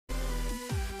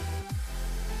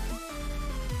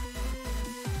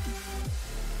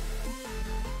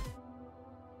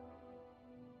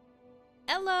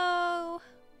Hello!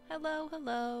 Hello,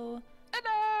 hello.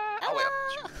 Hello! Oh, wait,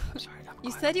 I'm sorry. You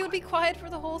said you would be quiet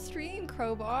for the whole stream,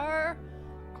 Crowbar.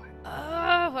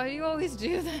 Why do you always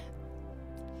do that?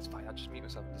 It's fine, I'll just mute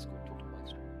myself in Discord, talk to my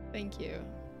stream. Thank you.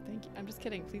 Thank you. I'm just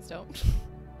kidding. Please don't.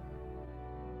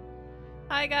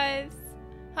 Hi, guys.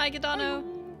 Hi, Gadano.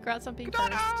 Congrats on being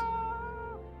first.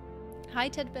 Hi,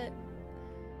 Tidbit.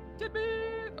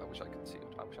 Tidbit! I wish I could see it.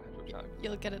 I wish I had your chat.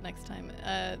 You'll get it next time.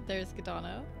 There's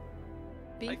Gadano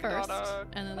being Hi, first, Gadano.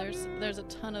 and then there's a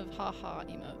ton of haha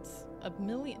emotes. A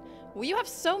million. Well, you have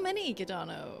so many,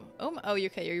 Gadano. Oh,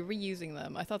 okay. You're reusing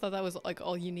them. I thought that was like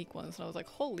all unique ones, and I was like,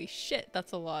 holy shit,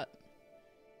 that's a lot.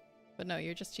 But no,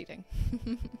 you're just cheating.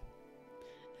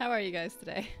 How are you guys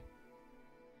today?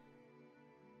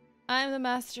 I'm the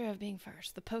master of being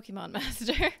first, the Pokemon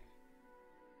master.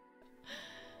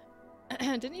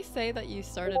 Didn't you say that you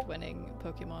started winning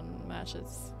Pokemon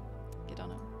matches,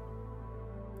 Gadano?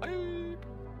 I'm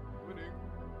winning.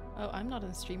 Oh, I'm not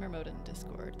in streamer mode in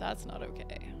Discord. That's not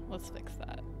okay. Let's fix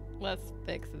that. Let's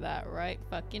fix that right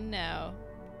fucking now.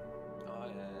 I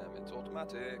am. It's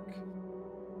automatic.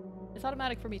 It's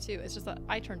automatic for me too. It's just that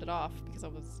I turned it off because I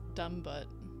was dumb, but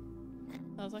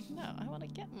I was like, no, I want to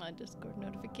get my Discord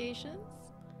notifications.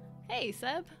 Hey,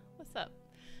 Seb. What's up?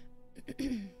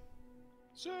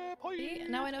 Seb, hi! See?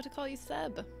 Now I know to call you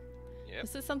Seb. Yep.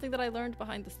 This is something that I learned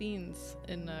behind the scenes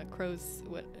in Crow's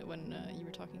when you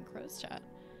were talking Crow's chat.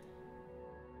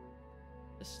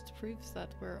 Just proves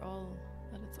that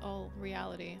it's all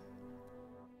reality.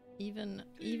 Even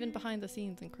behind the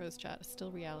scenes in Crow's chat, it's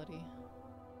still reality.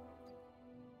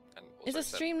 And Is also, the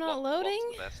Seb, stream not loading?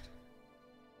 what's the best?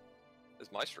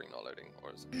 Is my stream not loading,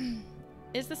 or is it?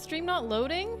 Is the stream not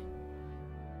loading?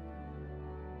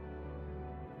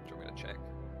 Do you want me to check?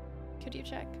 Could you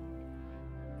check?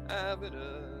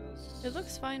 Evidence. It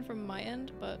looks fine from my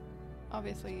end, but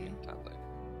obviously... Tablet.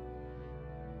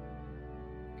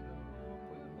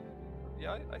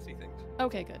 Yeah, I see things.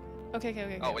 Okay, good.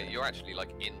 Okay. Oh wait, you're actually like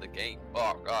in the game.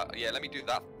 Oh, yeah, let me do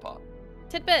that part.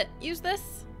 Tidbit, use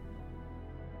this!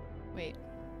 Wait.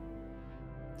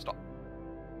 Stop.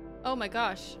 Oh my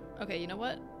gosh. Okay, you know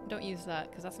what? Don't use that,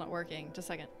 because that's not working. Just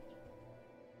a second.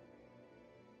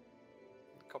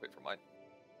 Copy it from mine.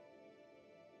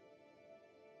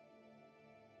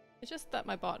 It's just that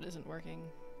my bot isn't working.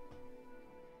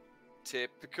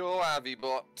 Typical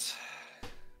Avibot.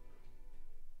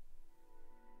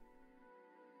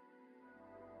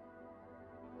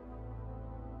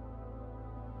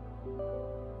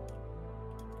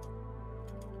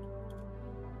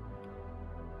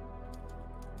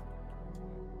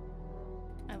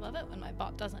 I love it when my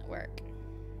bot doesn't work.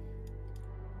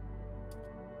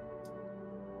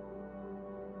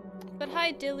 But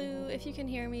hi Dilu, if you can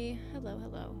hear me. Hello,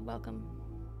 welcome.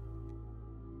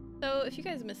 So if you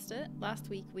guys missed it, last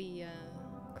week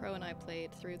Crow and I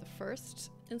played through the first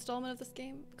installment of this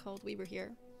game called We Were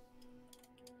Here.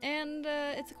 And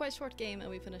it's a quite short game and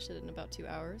we finished it in about 2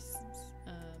 hours.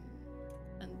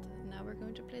 And now we're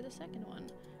going to play the second one.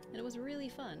 And it was really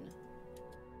fun.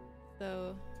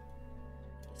 So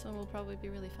this one will probably be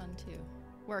really fun too.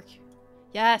 Work.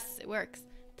 Yes, it works.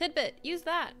 Tidbit, use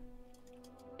that.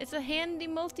 It's a handy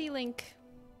multi-link.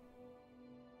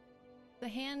 The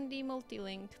handy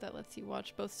multi-link that lets you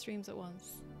watch both streams at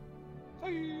once.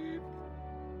 Hi.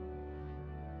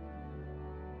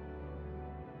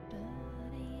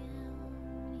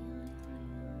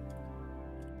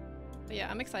 But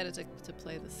yeah, I'm excited to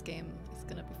play this game. It's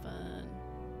gonna be fun.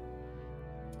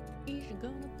 It's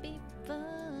gonna be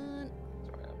fun.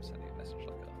 Sorry, I'm sending a message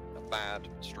like a bad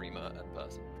streamer and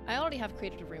person. I already have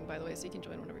created a room, by the way, so you can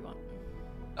join whenever you want.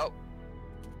 Oh.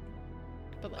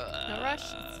 But like, no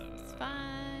rush. It's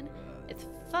fine. It's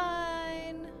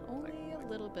fine. Only a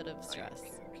little bit of stress.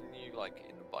 Can you like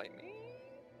invite me?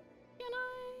 Can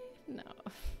I?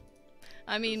 No.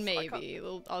 I mean, maybe.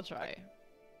 I'll try.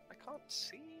 I can't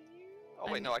see you.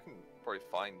 Oh wait, no, I can probably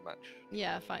find match.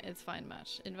 Yeah, fine. It's fine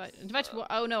match. Invite.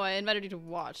 Oh no, I invited you to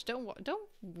watch. Don't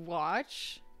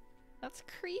watch. That's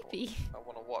creepy. I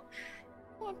want to watch.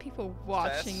 I want people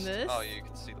watching Test. this. Oh, you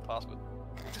can see the password.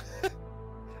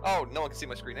 Oh, no one can see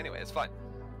my screen anyway. It's fine.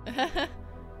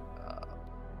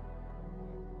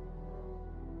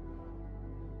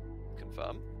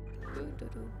 Confirm.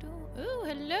 Ooh,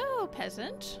 hello,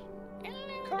 peasant.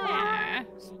 Hello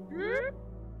there.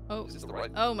 Oh, Is this the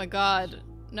right? oh my god.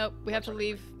 Nope, we have to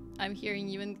leave. I'm hearing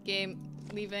you in the game.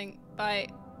 Leaving. Bye.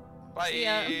 Bye. See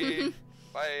ya.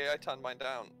 Bye. I turned mine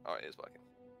down. Oh, it is working.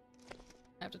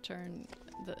 I have to turn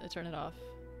it off.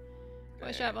 Voice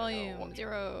Okay, chat now volume watch.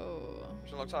 0.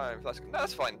 It's a long time.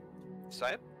 That's fine.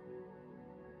 Say it.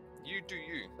 You do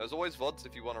you. There's always VODs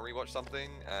if you want to rewatch something,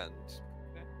 and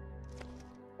yeah,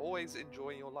 always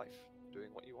enjoy your life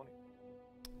doing what you want to.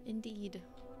 Indeed.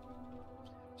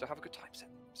 So have a good time,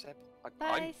 Seb.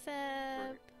 Bye,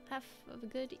 Seb. Have a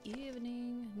good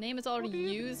evening. Name is already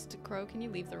used. Crow, can you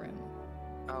leave the room?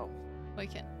 Oh. Why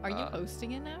can't? Are you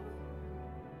hosting it now?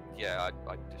 Yeah,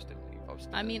 I just didn't leave.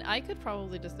 I mean, I could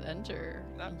probably just enter.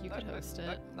 No, You could host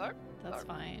it. No. That's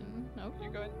fine. No. You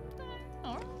go in.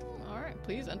 Alright,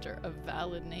 please enter a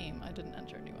valid name. I didn't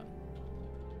enter a new one.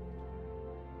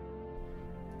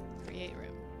 Create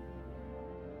room.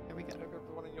 Here we go. Hope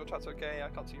everyone in your chat's okay. I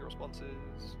can't see your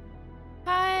responses.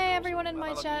 Hi everyone in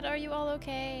my chat, are you all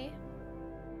okay?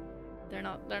 They're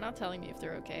not telling me if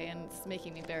they're okay, and it's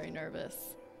making me very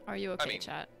nervous. Are you okay,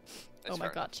 chat? Oh my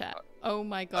god, chat. Oh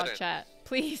my god, chat.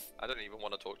 Please. I don't even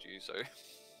want to talk to you, so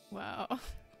wow.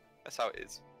 That's how it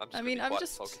is.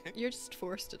 You're just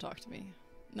forced to talk to me.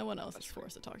 No one else is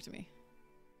forced to talk to me.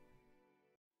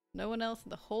 No one else in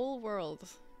the whole world.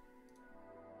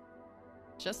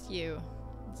 Just you.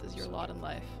 This is your lot in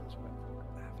life. Avi,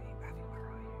 where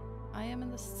are you? I am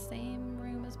in the same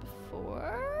room as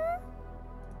before.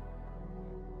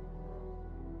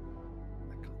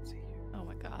 I can't see you. Oh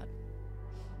my god.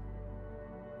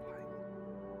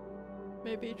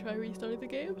 Maybe try restarting the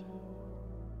game?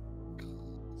 I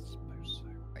suppose so.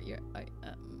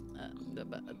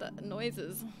 The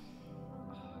noises.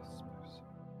 I suppose so.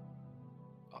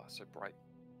 Oh, it's so bright.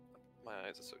 My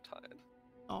eyes are so tired.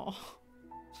 Oh.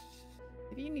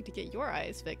 Maybe you need to get your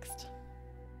eyes fixed.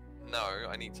 No,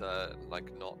 I need to,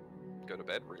 like, not go to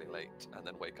bed really late and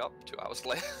then wake up 2 hours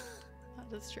later.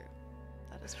 That is true.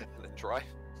 That is true. And then drive.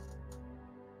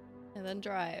 And then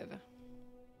drive.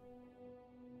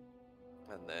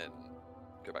 And then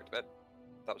go back to bed.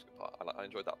 That was a good part. I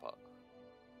enjoyed that part.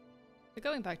 The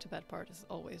going back to bed part is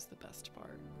always the best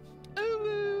part.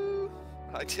 Ooh,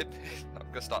 I did. I'm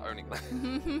gonna start owning that.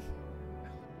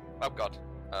 Oh god.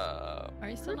 Are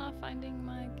you still not finding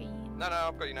my game? No,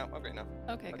 I've got you now.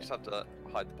 Okay, I good. just have to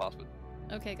hide the password.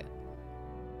 Okay, good.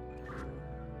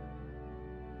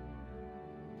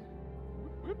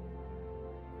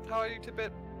 How are you,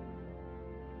 Tidbit?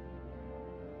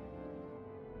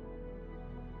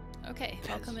 Okay,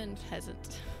 welcome in,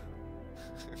 peasant.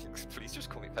 Please just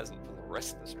call me peasant for the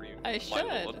rest of the stream. I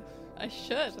should.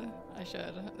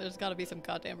 There's gotta be some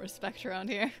goddamn respect around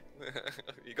here.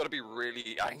 You gotta be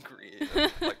really angry,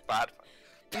 like bad.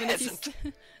 Peasant.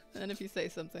 And then if you say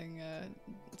something,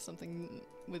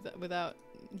 without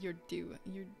your due,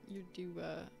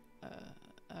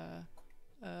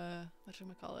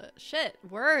 whatchamacallit? Shit,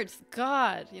 words.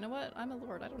 God, you know what? I'm a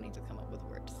lord. I don't need to come up with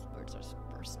words. Words are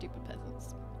for stupid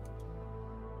peasants.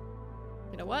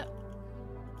 You know what?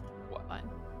 What? Fine.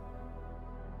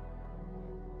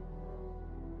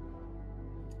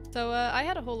 So I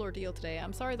had a whole ordeal today.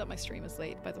 I'm sorry that my stream is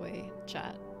late, by the way,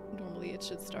 chat. Normally it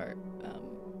should start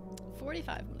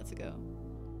 45 minutes ago.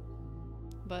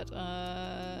 But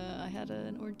I had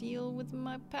an ordeal with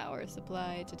my power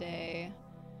supply today.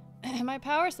 My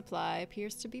power supply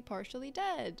appears to be partially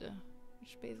dead,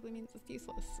 which basically means it's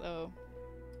useless. So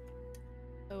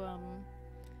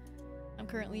I'm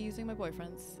currently using my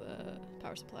boyfriend's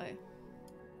power supply,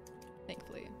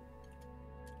 thankfully.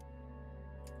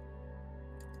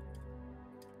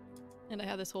 And I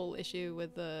had this whole issue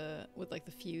with like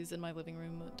the fuse in my living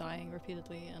room dying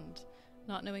repeatedly and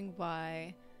not knowing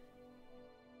why.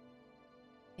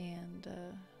 And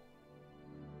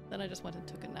then I just went and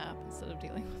took a nap instead of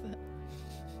dealing with it.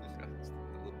 That's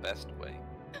the best way.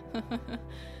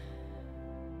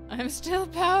 I'm still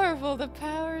powerful. The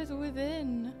power is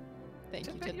within. Thank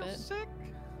you, Tidbit. You're sick.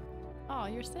 Oh,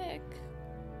 you're sick.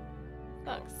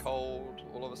 Sucks. Cold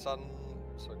all of a sudden.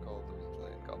 So cold. There was a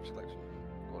delay in garbage collection.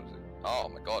 What is it? Oh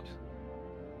my god.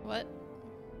 What?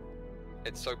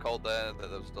 It's so cold there that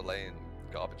there was a delay in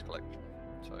garbage collection.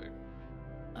 So.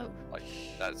 Oh. Like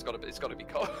that, it's gotta be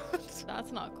cold.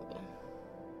 That's not cool.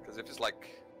 Because if it's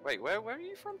like, wait, where are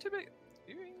you from, Tidbit?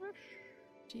 Are you English?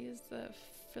 She is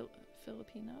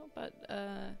Filipino, but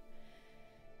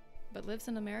lives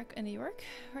in America, in New York,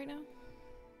 right now.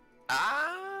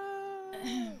 Ah.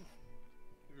 New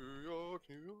York,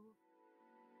 New York.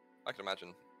 I can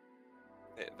imagine.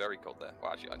 It very cold there.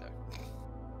 Well, actually, I know.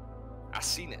 I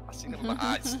seen it with my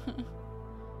eyes.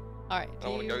 Alright, do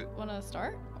you want to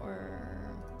start, or...?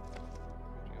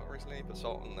 Recently, put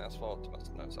salt on the asphalt. Must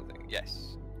have known something.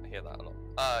 Yes, I hear that a lot.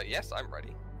 Yes, I'm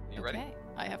ready. You ready? Okay,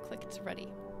 I have clicked ready.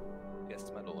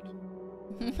 Yes, my lord.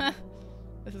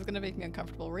 This is gonna make me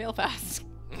uncomfortable real fast.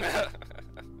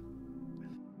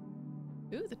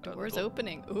 Ooh, the door's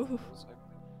opening. Ooh.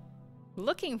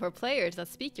 Looking for players that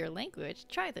speak your language?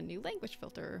 Try the new language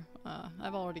filter.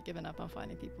 I've already given up on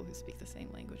finding people who speak the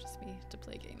same language as me to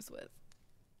play games with.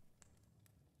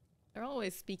 They're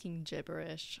always speaking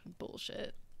gibberish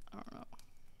bullshit. I don't know.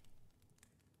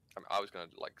 I mean, I was gonna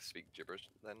like speak gibberish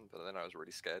then, but then I was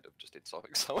really scared of just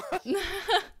insulting someone.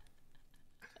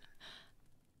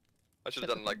 I should have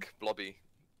done like blobby.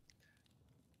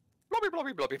 Blobby,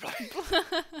 blobby, blobby, blobby.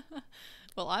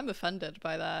 Well, I'm offended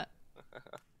by that.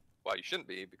 Well, you shouldn't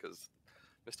be, because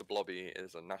Mr. Blobby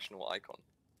is a national icon.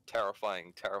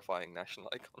 Terrifying, terrifying national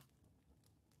icon.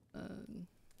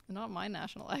 Not my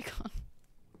national icon.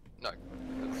 No,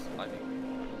 because I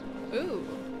mean... Ooh.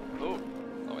 Oh,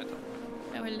 I went up.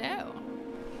 Oh, hello.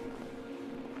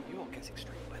 You're getting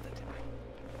straight weather, Timmy.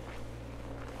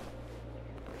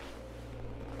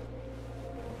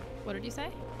 What did you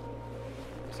say?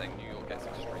 I'm saying New York gets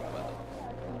extreme weather.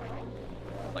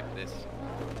 Like this.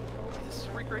 This is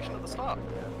a recreation of the start.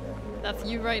 That's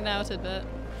you right now, Tidbit.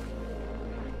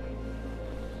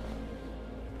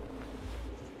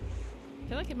 I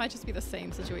feel like it might just be the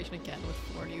same situation again with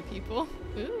 4 new people.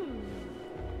 Ooh.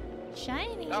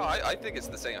 Shiny. No, I think it's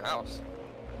the same house.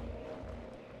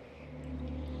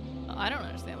 I don't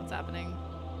understand what's happening.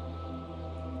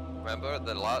 Remember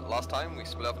the last time we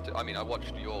split up into, I mean, I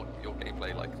watched your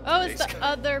gameplay like 2 Oh, days it's the ago.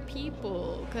 other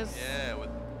people. Cause Yeah, with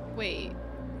wait,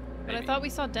 but I maybe. thought we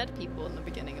saw dead people in the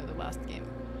beginning of the last game,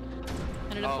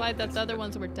 and it implied that it's the other the-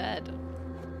 ones were dead.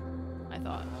 I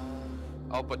thought.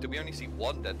 Oh, but did we only see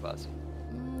one dead person?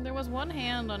 There was one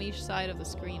hand on each side of the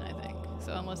screen, I think.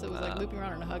 So unless it was like Ah. looping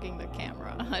around and hugging the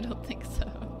camera, I don't think so.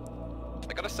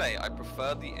 I gotta say, I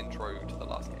prefer the intro to the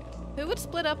last game. Who would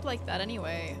split up like that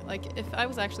anyway? Like, if I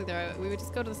was actually there, we would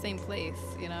just go to the same place,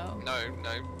 you know? No,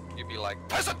 you'd be like,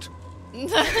 peasant!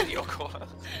 Get in your corner.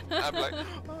 I'm like,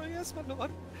 oh yes, my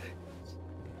lord.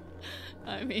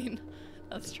 I mean,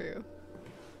 that's true.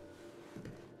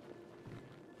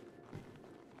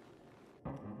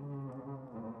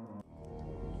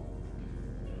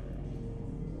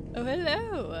 Oh,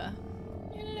 hello!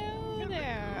 Hello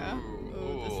there!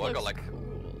 Ooh, this I got looks like cool.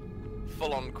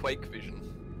 full-on Quake vision.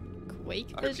 Quake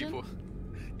I hope vision? people...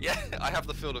 Yeah, I have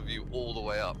the field of view all the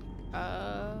way up,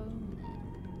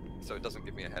 so it doesn't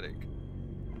give me a headache.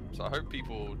 So I hope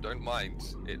people don't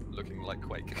mind it looking like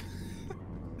Quake.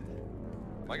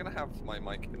 Am I gonna have my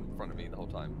mic in front of me the whole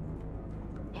time?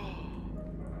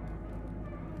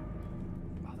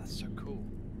 Oh, that's so cool.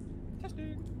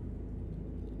 Testing.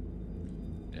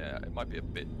 Yeah, it might be a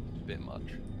bit much.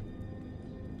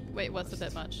 Wait, what's a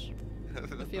bit much?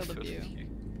 The field of view.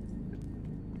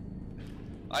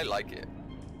 I like it.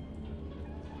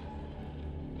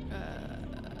 Uh,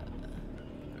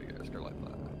 There we go, let's go like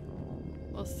that.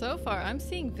 well, so far I'm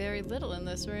seeing very little in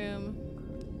this room.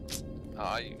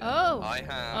 I Oh!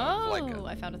 have like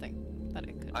I found a thing that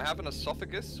it could. I have an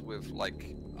esophagus with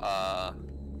like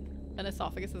An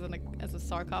esophagus as a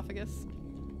sarcophagus.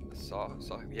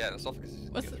 yeah, an esophagus. in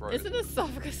What's your throat. is an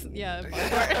esophagus? Yeah.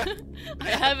 I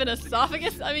have an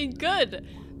esophagus. I mean, good.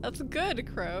 That's good,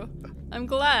 Crow. I'm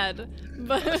glad,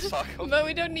 but but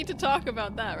we don't need to talk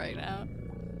about that right now.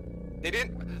 They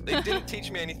didn't teach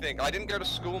me anything. I didn't go to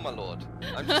school, my lord.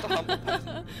 I'm just a humble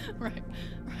peasant. right.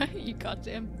 You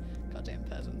goddamn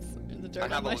peasants in the I dirt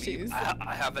on have my a shoes.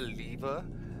 I have a lever.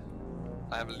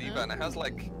 I have a lever, and it has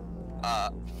like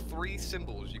 3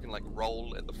 symbols you can like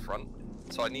roll at the front.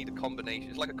 So I need a combination.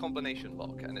 It's like a combination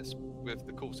lock, and it's with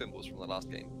the cool symbols from the last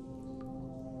game.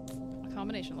 A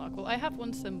combination lock. Well, I have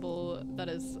one symbol that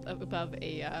is above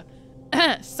a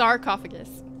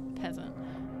sarcophagus, peasant,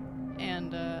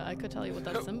 and I could tell you what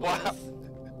that symbol Wow. is.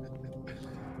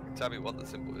 Tell me what the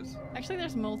symbol is. Actually,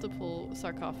 there's multiple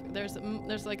sarcophagus.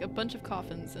 There's like a bunch of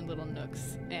coffins in little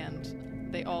nooks, and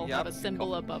they all Yeah, have a I've seen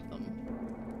symbol above them.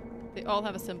 They all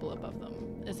have a symbol above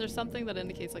them. Is there something that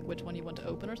indicates like which one you want to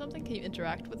open or something? Can you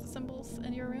interact with the symbols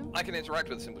in your room? I can interact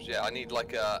with the symbols. Yeah, I need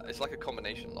like it's like a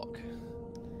combination lock.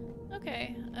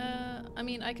 Okay. I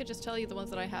mean, I could just tell you the ones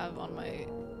that I have on my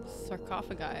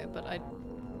sarcophagi, but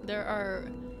there are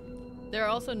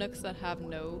also nooks that have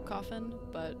no coffin,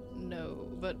 but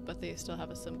they still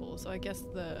have a symbol. So I guess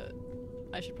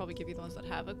I should probably give you the ones that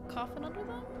have a coffin under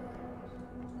them.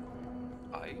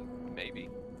 Maybe.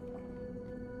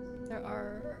 There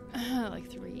are like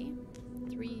three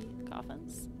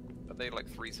coffins. Are they like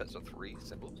 3 sets of 3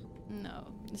 symbols? No,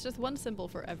 it's just one symbol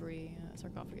for every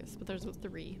sarcophagus, but there's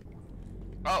 3.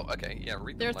 Oh, okay. Yeah,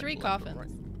 read them. There are like, 3 left or coffins. right.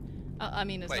 I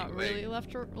mean, it's Wait, not really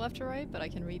left to right, but I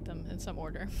can read them in some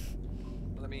order.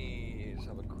 Let me just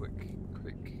have a quick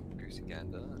goosey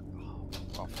gander. Oh,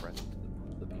 our friend,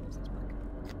 the penis is back.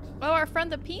 Oh, our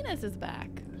friend the penis is back.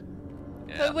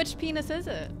 Yeah. But which penis is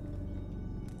it?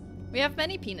 We have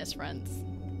many penis friends.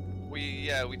 We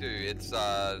do. It's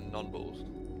non-balls.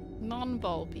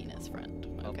 Non-ball penis friend.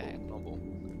 Okay. Non-ball.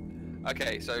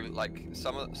 Okay, so like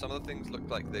some of the things look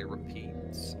like they repeat.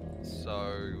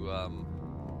 So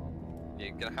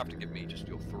you're gonna have to give me just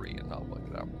your 3 and I'll work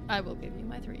it out. I will give you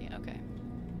my 3. Okay.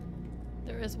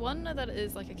 There is one that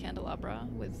is like a candelabra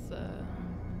with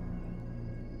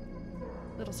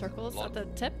little circles at the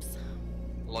tips.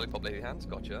 Lollipop lady hands,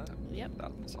 gotcha. Yep.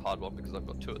 That's a hard one because I've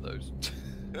got 2 of those.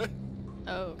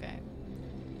 Oh, okay.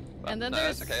 But And then no,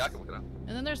 there's that's okay. I can work it out.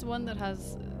 And then there's one that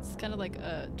has, it's kind of like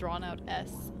a drawn out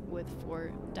S with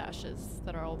 4 dashes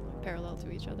that are all parallel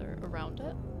to each other around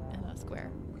it, and a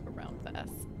square around the S.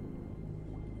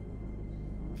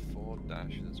 4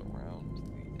 dashes around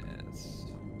the S.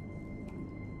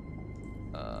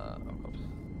 Oh god.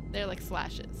 They're like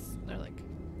slashes. They're like,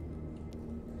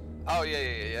 Oh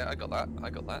yeah. I got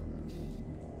that.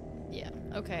 yeah,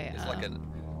 okay. It's like an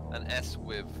S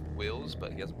with wheels,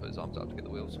 but he hasn't put his arms out to get the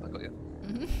wheels. I got you.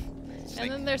 Mhm. Snake.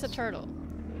 And then there's a turtle.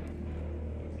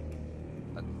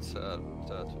 A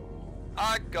turtle.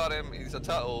 I got him. He's a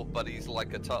turtle, but he's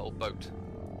like a turtle boat.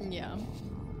 Yeah,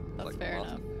 that's Like fair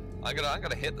Martin. enough. I'm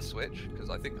gonna hit the switch because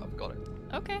I think I've got it.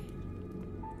 Okay.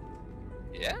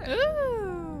 Yeah.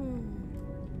 Ooh.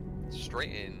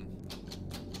 Straight in.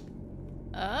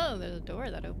 Oh, there's a door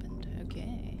that opened.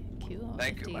 Okay, cool.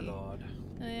 Thank you, my nifty. lord.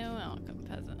 You're welcome,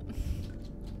 peasant.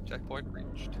 Checkpoint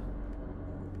reached.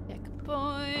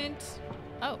 Checkpoint.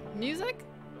 Oh, music?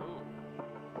 Ooh.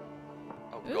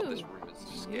 Oh god, this Ooh, room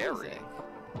is scary. Music.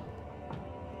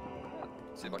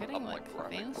 See if I'm I can getting up my like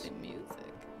graphics. fancy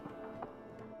music.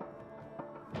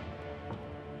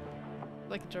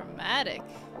 Like dramatic.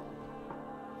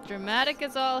 Dramatic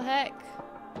as all heck.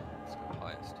 Let's go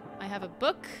highest. I have a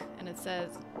book and it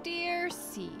says, Dear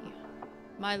C,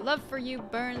 my love for you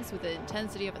burns with the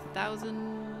intensity of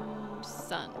 1,000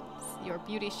 suns. Your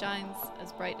beauty shines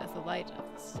as bright as the light of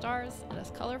the stars and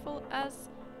as colorful as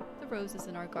the roses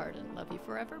in our garden. Love you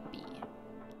forever, B.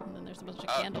 And then there's a bunch of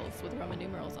candles with Roman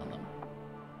numerals on them.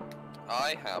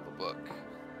 I have a book,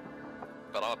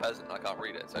 but I'm a peasant and I can't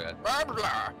read it, so blah, blah,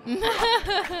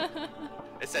 blah.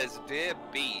 It says, Dear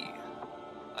B,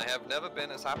 I have never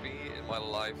been as happy in my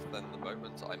life than the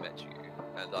moment I met you,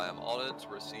 and I am honored to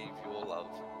receive your love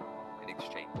in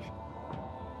exchange.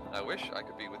 I wish I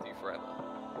could be with you forever,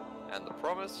 and the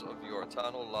promise of your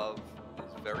eternal love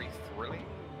is very thrilling,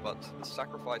 but the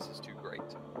sacrifice is too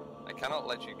great. I cannot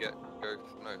let you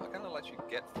I cannot let you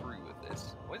get through with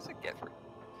this. What is it, get through?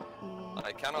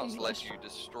 I cannot let you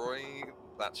destroy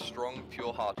that strong,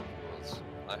 pure heart of yours.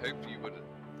 I hope you would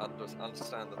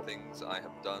understand the things I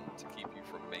have done to keep you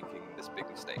from making this big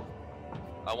mistake.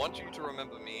 I want you to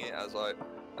remember me as I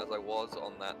was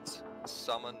on that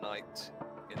summer night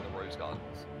in the rose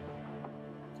gardens.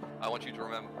 I want you to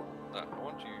remember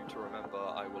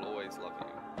I will always love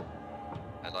you.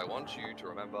 And I want you to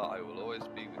remember I will always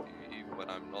be with you even when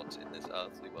I'm not in this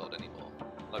earthly world anymore.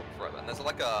 Love you forever. And there's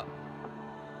like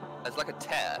a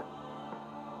tear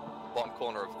bottom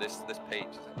corner of this page.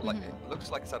 Like it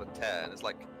looks like it's had a tear, and it's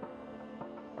like,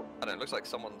 I don't know, it looks like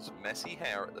someone's messy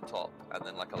hair at the top, and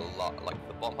then like like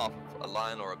the bottom half of a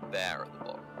lion or a bear at the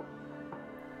bottom.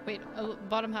 Wait,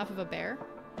 bottom half of a bear?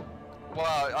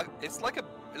 Well, it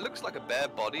looks like a bare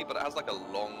body, but it has like a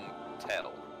long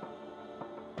tail.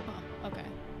 Huh, okay.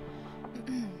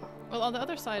 Well, on the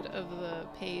other side of the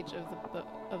page of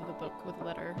the book with the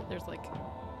letter, there's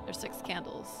 6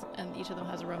 candles, and each of them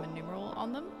has a Roman numeral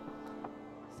on them.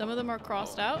 Some of them are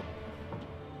crossed out,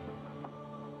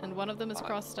 and one of them is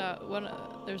crossed out.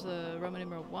 There's a Roman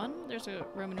numeral 1, there's a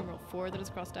Roman numeral 4 that is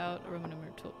crossed out, a Roman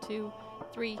numeral 2,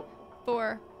 3,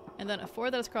 4, and then a 4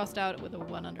 that is crossed out with a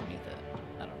 1 underneath it.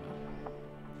 I don't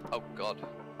know. Oh god.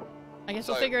 I guess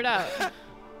we'll figure it out.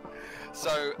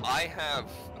 So I have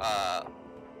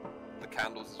the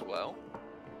candles as well.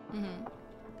 Mm-hmm.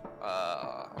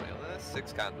 There's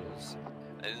 6 candles,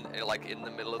 and like in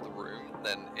the middle of the room.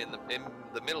 Then in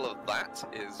the middle of that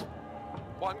is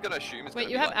what I'm gonna assume is. Wait,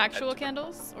 you have actual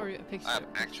candles or a picture? I have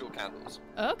actual candles.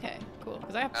 Oh, okay, cool.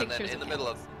 Because I have pictures. And then in the middle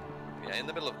candles. in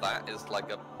the middle of that is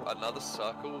like another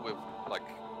circle with like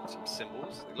some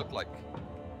symbols. They look like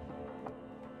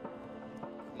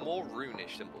more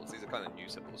runish symbols. These are kind of new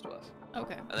symbols to us.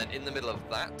 Okay. And then in the middle of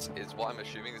that is what I'm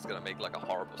assuming is gonna make like a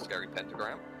horrible, scary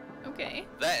pentagram. Okay.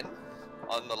 Then,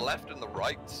 on the left and the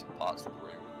right parts of the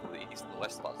room, the east and the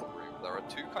west parts of the room, there are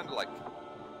 2 kind of like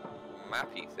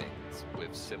mappy things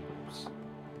with symbols.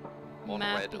 One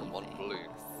red and one blue.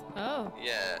 Oh.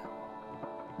 Yeah.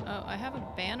 Oh, I have a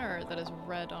banner that is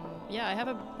red on... Yeah, I have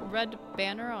a red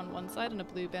banner on one side and a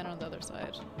blue banner on the other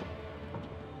side.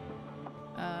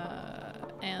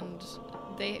 And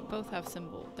they both have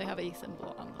symbol. They have a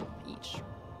symbol on them, each.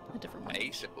 A different one. A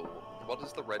symbol? What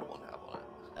does the red one have on it?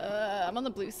 I'm on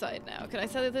the blue side now. Can I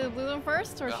say the blue one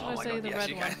first, or should I say God, the yes, red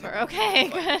you one can. first?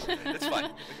 Okay, It's good. fine.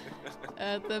 It's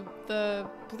fine. The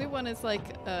blue one is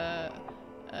like a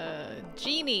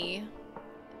genie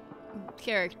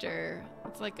character.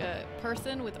 It's like a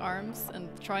person with arms and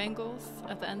triangles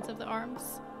at the ends of the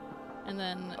arms, and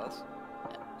then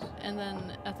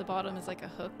at the bottom is like a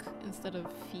hook instead of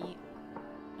feet,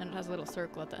 and it has a little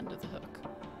circle at the end of the hook.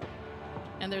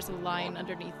 And there's a line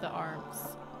underneath the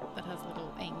arms that has a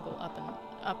little angle up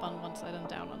on one side and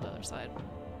down on the other side.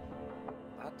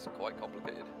 That's quite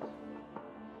complicated.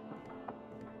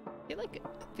 I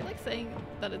feel like saying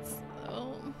that it's...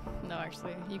 Oh, no,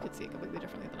 actually, you could see it completely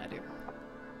differently than I do.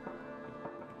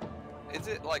 Is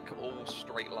it like all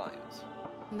straight lines?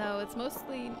 No, it's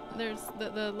mostly... There's...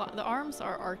 The arms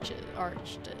are arched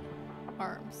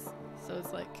arms. So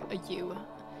it's like a U.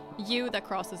 U that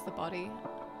crosses the body.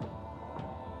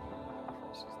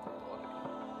 Crosses the body.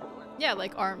 Yeah,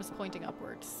 like arms pointing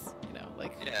upwards, you know,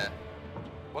 like... Yeah.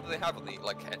 What do they have on the,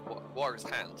 like, head? What are his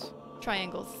hands?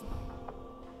 Triangles.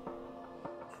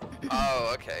 Oh,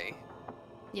 okay.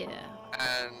 Yeah.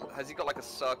 And has he got like a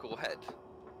circle head?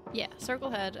 Yeah,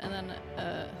 circle head, and then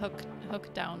a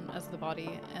hook down as the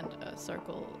body, and a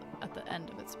circle at the end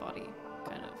of its body,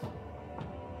 kind of.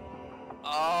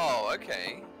 Oh,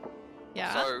 okay.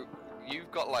 Yeah. So you've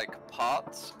got like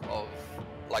parts of,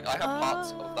 like I have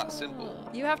parts of that symbol,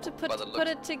 You have to put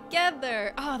it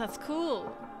together. Oh, that's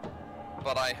cool.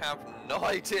 but I have no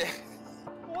idea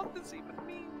what this even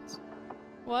means.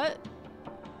 What?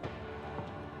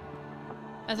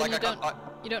 As in Like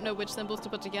you don't know which symbols to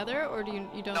put together, or do you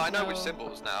don't? No, I know which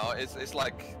symbols now. It's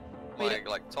like Wait,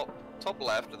 like top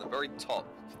left and the very top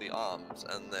for the arms,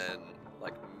 and then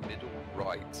like middle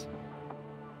right.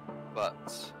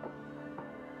 But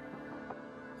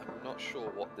I'm not sure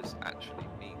what this actually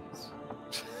means.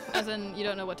 As in, you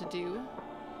don't know what to do.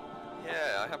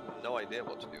 Yeah, I have no idea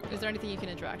what to do with Is there anything you can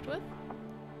interact with?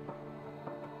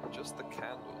 just the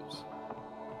candles.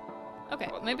 Okay,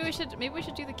 What maybe we should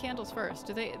do the candles first.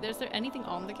 Is there anything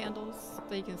on the candles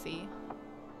that you can see?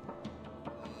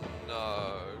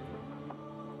 No.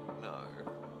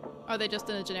 Are they just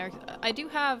in a generic? I do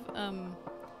have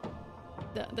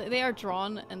they are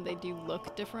drawn and they do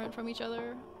look different from each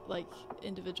other, like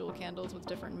individual candles with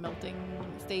different melting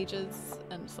stages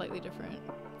and slightly different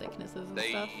thicknesses and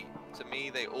stuff. To me,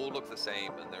 they all look the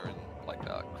same, and they're in like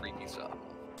a creepy circle.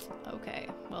 Okay,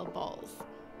 well, balls.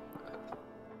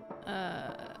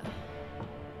 Let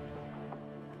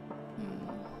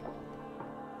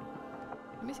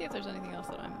me see if there's anything else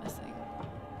that I'm missing.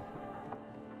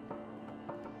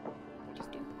 What does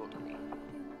the book mean?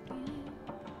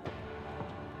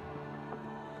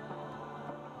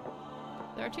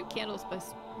 There are 2 candles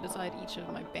beside each of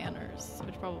my banners,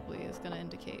 which probably is going to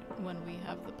indicate when we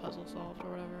have the puzzle solved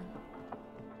or whatever.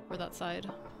 Or that side.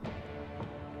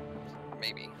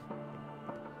 Maybe.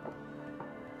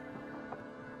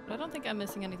 But I don't think I'm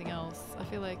missing anything else. I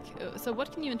feel like... so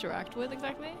what can you interact with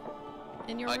exactly?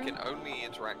 In your I room? can only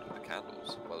interact with the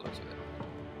candles by the looks of it.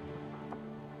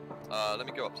 Let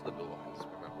me go up to the door, because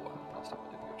remember what happened last time I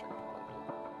didn't go check out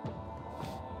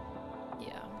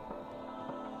Yeah.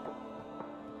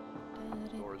 the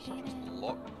door. The door is just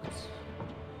locked.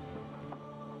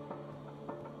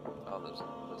 Oh, there's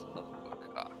another book.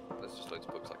 There's just loads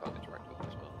of books I can't interact with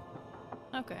as well.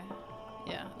 Okay.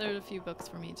 Yeah, there are a few books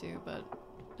for me too, but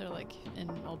they're like in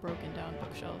all broken down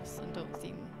bookshelves and don't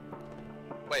seem...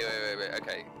 Wait,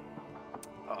 okay.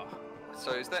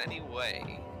 So is there any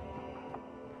way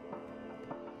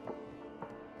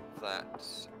that...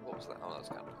 What was that? Oh, that was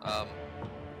kind of...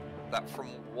 that from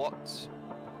what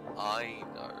I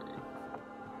know...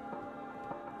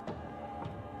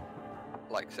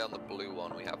 Like, say on the blue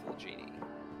one we have the genie.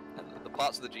 And the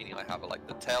parts of the genie I have are like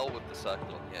the tail with the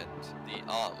circle on the end, the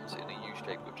arms in a U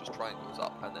shape with just triangles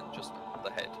up, and then just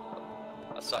the head.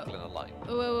 A circle in a line.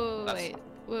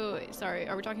 Wait, sorry.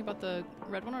 Are we talking about the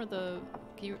red one or the...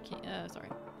 sorry.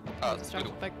 Oh, I'm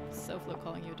distracted by Sofla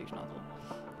calling you a douche nozzle.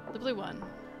 The blue one.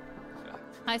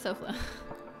 Hi, Sofla.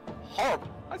 Horrible!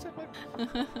 I said my...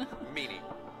 meanie.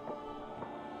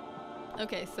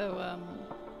 Okay, so,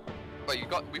 But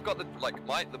we've got the, like,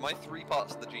 my 3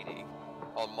 parts of the genie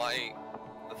on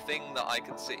the thing that I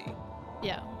can see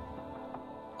yeah.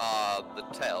 are the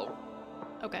tail,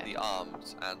 Okay. the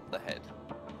arms, and the head.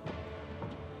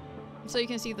 So you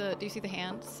can see do you see the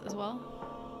hands as well?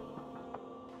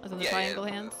 As in the Yeah, triangle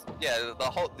hands? Yeah,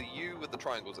 the U with the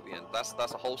triangles at the end. That's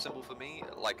a whole symbol for me.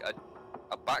 Like a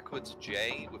backwards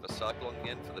J with a circle on the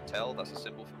end for the tail. That's a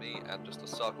symbol for me, and just a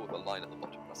circle with a line at the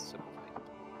bottom. That's a symbol for me.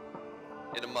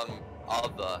 In among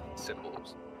other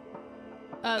symbols.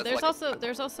 There's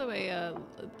also a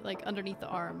like underneath the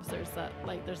arms. There's that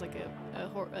there's like a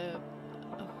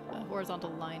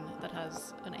horizontal line that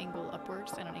has an angle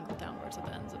upwards and an angle downwards at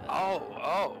the ends of it.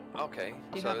 Oh, okay.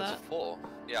 Do you so have there's that? 4.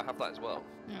 Yeah, I have that as well.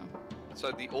 Yeah.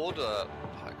 So the order,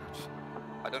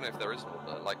 I don't know if there is an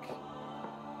order. Like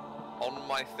on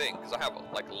my thing, because I have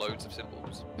like loads of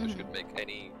symbols, which could make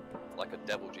any like a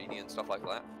devil genie and stuff like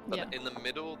that. But Yeah. in the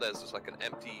middle, there's just like an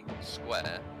empty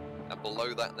square, and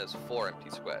below that, there's 4 empty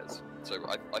squares. So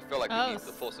I feel like we need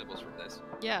the 4 symbols from this.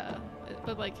 Yeah,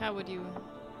 but like, how would you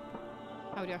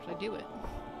actually do it?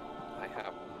 I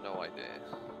have no idea.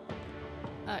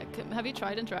 Have you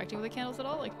tried interacting with the candles at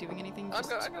all? Like doing anything? I'm Just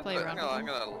gonna play around. I'm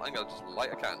gonna just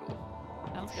light a candle.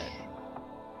 Sounds good.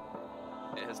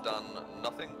 It has done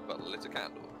nothing but lit a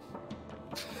candle.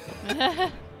 I'm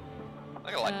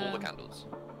gonna light all the candles.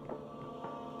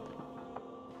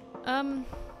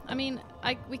 I mean,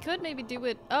 we could maybe do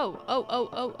it. You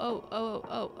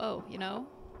know?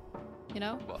 You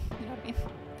know What? what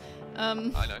I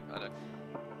mean? I know.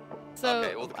 So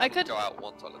okay, well the I candles could. go out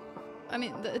once I let them. I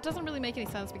mean, it doesn't really make any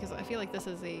sense because I feel like this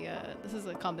is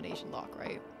a combination lock,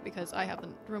 right? Because I have the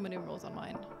Roman numerals on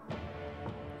mine.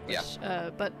 Yeah.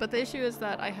 But the issue is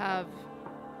that I have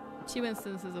 2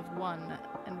 instances of 1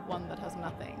 and 1 that has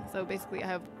nothing. So basically, I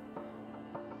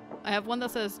have one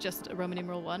that says just a Roman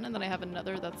numeral 1, and then I have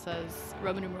another that says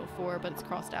Roman numeral 4, but it's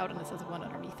crossed out and it says 1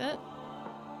 underneath it.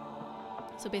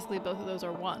 So basically, both of those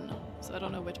are 1. So I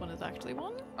don't know which one is actually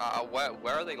 1.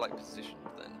 Where are they like positioned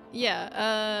then?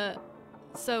 Yeah.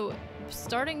 So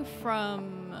starting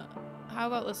from, how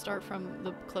about let's start from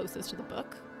the closest to the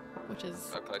book, which is,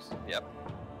 So close. Yep.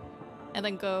 and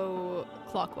then go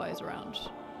clockwise around.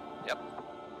 Yep.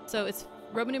 So it's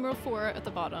Roman numeral 4 at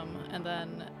the bottom, and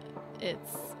then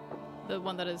it's the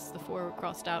one that is the 4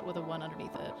 crossed out with a 1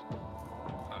 underneath it.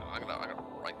 I'm gonna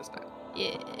write this down.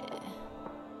 Yeah.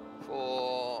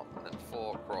 4 and then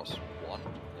 4 cross 1.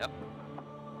 Yep.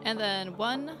 And then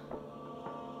 1,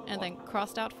 and then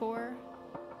crossed out 4,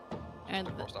 and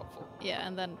So crossed out 4. yeah,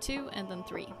 and then 2, and then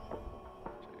 3. 2,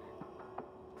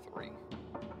 3.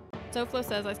 Soflo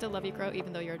says, "I still love you, Crow,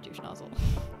 even though you're a douche nozzle."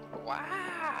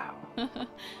 Wow.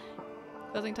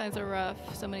 Closing times are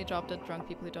rough. So many drop-dead drunk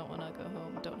people who don't want to go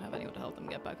home, don't have anyone to help them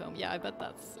get back home. Yeah, I bet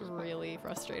that's really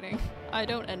frustrating. I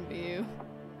don't envy you.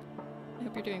 I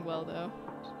hope you're doing well, though.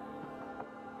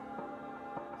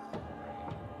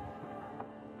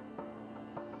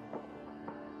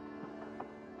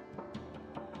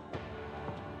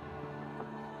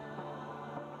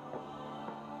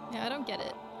 Yeah, I don't get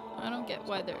it. I don't get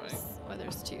why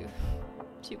there's two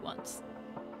ones.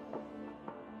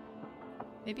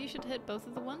 Maybe you should hit both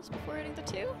of the ones before hitting the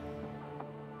 2?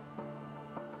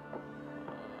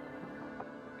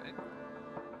 Okay.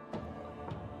 2,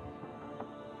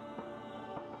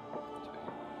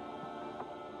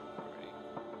 3.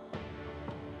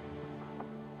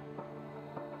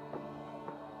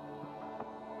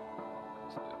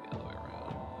 Let's do it the other way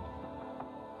around.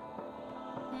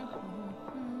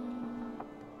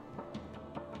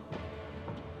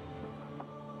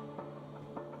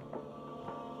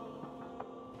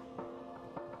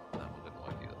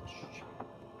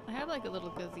 I have like a little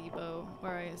gazebo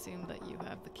where I assume that you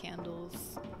have the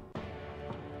candles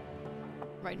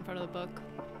right in front of the book,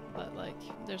 but like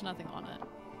there's nothing on it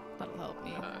that'll help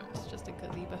me. It's just a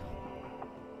gazebo.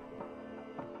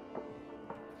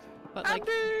 But like,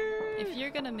 if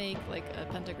you're gonna make like a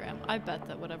pentagram, I bet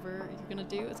that whatever you're gonna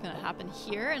do is gonna happen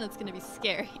here and it's gonna be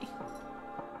scary.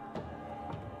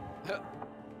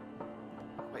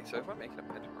 Wait, so if I'm making a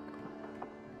pentagram,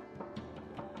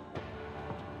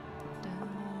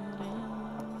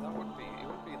 that wouldn't be, it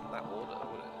wouldn't be in that order,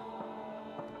 would it?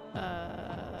 I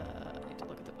need to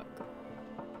look at the book.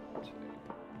 2.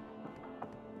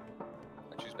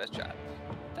 I choose best chat.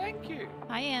 Thank you.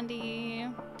 Hi, Andy.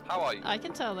 How are you? I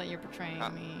can tell that you're betraying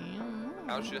me.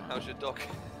 How's your dog?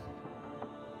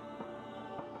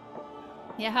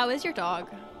 Yeah, how is your dog?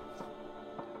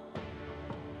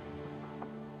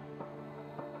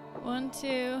 1,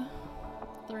 2,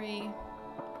 3,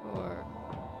 4.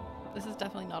 This is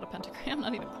definitely not a pentagram,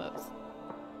 not even close.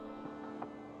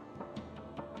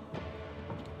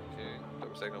 Okay, that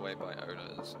was taken away by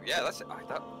owners. Yeah, that's it. I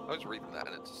was reading that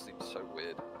and it just seems so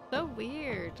weird. So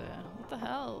weird. What the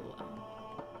hell?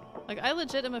 Like, I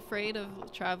legit am afraid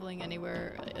of traveling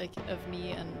anywhere, like, of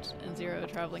me and Zero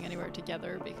traveling anywhere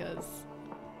together because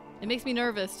It makes me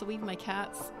nervous to leave my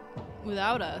cats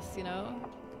without us, you know?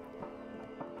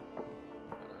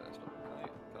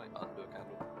 Can I undo a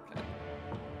candle? Okay.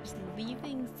 Just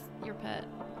leaving your pet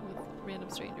with random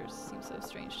strangers seems so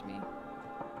strange to me.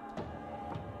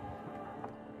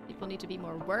 People need to be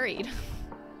more worried.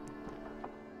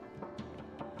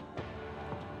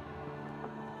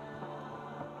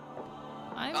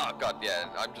 Oh god, yeah,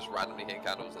 I'm just randomly hitting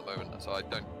candles at the moment, so I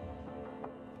don't know.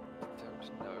 It's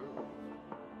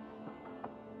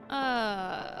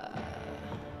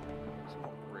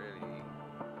not really.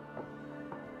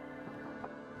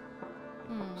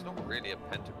 It's not really a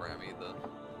pentagram either.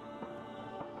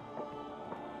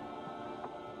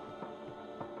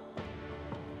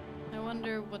 I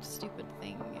wonder what stupid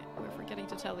thing we're forgetting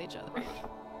to tell each other.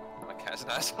 My cat's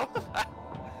an asshole.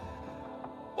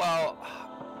 Well,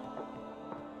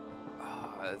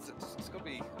 it's got to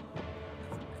be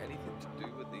anything to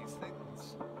do with these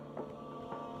things.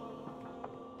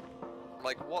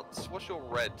 Like, what's your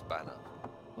red banner?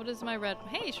 What is my red?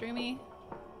 Hey, Shroomy.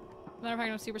 Matter of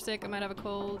fact, I'm super sick. I might have a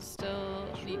cold still.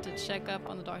 Need to check up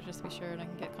on the doctor just to be sure and I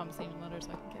can get compensation letters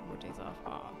so I can get more days off.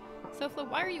 Aw. Sofla,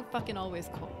 why are you fucking always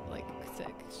cold, like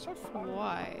sick? So fun.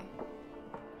 Why?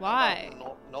 Why?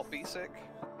 Not be sick.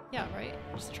 Yeah, right.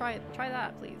 Just try it. Try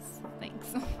that, please.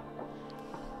 Thanks.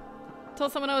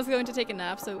 Told someone I was going to take a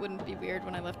nap so it wouldn't be weird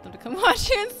when I left them to come watch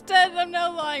you instead. I'm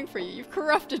now lying for you. You've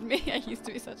corrupted me. I used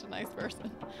to be such a nice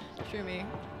person. Shroomy,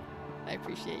 I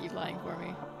appreciate you lying for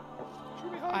me.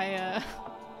 I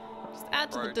just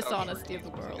add to the dishonesty of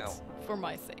the world for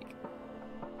my sake.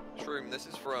 Shroom, this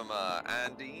is from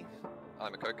Andy.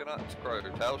 I'm a coconut. Crow,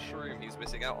 tell Shroom he's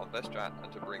missing out on best chat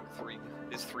and to bring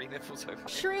his three nipples over.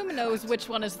 Shroom knows which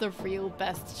one is the real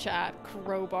best chat.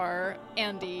 Crowbar,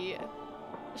 Andy.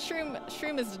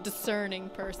 Shroom is a discerning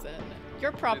person.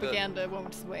 Your propaganda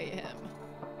won't sway him.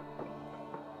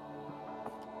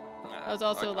 I was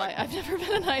also like, I've never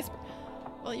been a nice.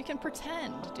 Well, you can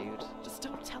pretend, dude. Just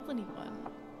don't tell anyone.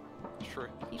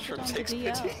 Shroom takes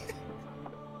pity.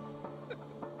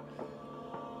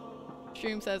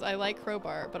 Shroom says, I like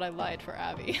Crowbar, but I lied for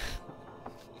Abby.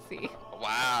 See?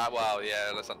 Wow,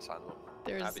 yeah, that's understandable.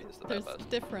 There's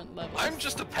different levels. I'm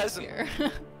just a peasant. Here.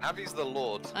 Abby's the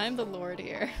lord. I'm the lord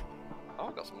here. Oh,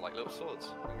 I've got some like little swords.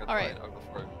 Alright.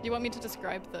 Do you want me to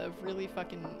describe the really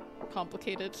fucking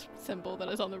complicated symbol that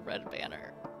is on the red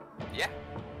banner? Yeah.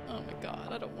 Oh my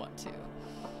god, I don't want to.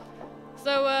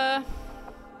 So,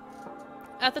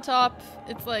 at the top,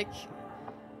 it's like,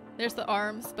 there's the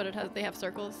arms, but they have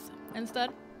circles instead.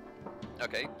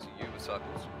 Okay, so you with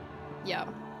circles. Yeah.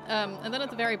 And then at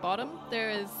the very bottom, there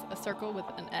is a circle with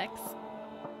an X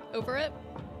over it.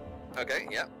 Okay,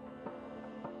 yeah.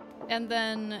 And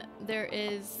then there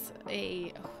is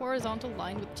a horizontal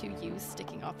line with two U's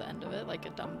sticking off the end of it, like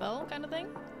a dumbbell kind of thing.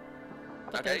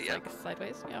 That goes, like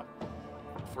sideways, yeah.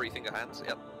 3 finger hands,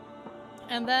 yep.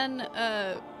 And then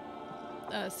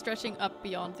stretching up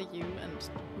beyond the U and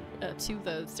to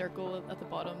the circle at the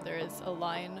bottom, there is a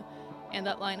line, and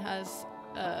that line has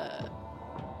a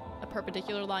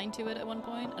perpendicular line to it at one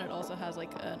point, and it also has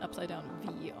like an upside down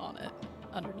V on it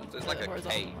underneath. So it's like a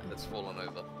K that's fallen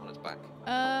over on its back.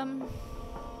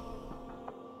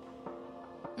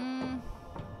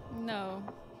 No.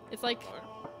 It's like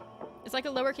a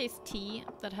lowercase t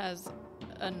that has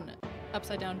an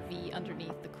upside down V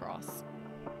underneath the cross.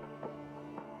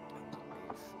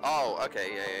 Oh, okay,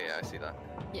 yeah, I see that.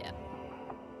 Yeah.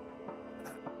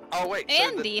 Oh wait,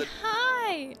 Andy, so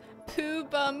hi! Poo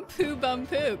bum poo.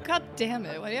 God damn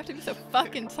it, why do you have to be so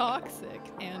fucking toxic,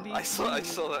 Andy? I saw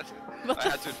that. I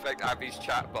had to infect Abby's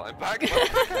chat, but I'm back. You're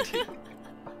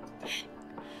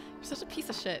such a piece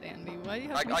of shit, Andy. Why do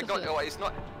you have to be such a... Oh, it's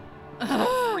not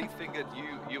 3-fingered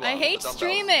you I hate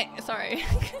streaming! Sorry.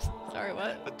 Sorry,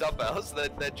 what? The dumbbells,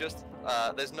 they're just,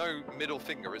 there's no middle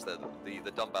finger, is there?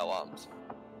 The dumbbell arms.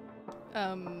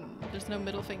 There's no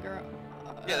middle finger.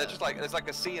 Yeah, they're just like, there's like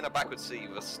a C and a backward C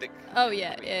with a stick. Oh,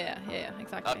 yeah,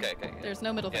 exactly. Okay. Yeah. There's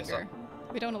no middle finger.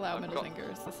 We don't allow middle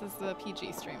fingers. This is the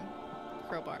PG stream.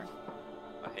 Crowbar.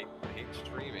 I hate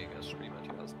streaming. A stream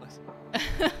actually has nice.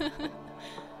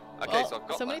 Okay, well, so I've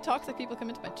got so many toxic people come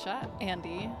into my chat,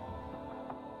 Andy.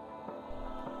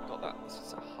 Got that. This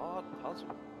is a hard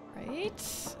puzzle. Right?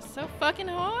 So fucking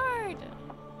hard!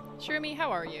 Shroomy,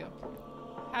 how are you?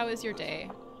 How is your day?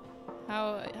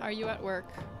 How are you at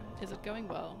work? Is it going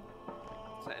well?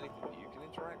 Is there anything you can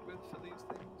interact with for these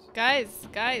things? Guys.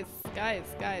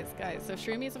 So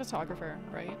Shroomy is a photographer,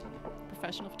 right?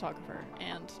 Professional photographer.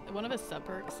 And one of his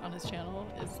sub-perks on his channel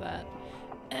is that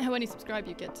when you subscribe,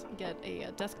 you get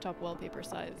a desktop wallpaper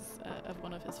size of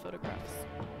one of his photographs.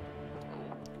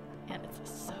 And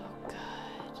it's so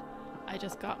good. I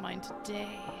just got mine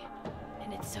today,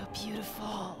 and it's so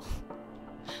beautiful.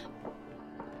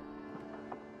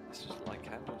 It's just like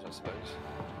candles, I suppose.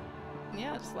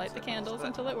 Yeah, just light the candles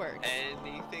until it works.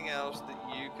 Anything else that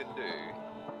you can do?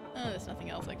 Oh, there's nothing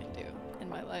else I can do in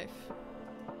my life.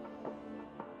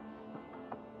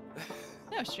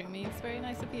 No, Shroomy, it's very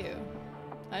nice of you.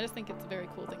 I just think it's a very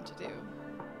cool thing to do.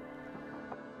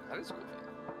 That is a good thing.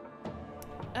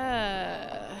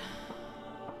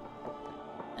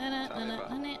 Tell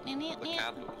me about the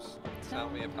candles. Tell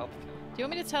me about the candles. Do you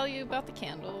want me to tell you about the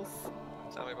candles?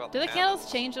 Tell me about Do the the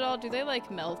candles change at all? Do they like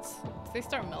melt? Do they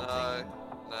start melting?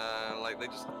 No, like they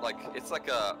just like it's like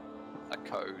a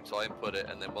code. So I input it,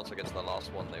 and then once I get to the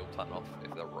last one, they will turn off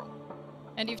if they're wrong.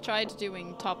 And you've tried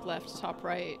doing top left, top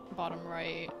right, bottom,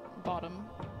 bottom.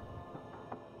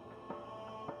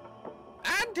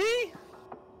 Andy!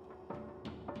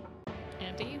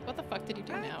 Andy, what the fuck did you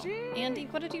do now? Andy,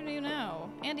 what did you do now?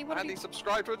 Andy, what did Andy, you...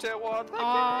 subscribe to a tier 1. Thank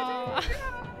Aww. you, Andy.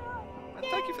 Yeah. And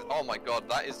thank you for. Oh my god,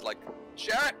 that is like.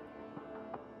 Share it.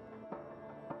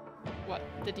 What?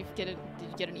 Did you get an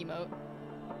emote?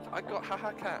 I got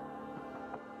haha cat.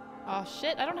 Oh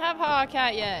shit, I don't have Haha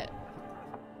Cat yet.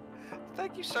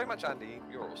 Thank you so much, Andy.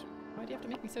 You're awesome. Why do you have to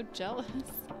make me so jealous?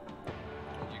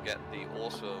 You get the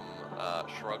awesome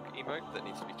shrug emote that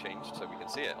needs to be changed so we can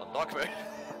see it on dark mode.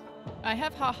 I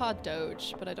have Haha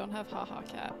Doge, but I don't have Haha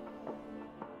Cat.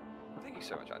 Thank you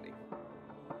so much, Andy.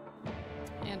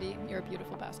 Andy, you're a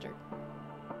beautiful bastard.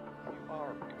 You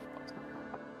are a beautiful bastard.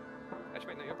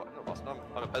 Actually, wait, no, you're not a bastard.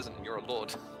 I'm a peasant and you're a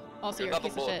lord. Also, you're a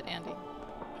piece of shit, Andy.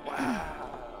 Wow.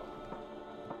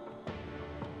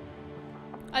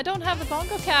 I don't have the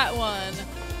Bongo Cat one.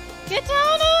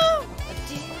 Kitana!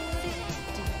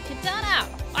 Kitana!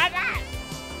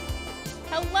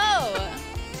 Hello!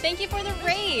 Thank you for the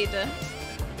raid!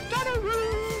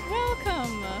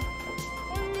 Welcome!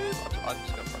 I'm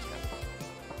just gonna press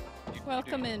that.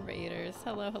 Welcome in, raiders.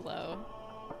 Hello, hello.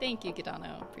 Thank you,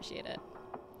 Gidano. Appreciate it.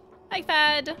 Hi,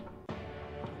 Fad!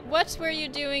 What were you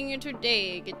doing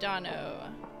today,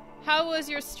 Gidano? How was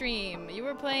your stream? You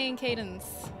were playing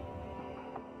Cadence.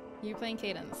 You were playing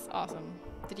Cadence. Awesome.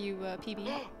 Did you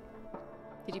PB?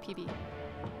 Did you PB?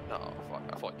 No, fuck,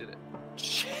 I thought I did it.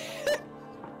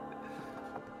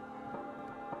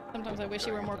 Sometimes I wish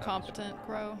you were more competent,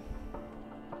 Crow.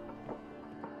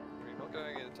 We're not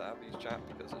going into Abby's chat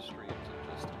because the streams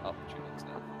are just opportunities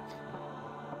now.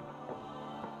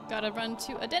 Gotta run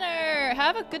to a dinner!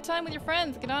 Have a good time with your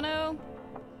friends, Gidano!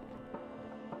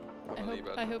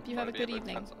 I hope you have a good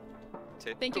evening.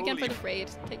 Thank you again for the raid.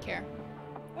 Take care.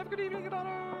 Have a good evening,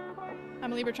 Gidano! Bye!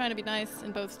 I'm a Libra trying to be nice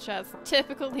in both chats.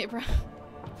 Typical Libra.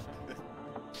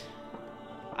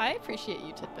 I appreciate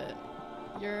you, Tidbit.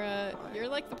 You're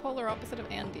like the polar opposite of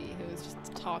Andy, who is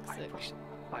just toxic.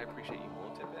 I appreciate you more,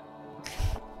 Tidbit.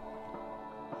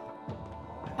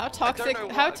 How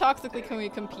toxically can we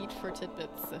compete for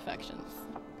Tidbit's affections?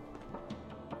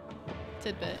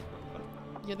 Tidbit,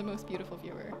 you're the most beautiful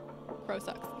viewer. Pro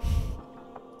sucks.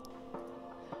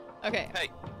 Okay. Hey,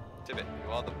 Tidbit,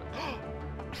 you are the.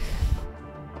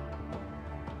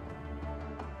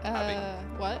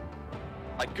 What?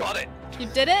 I got it. You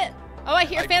did it? Oh, I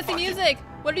hear fancy music.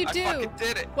 What did you do? I fucking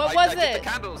did it. What was I did it? the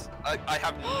candles. I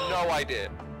have no idea.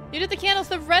 You did the candles.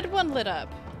 The red one lit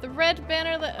up. The red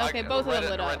banner lit. Okay, both of them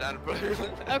lit up. Red and blue.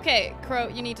 Okay, Crow,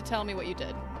 you need to tell me what you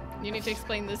did. You need to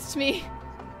explain this to me.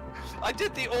 I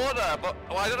did the order, but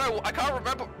I don't know. I can't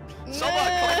remember.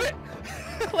 Someone clip it.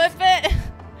 Clip it.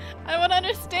 I want to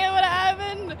understand what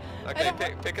happened. Okay,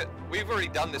 pick a. We've already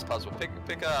done this puzzle. Pick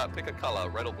a color,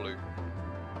 red or blue.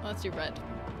 Well, let's do red.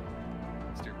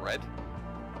 Let's do red.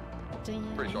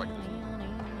 Pretty sure I can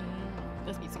do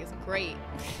this music is great.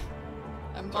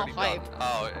 I'm it's all already hyped. done.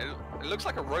 Oh, it looks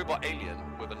like a robot alien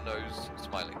with a nose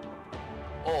smiling.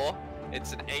 Or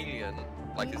it's an alien,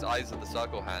 like his eyes are the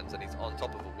circle hands, and he's on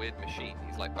top of a weird machine.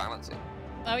 He's like balancing.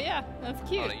 Oh yeah, that's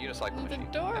cute. On a unicycle It's machine.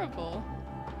 adorable.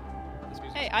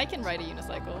 Hey, I can ride a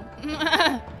unicycle.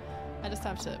 I just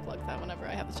have to plug that whenever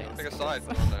I have the chance. Pick a side.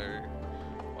 I don't know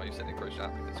why you said in Crow's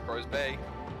chat, because Crow's Bay.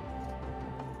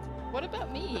 What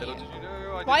about me? Little did you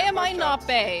know, Why am I not chats.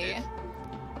 Bay?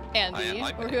 Andy,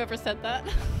 I'm or Bay. whoever said that.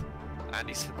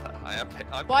 Andy said that.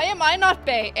 I'm Why am I not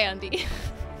Bay, Andy?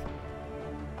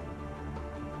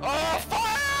 Oh,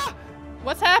 fire!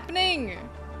 What's happening?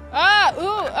 I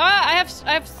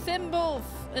have symbols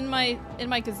in my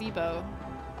gazebo.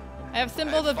 I have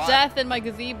symbols of death in my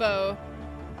gazebo.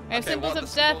 I have symbols of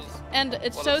death, and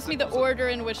it shows me the order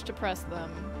in which to press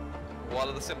them. What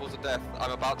are the symbols of death?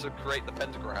 I'm about to create the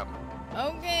pentagram.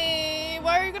 Okay,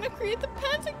 why are you gonna create the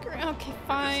pentagram? Okay,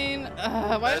 fine.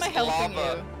 Why am I helping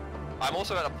you? I'm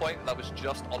also at a point that was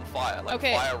just on fire. Like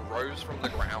Okay. fire rose from the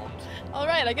ground. All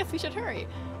right, I guess we should hurry.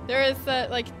 There is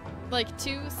like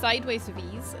two sideways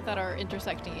V's that are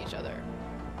intersecting each other.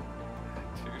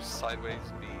 Two sideways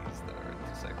V's that are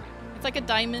intersecting. It's like a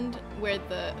diamond where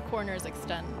the corners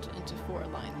extend into 4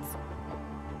 lines.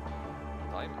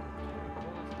 Diamond.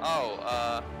 Oh,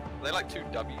 are they like 2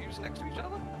 W's next to each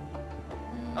other?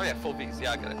 Oh yeah, 4 V's.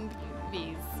 Yeah, I get it.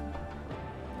 V's.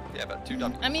 Yeah, but 2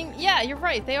 W's. I mean, yeah, you're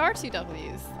right. They are 2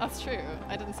 W's. That's true.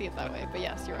 I didn't see it that way, but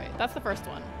yes, you're right. That's the first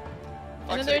one.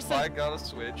 Like And then there's I got a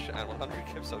Switch and 100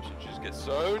 gift substitutes get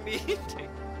so needy.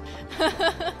 Why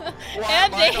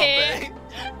am I not Andy, paying?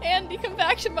 Andy, come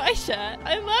back to my chat.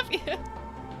 I love you.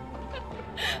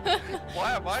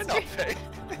 Why am I not paying?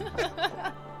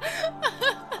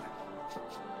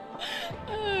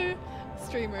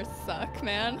 Streamers suck,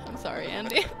 man. I'm sorry,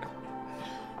 Andy.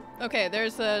 Okay,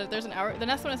 there's an hour. The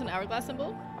next one is an hourglass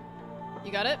symbol.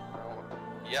 You got it?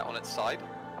 Yeah, on its side.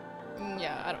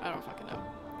 Yeah, I don't fucking know.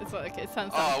 It's like it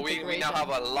sounds. Oh, we now have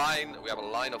a line. We have a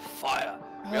line of fire.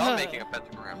 We are making a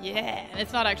pentagram. Yeah, and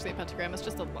it's not actually a pentagram. It's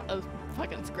just a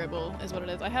fucking scribble, is what it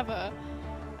is. I have a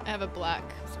black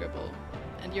scribble,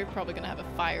 and you're probably gonna have a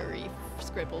fiery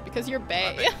scribble because you're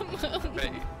Bay.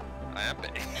 Bay. I am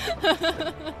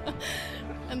Bay.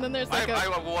 And then there's I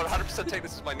like will 100% take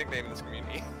this as my nickname in this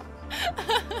community.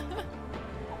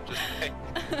 Just Bay.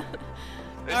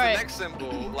 Is Alright. the next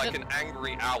symbol like an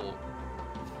angry owl?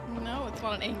 No, it's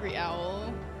not an angry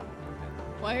owl.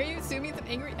 Why are you assuming it's an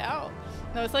angry owl?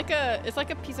 No, it's like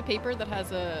a piece of paper that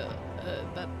has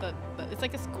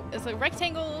it's a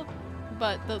rectangle,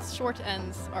 but the short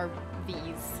ends are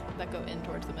V's that go in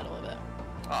towards the middle of it.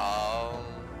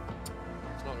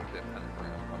 It's not going to be a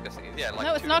pentagram. I'm guessing. Yeah, like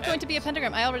No, it's not going Ns. to be a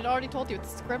pentagram. I already told you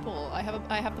it's scribble. I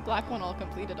have the black one all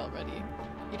completed already.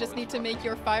 You just need to make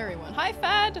your fiery one. Hi,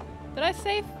 Fad. Did I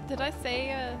say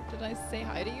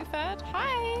hi to you, Fad?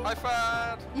 Hi. Hi,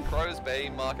 Fad. Crow's Bay,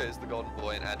 Marco is the golden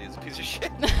boy, and Andy is a piece of shit.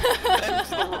 Them's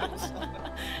the rules.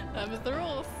 That was the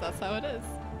rules. That's how it is.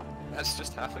 That's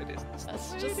just how it is.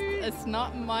 That's just. It's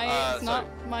not my. It's not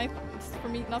my. It's for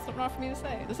me. Not for me to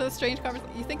say. This is a strange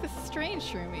conversation. You think this is strange,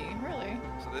 Shroomy? Really?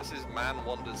 So this is Man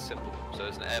Wonders symbol. So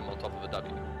there's an M on top of a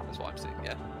W. That's what I'm seeing.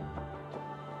 Yeah.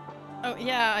 Oh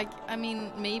yeah. I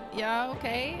mean maybe. Yeah.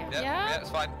 Okay. Yeah. Yeah. It's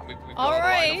fine. We've got All a line of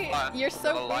right. fire. You're We've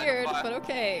got a so line of weird, fire. but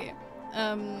okay.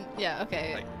 Yeah.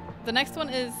 Okay. Like- The next one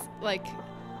is like.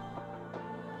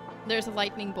 There's a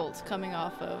lightning bolt coming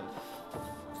off of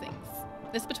things.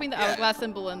 It's between the Yeah. hourglass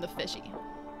symbol and the fishy.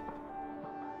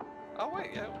 Oh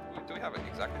wait, yeah. Do we have it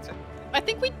exactly the same? I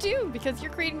think we do because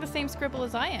you're creating the same scribble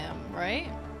as I am, right?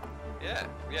 Yeah.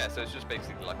 Yeah. So it's just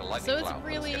basically like a lightning So it's cloud.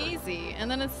 really That's easy. And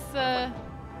then it's Fire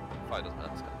doesn't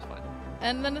matter. It's fine.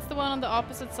 and then it's the one on the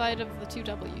opposite side of the 2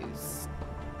 W's.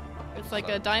 It's like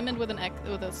a diamond with an X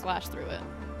with a slash through it.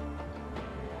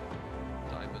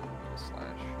 Diamond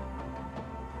slash.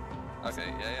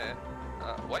 Okay. Yeah.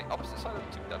 Wait. Opposite side of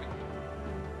the 2W.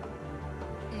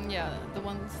 Yeah, the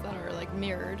ones that are like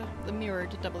mirrored, the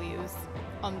mirrored W's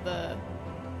on the.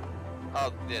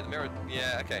 Oh, yeah, the mirror.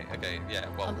 Yeah, okay, yeah.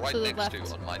 Well, On- right to the next to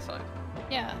left. on my side.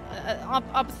 Yeah,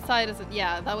 opposite side isn't.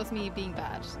 Yeah, that was me being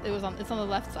bad. It's on the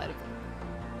left side of them.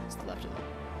 It's the left of them.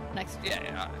 Next.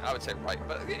 Yeah, I would say right,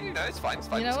 but you know, it's fine. It's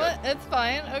fine. You know let's what? It's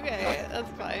fine. Okay, that's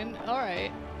fine. All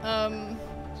right. And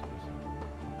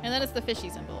then it's the fishy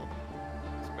symbol.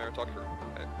 Go.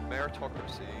 It's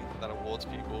meritocracy that awards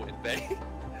people in Bay.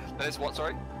 Then it's what?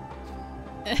 Sorry.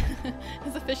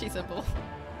 It's a fishy symbol.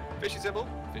 Fishy symbol.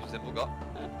 Fishy symbol got.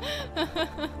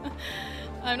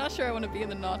 I'm not sure I want to be in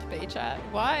the not Bay chat.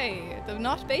 Why? The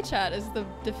not Bay chat is the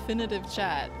definitive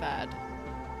chat, Bad.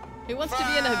 Who wants to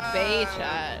be in a Bay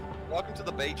chat? Welcome to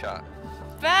the Bay chat,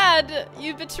 Bad,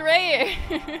 you betrayer.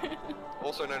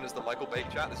 also known as the Michael Bay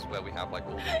chat. This is where we have like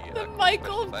all the. The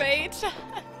Michael special Bay effects. chat.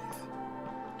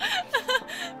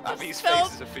 Abby's Spelled-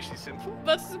 face is a fishy symbol.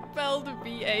 But spelled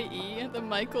B-A-E, the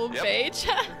Michael Yep. Bay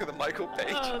chat. The Michael Bay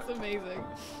Oh, chat. that's amazing.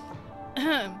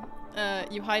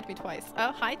 You hide me twice.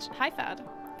 Oh, hi, Fad.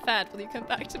 Fad, will you come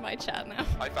back to my chat now?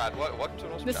 Hi, Fad. Welcome to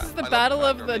an awesome This chat. is I the love battle you,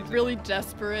 Fad. of You're the amazing. really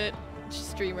desperate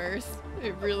streamers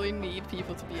who really need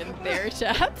people to be in their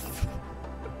chats.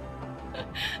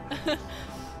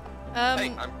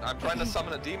 Hey, I'm trying to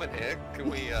summon a demon here. Can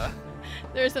we,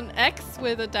 There's an X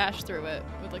with a dash through it,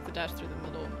 with like the dash through the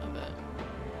middle of it.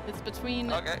 It's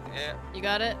between. Okay, yeah. You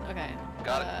got it? Okay.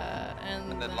 Got it.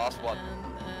 And then last one.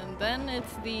 And then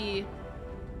it's the.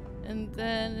 And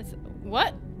then it's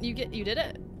what? You did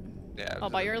it. Yeah. All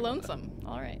by your lonesome.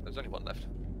 All right. There's only one left.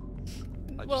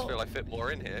 I Well, just feel I fit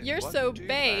more in here. You're What so do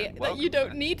Bay man? that you Welcome don't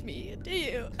back. need me, do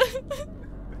you?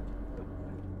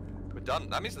 done.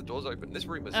 That means the door's open. This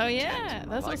room was Oh intense. yeah,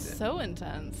 I this liked was it. so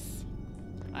intense.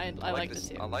 I liked this,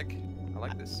 it too. I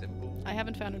like this symbol. I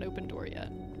haven't found an open door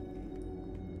yet.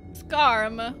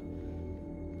 Scarm!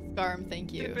 Scarm,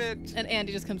 thank you. Tidbit. And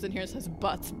Andy just comes in here and says,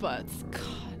 butts.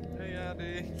 God. Hey,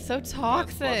 Andy. So Plus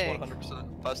toxic.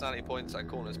 100% personality points at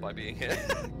corners by being here.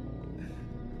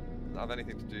 Does that have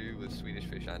anything to do with Swedish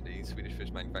fish, Andy? Swedish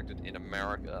fish manufactured in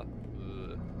America.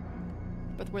 Ugh.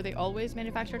 But were they always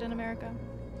manufactured in America?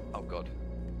 Oh god.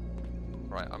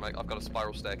 Right, I've got a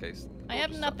spiral staircase. I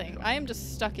have nothing. I am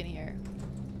just stuck in here.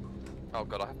 Oh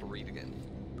god, I have to read again.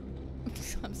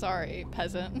 I'm sorry,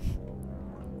 peasant.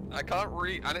 I can't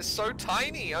read, and it's so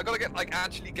tiny. I gotta get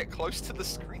actually get close to the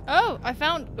screen. Oh, I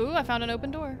found an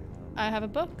open door. I have a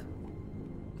book.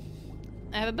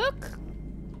 I'm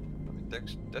I'm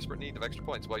in desperate need of extra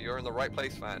points. Well, you're in the right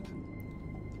place, fan.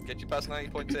 Get your personality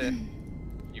points here.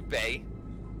 You bay.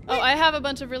 Oh, I have a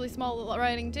bunch of really small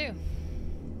writing too.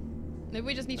 Maybe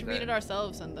we just need to read Okay. it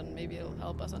ourselves, and then maybe it'll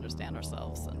help us understand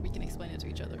ourselves, and we can explain it to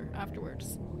each other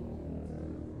afterwards.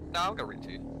 No, I'm gonna read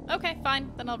to you. Okay,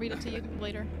 fine. Then I'll read it to you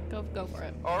later. Go for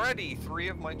it. Already, 3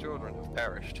 of my children have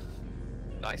perished.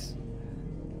 Nice.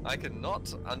 I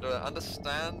cannot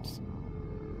understand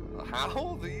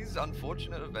how these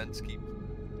unfortunate events keep.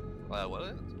 What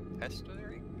is it?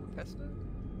 Pestering? Pester?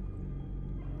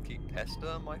 Keep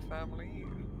pester my family.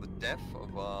 The death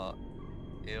of our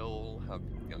ill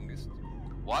youngest.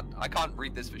 What? I can't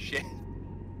read this for shit.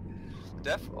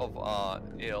 Death of our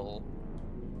ill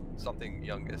something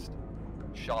youngest,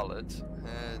 Charlotte,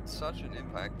 had such an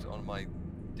impact on my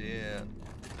dear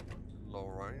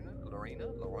Lorena?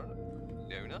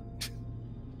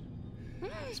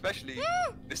 Especially,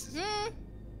 this is...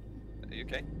 Are you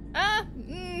okay?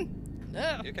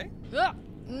 You okay?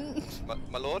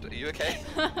 My lord, are you okay?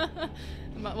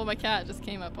 Well, my cat just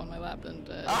came up on my lap, and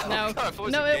Oh, now God, I thought it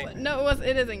was no, in game.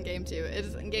 it is in game too. It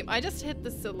is in game. I just hit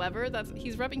this lever.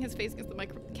 He's rubbing his face against the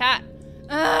micro. Cat.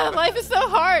 Life is so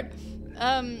hard.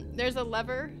 There's a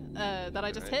lever that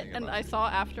I just hit, and I saw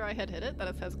after I had hit it that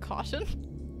it says caution.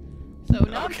 So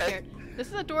now I'm Okay. scared. This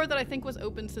is a door that I think was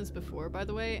open since before, by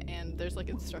the way, and there's like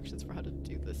instructions for how to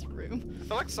do this room. I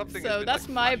feel like something has So been, that's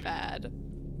like, my flashed. bad.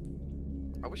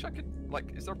 I wish I could,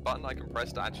 is there a button I can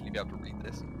press to actually be able to read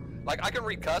this? Like, I can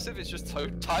read cursive, it's just so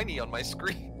tiny on my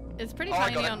screen. It's pretty Oh, I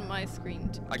tiny got it. on my screen.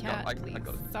 I got it, Cat, I please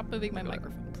got it. stop moving my I got it.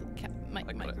 microphone. Cat, I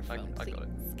got it. microphone, I please. got it.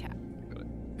 Cat.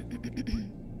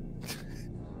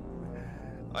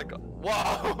 I got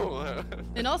Whoa!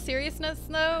 In all seriousness,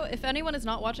 though, if anyone is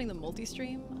not watching the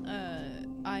multi-stream,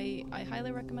 I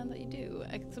highly recommend that you do.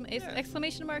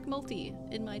 Exclamation mark multi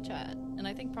in my chat, and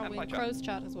I think probably my in chat. Crow's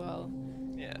chat as well.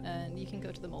 Yeah. And you can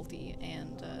go to the multi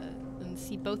and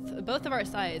see both of our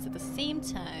sides at the same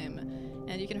time,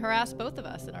 and you can harass both of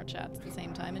us in our chats at the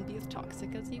same time and be as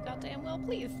toxic as you goddamn well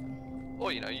please.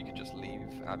 Or, you can just leave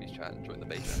Abby's chat and join the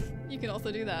beta. You can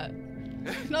also do that.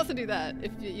 You can also do that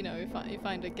if you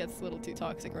find it gets a little too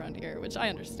toxic around here, which I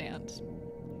understand.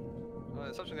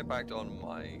 It's such an impact on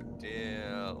my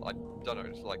dear, I don't know,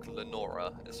 it's like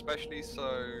Lenora, especially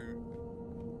so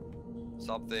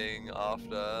something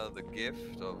after the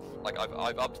gift of,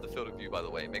 I've upped the field of view, by the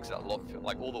way. It makes it a lot,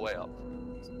 all the way up,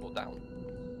 or down.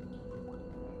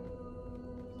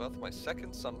 Birth of my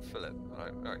second son, Philip.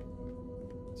 Alright.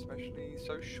 Especially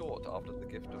so short after the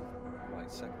gift of my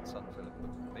second son, Philip.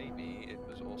 But maybe it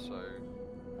was also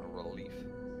a relief.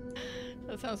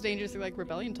 That sounds dangerously like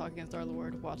Rebellion talking against our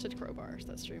Lord. Watch it, Crowbars.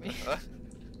 That's streaming.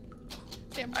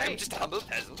 Damn I am right. just a humble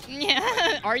peasant.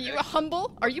 Yeah. Are you a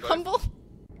humble? Are you Both. humble?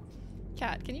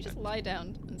 Cat, can you just lie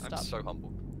down and stop? I'm so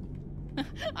humble.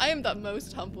 I am the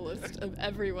most humblest of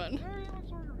everyone.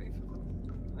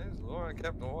 There's Laura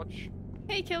kept watch.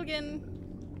 Hey, Kilgan.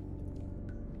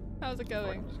 How's it I'm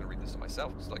going? just gonna read this to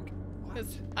myself. It's like,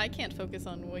 Because I can't focus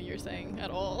on what you're saying at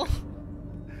all.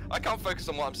 I can't focus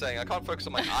on what I'm saying. I can't focus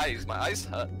on my eyes. My eyes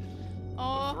hurt.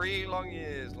 Aw. For 3 long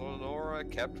years, Laura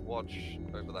kept watch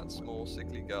over that small,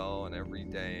 sickly girl, and every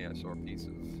day I saw a piece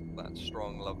of that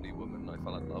strong, lovely woman I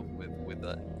fell in love with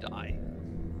wither die.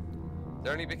 It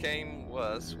only became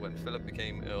worse when Philip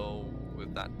became ill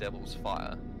with that devil's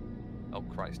fire. Oh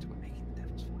Christ, we're making the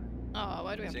devil's fire. Oh,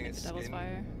 why do we have to Seeing make the his Devil's skin-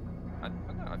 Fire? I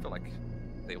don't know, I feel like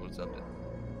they all deserved it.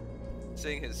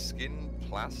 Seeing his skin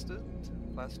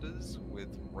plasters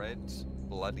with red,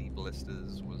 bloody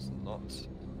blisters was not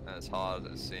as hard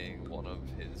as seeing one of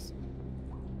his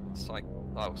psychotic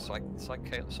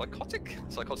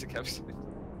episodes.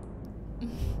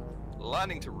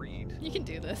 Learning to read. You can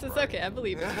do this. It's Right. okay. I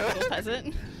believe in you, little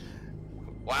peasant.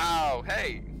 Wow,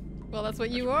 hey! Well, that's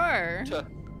what you are.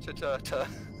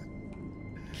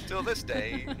 Till this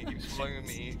day, he keeps following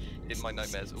me in my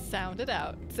nightmares. Ooh. Sound it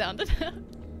out. Sound it out.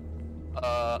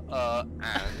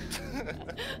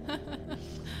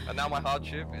 And now my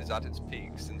hardship is at its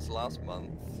peak. Since last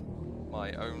month,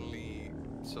 my only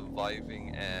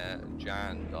surviving heir,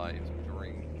 Jan, died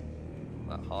during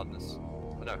that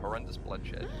horrendous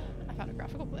bloodshed. I found a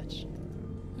graphical glitch.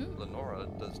 Lenora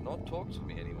does not talk to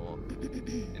me anymore.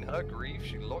 In her grief,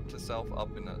 she locked herself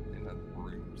up in her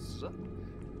rooms.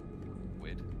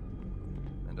 Weird.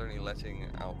 And only letting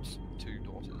out 2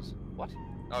 daughters. What?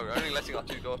 Oh, only letting out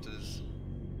 2 daughters.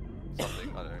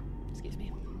 Something, I don't know. Excuse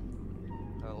me.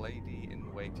 Her lady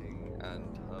in waiting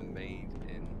and her maid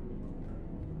in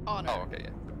Honor. Oh, okay,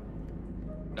 yeah.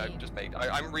 No, just maid.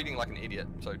 I'm reading like an idiot,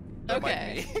 so don't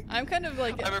mind me. I'm kind of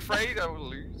like. I'm afraid I will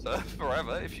lose her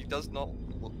forever if she does not.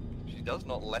 She does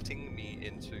not letting me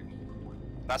into.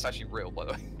 That's actually real, by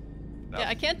the way. Yeah,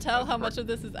 I can't tell how much of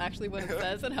this is actually what it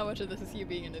says and how much of this is you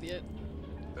being an idiot.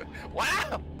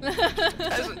 Wow!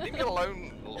 Peasant, leave me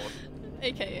alone, Lord.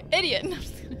 AKA idiot.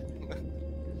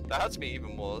 That hurts me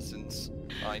even more since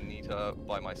I need her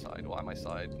by my side, or at my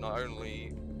side, not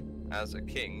only as a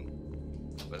king,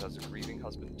 but as a grieving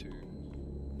husband too.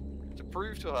 To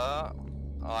prove to her,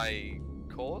 I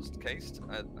cased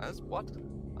as what?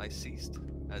 I ceased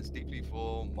as deeply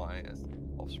for my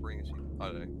offspring as you, I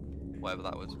don't know, whatever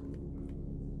that was.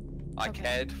 I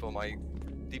cared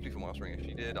deeply for my offspring as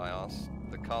she did. I asked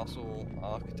the castle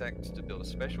architect to build a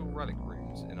special relic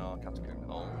rooms in our catacomb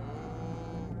home,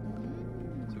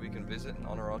 so we can visit and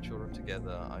honor our children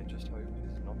together. I just hope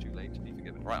it's not too late to be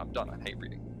forgiven. Right, I'm done. I hate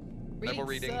reading. No more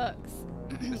reading. Sucks.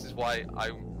 This is why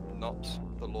I'm not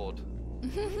the Lord.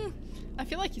 I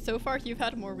feel like so far you've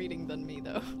had more reading than me,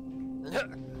 though.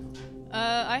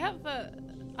 I have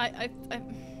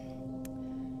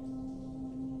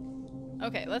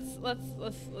Okay,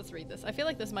 let's read this. I feel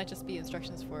like this might just be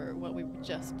instructions for what we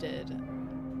just did.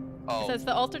 Oh. It says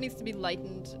the altar needs to be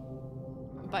lightened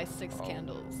by 6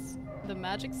 candles. The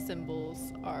magic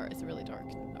symbols it's really dark,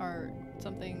 are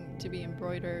something to be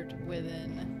embroidered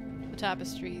within the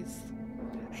tapestries.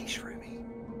 Hey, Shroomy.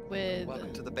 With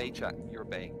Welcome to the Bay chat. You're a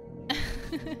Bay.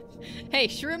 Hey,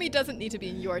 Shroomy doesn't need to be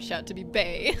in your chat to be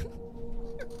Bay.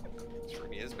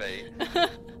 Shroomy is Bay. Now.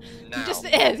 He just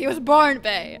is. He was born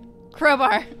Bay.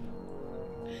 Crowbar.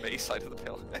 Bay side of the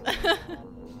pill.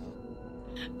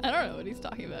 I don't know what he's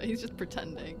talking about. He's just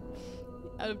pretending.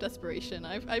 Out of desperation.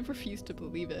 I refuse to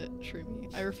believe it,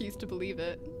 Shroomy. I refuse to believe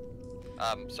it.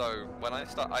 So when I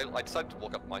decided to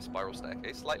walk up my spiral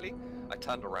staircase slightly. I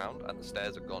turned around and the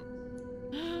stairs are gone.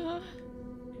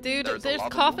 Dude, there's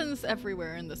coffins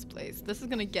everywhere in this place. This is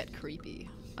gonna get creepy.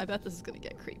 I bet this is gonna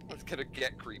get creepy. It's gonna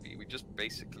get creepy. We just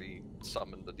basically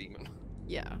summoned the demon.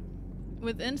 Yeah.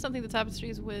 Within something the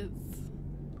tapestries with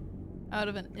out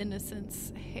of an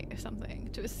innocence something.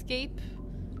 To escape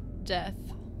death,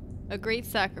 a great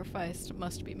sacrifice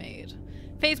must be made.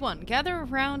 Phase 1. Gather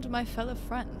around my fellow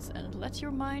friends and let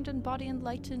your mind and body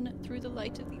enlighten through the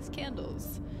light of these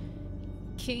candles.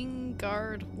 King,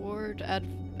 guard, ward,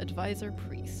 advisor,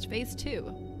 priest. Phase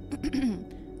 2.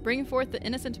 Bring forth the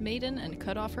innocent maiden and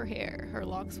cut off her hair. Her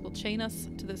locks will chain us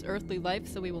to this earthly life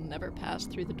so we will never pass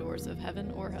through the doors of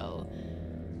heaven or hell.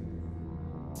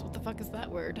 So what the fuck is that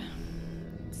word?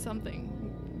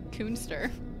 Something.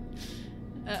 Coonster.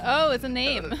 Oh, it's a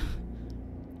name.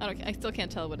 I still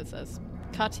can't tell what it says.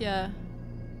 Katya,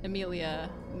 Emilia,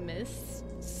 Miss?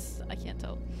 I can't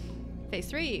tell. Phase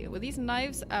 3. With these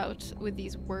knives out, with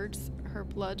these words, her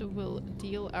blood will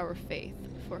deal our faith.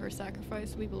 For her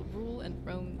sacrifice, we will rule and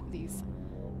roam these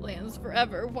lands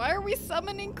forever. Why are we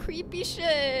summoning creepy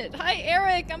shit? Hi,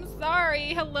 Eric. I'm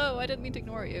sorry. Hello. I didn't mean to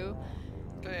ignore you.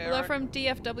 Hey, Hello Eric. from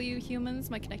DFW humans.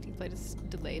 My connecting flight is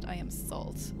delayed. I am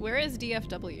Salt. Where is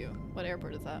DFW? What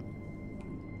airport is that?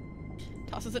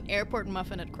 Tosses an airport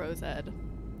muffin at Crow's Head.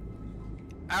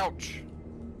 Ouch!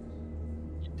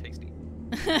 Tasty.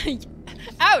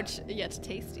 Ouch! Yet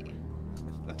tasty.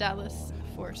 Dallas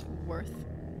Fort Worth.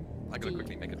 I gotta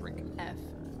quickly make a drink.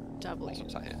 FW. Also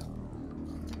sat here.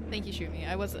 Thank you, Shumi.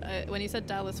 I was when you said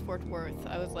Dallas Fort Worth,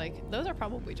 I was like, those are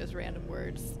probably just random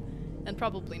words, and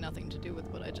probably nothing to do with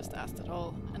what I just asked at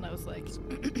all. And I was like,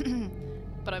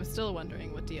 but I'm still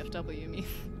wondering what DFW means.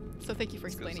 So thank you for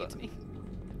explaining it to me.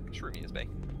 Shroomy is Bay.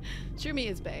 Shroomy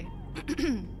is Bay.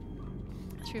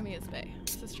 Shroomy is Bay.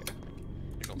 This is true.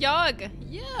 Yog!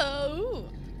 Yo!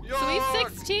 Sweet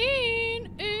 16!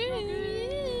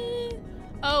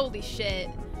 Holy shit.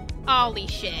 Holy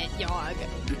shit, Yog.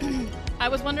 I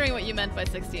was wondering what you meant by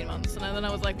 16 months, and then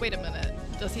I was like, wait a minute.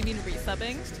 Does he mean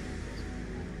resubbing?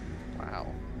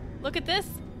 Wow. Look at this!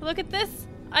 Look at this!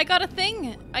 I got a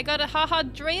thing! I got a haha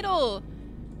dreidel!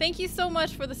 Thank you so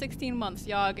much for the 16 months,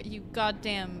 Yog. You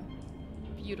goddamn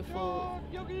beautiful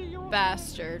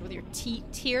bastard with your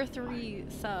tier 3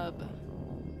 sub.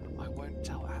 I won't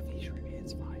tell Abby, Shroomy,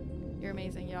 it's fine. You're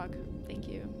amazing, Yog. Thank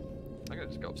you. I'm gonna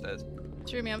just go upstairs.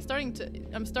 Shroomy, I'm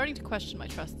starting to question my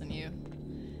trust in you.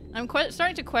 I'm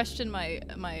starting to question my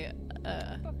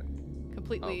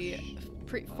completely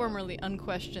formerly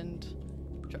unquestioned.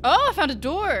 Oh, I found a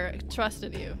door. Trust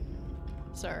in you,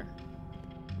 sir.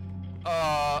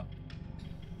 I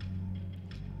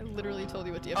literally told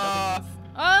you what DFW is.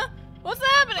 What's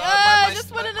happening? I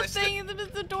just went in a thing.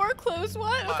 The door closed.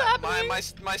 What's happening?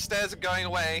 My stairs are going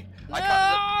away. No! I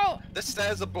can't. The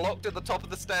stairs are blocked at the top of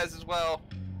the stairs as well.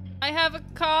 I have a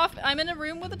cough. I'm in a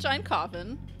room with a giant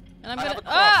coffin, and I'm gonna. have a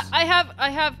cross. I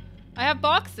have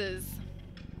boxes.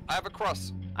 I have a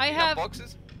cross. I You have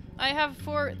boxes. I have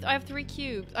 4. I have 3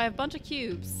 cubes. I have a bunch of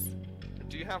cubes.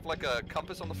 Do you have like a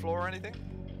compass on the floor or anything?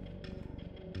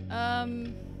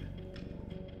 Do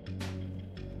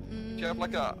you have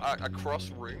like a cross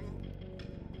room?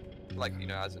 Like, you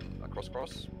know, as in a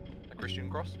cross, a Christian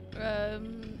cross?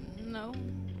 No.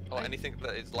 Or anything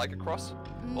that is like a cross?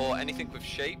 Or anything with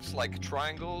shapes like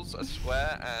triangles, a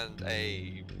square, and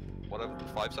a whatever the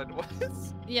 5-sided one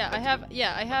is? Yeah, I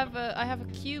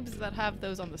have cubes that have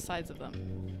those on the sides of them.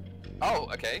 Oh,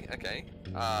 okay.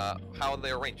 How are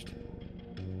they arranged?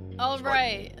 All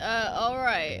right,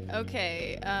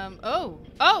 okay.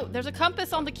 Oh, there's a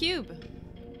compass on the cube.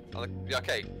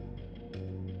 Okay.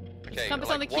 Okay. Compass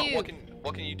like, on the cube.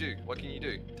 What can you do? Tell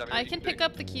me what I you can pick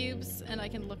up the cubes and I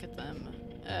can look at them.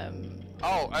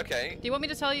 Oh, okay. Do you want me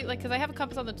to tell you, like, because I have a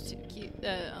compass on the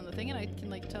thing, and I can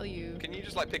like tell you. Can you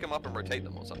just like pick them up and rotate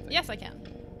them or something? Yes, I can.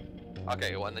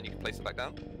 Okay, well, and then you can place them back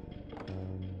down.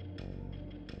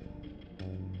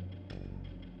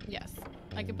 Yes,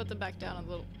 I can put them back down a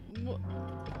little.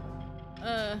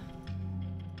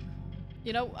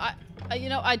 You know,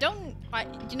 I don't.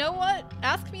 You know what?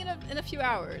 Ask me in a few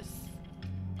hours.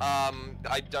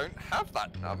 I don't have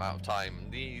that amount of time.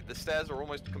 The stairs are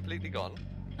almost completely gone.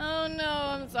 Oh no,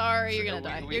 I'm sorry. You're gonna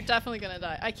die. we- You're definitely gonna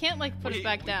die. I can't like put it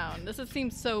back down. This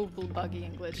seems so buggy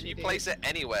and glitchy. Can you dude. place it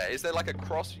anywhere? Is there like a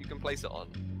cross you can place it on?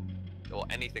 Or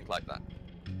anything like that?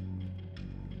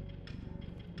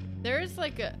 There's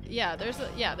like a there's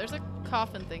a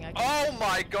coffin thing. I can. Oh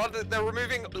my god, they're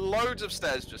removing loads of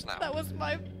stairs just now. That was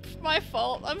my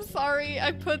fault. I'm sorry.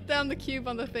 I put down the cube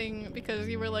on the thing because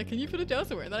you were like, can you put it down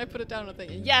somewhere? And then I put it down on the thing.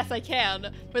 And yes, I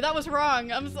can. But that was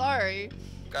wrong. I'm sorry.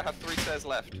 I have 3 stairs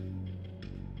left.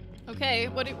 Okay,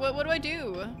 what do I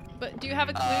do? But do you have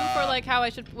a clue for like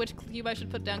which cube I should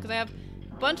put down? Because I have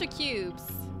a bunch of cubes.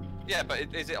 Yeah,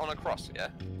 but is it on a cross, yeah?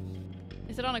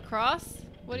 Is it on a cross?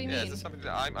 What do you Yeah, is mean? there something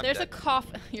that I'm There's dead. a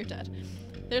coffin. You're dead.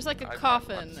 There's like a I'm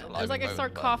coffin. still There's like a alive at the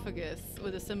moment, but- sarcophagus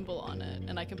with a symbol on it,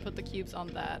 and I can put the cubes on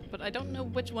that. But I don't know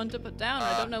which one to put down.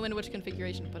 I don't know in which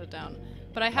configuration to put it down.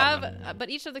 But I have. But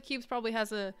each of the cubes probably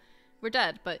has a. We're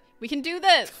dead, but we can do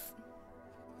this.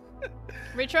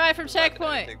 Retry from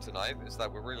checkpoint. The thing tonight is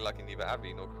that we're really lucky neither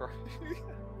Abby nor Crow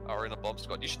are in a bomb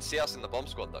squad. You should see us in the bomb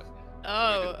squad though.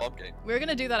 Oh, Bomb game. we're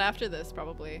gonna do that after this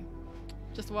probably.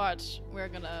 Just watch. We're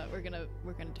gonna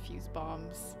defuse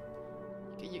bombs.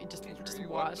 You just Welcome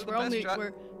watch. to the We're best chat.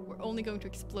 we're only going to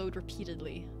explode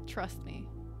repeatedly. Trust me.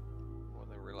 When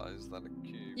they realize that a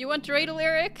cube. You want dreidel,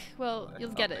 Eric? Well, Yeah, you'll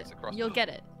I'll get place it. a cross. You'll get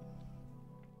it.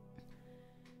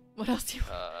 What else do you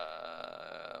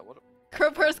want? What?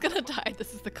 Crowbar's gonna die.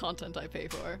 This is the content I pay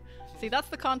for. See, that's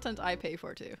the content I pay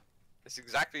for too. It's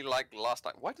exactly like last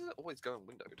time. Why does it always go in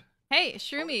windowed? Hey,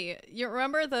 Shroomy, you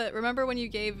remember when you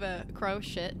gave Crow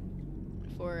shit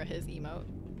for his emote?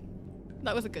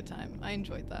 That was a good time. I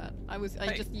enjoyed that. I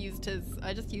Hey. just used his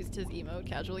emote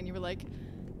casually, and you were like,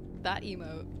 that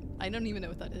emote. I don't even know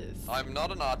what that is. I'm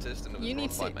not an artist, and it was You run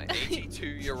need by to- my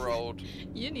 82-year-old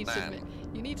You need man.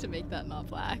 you need to make that not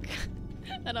black.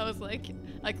 And I was like,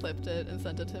 I clipped it and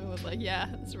sent it to him. And was like, yeah,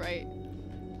 that's right.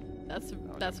 That's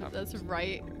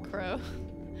right, Crow.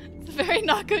 It's a very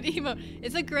not good emote.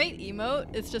 It's a great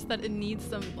emote. It's just that it needs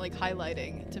some like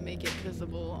highlighting to make it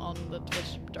visible on the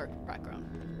Twitch dark background.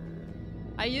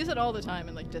 I use it all the time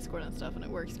in like Discord and stuff, and it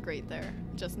works great there.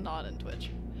 Just not in Twitch.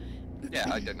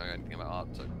 Yeah, I don't know anything about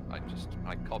art, so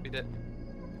I copied it,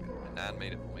 and Nan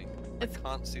made it for me. It's- I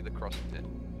can't see the cross in it.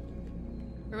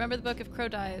 Remember the book: if Crow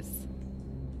dies,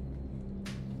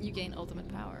 you gain ultimate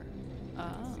power. The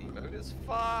emote is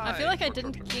fine. I feel like I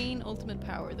didn't gain ultimate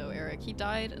power though, Eric. He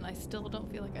died, and I still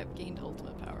don't feel like I've gained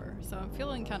ultimate power. So I'm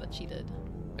feeling kind of cheated.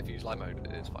 If you use light mode,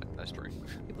 it is fine. That's true.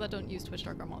 People that don't use Twitch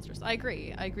Dark are monsters. I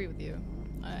agree. I agree with you.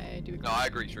 I do agree. No, I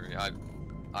agree, True.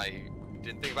 I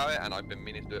didn't think about it, and I've been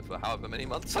meaning to do it for however many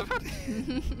months I've had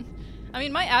it. I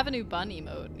mean, my Avenue Bun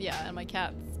emote, yeah, and my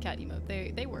cat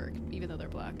emote, they work, even though they're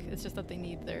black. It's just that they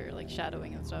need their, like,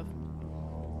 shadowing and stuff.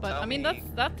 But, Tell I mean, me-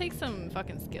 that takes some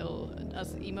fucking skill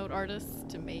as emote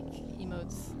artists to make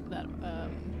emotes that,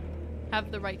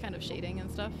 have the right kind of shading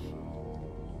and stuff.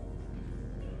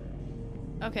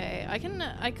 Okay,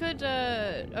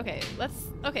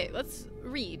 let's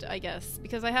read, I guess,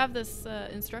 because I have this,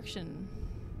 instruction.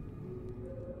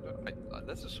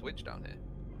 There's a switch down here.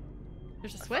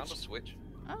 There's a I switch? found a switch.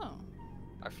 Oh.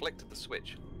 I flicked the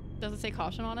switch. Does it say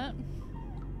caution on it?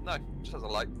 No, it just has a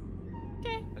light.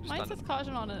 Okay, I just mine turned says it.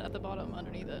 caution on it at the bottom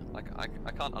underneath it. Like I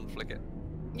can't unflick it.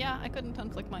 Yeah, I couldn't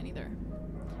unflick mine either.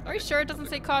 Are Okay, you sure it doesn't unflick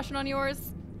say caution on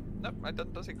yours? Nope, it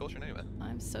doesn't say caution anywhere.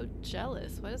 I'm so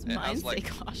jealous. Why does It mine has, say like-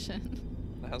 caution?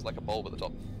 It has like a bulb at the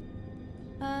top.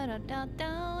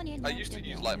 I used to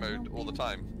use light mode all the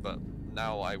time, but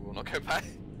now I will not go back.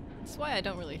 That's why I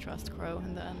don't really trust Crow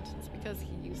in the end. It's because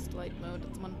he used light mode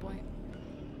at one point.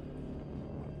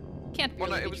 Can't Well,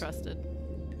 no, really it be was- trusted.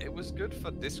 It was good for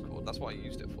Discord, that's what I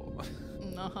used it for.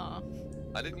 Uh-huh.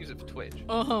 I didn't use it for Twitch.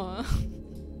 Uh-huh.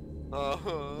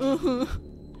 Uh-huh.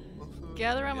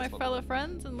 Gather around my Yes, fellow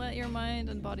friends and let your mind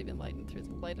and body be enlightened through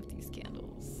the light of these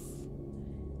candles.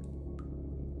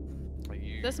 Are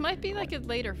you... This might be like a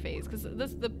later phase, because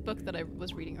this is the book that I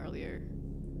was reading earlier.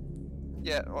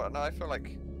 Yeah, well, no, I feel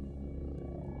like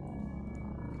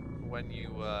when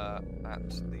you were at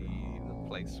the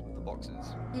place with the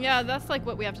boxes. Yeah, that's like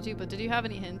what we have to do, but did you have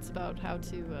any hints about how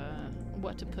to,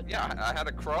 what to put Yeah, down? I had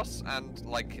a cross and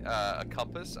like a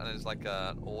compass, and there's like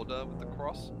an order with the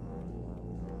cross.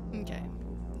 Okay.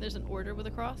 There's an order with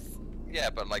a cross? Yeah,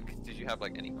 but like, did you have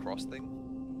like any cross thing?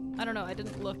 I don't know, I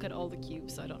didn't look at all the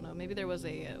cubes, so I don't know. Maybe there was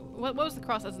a, what was the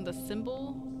cross, as in the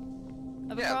symbol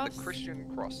of a Yeah, cross? the Christian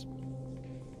cross.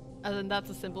 As in that's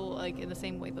a symbol, like, in the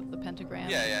same way that the pentagram,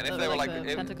 Yeah, yeah, and if they were, like, the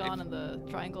if- pentagon if- and the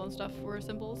triangle and stuff were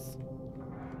symbols?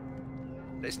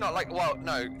 It's not like, well,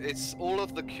 no, it's all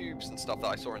of the cubes and stuff that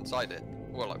I saw inside it.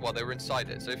 Well, they were inside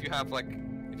it. So if you have like,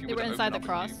 if you They were were to inside open the up a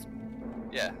cross? cube-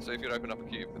 yeah, so if you'd open up a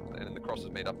cube and the cross is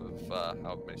made up of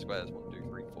how many squares? 1, 2,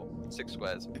 3, 4, 6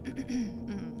 squares.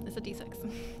 Mhm, it's a d6.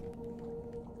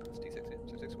 It's D6, yeah,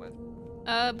 so 6 squares.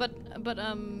 But,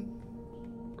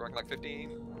 We're like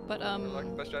 15.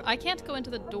 Like best judge? I can't go into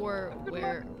the door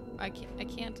where, I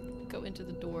can't go into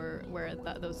the door where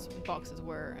those boxes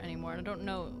were anymore, and I don't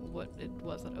know what it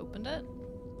was that opened it.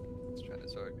 Let's try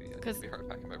this. So yeah, 'Cause- be right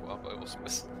back in mobile, but it was.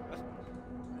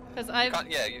 Because I've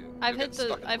I've hit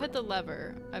the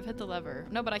lever. I've hit the lever.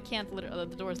 No, but I can't.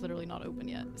 The door's literally not open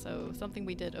yet. So something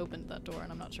we did opened that door,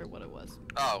 and I'm not sure what it was.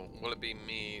 Oh, will it be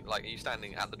me? Like, are you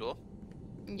standing at the door?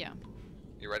 Yeah.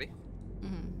 You ready?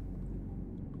 Mhm.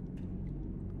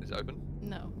 Is it open?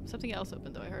 No, something else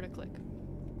opened though. I heard a click.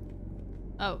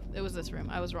 Oh, it was this room.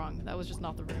 I was wrong. That was just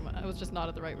not the room. I was just not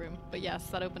at the right room. But yes,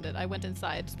 that opened it. I went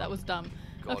inside. That was dumb.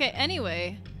 God. Okay.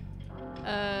 Anyway,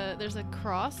 there's a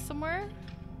cross somewhere.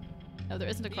 No, there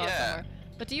isn't a cross Yeah. somewhere.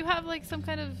 But do you have like some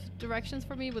kind of directions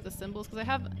for me with the symbols? Because I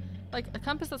have like a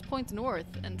compass that points north,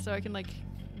 and so I can like.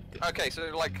 Okay, so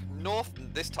like north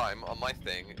this time on my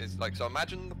thing is like, so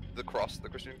imagine the cross, the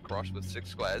Christian cross with 6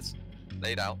 squares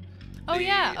laid out. Oh The,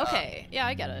 yeah. Okay. Yeah,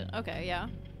 I get it. Okay. Yeah.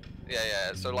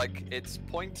 Yeah. So like it's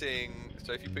pointing.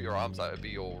 So if you put your arms out, it'd be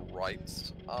your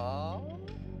right arm.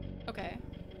 Okay.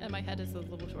 And my head is the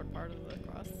little short part of the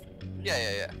cross.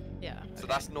 Yeah. Yeah. So okay.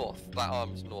 that's north. That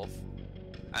arm's north.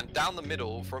 And down the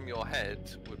middle from your head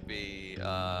would be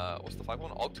what's the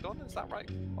 5-1? Octagon? Is that right?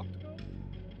 Octagon?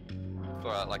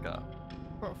 For like a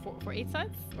For 8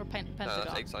 sides or pentagon? no,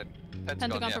 that's 8 side.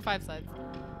 Pentagon yeah. for 5 sides.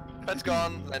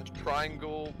 Pentagon, then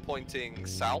triangle pointing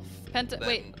south. then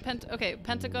Okay,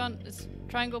 pentagon is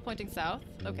triangle pointing south.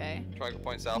 Okay. Triangle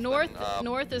point south. North, then,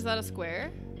 north, is that a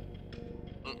square?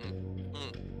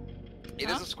 It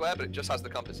is Huh? a square, but it just has the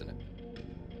compass in it.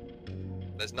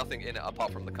 There's nothing in it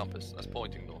apart from the compass that's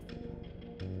pointing north.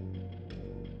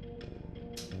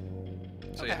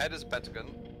 So your Okay. head is a pentagon.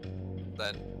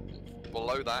 Then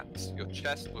below that, your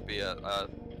chest would be a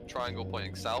triangle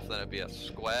pointing south. Then it'd be a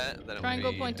square. Then it Triangle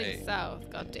would be pointing south.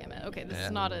 God damn it. Okay, this Yeah.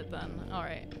 is not it then. All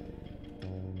right.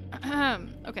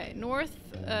 Okay, north.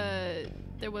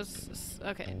 There was.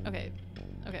 Okay.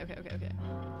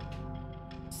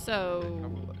 So,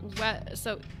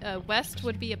 west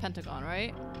would be a pentagon,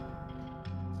 right?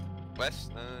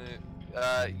 west.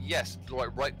 Yes,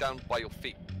 like right down by your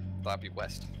feet. That'd be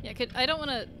west. Yeah. I don't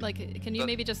want to like. Can you But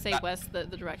maybe just say that- west the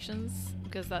directions,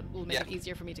 because that will make Yeah. it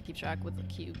easier for me to keep track with the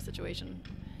cube situation.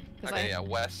 'Cause Okay, yeah,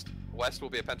 west. West will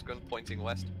be a pentagon pointing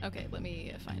west. Okay, let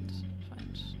me find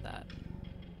that.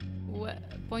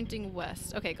 Pointing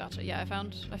west. Okay, gotcha. Yeah, I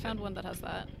found one that has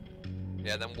that.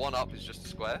 Yeah, then one up is just a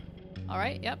square. All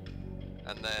right. Yep.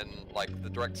 And then, like, the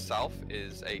direct south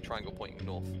is a triangle pointing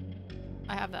north.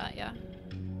 I have that. Yeah.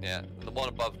 Yeah, and the one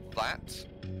above that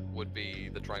would be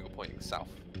the triangle pointing south.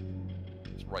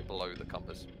 It's right below the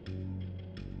compass.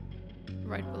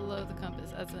 Right below the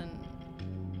compass, as in.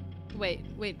 Wait,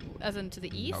 as in to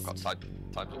the east? Oh god,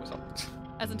 time's always up.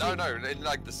 As in no, in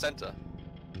like the center.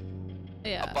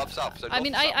 Yeah. Above south. So I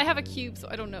mean, south. I have a cube, so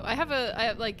I don't know. I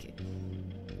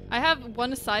have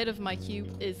one side of my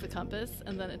cube is the compass,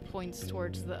 and then it points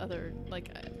towards the other,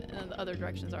 like, the other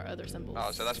directions are other symbols.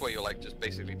 Oh, so that's where you're like just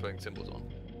basically putting symbols on.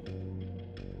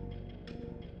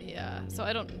 Yeah. So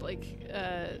I don't like.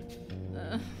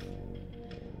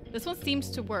 This one seems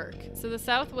to work. So the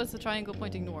south was the triangle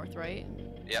pointing north, right?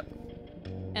 Yep.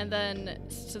 And then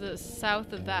to the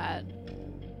south of that.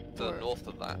 To the north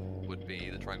of that would be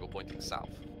the triangle pointing south.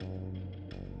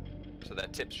 So their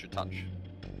tips should touch.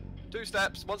 2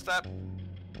 steps, 1 step.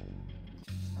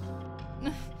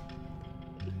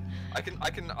 I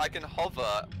can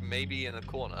hover maybe in a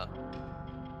corner.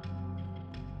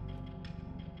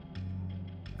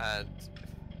 And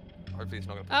hopefully it's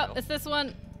not gonna piss me Oh, off. it's this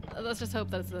one. Let's just hope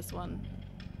that it's this one.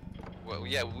 Well,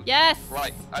 yeah. Yes.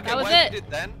 Right. Okay. That was whatever it.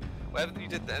 Whatever you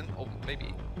did then, or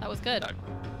maybe. That was good. No.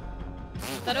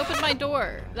 That opened my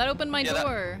door. That opened my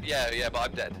door. Yeah, but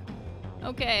I'm dead.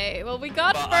 Okay. Well, we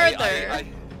got But further.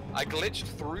 I glitched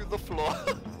through the floor,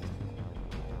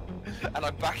 and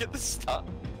I'm back at the start.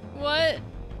 What?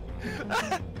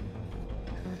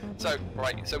 So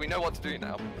right, so we know what to do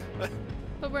now.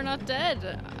 But we're not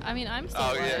dead. I mean, I'm still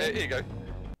Oh alive. yeah, here you go.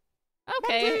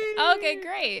 Okay. Monty! Okay,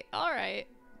 great. All right.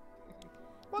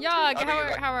 Monty! Yog, I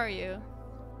mean, how are you?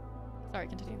 Sorry,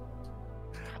 continue.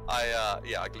 I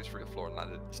glitched through the floor and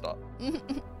landed at the start.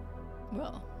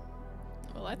 Well,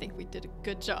 I think we did a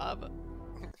good job.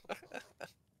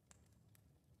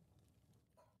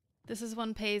 This is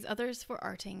one pays others for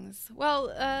artings.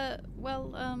 Well,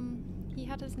 he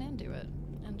had his Nan do it,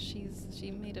 and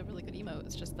she made a really good emote.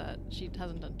 It's just that she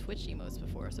hasn't done Twitch emotes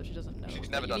before, so she doesn't know. She's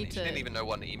never done. She didn't even know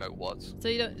what an emote was. So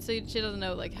she doesn't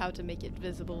know like how to make it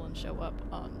visible and show up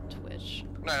on Twitch.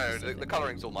 No, the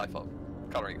coloring's all my fault.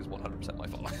 Coloring is 100% my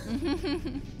fault.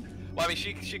 Well, I mean,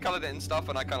 she colored it and stuff,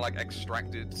 and I kind of like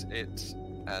extracted it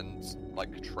and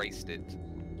like traced it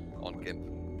on GIMP.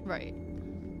 Right.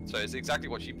 So it's exactly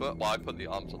what she put. Well, I put the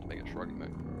arms on to make it shrug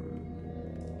emote.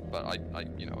 But I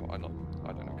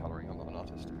don't know coloring. I'm not an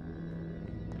artist.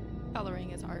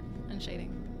 Coloring is art and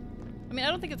shading. I mean, I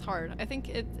don't think it's hard. I think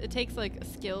it takes like a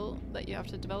skill that you have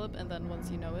to develop, and then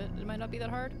once you know it, it might not be that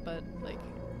hard. But like,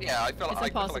 Yeah, I feel it's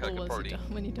like I impossible could probably.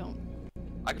 when you don't.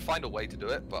 I could find a way to do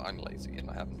it, but I'm lazy and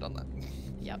I haven't done that.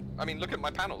 Yep. I mean, look at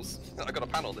my panels. I got a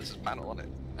panel. This is panel on it.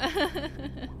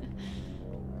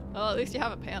 Well, at least you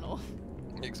have a panel.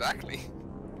 Exactly.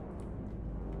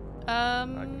 I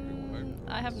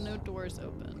have no doors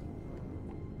open.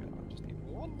 Yeah, I just need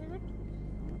one moment.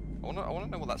 I want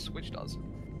to know what that switch does.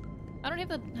 I don't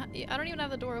even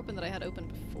have the door open that I had open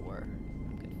before.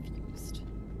 I'm confused.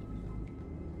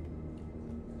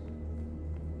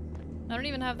 I don't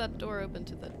even have that door open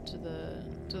to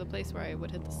the place where I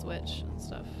would hit the switch and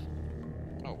stuff.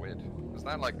 Oh, weird. Does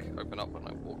that like open up when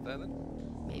I walk there then?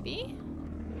 Maybe?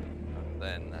 And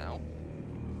then now.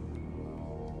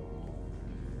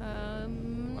 I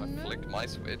No. flicked my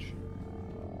switch.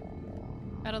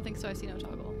 I don't think so. I see no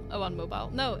toggle. Oh, on mobile.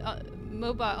 No,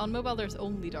 on mobile there's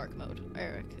only dark mode.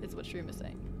 Eric is what Shroom is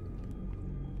saying.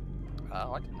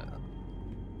 Oh, I didn't know that.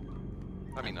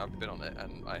 I mean, I've been on it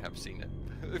and I have seen it,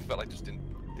 but I just didn't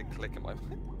click in my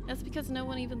mind. That's because no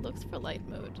one even looks for light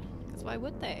mode. Because why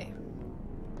would they?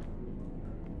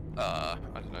 I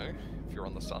don't know. If you're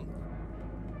on the sun.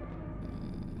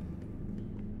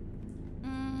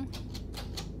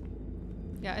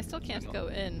 Yeah, I still can't go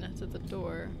in to the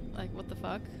door. Like, what the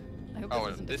fuck? I hope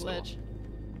this isn't a this door. glitch.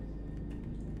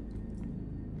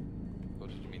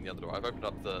 What did you mean the other door? I've opened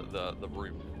up the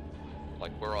room.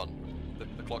 Like, we're on.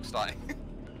 The clock's starting.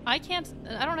 I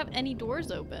don't have any doors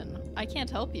open. I can't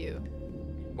help you.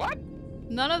 What?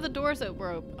 None of the doors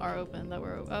are open that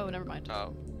were oh, never mind.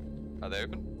 Oh. Are they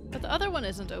open? But the other one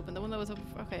isn't open. The one that was open.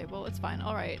 Okay, well, it's fine.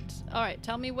 All right.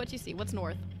 Tell me what you see. What's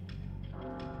north?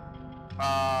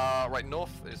 Right,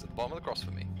 north is at the bottom of the cross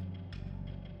for me.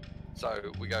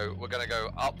 So we're gonna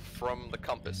go up from the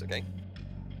compass, okay?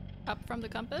 Up from the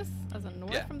compass? As in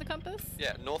north from the compass?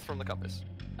 Yeah, north from the compass.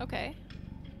 Okay.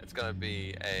 It's gonna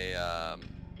be a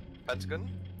pentagon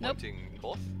pointing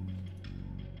north.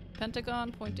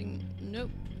 Pentagon pointing.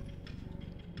 Nope.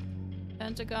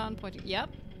 Pentagon pointing. Yep.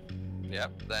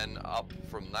 Yep. Then up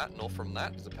from that, north from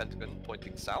that, is a pentagon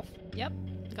pointing south. Yep,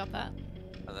 got that.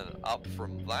 And then up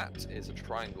from that is a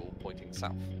triangle pointing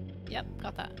south. Yep,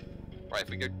 got that. Right, if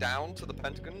we go down to the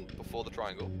pentagon before the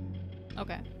triangle,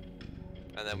 Okay.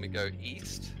 and then we go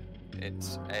east,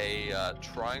 it's a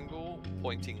triangle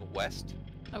pointing west.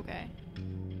 Okay.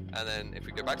 And then if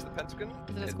we go back to the pentagon,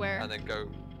 Is it a square? And then go,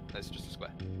 it's just a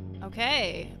square.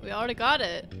 Okay, we already got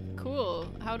it. Cool.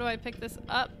 How do I pick this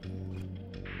up?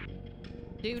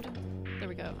 Dude. There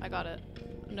we go. I got it.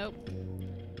 Nope.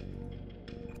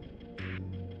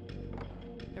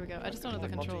 There we go. I just don't know the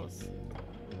controls.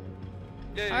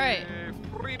 Yay! Alright.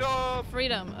 Freedom!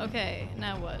 Freedom. Okay,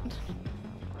 now what?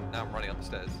 Now I'm running up the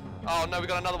stairs. Oh no, we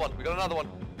got another one. We got another one.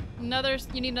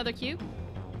 You need another cube?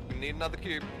 We need another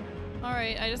cube.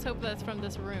 Alright, I just hope that's from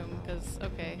this room, because,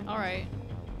 okay. Alright.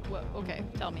 Well, okay,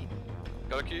 tell me.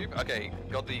 Got a cube? Okay,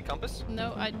 got the compass?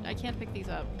 No, I can't pick these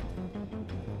up.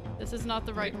 This is not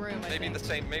the right room, I Maybe think. the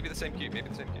same cube, maybe the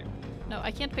same cube. No,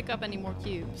 I can't pick up any more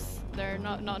cubes. They're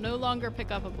no longer pick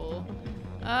upable.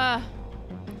 Ah.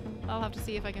 I'll have to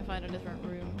see if I can find a different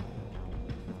room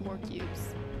with more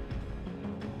cubes.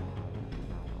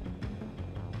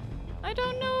 I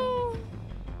don't know.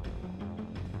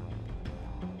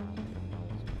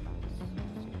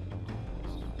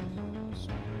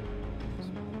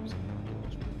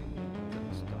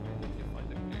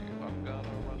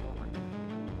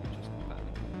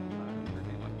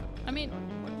 I mean,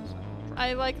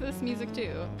 I like this music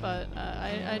too, but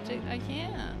I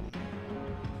can't.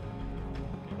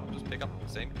 Just pick up the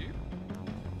same cube.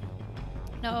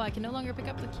 No, I can no longer pick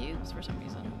up the cubes for some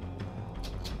reason.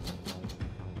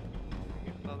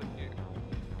 Another cube.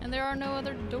 And there are no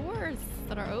other doors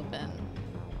that are open.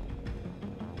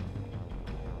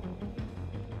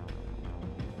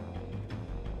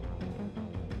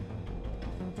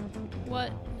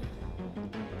 What?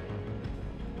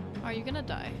 Are you gonna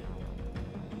die?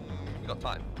 We got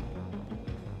time.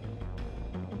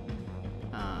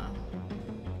 Not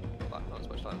as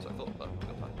much time as I thought, but we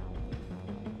got time.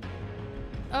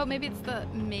 Oh, maybe it's this.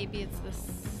 Maybe it's the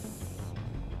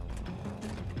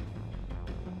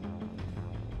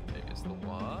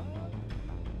one.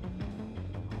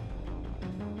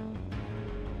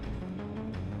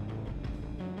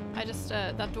 I just,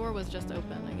 that door was just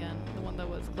open again. The one that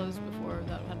was closed before,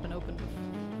 that had been opened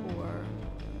before.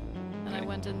 And I Okay.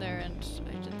 went in there and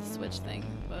I did the switch thing,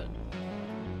 but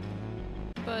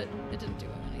it didn't do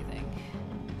anything.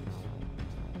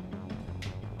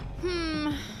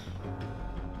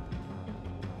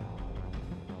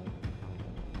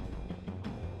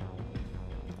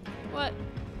 What?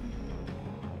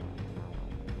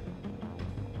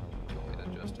 Do you want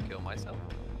me to just kill myself?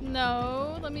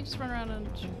 No, let me just run around and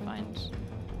find.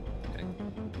 Okay.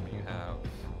 You have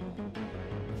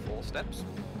 4 steps?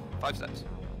 5 steps.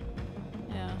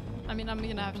 Yeah. I mean, I'm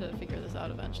gonna have to figure this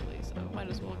out eventually, so might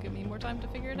as well give me more time to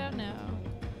figure it out now.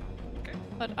 Okay.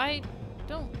 But I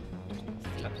don't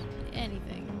see Steps.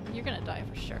 anything. You're gonna die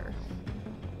for sure.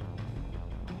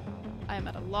 I am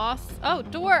at a loss. Oh,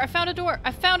 door! I found a door!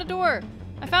 I found a door!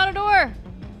 I found a door!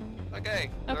 Okay.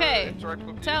 Okay, Interact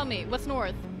with you. tell me, what's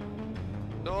north?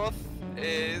 North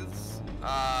is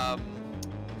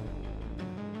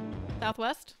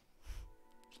Southwest?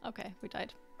 Okay, we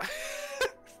died.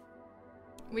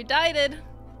 We died!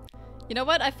 You know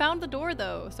what? I found the door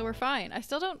though, so we're fine. I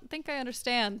still don't think I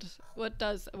understand what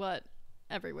does what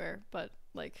everywhere, but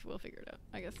like we'll figure it out,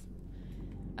 I guess.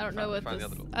 I don't know what found the this,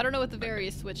 other door. I don't know what the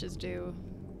various switches do.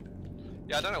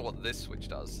 Yeah, I don't know what this switch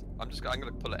does. I'm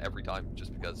gonna pull it every time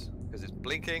just because it's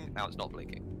blinking, now it's not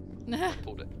blinking.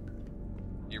 Pulled it.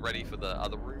 You ready for the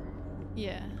other room?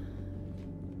 Yeah.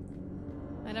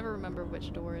 I never remember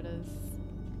which door it is.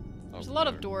 There's a Oh, lot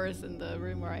no. of doors in the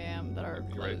room where I am that are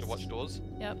You ready to closed. watch doors?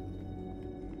 Yep.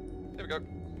 Here we go.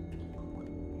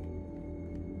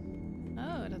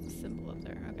 Oh, it has a symbol up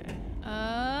there. Okay.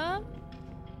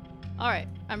 Alright,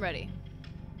 I'm ready.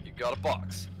 You got a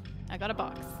box. I got a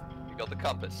box. You got the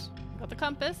compass. Got the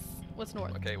compass. What's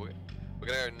north? Okay, we're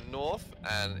gonna go north,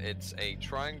 and it's a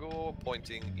triangle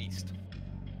pointing east.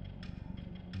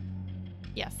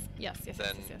 Yes, yes, yes,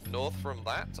 Then yes, yes, yes. north from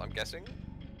that, I'm guessing,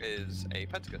 is a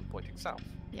pentagon pointing south.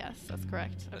 Yes, that's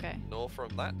correct. Then Okay. north from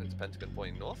that is a pentagon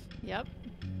pointing north. Yep.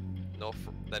 North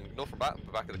from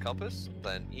back of the compass.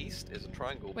 Then east is a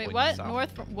triangle Wait, pointing what? south.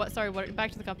 North from what? Sorry, what?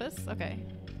 Back to the compass? Okay.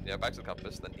 Yeah, back to the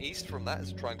compass. Then east from that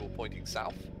is a triangle pointing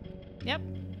south. Yep.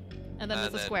 And then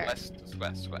there's a square. West is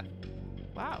square.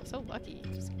 Wow, so lucky.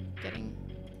 Just getting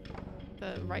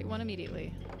the right one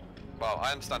immediately. Well,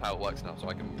 I understand how it works now, so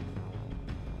I can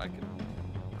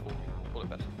call it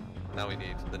better. Now we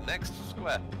need the next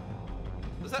square.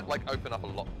 Does that like open up a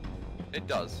lot? It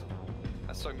does.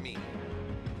 That's so mean.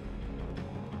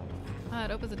 Ah,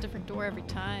 it opens a different door every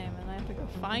time, and I have to go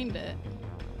find it.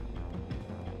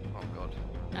 Oh god.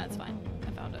 That's fine.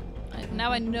 I found it.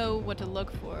 Now I know what to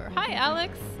look for. Hi,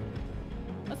 Alex.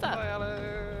 What's up? Hi,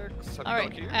 Alex. Have you All right,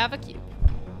 got a cube? I have a cube.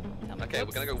 Tell me- Okay,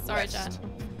 Oops, we're gonna go sorry, west. chat.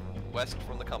 West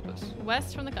from the compass.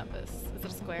 West from the compass. Is it a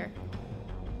square?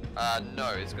 No,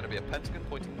 it's gonna be a pentagon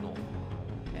pointing north.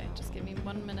 Okay, just give me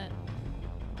 1 minute.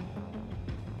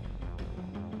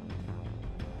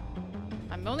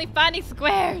 I'm only finding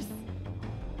squares!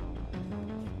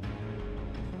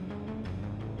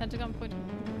 Pentagon pointing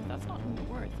north. That's not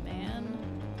north, man.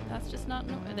 That's just not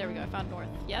north. There we go, I found north.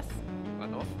 Yes?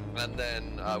 North. And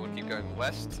then we'll keep going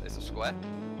west. It's a square.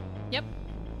 Yep.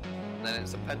 And then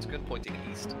it's a pentagon pointing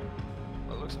east.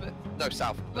 By the looks of it. No,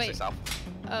 south. Let's say Wait. south.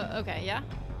 Oh, okay, yeah?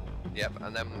 Yep.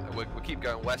 And then we keep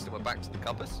going west and we're back to the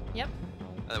compass. Yep.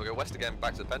 And then we go west again,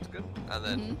 back to the pentagon. And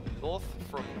then north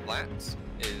from that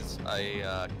is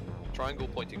a triangle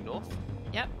pointing north.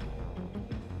 Yep.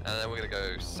 And then we're gonna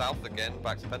go south again,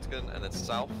 back to the pentagon, and then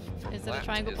south from Is it that a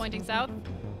triangle is- pointing south?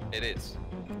 It is.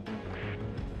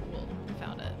 Cool,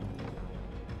 found it.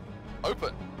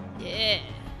 Open. Yeah.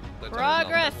 Don't tell me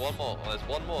Progress. there's one more. Oh, there's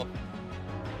one more.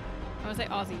 I want to say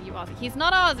Aussie, you Aussie. He's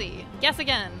not Aussie. Guess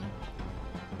again.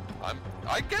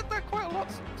 I get that quite a lot.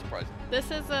 Surprising. This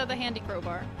is the handy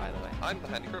crowbar, by the way. I'm the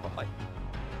handy crowbar. Hi.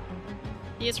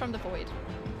 He is from the void.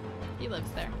 He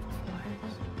lives there.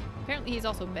 Apparently, he's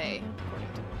also Bay,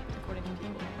 according to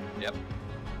people. Yep.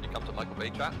 You come to Michael Bay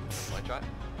chat. My chat.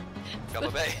 Come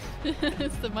to Bay.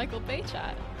 It's the Michael Bay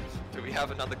chat. Do we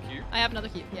have another cube? I have another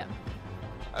cube. Yeah.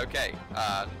 Okay.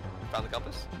 Found the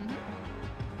compass. Mhm.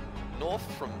 North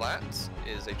from that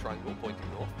is a triangle pointing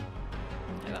north.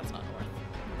 Okay, that's not north.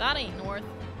 That ain't north.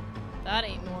 That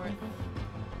ain't north.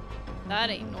 That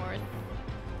ain't north.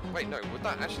 Wait, no. Would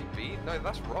that actually be? No,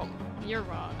 that's wrong. You're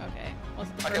wrong. Okay. What's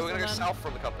the Okay, first we're gonna one go then? south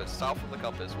from the compass. South from the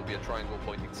compass will be a triangle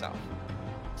pointing south.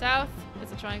 South.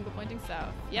 It's a triangle pointing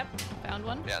south. Yep. Found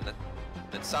one. Yeah, and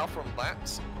then south from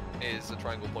that is a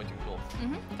triangle pointing north.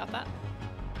 Mhm. Got that.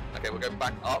 Okay, we'll go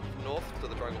back up north to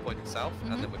the triangle pointing south,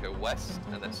 and then we'll go west,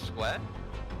 and then square.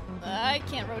 I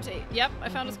can't rotate. Yep. I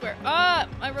found a square. Ah,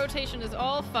 my rotation is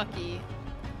all fucky.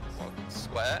 Well,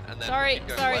 square, and then Sorry, we'll keep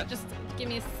going sorry, west. just give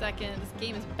me a second. This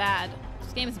game is bad.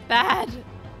 This game is bad.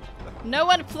 No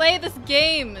one play this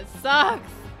game. It sucks.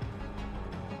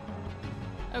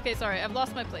 Okay, sorry, I've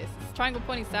lost my place. It's triangle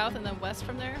pointing south and then west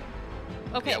from there.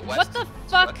 Okay, Yeah, what west. the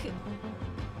fuck?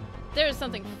 There's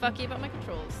something fucky about my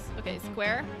controls. Okay,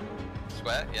 square.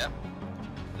 Square, yeah.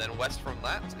 Then west from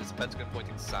that is a pentagon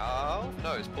pointing south.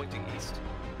 No, it's pointing east.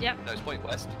 Yep, No, it's pointing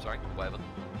west. Sorry, whatever.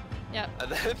 yep.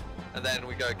 And then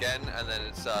we go again, and then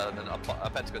it's then a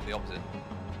pentagon the opposite.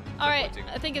 All right, pointing.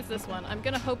 I think it's this one. I'm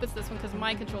gonna hope it's this one because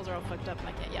my controls are all fucked up and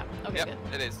I can't. Yeah. Okay, Yep,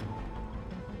 good. it is.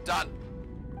 Done.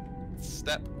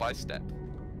 Step by step.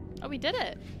 Oh, we did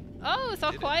it. Oh, it's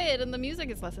all Did it. quiet and the music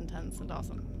is less intense and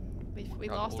awesome. We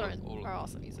Oh, lost all our of- all of- our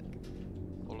awesome music.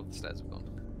 All of the stairs have gone.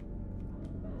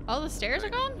 Oh, the stairs are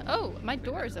gone? Oh, my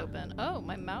door is open. Oh,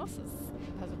 my mouse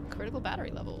has a critical battery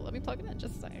level. Let me plug it in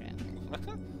just a second.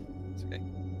 It's okay.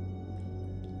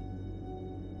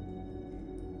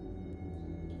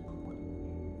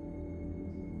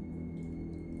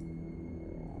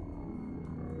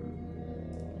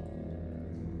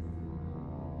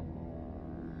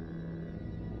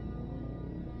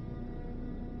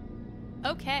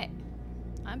 Okay,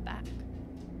 I'm back.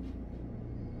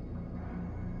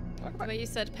 Welcome The back. way you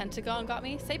said Pentagon got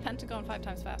me, say Pentagon 5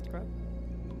 times fast, bro.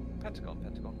 Pentagon,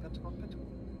 Pentagon, Pentagon, Pentagon.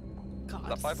 God,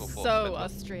 that 5 or 4? so Pentagon?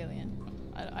 Australian.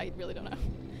 I really don't know.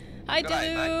 Hi, Good night,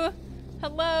 Dilu!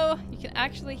 Hello! You can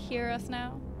actually hear us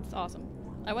now. It's awesome.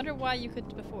 I wonder why you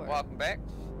could before. Welcome back.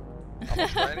 I'm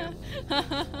Australian.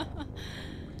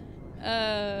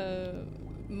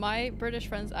 My British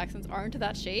friends' accents aren't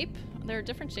that shape. They're a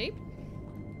different shape.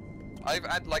 I've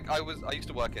had I used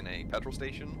to work in a petrol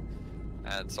station,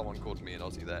 and someone called me an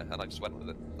Aussie there, and I just went with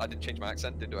it. I didn't change my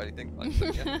accent, didn't do anything. I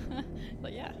just, yeah.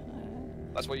 But yeah.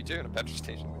 That's what you do in a petrol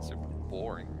station. It's super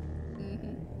boring.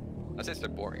 I say so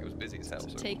boring. It was busy as hell.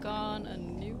 So. Take on a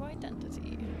new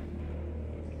identity.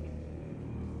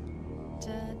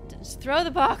 Just throw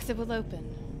the box, it will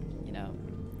open. You know,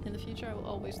 in the future I will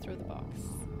always throw the box.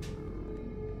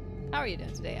 How are you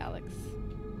doing today, Alex?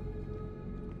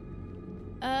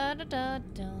 I'm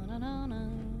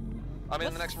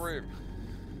in the next room.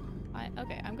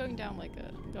 Okay, I'm going down like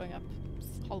going up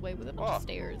hallway with a bunch Oh. of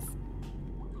stairs.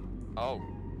 Oh,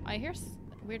 I hear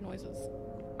weird noises.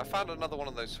 I found another one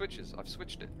of those switches. I've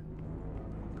switched it.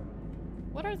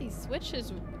 What are these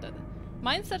switches?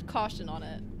 Mine said caution on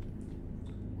it.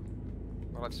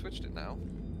 Well, I've switched it now.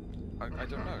 I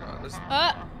don't know.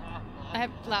 I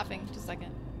have laughing. Just a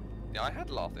second. Yeah, I had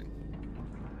laughing.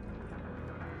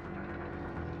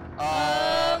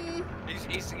 He's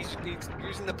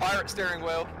using the pirate steering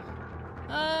wheel.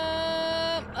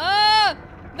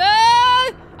 No!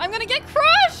 I'm gonna get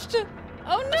crushed!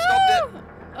 Oh no! I stopped it.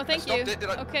 Oh, thank I you. stopped it, did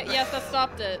I? Okay, yes, that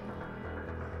stopped it.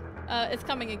 It's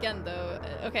coming again though.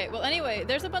 Okay, well anyway,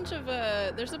 there's a bunch of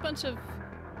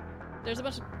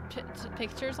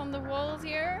pictures on the walls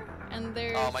here, and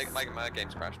there's. Oh, my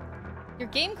game's crashed. Your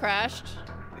game crashed.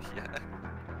 Yeah.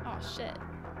 Oh shit.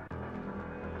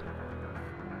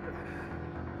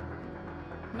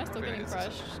 Am I still getting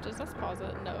crushed? Does this pause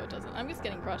it? No, it doesn't. I'm just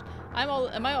getting crushed.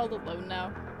 Am I all alone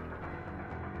now?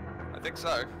 I think so.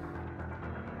 I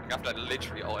have to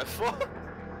literally alt F4.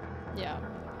 Yeah.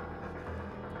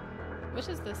 Which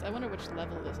is this? I wonder which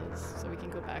level this is, so we can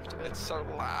go back to it. It's so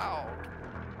loud.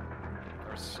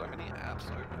 There are so many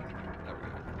apps open. There we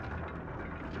go.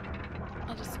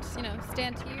 I'll just,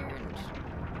 stand here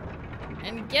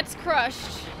and get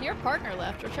crushed. Your partner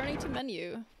left. Returning to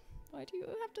menu. Why do you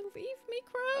have to leave me,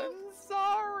 Crow? I'm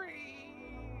sorry.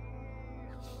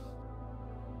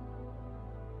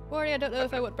 Worry, I don't know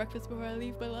if I want breakfast before I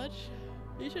leave my lunch.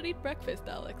 You should eat breakfast,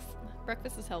 Alex.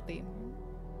 Breakfast is healthy.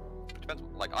 Depends.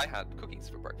 Like, I had cookies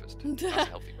for breakfast. That's a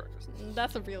healthy breakfast.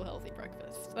 That's a real healthy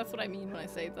breakfast. That's what I mean when I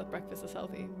say that breakfast is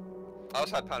healthy. I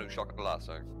also had pain au chocolat,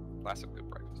 so that's a good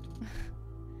breakfast.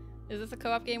 Is this a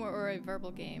co-op game or a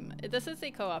verbal game? This is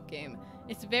a co-op game.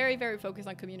 It's very, very focused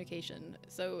on communication.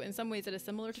 So in some ways it is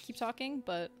similar to Keep Talking,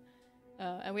 but...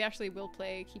 and we actually will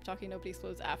play Keep Talking Nobody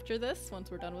Explodes after this, once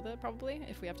we're done with it, probably,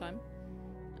 if we have time.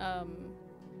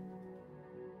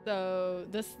 So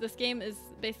this game is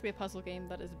basically a puzzle game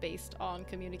that is based on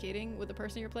communicating with the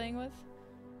person you're playing with.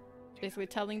 Basically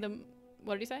telling them...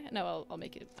 What did you say? No, I'll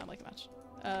make it a match.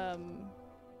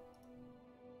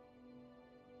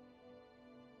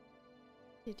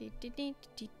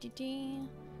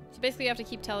 So basically you have to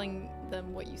keep telling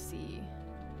them what you see.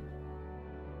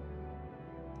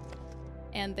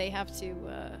 And they have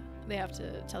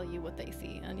to tell you what they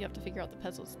see, and you have to figure out the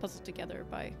puzzles together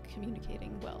by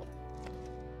communicating well.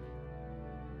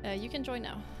 You can join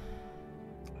now.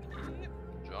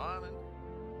 Joining.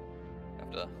 I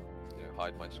have to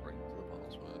hide my screen for the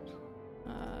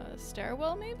password.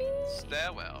 Stairwell maybe?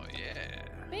 Stairwell, yeah.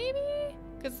 Maybe?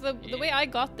 Because the way I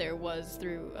got there was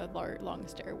through a long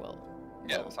stairwell.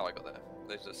 Yeah, that's how I got there.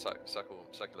 There's a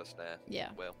circular stair. Yeah.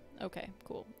 Well. Okay,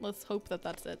 cool. Let's hope that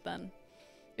that's it then.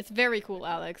 It's very cool,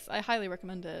 Alex. I highly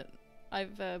recommend it.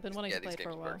 I've been wanting to play it for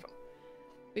a while.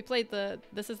 We played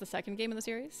this is the second game in the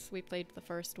series. We played the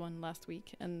first one last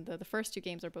week, and the first two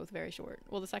games are both very short.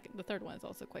 Well, the third one is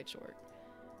also quite short.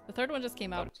 The third one just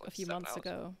came out a few months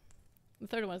ago. The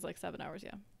third one is like 7 hours,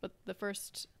 yeah. But the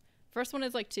first one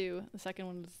is like 2, the second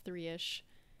one is 3-ish,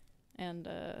 and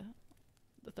the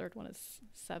third one is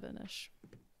 7-ish.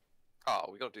 Oh,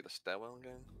 we gotta do the stairwell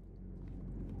again.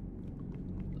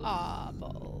 Ah,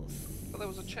 balls. But there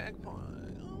was a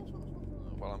checkpoint.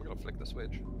 Well, I'm gonna flick the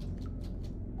switch.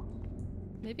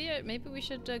 Maybe we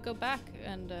should go back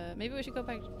and maybe we should go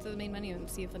back to the main menu and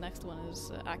see if the next one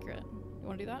is accurate. You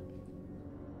want to do that?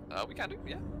 We can do,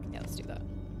 yeah. Yeah, let's do that.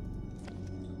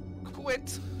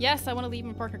 Quit. Yes, I want to leave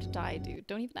my partner to die, dude.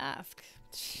 Don't even ask.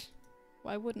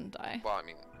 Why wouldn't I? Well, I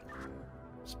mean,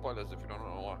 spoilers if you don't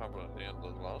know what happened at the end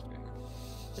of the last game.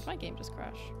 Did my game just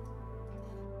crash?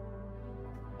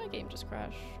 My game just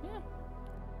crashed. Yeah.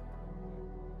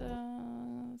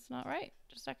 It's not right.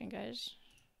 Just a second, guys.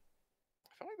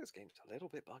 I feel like this game's a little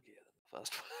bit buggier than the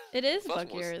first one. It is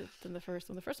buggier than the first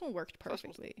one. The first one worked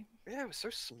perfectly. Yeah, it was so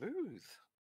smooth.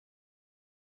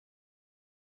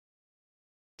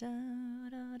 But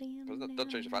that doesn't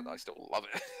change the fact that I still love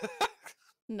it.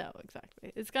 No,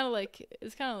 exactly. It's kind of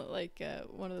like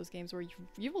one of those games where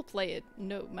you will play it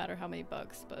no matter how many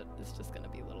bugs, but it's just gonna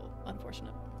be a little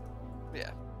unfortunate.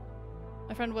 Yeah.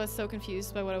 My friend was so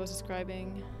confused by what I was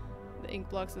describing. The ink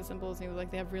blocks and symbols, and he was like,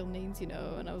 they have real names, you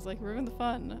know, and I was like, ruin the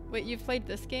fun. Wait, you've played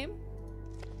this game?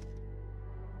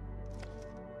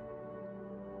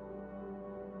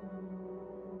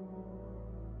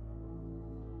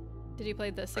 Did you play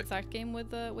this exact game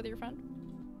with your friend?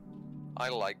 I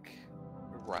like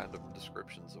random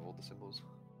descriptions of all the symbols.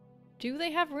 Do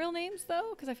they have real names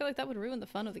though? Because I feel like that would ruin the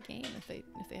fun of the game if they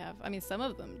have. I mean, some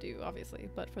of them do, obviously,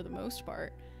 but for the most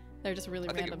part, they're just really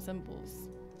random symbols.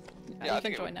 Yeah, I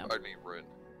think it would only ruin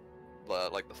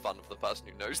the fun of the person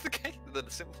who knows the game than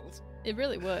the symbols. It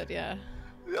really would, yeah.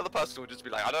 The other person would just be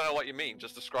like, I don't know what you mean.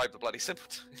 Just describe the bloody symbol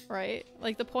to me. Right?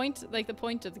 Like the point of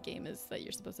the game is that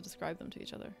you're supposed to describe them to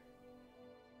each other.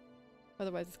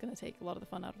 Otherwise, it's gonna take a lot of the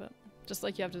fun out of it. Just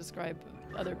like you have to describe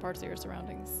other parts of your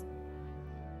surroundings.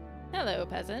 Hello,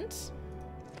 peasant.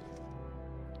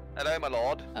 Hello, my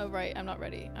lord. Oh right, I'm not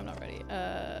ready. I'm not ready.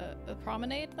 The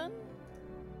promenade then?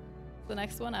 The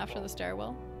next one after the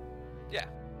stairwell? Yeah.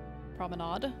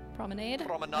 Promenade? Promenade?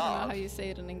 Promenade. I don't know how you say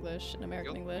it in English, in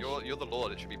American English. You're the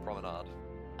lord, it should be promenade.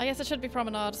 I guess it should be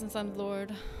promenade since I'm the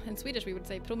lord. In Swedish we would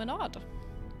say promenade.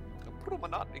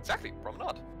 Promenade, exactly,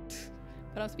 promenade.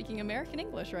 But I'm speaking American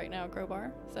English right now,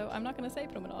 Crowbar. So I'm not going to say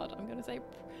promenade. I'm going to say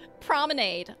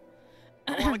promenade.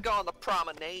 I want to go on the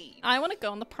promenade. I want to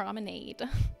go on the promenade.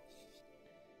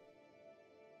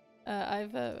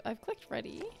 I've clicked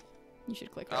ready. You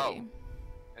should click ready.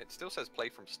 Oh. It still says play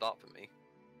from start for me.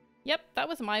 Yep, that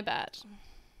was my bad.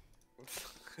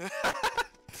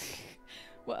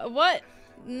 What?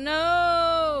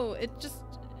 No! It just...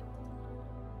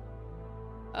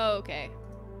 Oh, okay.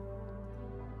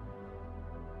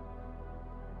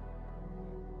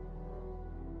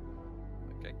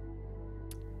 Okay.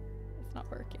 It's not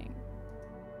working.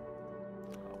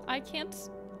 I can't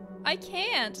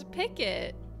pick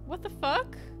it. What the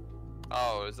fuck?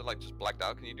 Oh, is it like just blacked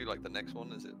out? Can you do like the next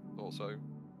one? Is it also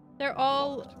They're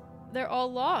all locked?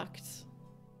 locked.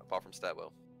 Apart from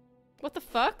stairwell. What the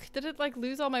fuck? Did it like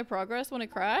lose all my progress when it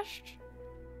crashed?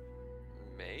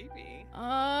 Maybe.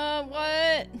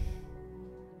 What?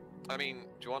 I mean,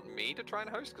 do you want me to try and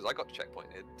host? Because I got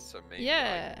checkpointed, so maybe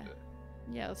Yeah. I can do it.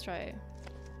 Yeah, let's try it.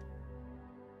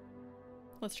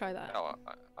 Let's try that. Oh,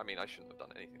 I mean, I shouldn't have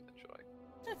done anything then, should I?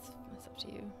 That's up to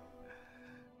you.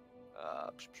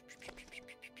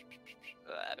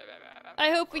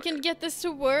 I hope we can get this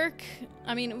to work.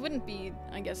 I mean, it wouldn't be,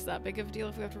 I guess, that big of a deal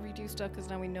if we have to redo stuff, because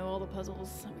now we know all the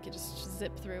puzzles and we could just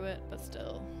zip through it, but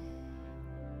still.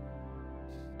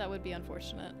 That would be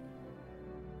unfortunate.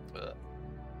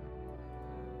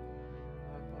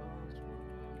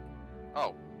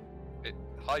 Oh, it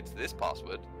hides this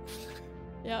password.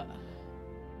 Yeah.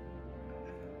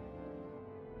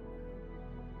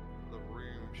 The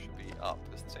room should be up.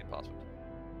 It's the same password.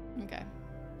 Okay.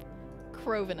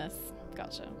 Crovinus.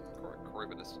 Gotcha.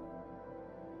 Corvinus.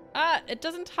 Ah, it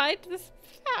doesn't hide this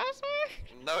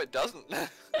password? No, it doesn't.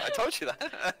 I told you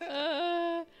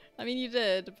that. I mean, you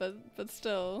did, but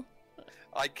still.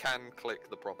 I can click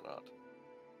the promenade.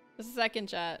 Just a second,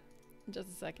 chat. Just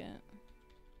a second.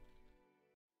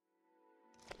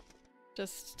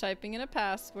 Just typing in a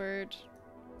password.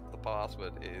 The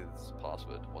password is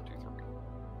password 123.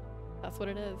 That's what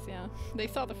it is, yeah. They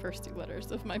saw the first two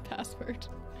letters of my password.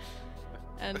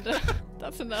 And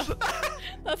that's enough.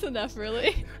 That's enough,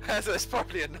 really. That's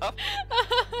probably enough.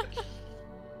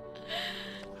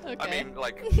 Okay. I mean,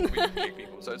 like, we pay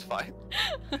people, so it's fine.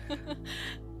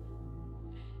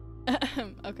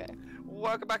 Okay.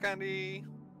 Welcome back, Andy.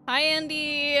 Hi,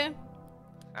 Andy.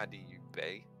 Andy, you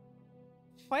bay.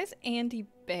 Why is Andy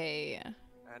Bay?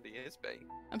 Andy is bay.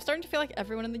 I'm starting to feel like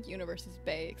everyone in the universe is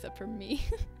Bay except for me.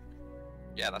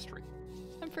 Yeah, that's true.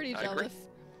 I'm pretty I agree. jealous.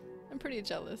 I'm pretty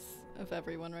jealous of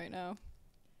everyone right now.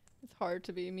 It's hard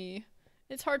to be me.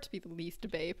 It's hard to be the least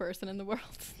Bay person in the world.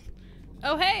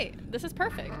 Oh hey, this is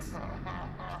perfect.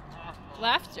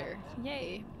 Laughter.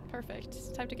 Yay. Perfect. It's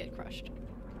time to get crushed.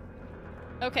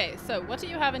 Okay, so what do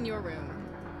you have in your room?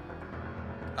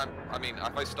 I mean,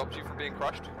 have I stopped you from being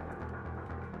crushed?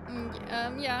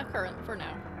 Yeah, current for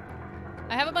now.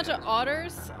 I have a bunch of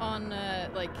otters on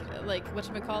like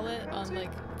whatchamacallit, on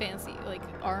like fancy like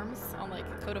arms, on like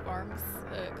coat of arms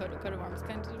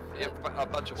kind of. Yeah, a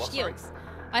bunch of what? Sorry? Shields.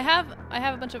 I have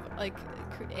a bunch of like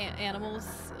animals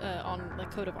on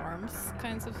like coat of arms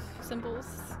kinds of symbols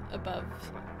above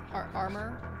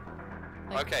armor.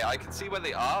 Like, Okay, I can see where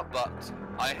they are, but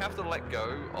I have to let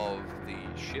go of the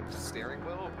ship's steering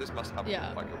wheel. This must have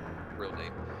Yeah. like a real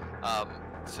name.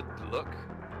 To look.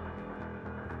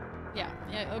 Yeah,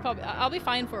 it'll probably. I'll be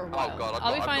fine for a while. Oh god,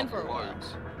 I'll be fine for a while.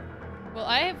 loads. Well,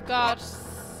 I have got.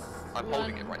 I'm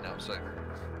holding it right now, so.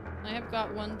 I have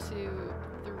got 1, 2,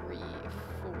 3,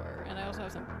 4, and I also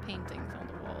have some paintings on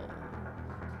the wall.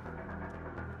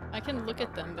 I can look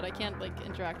at them, but I can't like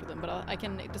interact with them. But I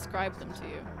can describe them to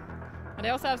you. And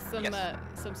I also have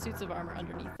some suits of armor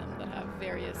underneath them that have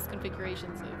various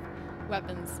configurations of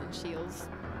weapons and shields.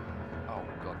 Oh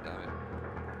god damn it.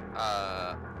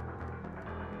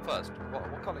 First,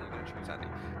 what color are you going to choose, Andy?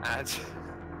 And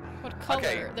What color?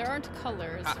 Okay. There aren't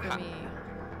colors for me.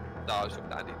 no, I was talking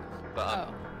to Andy.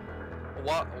 But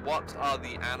what are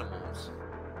the animals?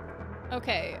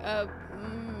 Okay. Are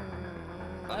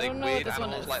I they don't know weird what this one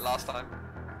animals is. like last time?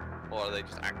 Or are they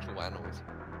just actual animals?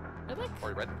 They're like.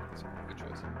 Or red. Good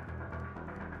choice.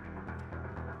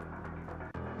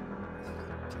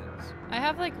 I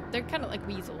have like they're kind of like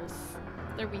weasels.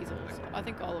 They're weasels. I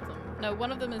think all of them. No,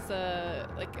 one of them is a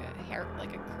like a heron.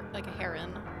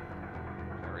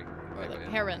 Harry. Or like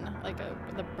heron, like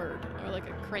the bird, or like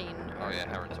a crane. Or Oh yeah,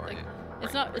 herons are. like, Yeah.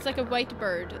 It's not. It's like a white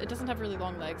bird. It doesn't have really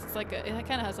long legs. It's like it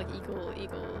kind of has like eagle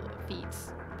feet,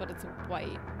 but it's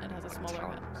white. It has a smaller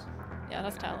head. Talons. Yeah, it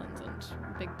has talons and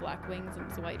big black wings, and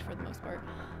it's white for the most part.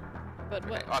 But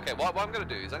what? Okay. What I'm gonna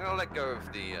do is I'm gonna let go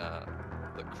of the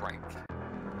crank.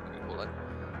 I'm gonna call it,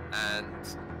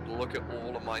 and look at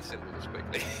all of my symbols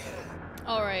quickly.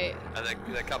 All right. And then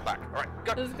come back. All right,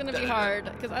 go. This is gonna be hard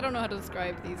because I don't know how to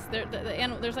describe these.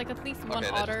 There's like at least one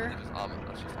otter. That's just armor.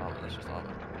 That's just armor. That's just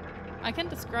armor. I can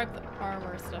describe the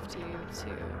armor stuff to you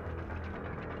too.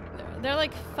 They're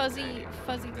like fuzzy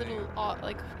little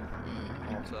like.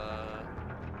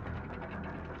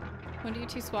 When do you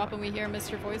two swap and we hear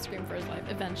Mr. Void scream for his life?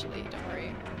 Eventually, don't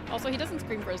worry. Also, he doesn't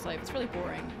scream for his life. It's really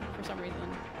boring for some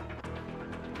reason.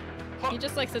 He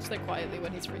just like sits there quietly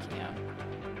when he's freaking out.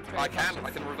 I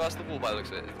can reverse the wall by the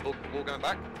looks of it. Is the wall going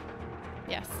back?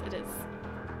 Yes, it is.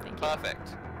 Thank you.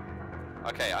 Perfect.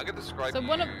 Okay, I'm gonna describe. So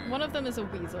one of them is a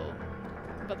weasel,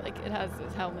 but like it has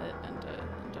his helmet and a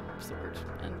sword,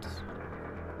 and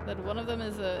then one of them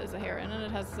is a heron, and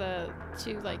it has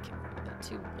two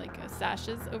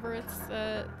sashes over its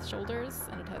shoulders,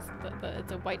 and it has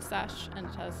it's a white sash, and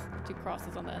it has two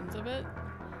crosses on the ends of it,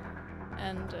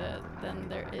 and then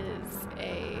there is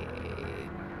a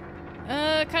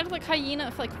kind of like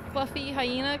hyena, like fluffy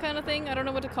hyena kind of thing. I don't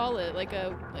know what to call it. Like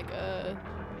a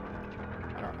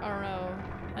I don't know.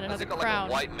 And it has a crown.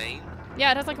 Like a white mane?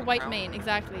 Yeah, it has like a white mane.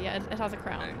 Exactly. Yeah, it has a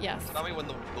crown. Okay. Yes. Tell me when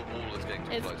the wall is getting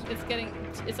too close.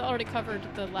 It's already covered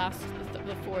the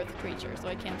fourth creature, so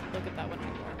I can't look at that one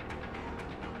anymore.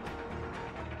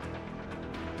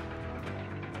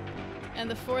 And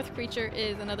the fourth creature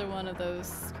is another one of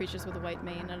those creatures with a white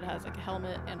mane, and it has like a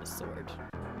helmet and a sword.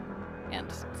 And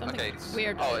something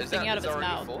weird sticking out of its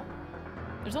mouth. Four?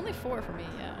 There's only 4 for me,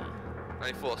 yeah.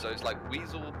 Only 4, so it's like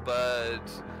weasel, bird,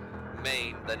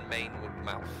 mane, then mane with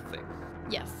mouth thing.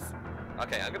 Yes.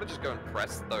 Okay, I'm gonna just go and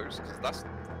press those, because that's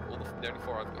all the only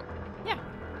 4 I've got. Yeah.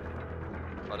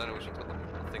 I don't know which one's got the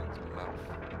thing to the mouth.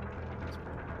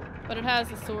 But it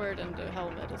has a sword and a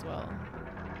helmet as well.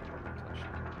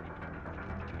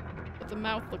 But the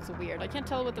mouth looks weird. I can't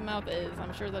tell what the mouth is.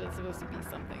 I'm sure that it's supposed to be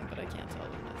something, but I can't tell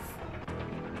what it is.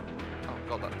 Oh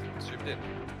god, that's zoomed in.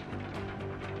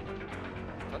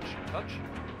 Touch it.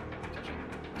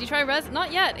 Did you try res?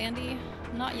 Not yet, Andy.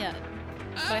 Not yet.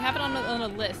 But I have it on a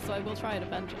list, so I will try it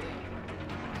eventually.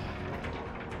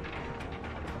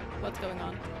 What's going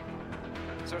on?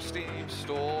 Is there a Steam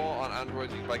store on Android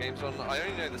you can buy games on? I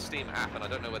only know the Steam app, and I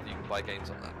don't know whether you can buy games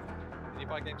on that. Can you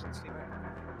buy games on the Steam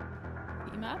app?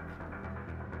 Steam app?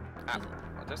 App.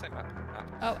 Did I say map? App.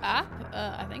 Oh, app?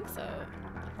 I think so.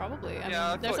 Probably. I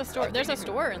Yeah, mean, there's a store. There's a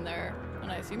store in there, and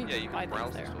I assume you can buy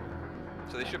things there.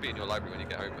 So they should be in your library when you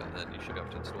get home, and then you should be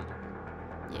able to install them.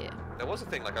 Yeah. There was a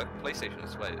thing like a PlayStation, I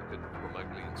swear, that could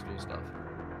remotely install stuff.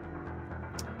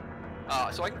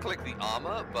 So I can click the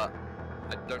armor, but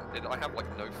I have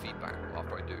like no feedback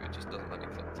after I do. It just doesn't let me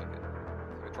click it. So I'm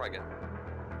gonna try again.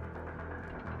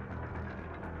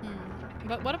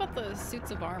 But what about the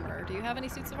suits of armor? Do you have any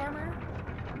suits of armor?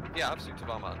 Yeah, I have suits of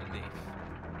armor underneath.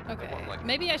 Okay. One, like,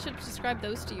 maybe I should describe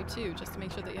those to you too, just to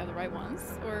make sure that you have the right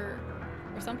ones, or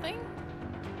something.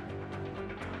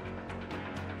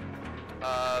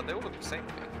 They all look the same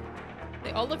to me.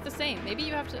 They all look the same. Maybe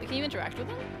you have to. Can you interact with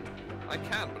them? I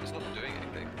can, but it's not doing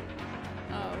anything.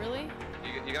 Oh, really?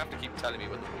 You're gonna have to keep telling me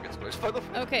when the ball gets close. By the way.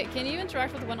 Okay. Can you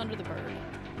interact with the one under the bird?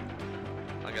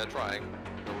 I'm gonna try.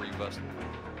 I'll reverse.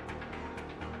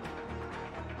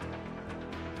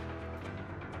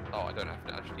 Oh, I don't have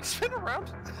to actually spin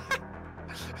around.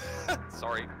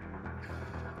 Sorry.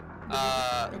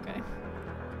 Okay.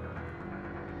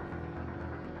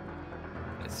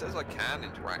 It says I can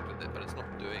interact with it, but it's not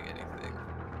doing anything.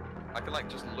 I can like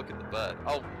just look at the bird.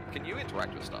 Oh, can you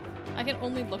interact with stuff? I can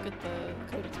only look at the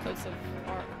coats of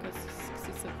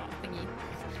thingy.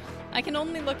 I can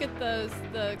only look at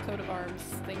the coat of arms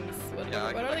things. What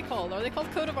are they called? Are they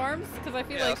called coat of arms? Because I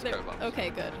feel like they're okay.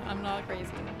 Good. I'm not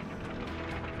crazy.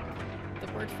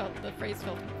 The phrase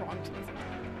felt wrong to me.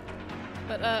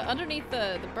 But underneath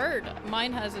the bird,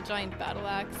 mine has a giant battle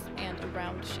axe and a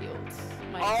round shield.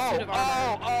 My suit of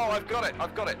armor. Oh, I've got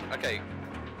it. Okay.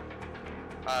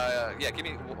 Yeah, give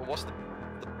me, what's the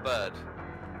bird?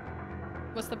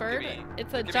 What's the bird?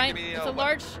 It's a giant, it's a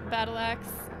large battle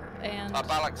axe, and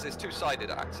Battle axe is two-sided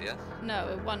axe, yeah?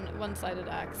 no, one-sided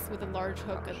axe with a large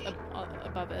hook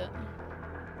above it.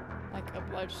 Like a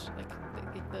large, like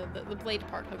the blade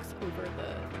part hooks over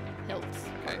the hilt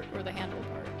part, or the handle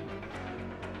part of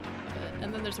it.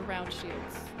 And then there's a round shield.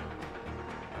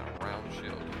 A round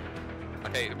shield.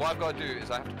 Okay, what I've got to do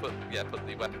is I have to put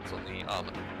the weapons on the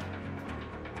armor.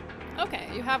 Okay,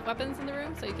 you have weapons in the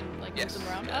room, so you can like move them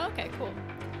around. Yeah. Oh, okay, cool.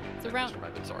 So round.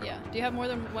 Sorry. Yeah. Do you have more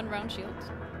than one round shield?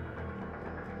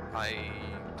 I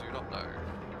do not know.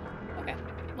 Okay.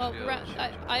 Well,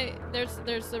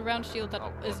 there's a round shield that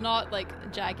is not like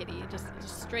jaggedy, just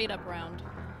straight up round,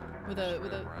 with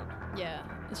a yeah.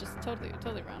 It's just totally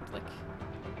round. Like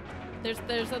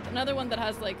there's another one that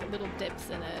has like little dips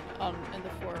in it on the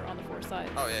four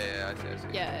sides. Oh yeah, I see.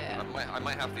 Yeah. I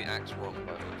might have the axe wrong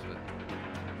by the looks of it.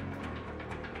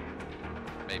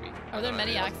 Maybe. Are there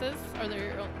many axes? Or is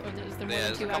there more than two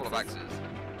axes? There's a couple of axes.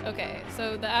 Okay,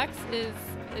 so the axe is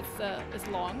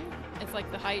long. It's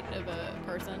like the height of a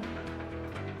person,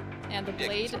 and the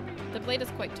blade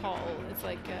is quite tall. It's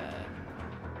like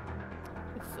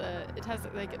it has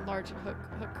like a large hook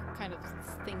kind of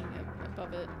thing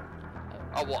above it.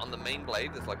 Oh, what, on the main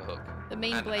blade? There's like a hook. The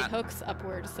main blade hooks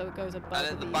upwards, so it goes above. And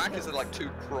then the back is like two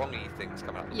prongy things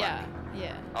coming out the back.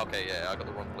 Yeah. Okay, yeah, I got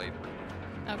the wrong blade.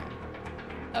 Okay.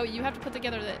 Oh, you have to put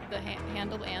together the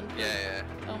handle and... Yeah.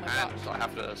 Oh my gosh. gosh. I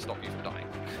have to stop you from dying.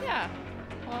 Yeah.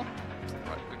 Well,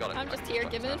 right, we got it. I'm just here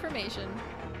giving information.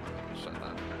 Shut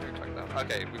down. Check down.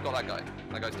 Okay, we've got that guy.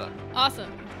 That guy's done.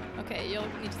 Awesome. Okay, you'll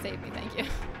need to save me, thank you.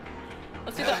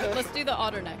 Let's do the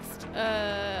otter next.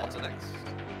 What's the next?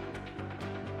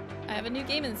 I have a new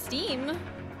game in Steam.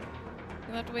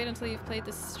 You'll have to wait until you've played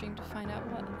this stream to find out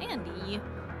what. Andy,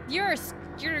 you're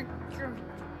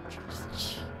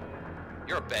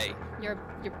a bay. You're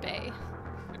bay.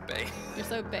 You're bay. You're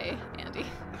so bay, Andy.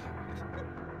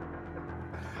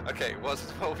 Okay, what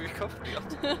have you covered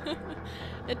beyond?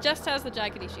 It just has the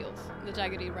jaggedy shields, the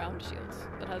jaggedy round shields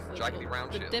that has the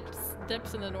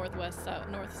dips in the north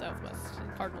southwest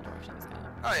cardinal directions kind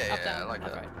of. Oh yeah, up, down, I like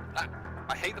that. right.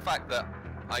 I hate the fact that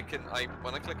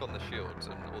when I click on the shields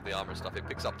and all the armor stuff, it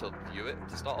picks up to view it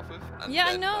to start off with. And yeah,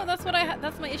 I know. That's what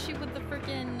that's my issue with the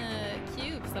freaking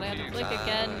cubes that I had to click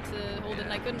again to hold it,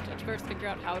 and I couldn't at first figure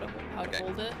out how to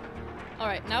hold it. All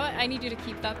right, now I need you to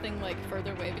keep that thing like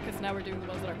further away because now we're doing the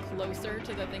ones that are closer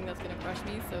to the thing that's gonna crush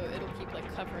me, so it'll keep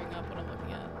like covering up what I'm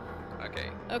looking at. Okay.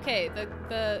 Okay,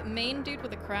 the main dude with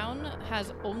the crown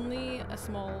has only a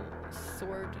small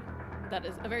sword that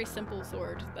is a very simple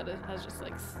sword that has just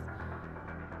like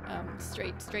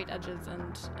straight edges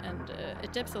and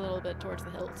it dips a little bit towards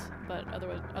the hilt, but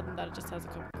other than that it just has a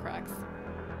couple cracks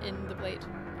in the blade.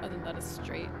 Other than that it's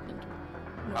straight and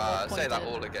say that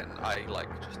all again. I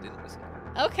just didn't listen.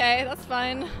 Okay, that's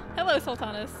fine. Hello,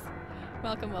 Sultanas.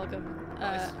 Welcome.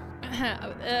 Nice.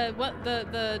 What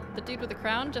the dude with the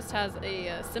crown just has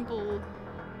a simple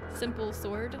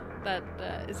sword that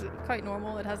is quite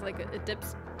normal. It has like it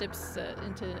dips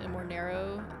into a more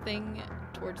narrow thing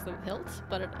towards the hilt,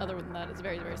 but other than that, it's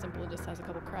very simple. It just has a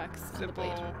couple cracks in the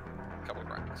blade. Couple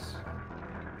cracks.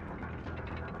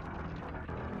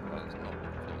 That is not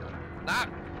cool.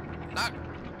 No.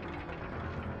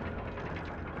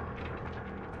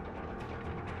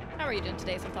 How are you doing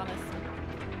today, Sultanas?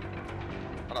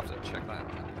 I'll have to check that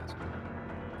out.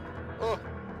 Oh,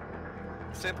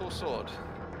 simple sword.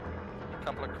 A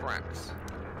couple of cracks.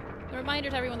 A reminder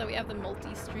to everyone that we have the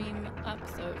multi-stream up,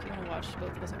 so if you want to watch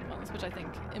both of us at once, which I think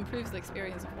improves the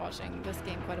experience of watching this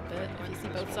game quite a bit, if you see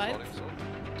both sides,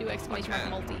 do exclamation mark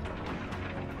multi.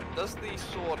 Does the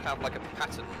sword have like a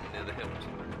pattern near the hilt?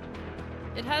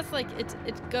 It has like,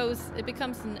 it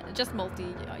becomes just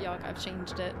multi, Yog. I've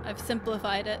changed it. I've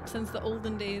simplified it since the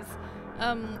olden days.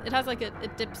 It has like,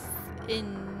 it dips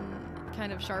in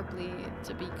kind of sharply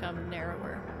to become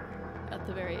narrower at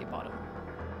the very bottom,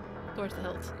 towards the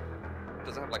hilt.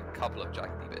 Does it have like a couple of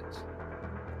jaggedy bits?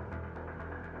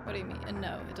 What do you mean?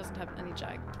 No, it doesn't have any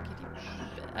jaggedy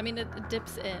bit. I mean, it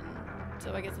dips in,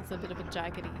 so I guess it's a bit of a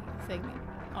jaggedy thing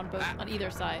on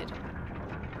either side.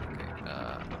 Okay,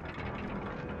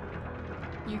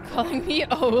 You calling me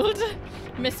old?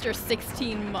 Mr.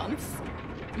 16 months?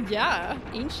 Yeah,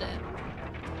 ancient.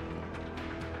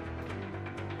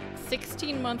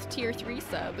 16-month tier 3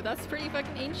 sub. That's pretty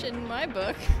fucking ancient in my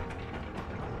book.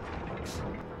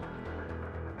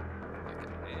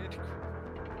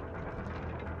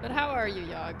 But how are you,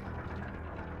 Yog?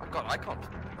 Oh god, I can't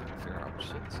figure out what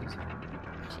shit this is.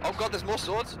 Oh god, there's more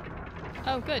swords?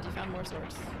 Oh good, you found more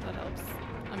swords. That helps.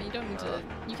 I mean, you don't need to...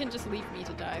 You can just leave me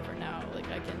to die for now. Like,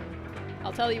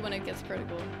 I'll tell you when it gets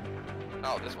critical.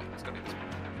 Oh, this one. It's gonna be this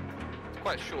one.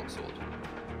 quite a short sword.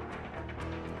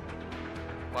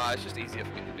 Well, it's just easier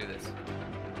for me to do this.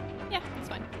 Yeah, it's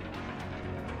fine.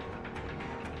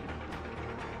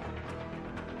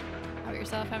 How about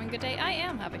yourself? Having a good day? I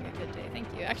am having a good day, thank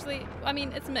you. Actually, I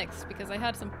mean, it's mixed because I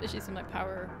had some issues with my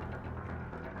power,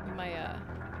 with my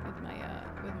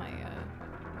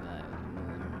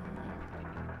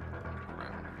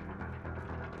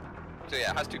So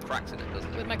yeah, it has 2 cracks in it,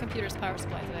 doesn't it? with my computer's power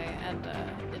supply today, and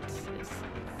it's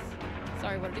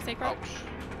sorry, what did you say, Crow? Ouch.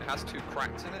 It has 2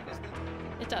 cracks in it, doesn't it?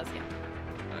 It does, yeah.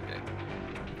 Okay.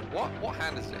 What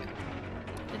hand is it in?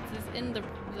 It's in the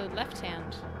left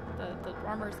hand, the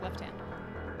armor's left hand.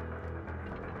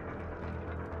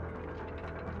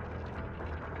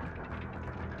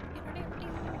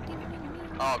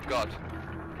 Oh god.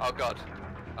 Oh god.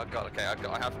 Oh god. Okay,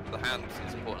 I have the hand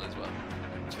is important as well.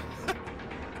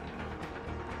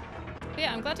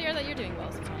 Yeah, I'm glad to hear that you're doing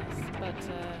well, Sultanas. But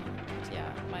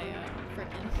yeah, my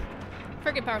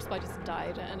frickin' power supply just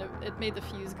died, and it made the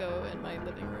fuse go in my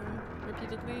living room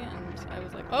repeatedly, and I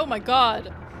was like, oh my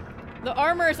god! The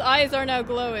armor's eyes are now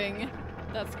glowing.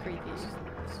 That's creepy. This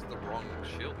is the wrong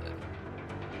shield then.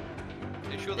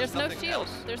 Are you sure There's no nothing shield.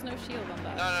 else? There's no shield on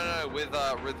that. No, with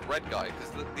red guy,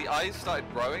 because the eyes started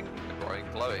glowing,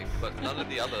 but none of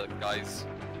the other guys'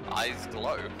 eyes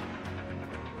glow.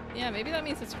 Yeah, maybe that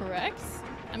means it's correct.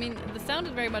 I mean, it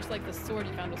sounded very much like the sword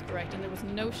you found was correct, and there was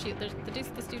no shield. This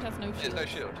dude has no shield. There's no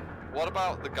shield. What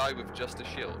about the guy with just a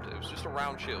shield? It was just a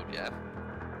round shield, yeah?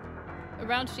 A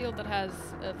round shield that has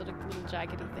little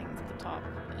jaggedy things at the top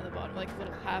and the bottom, like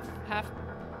little half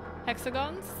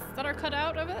hexagons that are cut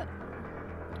out of it.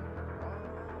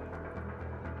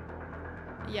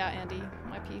 Yeah, Andy,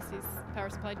 my PC's power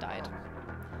supply died,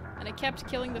 and it kept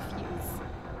killing the fuse,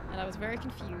 and I was very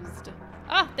confused.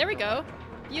 Ah, there we go.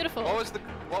 Beautiful. What was the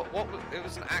what was it?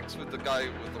 Was an axe with the guy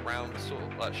with the round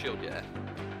sword shield, yeah.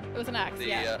 It was an axe,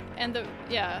 yeah. And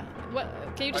what?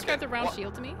 Can you describe the round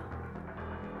shield to me?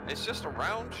 It's just a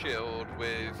round shield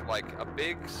with like a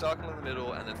big circle in the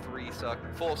middle and then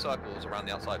 4 circles around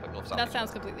the outside, like north, south. That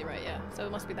sounds completely right, yeah. So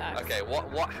it must be the axe. Okay,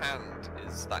 what hand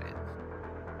is that in?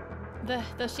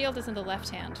 The shield is in the left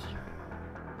hand.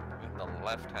 In the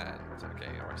left hand.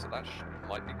 Okay, alright, so that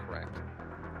might be correct.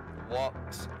 What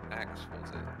axe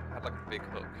was it? It had like a big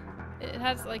hook. It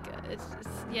has like it's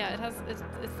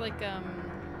like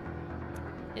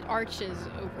it arches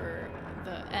over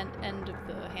the end of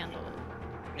the handle.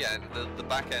 Yeah, and the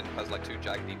back end has like 2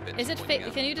 jaggedy bits. Is it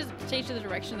can you just change the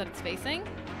direction that it's facing?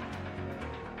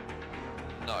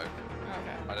 No. Oh,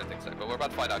 okay. I don't think so, but we're about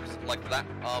to find out because like that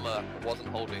armor wasn't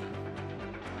holding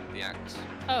the axe.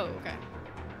 Oh, okay.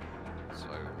 So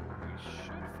we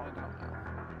should find out now.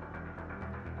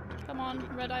 Come on,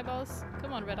 red eyeballs.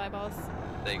 Come on, red eyeballs.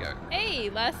 There you go. Hey,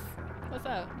 Les. What's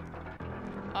up?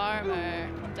 Armor.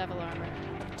 Devil armor.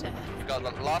 Death. We've got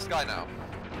the last guy now.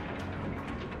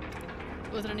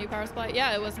 Was it a new power supply?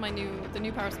 Yeah, it was the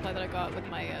new power supply that I got with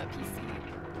my PC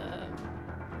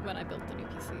when I built the new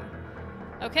PC.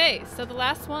 Okay, so the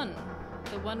last one,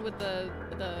 the one with the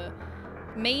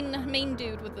main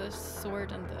dude with the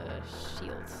sword and the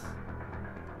shields.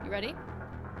 You ready?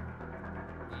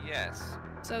 Yes.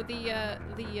 So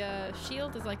the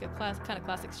shield is like a kind of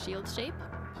classic shield shape,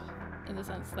 in the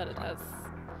sense that it has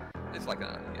It's like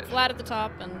a flat at the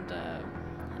top and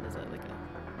is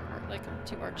like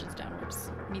 2 arches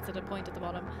downwards, meets at a point at the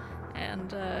bottom,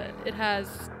 and it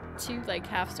has 2 like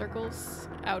half circles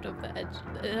out of the edge.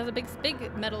 It has a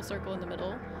big metal circle in the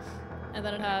middle, and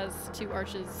then it has 2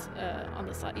 arches on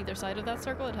the side, either side of that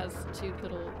circle. It has 2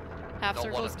 little half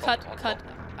circles cut.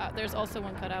 There's also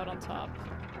one cut out on top.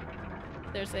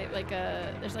 There's like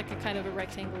a kind of a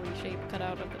rectangle shape cut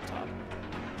out of the top.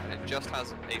 And it just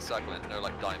has a circle and no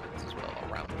like diamonds as well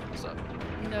around the circle.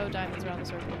 No diamonds around the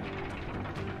circle.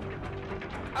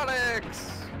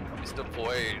 Alex! Mr.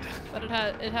 Boyd. But it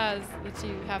has the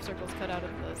 2 half circles cut out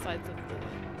of the sides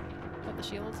of the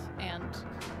shield, and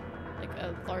like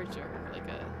a larger, like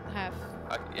a half.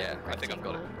 Yeah, I think I've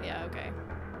got it. Yeah, okay.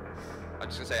 I'm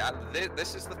just gonna say,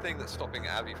 this is the thing that's stopping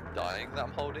Abby from dying that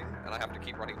I'm holding, and I have to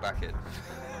keep running back in.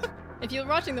 If you're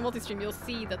watching the multi-stream, you'll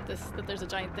see that there's a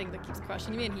giant thing that keeps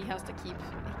crushing me, and he has to keep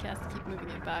moving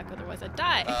it back, otherwise I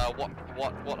die. What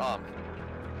arm?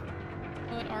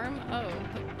 What arm? Oh,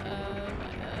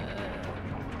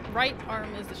 right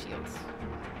arm is the shields.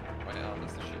 Right arm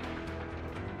is the shield.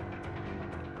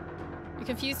 You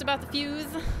confused about the fuse?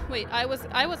 Wait, I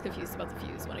was confused about the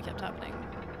fuse when it kept happening.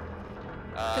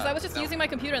 Because I was just using my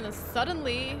computer, and then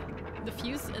suddenly the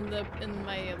fuse in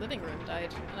my living room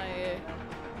died, and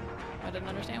I didn't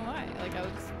understand why. Like, I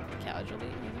was just casually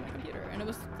using my computer, and it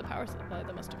was the power supply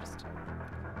that must have just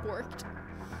forked.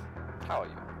 How are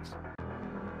you?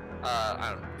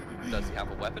 I don't know. Does he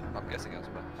have a weapon? I'm guessing he has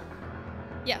a weapon.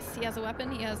 Yes, he has a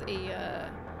weapon. He has a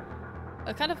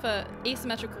kind of a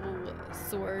asymmetrical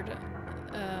sword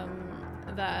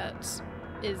that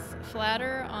is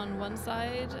flatter on one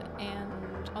side,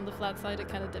 and on the flat side it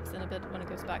kind of dips in a bit when it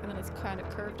goes back, and then it's kind of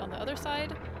curved on the other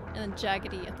side, and then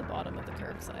jaggedy at the bottom of the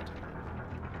curved side.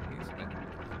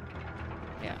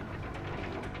 Yeah.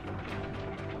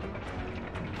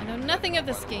 I know nothing of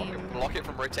this game. Block it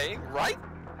from rotating, right?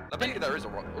 I bet you there is a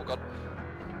rock. Oh god.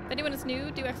 If anyone is new,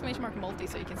 do ! multi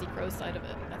so you can see Crow's side of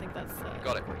it. I think that's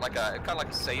got it. Like a kind of like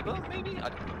a saber, maybe. I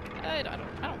don't know. I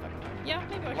don't fucking know. Yeah,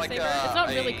 maybe like a Like, saber. It's not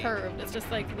really curved. It's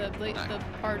just like the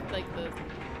part, like the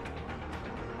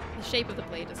shape of the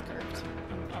blade is curved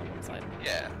on one side.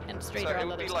 Yeah. And straighter on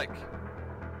the other side. So it would be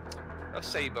like a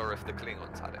saber if the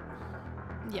Klingons had it.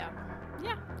 Yeah.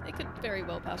 Yeah, it could very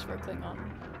well pass for a Klingon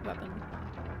weapon.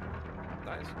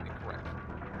 That is incorrect.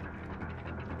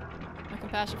 My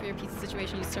compassion for your pizza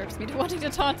situation usurps me to wanting to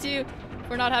taunt you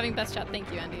for not having best chat.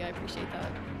 Thank you, Andy. I appreciate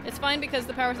that. It's fine because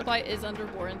the power supply is under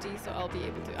warranty, so I'll be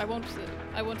able to. I won't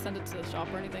send it to the shop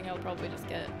or anything. I'll probably just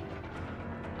get.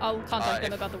 I'll contact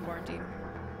them about the warranty.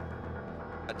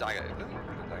 A dagger.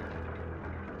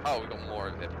 Oh, we got more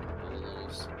of it.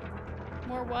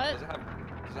 More what?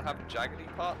 Does it have jaggedy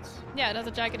parts? Yeah, it has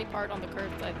a jaggedy part on the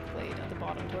curved side of the blade at the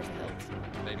bottom towards the hilt.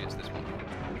 Maybe it's this one.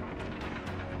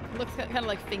 It looks kind of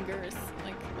like fingers,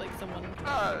 like someone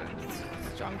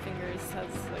strong fingers has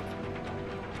like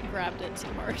grabbed it too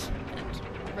hard and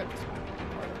ripped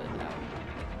part of it out.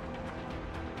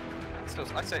 Still,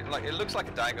 I say like it looks like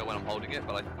a dagger when I'm holding it,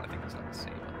 but I think it's like a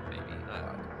saber, maybe.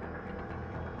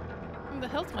 The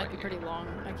hilt might be pretty long.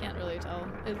 I can't really tell.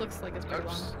 It looks like it's pretty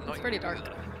long. It's pretty dark.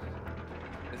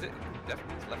 Is it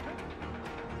definitely it's left hand?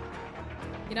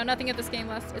 You know nothing of this game,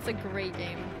 Les. It's a great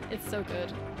game. It's so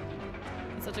good.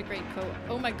 It's such a great co-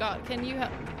 Oh my god, can you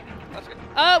help? That's good.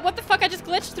 What the fuck? I just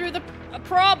glitched through the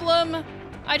problem!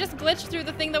 I just glitched through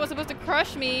the thing that was supposed to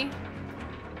crush me.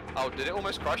 Oh, did it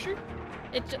almost crush you?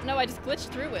 No, I just glitched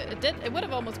through it. It would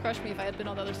have almost crushed me if I had been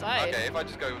on the other side. Okay, if I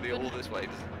just go all this way,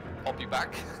 just pop you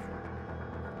back.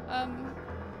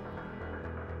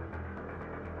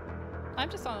 I'm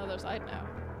just on the other side now.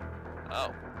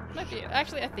 Oh. Might be.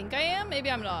 Actually, I think I am.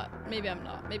 Maybe I'm not. Maybe I'm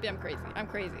not. Maybe I'm crazy. I'm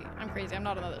crazy. I'm crazy. I'm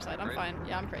not on the other side. I'm fine.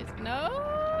 Yeah, I'm crazy. No.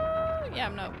 Yeah,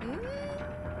 I'm no.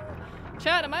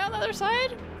 Chat, am I on the other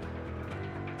side?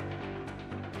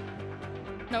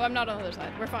 No, I'm not on the other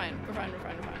side. We're fine. We're fine. We're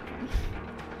fine. We're fine.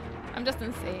 I'm just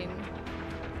insane.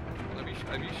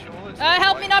 Are you sure? It's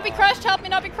Help me not be crushed! Help me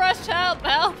not be crushed! Help!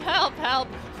 Help! Help! Help!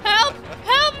 Help!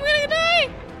 Help! I'm gonna die!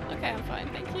 Okay, I'm fine.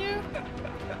 Thank you.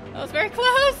 That was very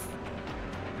close.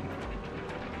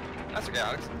 That's okay,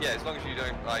 Alex. Yeah, as long as you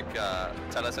don't like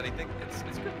tell us anything, it's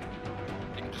good.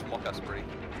 You can just mock us pretty.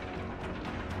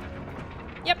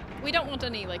 Yep, we don't want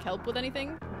any like help with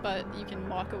anything, but you can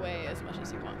walk away as much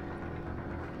as you want.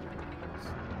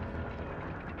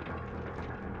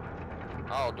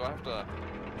 Oh, do I have to?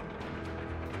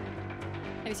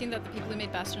 Have you seen that the people who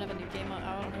made Bastion have a new game out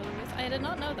on early release? I did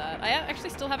not know that. I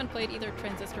actually still haven't played either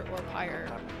Transistor or Pyre.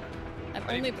 I've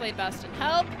only played Bastion.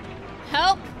 Help!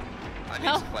 Help! I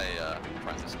need to play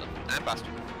Transistor and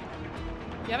Bastion.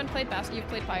 You haven't played Bastion? You've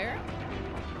played Pyre?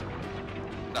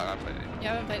 No, I haven't played it. You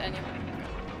haven't played any of them.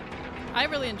 I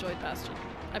really enjoyed Bastion.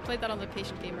 I played that on the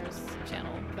Patient Gamers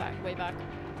channel way back.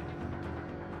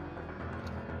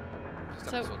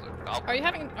 So, are you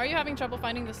having trouble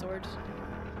finding the sword?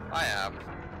 I am.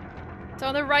 So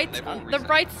on the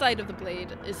right side of the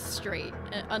blade is straight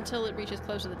until it reaches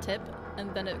close to the tip,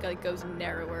 and then it like goes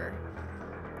narrower,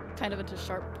 kind of into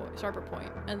sharper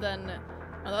point, and then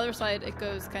on the other side it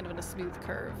goes kind of in a smooth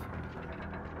curve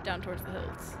down towards the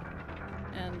hills.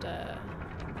 And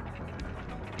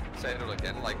say it all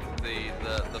again, like the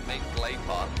main blade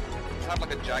part. Does it have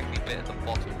like a jaggedy bit at the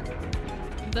bottom?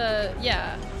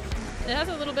 It has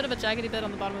a little bit of a jaggedy bit on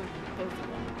the bottom of both of them.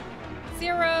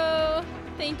 Zero!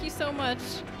 Thank you so much.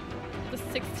 The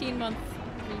 16-month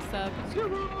resub.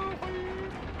 Zero!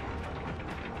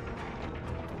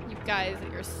 You guys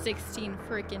at your 16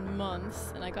 freaking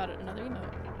months. And I got another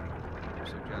emote. I'm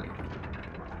so jelly.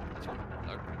 This one?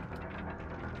 No.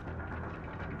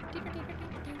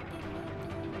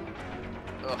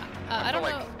 Ugh, I don't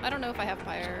know. I don't know if I have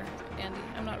Pyre, Andy.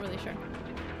 I'm not really sure.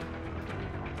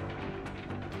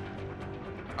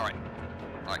 Alright.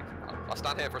 Alright. I'll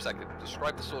stand here for a second.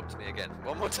 Describe the sword to me again.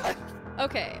 One more time.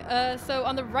 Okay, so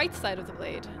on the right side of the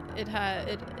blade, it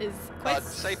is quite...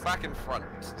 say back and front.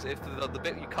 If the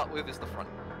bit you cut with is the front.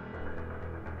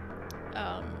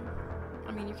 I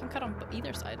I mean, you can cut on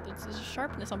either side. There's a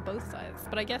sharpness on both sides,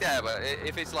 but I guess. Yeah, but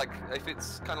if it's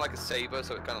kind of like a saber,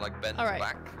 so it kind of like bends Alright.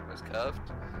 back, it's curved.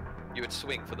 You would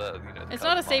swing for the, the It's curved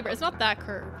not a part. saber. It's not that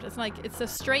curved. It's like it's a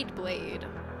straight blade.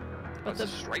 Oh, it's a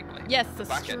straight blade. Yes, the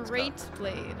Back end's straight curved.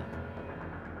 blade.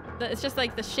 It's just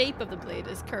like the shape of the blade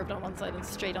is curved on one side and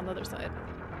straight on the other side.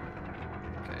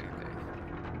 Okay.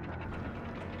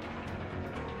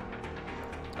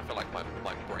 I feel like my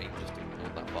brain just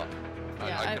ignored that part.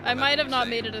 Yeah, can I might have remember not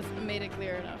you made it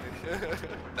clear enough. saying-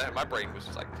 No, my brain was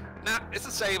just like, nah, it's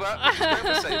a saber. It's going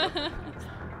for a saber.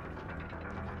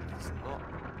 It's not.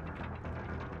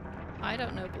 I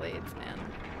don't know blades, man.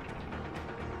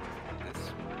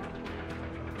 It's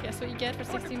Guess what you get for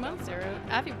 16 months, Zero?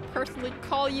 Avi personally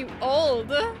call you old.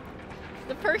 The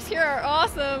perks here are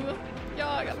awesome.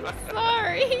 Yog, I'm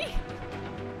sorry.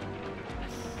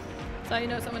 So you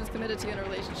know someone is committed to you in a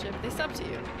relationship. They sub to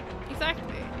you.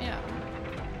 Exactly. Yeah.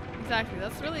 Exactly.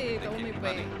 That's really the They only give you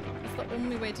way. money. It's the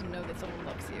only way to know that someone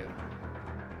loves you.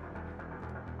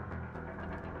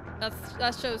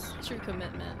 That shows true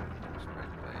commitment.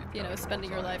 straight blade. You know,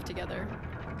 spending your life together.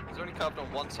 It's only curved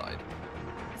on one side.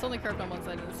 It's only curved on one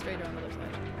side and it's straighter on the other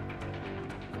side.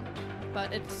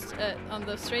 But it's on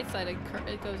the straight side,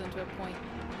 it goes into a point,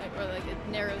 or like it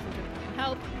narrows into a point.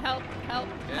 Help! Help! Help!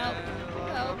 Help!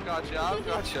 Help! I've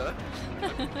gotcha.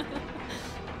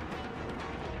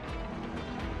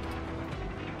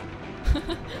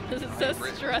 This is so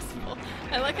Hybrid. stressful.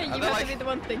 I like how you And have then, to be the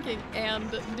one thinking and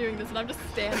doing this, and I'm just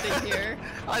standing here.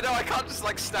 I know, I can't just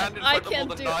like stand in I front of all can't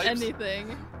the do knives.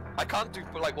 anything. I can't do,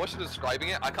 like, watching describing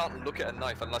it, I can't look at a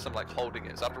knife unless I'm like holding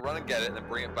it. So I have to run and get it and then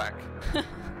bring it back.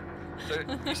 So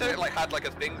you said it like had like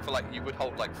a thing for like you would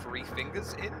hold like 3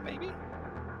 fingers in, maybe?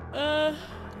 On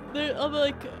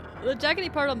like the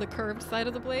jaggedy part on the curved side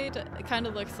of the blade, it kind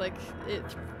of looks like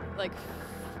it's like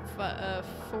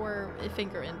 4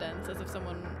 finger indents, as if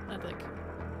someone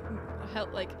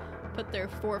had like put their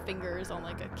 4 fingers on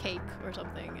like a cake or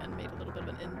something and made a little bit of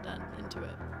an indent into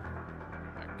it.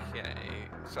 Okay.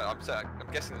 So I'm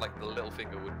guessing like the little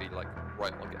finger would be like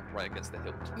right against the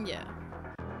hilt. Yeah.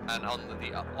 And on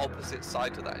the opposite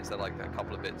side to that, is there like a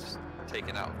couple of bits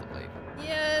taken out of the blade?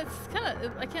 Yeah, it's kind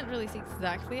of. I can't really see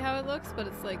exactly how it looks, but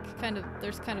it's like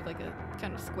there's kind of like a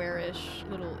kind of squarish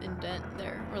little indent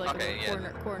there, or like Okay, a little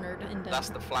cornered indent. That's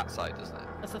the flat side, isn't it?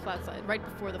 That's the flat side. Right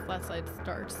before the flat side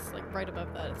starts, like right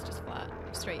above that, it's just flat,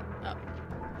 straight up.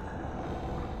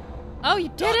 Oh, you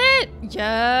did it!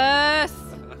 Yes!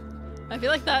 I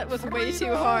feel like that was way too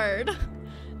Freedom! hard.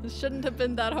 It shouldn't have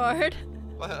been that hard.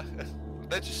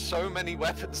 There's just so many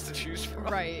weapons to choose from.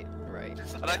 Right.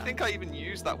 And I think I even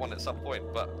used that one at some point,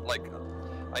 but like,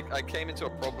 I came into a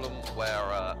problem where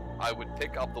I would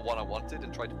pick up the one I wanted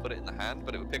and try to put it in the hand,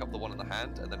 but it would pick up the one in the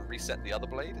hand and then reset the other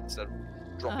blade instead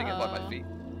of dropping it by my feet.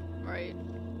 Right.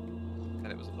 And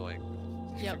it was annoying.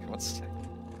 Yep. For God's sake.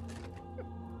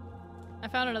 I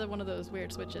found another one of those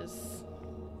weird switches.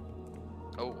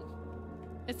 Oh.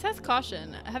 It says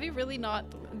caution. Have you really not?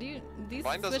 These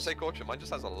Mine doesn't say caution, mine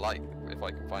just has a light, if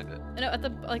I can find it. No, at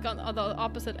the on the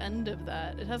opposite end of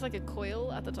that, it has like a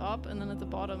coil at the top, and then at the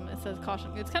bottom it says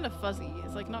caution. It's kind of fuzzy.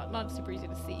 It's like not super easy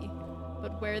to see,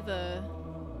 but where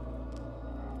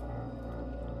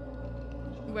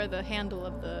the handle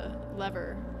of the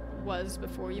lever was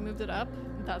before you moved it up,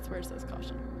 that's where it says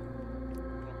caution.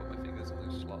 I'll put my fingers in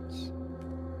those slots.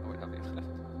 Oh wait, have you?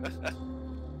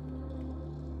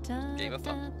 Game of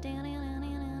Thrones.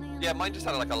 Yeah, mine just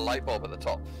had like a light bulb at the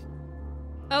top.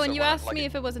 Oh, and So you when I asked plug me it-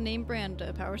 if it was a name brand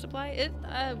power supply. It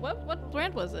what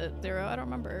brand was it? Zero? I don't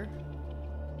remember.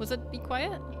 Was it Be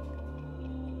Quiet?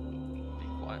 Be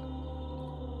quiet.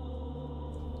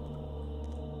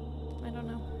 I don't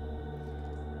know.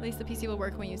 At least the PC will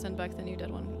work when you send back the new dead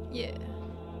one. Yeah.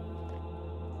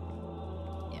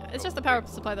 Yeah, it's just the power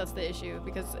supply that's the issue,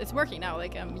 because it's working now.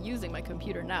 Like, I'm using my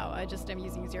computer now. I just am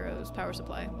using Zero's power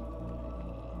supply.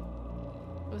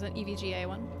 It was an EVGA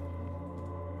one.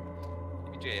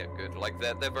 EVGA are good. Like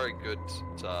they're very good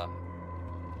to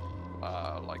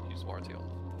like use warranty on.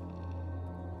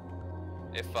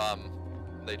 If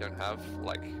they don't have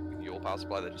like your power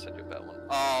supply, they just send you a better one.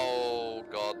 Oh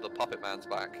god, the puppet man's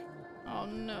back. Oh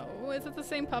no, is it the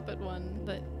same puppet one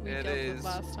that we It dealt is. with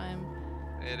last time?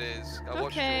 It is. I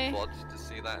watched Okay. your VOD to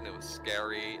see that, and it was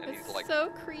scary. And It's he's like,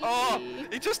 so creepy. oh,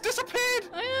 he just disappeared.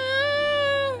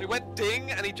 Ah! He went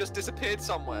ding, and he just disappeared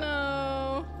somewhere.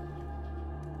 No.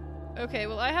 Okay,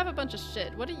 well, I have a bunch of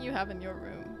shit. What do you have in your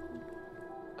room?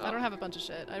 I don't have a bunch of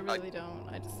shit. I really don't.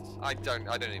 I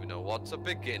don't even know what to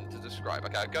begin to describe.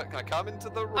 Okay, can I come into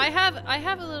the room? I have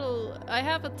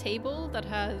a table that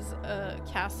has a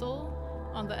castle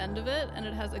on the end of it, and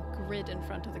it has a grid in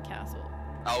front of the castle.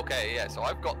 Okay, yeah, so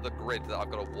I've got the grid that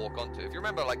I've got to walk onto. If you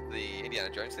remember, like, the Indiana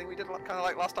Jones thing we did kind of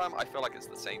like last time, I feel like it's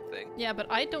the same thing. Yeah, but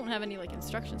I don't have any, like,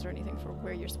 instructions or anything for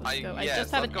where you're supposed to go. I yeah,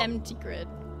 just so have I've an got- empty grid.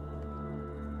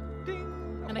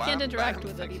 Ding! And I Wham, can't interact bam,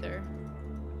 with it thank you. either.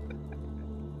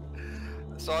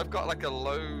 So I've got, like, a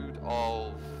load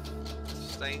of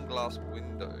stained glass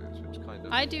windows, which kind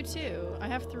of... I do too. I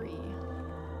have 3.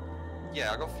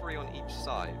 Yeah, I got 3 on each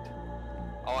side.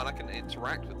 Oh, and I can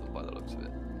interact with them by the looks of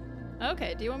it.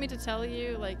 Okay, do you want me to tell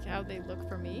you, like, how they look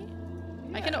for me?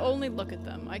 Yeah. I can only look at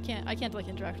them. I can't like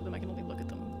interact with them. I can only look at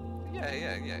them. Yeah.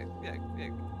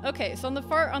 Okay, so on the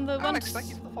one Alex, thank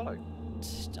you for the follow.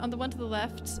 on the one to the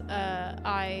left,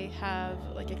 I have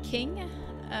like a king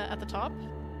at the top.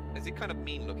 Is he kind of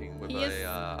mean looking with He is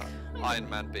a kind Iron of-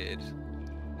 Man beard?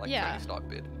 Like Yeah. Tony Stark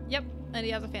beard. Yep, and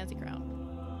he has a fancy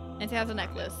crown, and he has a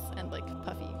necklace and like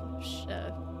puffy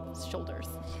shoulders.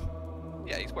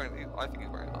 Yeah, he's wearing. I think he's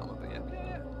wearing armor, but yeah.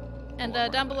 And Well,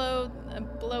 down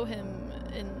right. below him,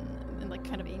 in like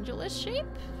kind of angelish shape,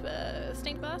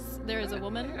 stained glass, there is a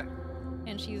woman, Yeah.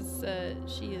 and she is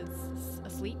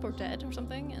asleep or dead or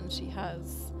something, and she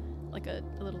has like a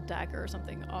little dagger or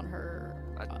something on her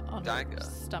on dagger? her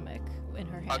stomach in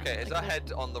her hand. Okay, is like her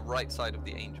head on the right side of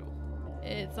the angel?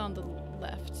 It's on the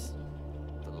left.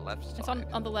 The left side. It's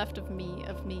on the left of me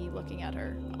looking at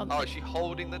her. Oh, is she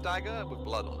holding the dagger with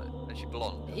blood on it? And she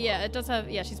blonde? Yeah, it does have.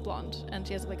 Yeah, she's blonde, and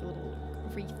she has like a little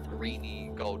wreath.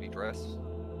 Greeny, goldy dress.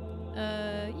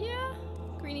 Yeah,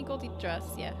 greeny goldy dress.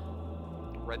 Yeah,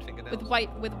 Red fingernails. with white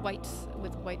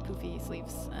poofy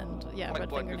sleeves, and yeah, red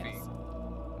white fingernails.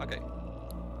 poofy. Okay.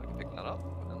 I can pick that up,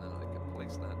 and then I can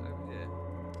place that over here.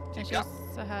 And she Yeah.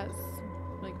 also has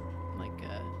like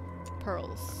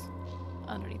pearls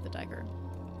underneath the dagger.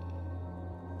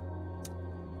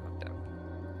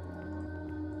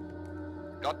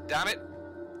 God damn it!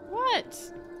 What?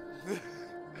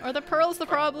 Are the pearls the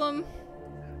problem?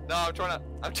 No, I'm trying to.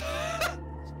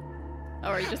 Oh,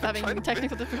 are you just I'm having trying to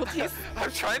technical difficulties?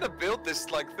 I'm trying to build this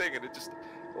like thing, and it just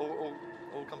all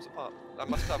comes apart. I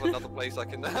must have another place I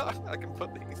can I can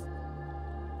put these.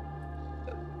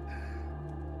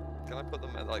 Can I put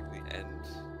them at like the end?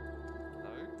 No.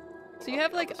 What So you about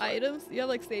have the like other side? items. You have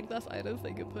like stained glass items that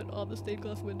you can put on the stained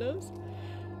glass windows.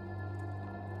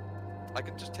 I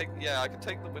can just take. Yeah, I can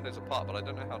take the windows apart, but I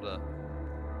don't know how to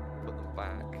put them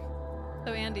back.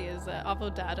 So Andy is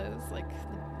avodados, like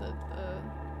the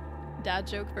dad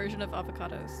joke version of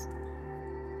avocados.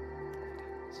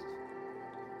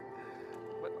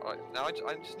 But now I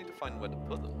just need to find where to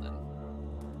put them then.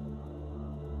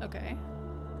 Okay.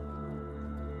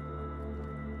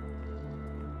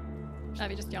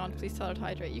 Abby just yawned. Please tell her to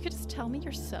hydrate. You could just tell me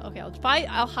yourself. Okay,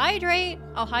 I'll hydrate.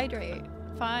 I'll hydrate.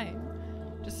 Fine.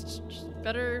 Just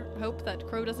better hope that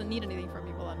Crow doesn't need anything from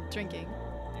me while I'm drinking.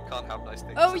 You can't have nice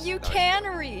things. Oh, This is you nice. can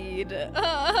read. Oh,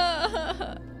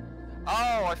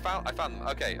 I found them.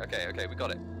 Okay, we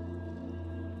got it.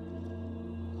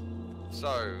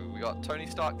 So we got Tony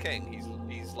Stark King.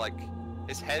 He's like,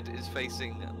 his head is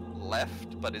facing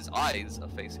left, but his eyes are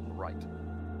facing right.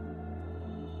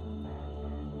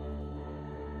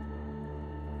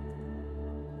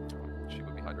 She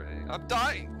would be hydrating. I'm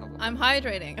dying. Oh, I'm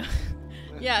hydrating.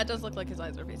 Yeah, it does look like his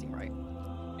eyes are facing right.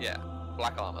 yeah,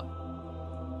 black armor.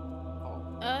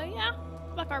 Oh, Yeah,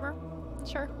 black armor.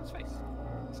 Sure. look at his face.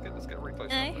 Let's get really close.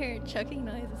 I heard choking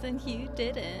noises and you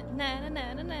didn't. Na na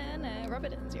na na na na. Rub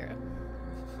it in, Zero.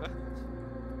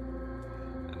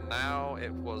 And now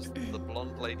it was the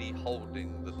blonde lady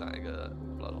holding the dagger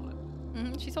with blood on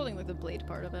it. She's holding like the blade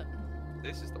part of it.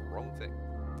 This is the wrong thing.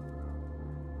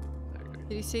 There we go.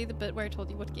 Did you see the bit where I told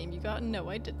you what game you got? No,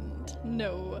 I didn't.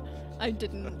 No, I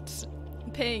didn't.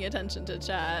 Paying attention to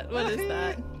chat. What is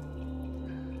that?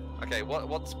 Okay,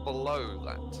 what's below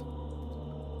that?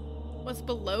 What's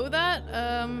below that?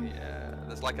 Yeah,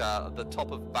 there's like the top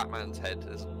of Batman's head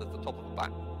is at the top of the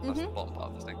bat. That's the bottom part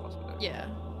of the stained glass window. Yeah.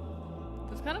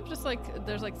 It's kind of just like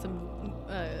there's like some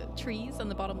trees on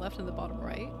the bottom left and the bottom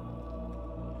right.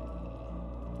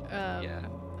 Yeah.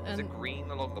 Is And it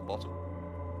green along the bottom?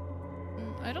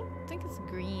 I don't think it's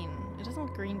green. It doesn't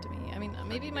look green to me. I mean,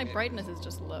 maybe my it brightness is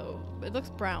just low. It looks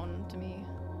brown to me.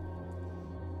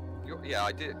 Yeah,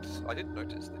 I did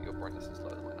notice that your brightness is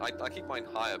lower than mine. I keep mine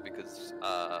higher because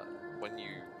when you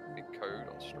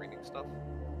encode on streaming stuff,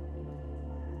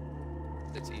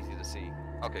 it's easy to see.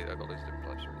 Okay, I've got those different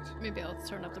types of trees. Maybe I'll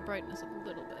turn up the brightness a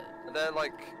little bit. They're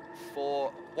like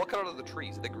what color are the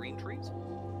trees? Are they green trees?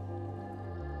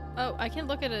 Oh, I can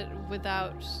look at it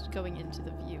without going into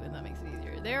the view, and that makes it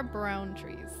easier. They're brown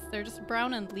trees. They're just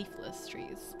brown and leafless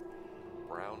trees.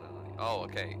 Brown and Oh,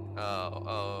 okay.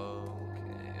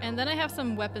 Okay. And then I have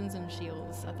some weapons and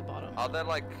shields at the bottom. Are there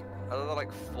like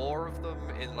 4 of them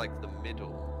in like the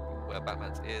middle where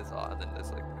Batman's ears are, and then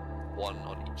there's like 1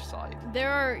 on each side?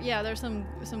 There's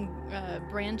some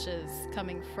branches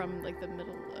coming from like the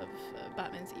middle of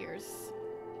Batman's ears.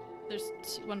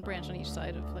 There's 1 branch on each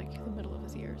side of like the middle of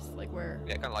his ears, like where.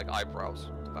 Yeah, kind of like eyebrows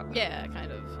to Batman. Yeah,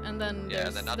 kind of. And then Yeah,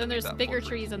 there's and then underneath that, bigger 4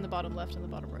 trees in the bottom left and the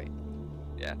bottom right.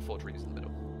 Yeah, 4 trees in the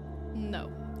middle.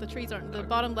 No, the trees aren't. The Okay.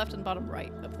 bottom left and bottom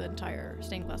right of the entire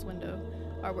stained glass window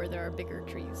are where there are bigger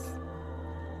trees.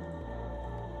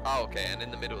 Oh, okay. And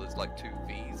in the middle is like 2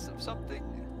 V's of something.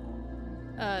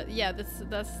 Yeah,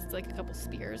 that's like a couple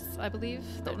spears, I believe.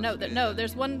 Oh, No, spears, no, yeah.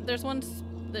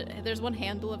 there's one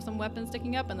handle of some weapon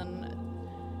sticking up, and then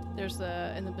there's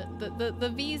in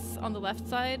the V's on the left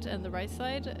side and the right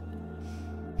side.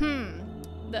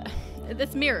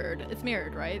 It's mirrored. It's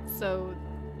mirrored, right? So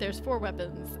there's 4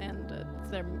 weapons, and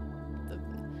they're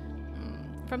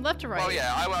from left to right. Well,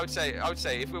 yeah, I would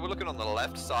say if we were looking on the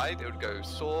left side, it would go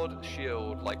sword,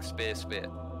 shield, like spear.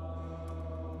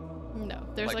 No,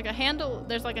 there's Like- like a handle.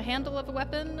 There's like a handle of a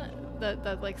weapon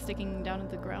that like sticking down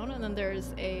into the ground, and then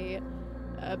there's a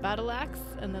battle axe,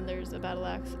 and then there's a battle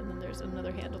axe, and then there's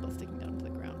another handle that's sticking down to the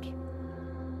ground.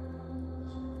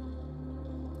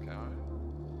 Okay.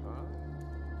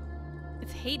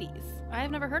 It's Hades. I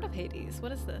have never heard of Hades.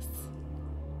 What is this?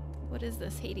 What is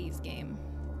this Hades game?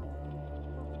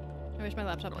 I wish my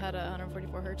laptop had a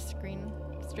 144 hertz screen.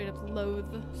 Straight up loathe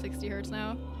 60 hertz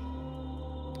now.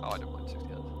 Oh, I don't mind 60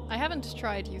 hertz. I haven't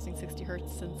tried using 60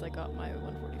 hertz since I got my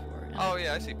 144. and Oh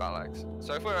yeah, I see battle axe.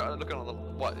 So if we're looking on the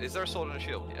what, is there a sword and a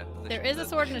shield? Yeah. There is a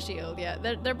sword and a shield, yeah.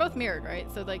 They're both mirrored, right?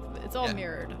 So like it's all Yeah.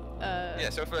 mirrored. Yeah.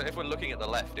 So if we're looking at the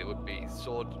left, it would be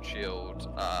sword, shield,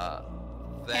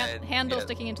 then handle yeah,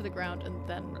 sticking into the ground, and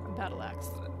then battle axe.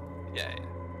 Yeah, yeah.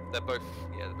 They're both.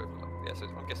 Yeah, they're both. Yeah. So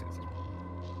I'm guessing it's.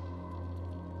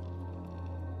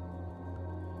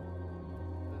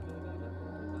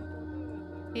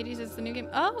 Hades is the new game.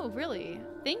 Oh, really?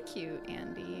 Thank you,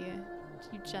 Andy.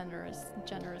 You generous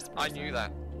person. I knew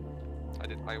that.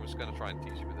 I was going to try and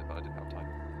tease you with it, but I didn't have time.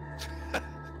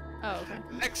 Oh, okay.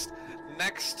 Next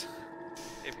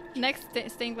image. Next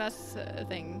stained glass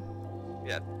thing.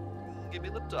 Yeah. Give me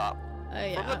the top.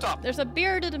 Yeah. From the top. There's a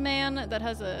bearded man that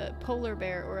has a polar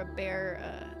bear or a bear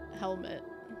helmet.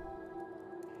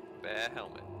 Bear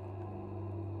helmet.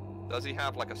 Does he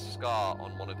have like a scar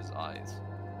on one of his eyes?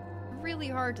 Really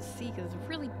hard to see because it's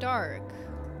really dark.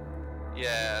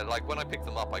 Yeah, like when I pick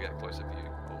them up, I get a closer view.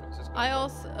 Oh, it's just I gone.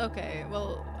 also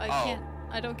well Oh.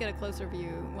 I don't get a closer view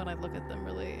when I look at them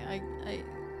really.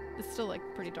 It's still like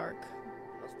pretty dark.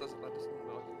 That doesn't look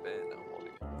like a bear now,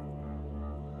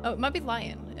 Molly. Oh, it might be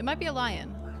lion. It might be a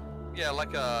lion. Yeah,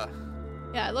 like a.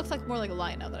 Yeah, it looks like more like a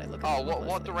lion now that I look at Oh, it.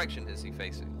 what direction is he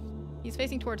facing? He's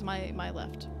facing towards my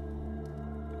left.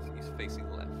 He's facing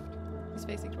left. He's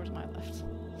facing towards my left.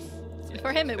 Yeah,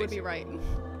 For him, he's it would be facing- right.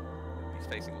 He's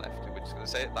facing left. We're just gonna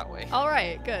say it that way. All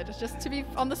right, good. Just to be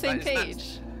on the same Isn't that-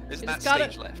 page. Isn't You that just gotta-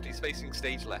 stage left? He's facing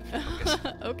stage left. I'm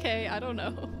guessing. Okay, I don't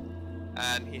know.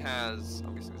 And he has.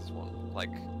 I'm guessing this is one like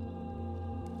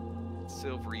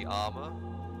silvery armor.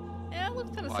 Yeah, it looks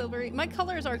kind of What? silvery. My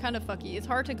colors are kind of fucky. It's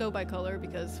hard to go by color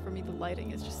because for me the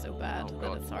lighting is just so bad Oh, that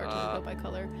God. it's hard to go by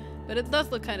color. But it does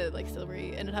look kind of like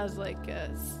silvery, and it has like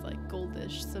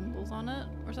goldish symbols on it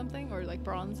or something, or like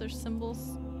bronzish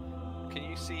symbols. Can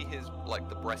you see his like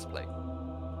the breastplate?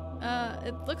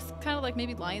 It looks kind of like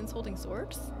maybe lions holding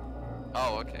swords.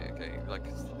 Oh, okay. Like,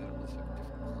 it's a little bit different.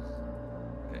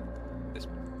 Okay, this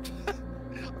one.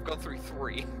 I've gone through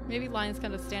 3. Maybe lions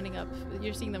kind of standing up.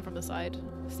 You're seeing them from the side,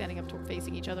 standing up,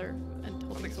 facing each other and I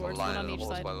holding think it's a swords, lion one on and a each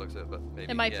horse side. by the looks of it, but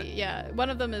maybe. It might yeah. be, yeah. One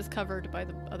of them is covered by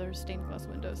the other stained glass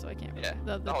window, so I can't really. Yeah,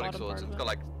 The they're holding bottom swords. part And of it's it. got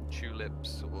like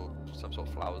tulips or some sort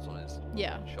of flowers on his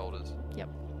Yeah. shoulders. Yep.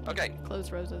 Okay,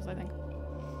 Closed roses, I think.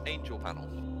 angel panel.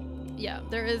 Yeah,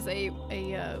 there is a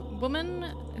woman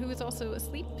who is also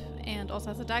asleep and also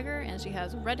has a dagger, and she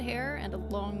has red hair and a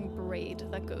long braid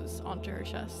that goes onto her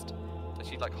chest. Is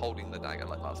she like holding the dagger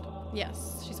like last time?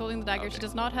 Yes, she's holding the dagger. She Okay.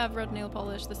 does not have red nail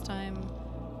polish this time.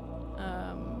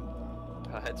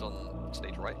 Her head's on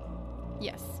stage right.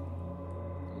 Yes.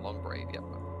 Long braid. Yep.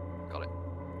 Got it.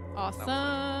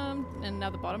 Awesome. And now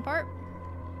the bottom part.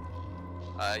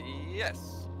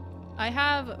 Yes. I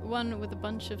have one with a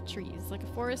bunch of trees, like a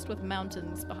forest with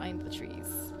mountains behind the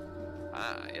trees.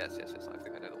 Ah, yes. I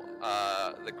think I know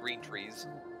the one. The green trees.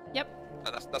 Yep.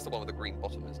 And that's the one with the green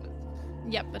bottom, isn't it?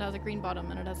 Yep, it has a green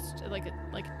bottom and it has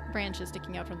like branches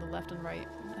sticking out from the left and right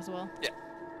as well.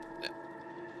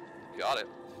 Got it.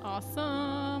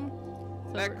 Awesome.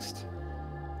 So Next.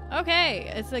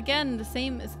 Okay, it's again the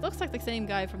same. It looks like the same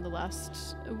guy from the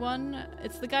last one.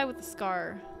 It's the guy with the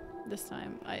scar this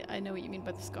time. I know what you mean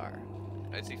by the scar.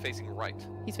 Is he facing right?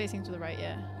 He's facing to the right,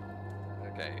 yeah.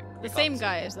 Okay. The same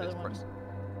guy as the other one.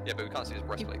 Yeah, but we can't see his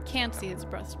breastplate. You can't see his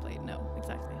breastplate, no,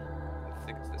 exactly. I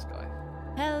think it's this guy.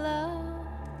 Hello,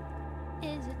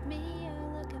 is it me you're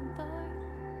looking for?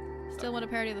 Still want a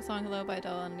parody of the song Hello by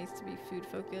Adele, and it needs to be food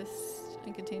focused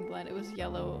and contain blend. It was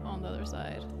yellow on the other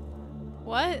side.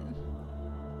 What?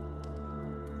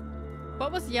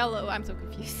 What was yellow? I'm so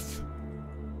confused.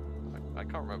 I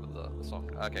can't remember the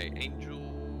song. Okay, Angel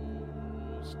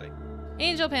State.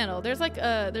 Angel panel. There's like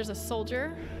there's a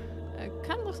soldier.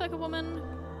 Kind of looks like a woman,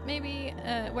 maybe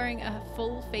wearing a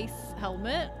full face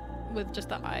helmet with just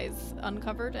the eyes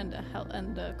uncovered and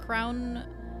a crown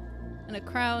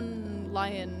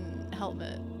lion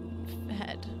helmet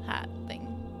hat thing,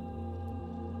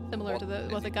 similar to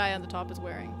what the guy on the top is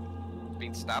wearing.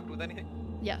 Being stabbed with anything?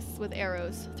 Yes, with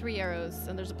arrows. 3 arrows,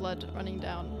 and there's blood running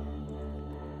down.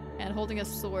 And holding a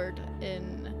sword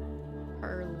in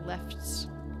her left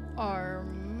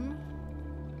arm.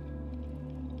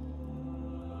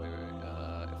 Wait.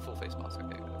 Full face mask.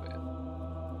 Okay, wait.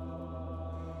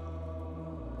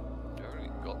 I haven't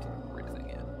even got to the grid thing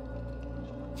yet.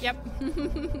 Yep.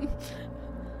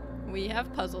 We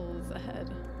have puzzles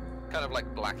ahead. Kind of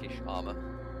like blackish armor.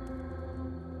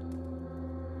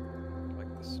 Like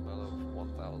the smell of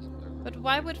 1000. But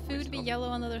why would food be yellow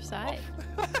on the other side?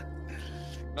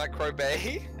 Like Crow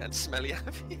Bay and Smelly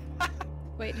Abby.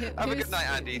 Wait, have a good night,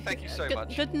 Andy. Thank you so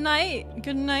much. Good night.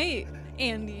 Good night,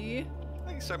 Andy.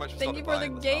 Thank you so much for Thank you for the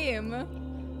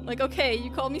game. Like, okay,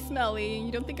 you call me smelly, and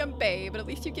you don't think I'm bae, but at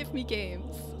least you give me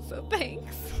games. So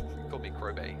thanks. You called me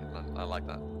Crow Bay, and I like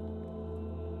that.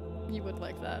 You would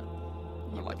like that.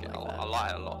 I like it a lot. I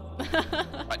like it a lot.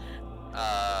 Right.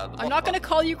 I'm not gonna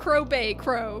call you Crow Bay,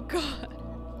 Crow. God.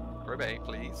 Crow Bay,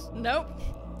 please. Nope.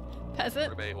 Peasant.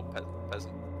 Crow Bay or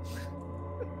peasant.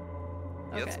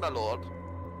 Okay. Yes, my lord.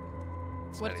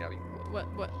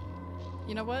 What?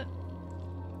 You know what?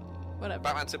 Whatever.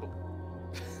 Batman symbol.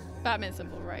 Batman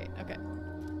symbol, right? Okay.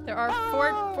 There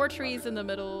are four trees in the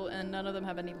middle, and none of them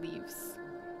have any leaves.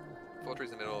 4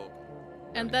 trees in the middle.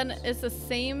 And then it's the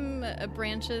same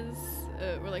branches,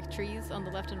 or like trees on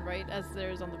the left and right as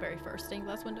there's on the very first stained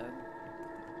glass window.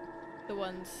 The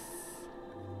ones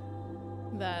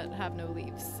that have no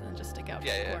leaves and just stick out from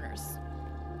the corners.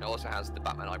 It also has the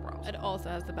Batman eyebrows. It also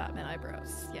has the Batman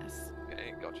eyebrows, yes.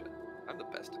 Okay, gotcha. I'm the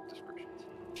best at descriptions.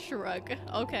 Shrug.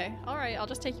 Okay. Alright, I'll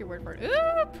just take your word for it.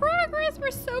 Ooh, progress! We're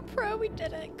so pro, we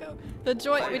did it. Go. The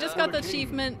joy, we just got the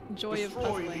achievement, Joy of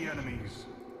Puzzling. The enemies.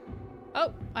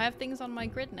 Oh, I have things on my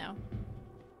grid now.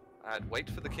 And wait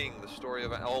for the king, the story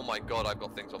of... Oh my god, I've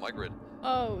got things on my grid.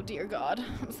 Oh, dear god.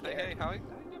 I'm scared. Hey, how are you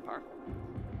doing, Para?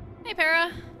 Hey,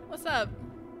 Para. What's up?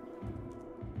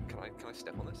 Can I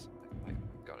step on this? I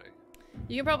gotta...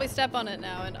 You can probably step on it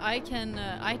now, and I can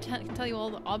tell you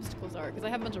all the obstacles are, because I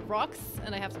have a bunch of rocks,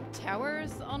 and I have some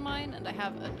towers on mine, and I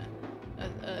have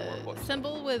a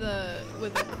symbol with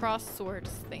a cross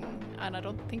swords thing, and I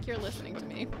don't think you're listening to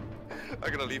me.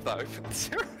 I'm gonna leave that open.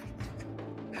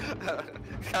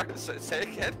 Karen, say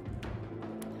again.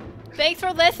 Thanks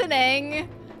for listening,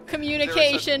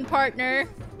 communication partner.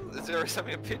 Zero sent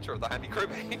me a picture of the handy Crow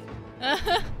Bay.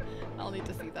 I'll need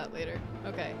to see that later.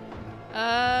 Okay.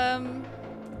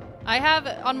 I have,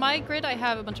 on my grid, I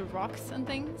have a bunch of rocks and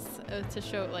things to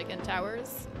show, like, in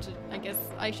towers. I guess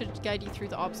I should guide you through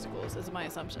the obstacles, is my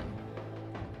assumption.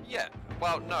 Yeah.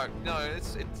 Well, no,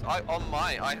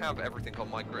 I have everything on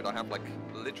my grid. I have, like,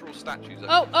 literal statues.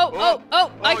 Oh,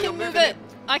 I can move it.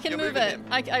 I can move it.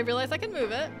 I realize I can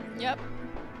move it. Yep.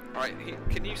 Alright,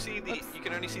 can you see the, you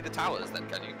can only see the towers then,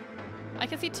 can you? I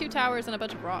can see 2 towers and a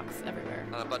bunch of rocks everywhere.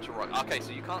 And a bunch of rocks. Okay,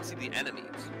 so you can't see the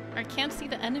enemies. I can't see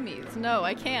the enemies. No,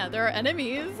 I can't. There are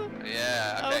enemies.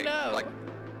 Yeah, okay. Oh no. Like,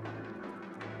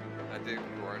 I did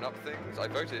grown-up things. I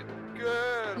voted.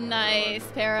 Good. Nice,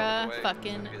 Para.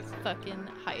 Fucking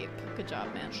hype. Good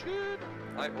job, man. Shit.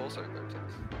 I also voted.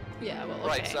 Yeah, well, okay.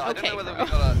 Right, so I don't know whether bro.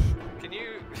 we gotta... Can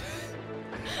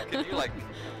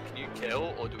you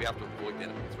kill, or do we have to avoid the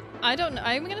enemies? I don't know.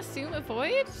 I'm gonna assume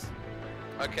avoid?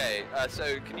 Okay,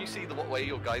 so can you see what way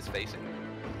your guy's facing?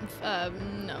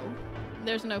 No.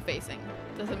 There's no facing.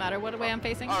 Does it matter what way I'm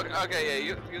facing? Oh, okay,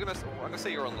 yeah, I'm gonna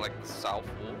say you're on, like, the south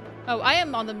wall. Oh, I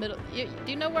am on the middle. Do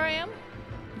you know where I am?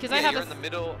 Because yeah, I have you're in the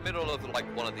middle of, like,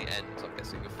 one of the ends, I'm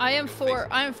guessing. I am 4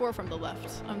 from the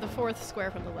left. I'm the 4th square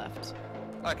from the left.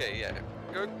 Okay, yeah.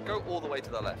 Go all the way to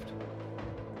the left.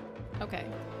 Okay.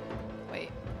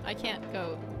 Wait. I can't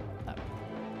go that way.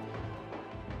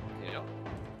 Yeah.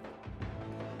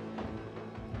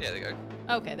 Yeah, there you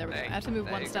go. Okay, there we go. I have to move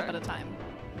There one you step go. at a time.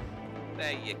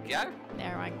 There you go.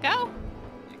 There I go.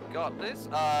 You got this.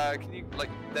 Can you, like,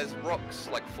 there's rocks,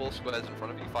 like 4 squares in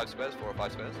front of you. 5 squares, 4 or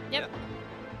 5 squares. Yep.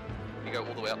 Yeah. You go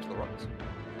all the way up to the rocks.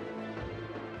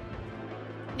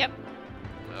 Yep.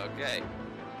 Okay.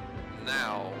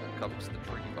 Now comes the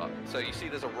tricky part. So you see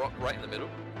there's a rock right in the middle.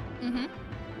 Mm-hmm.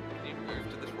 Can you move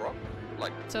to this rock?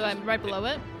 Like. So I'm right below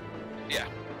it? Yeah.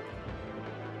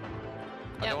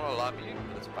 I Yep. don't want to alarm you,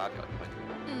 but there's a bad guy behind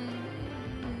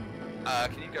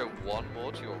you. Can you go one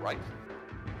more to your right?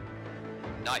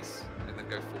 Nice. And then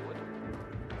go forward.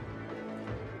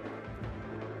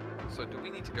 So do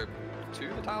we need to go to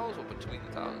the towers or between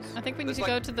the towers? I think we need to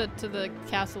go to the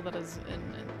castle that is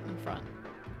in front.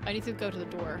 I need to go to the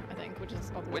door, I think, which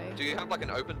is all the way. Wait, do you have like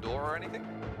an open door or anything?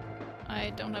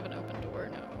 I don't have an open door,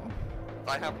 no.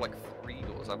 I have like 3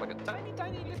 doors. I have like a tiny,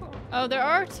 tiny little. Oh, there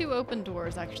are 2 open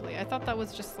doors, actually. I thought that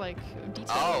was just like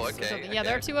details. Oh, or okay, something. Yeah,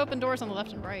 there are okay. 2 open doors on the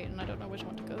left and right, and I don't know which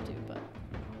one to go to, but...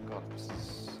 God, this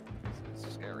is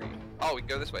scary. Oh, we can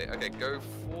go this way. Okay, go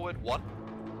forward 1.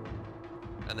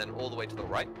 And then all the way to the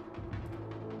right.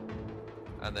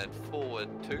 And then forward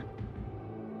 2.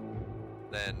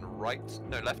 Then right,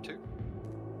 no, left 2.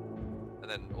 And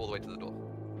then all the way to the door.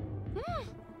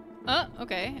 Oh,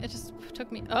 okay. It just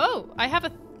took me... Oh! I have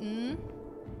a...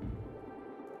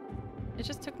 It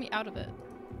just took me out of it.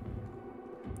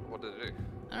 What did it do?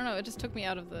 I don't know, it just took me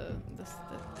out of the...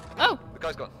 Oh! The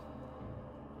guy's gone.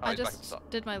 Oh, I he's back at the just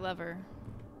start. did my lever.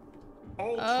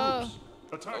 All Oh.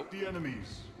 troops, attack the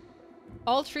enemies.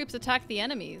 All troops attack the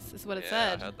enemies, is what it Yeah,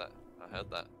 said. I heard that. I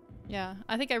heard that. Yeah,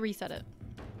 I think I reset it.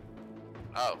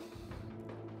 Oh.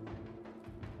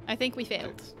 I think we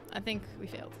failed. I think we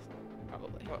failed.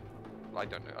 Probably. Well, I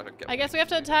don't know. I don't get I what guess we you have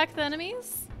to mean. attack the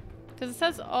enemies? Because it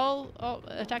says all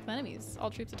attack the enemies. All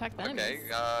troops attack the enemies.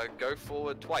 Okay, go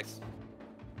forward twice.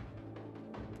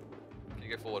 Can you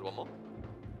go forward 1 more?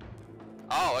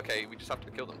 Oh, okay, we just have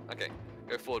to kill them. Okay,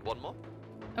 go forward 1 more.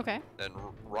 Okay. Then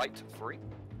right 3.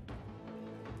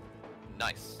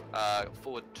 Nice.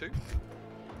 Forward 2.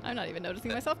 I'm not even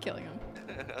noticing myself killing him.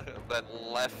 Then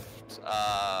left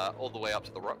all the way up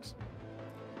to the rocks.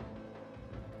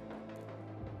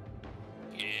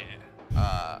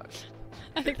 Yeah.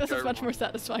 I think this is go much more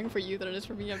satisfying for you than it is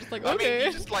for me. I'm just like, I okay. mean,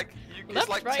 you just like it's Left,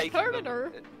 like right, taking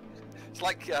corridor. them. It's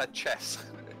like chess.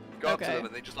 Go up to Okay. them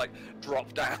and they just like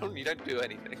drop down. You don't do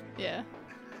anything. Yeah.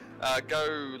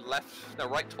 Go left, no,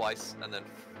 right twice, and then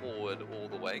forward all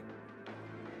the way.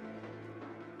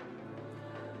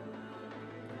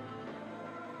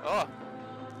 Oh,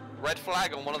 red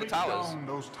flag on one of the Take towers. down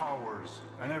those towers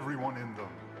and everyone in them.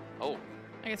 Oh,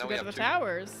 I guess Now we we go to have the 2.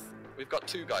 towers. we've got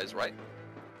 2 guys, right?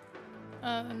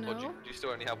 No. Or do you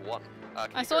still only have 1?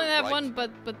 Can I you still go only have right? 1,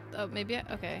 but oh, maybe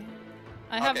okay.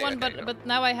 I have Okay, one, okay, yeah. but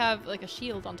now I have like a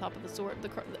shield on top of the sword.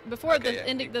 Before Okay,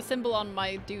 the yeah. the symbol on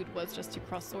my dude was just 2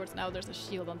 crossed swords. Now there's a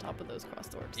shield on top of those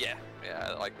crossed swords. Yeah,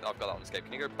 like I've got that on escape.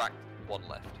 Can you go back 1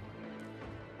 left?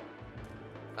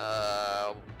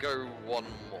 Go 1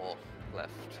 more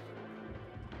left.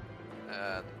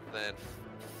 And then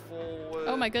forward.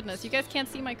 Oh my goodness, you guys can't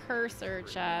see my cursor,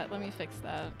 chat. Let me fix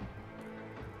that.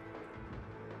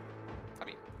 I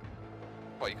mean,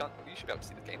 well, you can't. You should be able to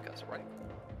see the game cursor, right?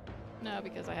 No,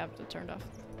 because I have it turned off.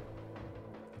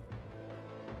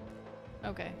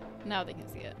 Okay, now they can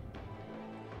see it.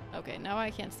 Okay, now I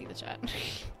can't see the chat.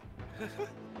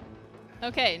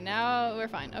 Okay, now we're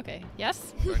fine. Okay,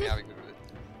 yes? We're only having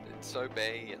it's so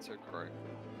bay yet so crow.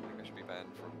 I think I should be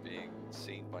banned from being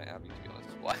seen by Abby, to be honest.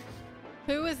 Why?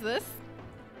 Who is this?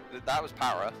 That was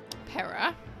Para.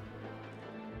 Para.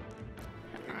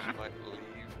 I think she might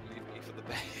leave me for the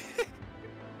bay.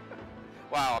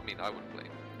 Wow, I mean, I wouldn't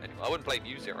blame. Anyway, I wouldn't blame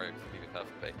you, Zero, for leaving her for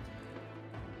the bay.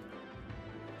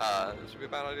 This would be a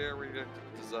bad idea. We don't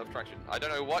deserve traction. I don't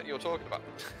know what you're talking about.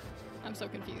 I'm so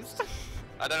confused.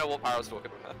 I don't know what Para's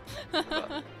talking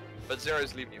about. But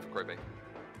Zero's leaving you for Crow Bay.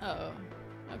 Oh,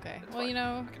 okay. It's Well, fine. you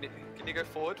know, Can you go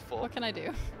forward 4? what can I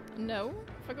do? No.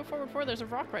 If I go forward 4, there's a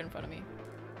rock right in front of me.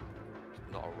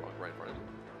 Not a rock right in front of you.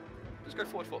 Just go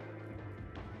forward 4.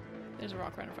 There's a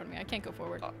rock right in front of me. I can't go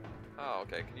forward. Oh,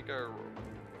 okay. Can you go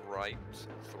right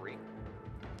 3?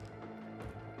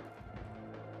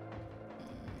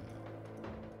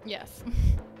 Yes.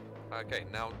 Okay,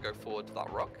 now go forward to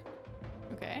that rock.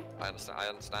 Okay. I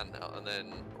understand now. And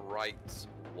then right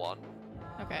 1.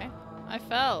 Okay. I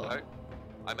fell. No,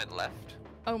 I meant left.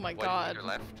 Oh my Why god. did you go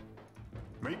left?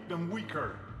 Make them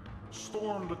weaker.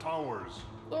 Storm the towers.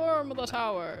 Storm the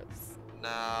towers.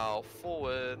 Now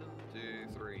forward 2,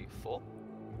 3, 4.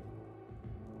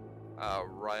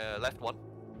 Right, left 1.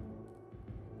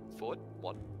 Forward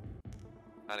 1.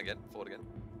 And again, forward again.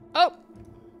 Oh!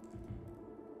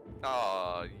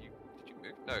 Oh, did you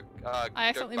move? No. I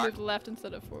accidentally go back. moved left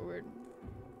instead of forward.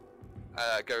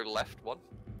 Go left 1.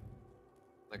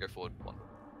 Then go forward 1.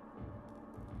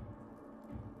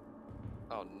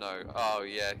 Oh no. Oh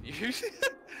yeah. You.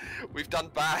 We've done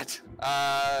bad.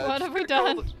 What have we go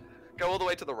all done? Go all the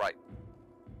way to the right.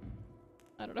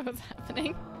 I don't know what's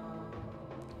happening.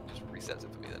 Just resets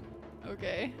it for me then.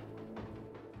 Okay.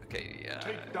 Okay. Yeah.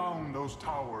 Take down those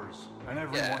towers and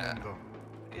everyone Yeah. in them.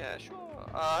 Yeah. Sure.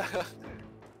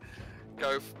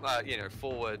 Go. You know,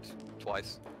 forward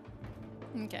twice.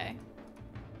 Okay.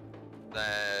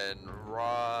 Then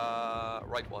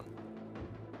right 1.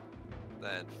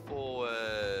 Then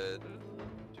forward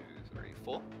 2, 3,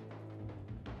 4.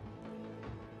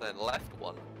 Then left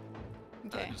 1.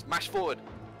 And Okay. then just mash forward.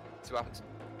 See what happens.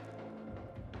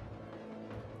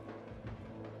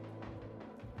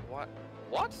 What?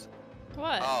 What?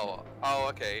 What? Oh. Oh.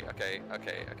 Okay. Okay.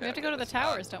 Okay. Okay. We have to go to the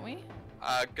towers, don't we?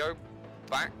 Go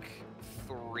back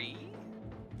 3.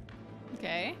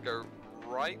 Okay. Go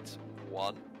right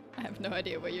 1. I have no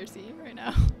idea what you're seeing right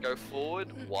now. Go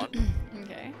forward 1.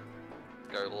 Okay.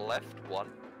 Go left 1.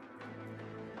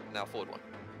 Now forward 1.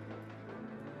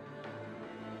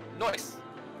 Nice.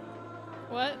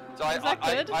 What? So Was that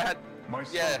good? I had. My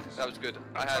Yeah, sons, that was good.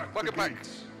 I had. attack the Welcome back,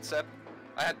 gates. Seb.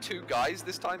 I had 2 guys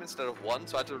this time instead of 1,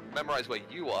 so I had to memorize where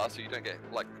you are so you don't get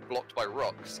like blocked by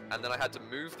rocks. And then I had to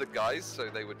move the guys so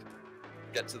they would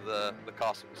get to the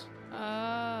castles.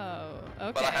 Oh,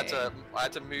 okay. But I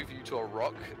had to move you to a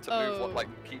rock to move Oh. one, like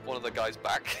keep one of the guys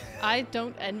back. I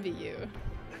don't envy you.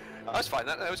 That was fine.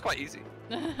 That was quite easy.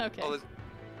 Okay. Oh,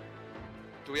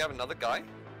 do we have another guy?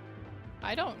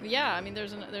 I don't. Yeah, I mean,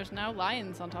 there's now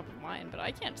lions on top of mine, but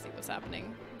I can't see what's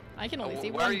happening. I can only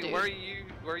see where one are you, dude.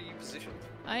 Where are you positioned?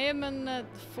 I am in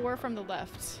 4 from the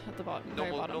left at the bottom,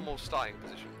 very bottom. Normal starting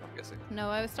position, I'm guessing. No,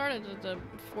 I started at the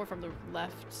 4 from the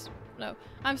left. No,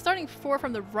 I'm starting 4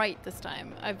 from the right this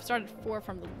time. I've started 4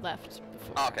 from the left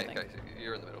before. Oh, I okay, think. okay, so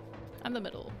you're in the middle. I'm the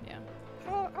middle. Yeah.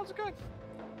 How's it going?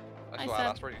 That's I why I said-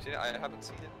 asked where you've seen it. I haven't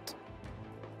seen it.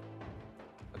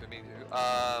 I've been meaning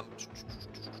to.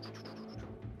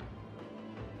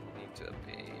 Need to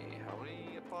be how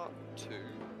many apart? 2.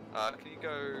 Can you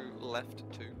go left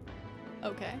 2?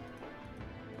 Okay.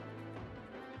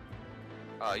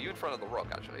 You in front of the rock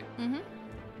actually. Mhm.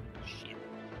 Shit.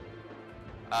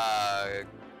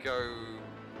 Go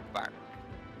back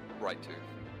right 2.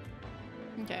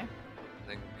 Okay.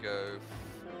 Then go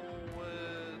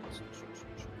forward.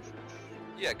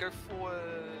 Yeah, go forward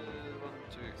 1,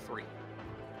 2, 3.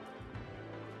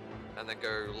 And then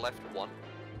go left 1.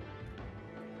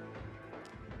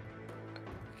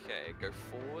 Okay, go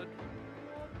forward.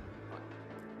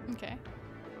 Okay.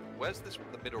 Where's the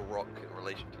middle rock in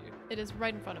relation to you? It is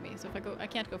right in front of me, so if I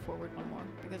can't go forward one more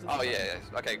because it's. Oh yeah,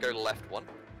 yeah. Okay, go left 1.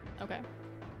 Okay.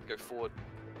 Go forward.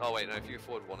 Oh wait, no. If you go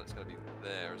forward 1, it's gonna be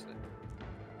there, isn't it?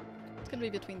 It's gonna be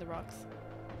between the rocks.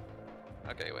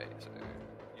 Okay, wait. So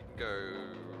you can go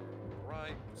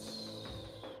right.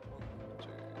 1, 2,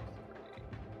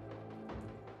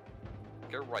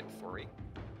 3. Go right 3.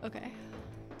 Okay.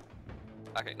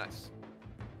 Okay, nice.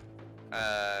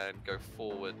 And go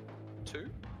forward 2.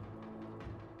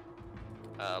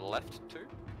 Left 2.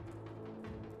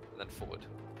 And then forward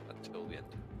until the end.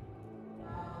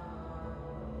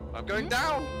 I'm going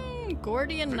down!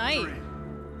 Gordian Knight. Victory.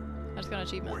 I just got an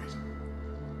achievement. Wait.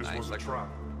 This Nice. was a trap.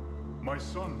 My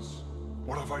sons,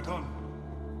 what have I done?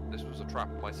 This was a trap.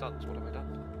 My sons, what have I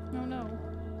done? Oh no.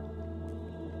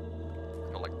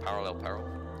 Got like parallel peril.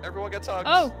 Everyone gets hugs!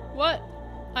 Oh, what?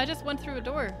 I just went through a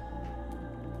door.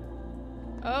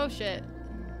 Oh shit.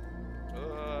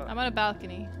 I'm on a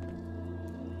balcony.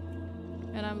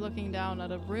 And I'm looking down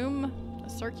at a room, a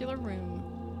circular room.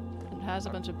 It has a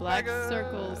bunch of black Mega.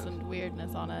 circles and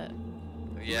weirdness on it.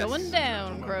 Yes. Going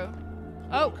down, Crow.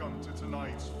 Oh, Welcome to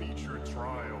tonight's featured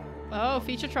trial. oh,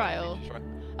 feature trial. Just try-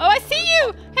 Oh, I see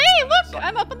you! Hey, look! So-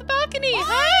 I'm up on the balcony!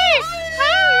 Hi!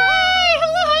 Hi!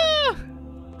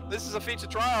 Hello! This is a feature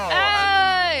trial!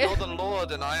 Hey! And you're the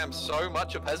lord, and I am so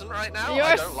much a peasant right now. You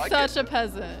I are don't like such it. a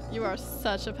peasant. You are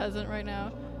such a peasant right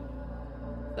now.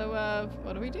 So,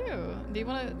 what do we do? Do you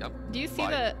want to? Yep, Do you see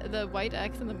bye. the white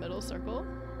X in the middle circle?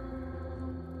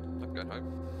 I'm going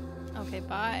home. Okay,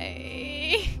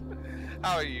 bye.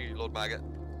 How are you, Lord Maggot?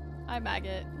 Hi,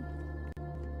 maggot.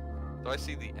 Do I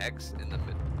see the X in the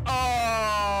middle?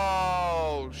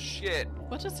 Oh shit!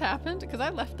 What just happened? Because I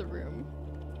left the room.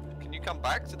 Can you come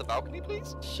back to the balcony,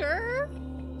 please? Sure.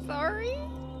 Sorry.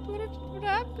 What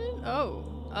happened? Oh.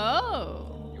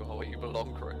 Oh. You're where you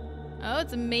belong, Crow. Oh,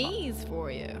 it's a maze for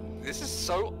you. This is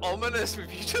so ominous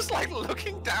with you just like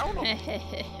looking down on.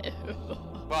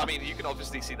 Well, I mean, you can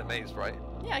obviously see the maze, right?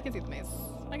 Yeah, I can see the maze.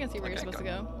 I can see where you're Okay, supposed to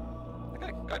go.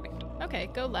 Okay, guide me. Okay,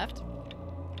 go left.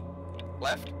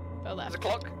 Left. Go There's left. a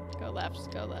clock. Go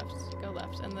left. Go left. Go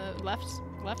left. And the left.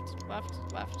 Run.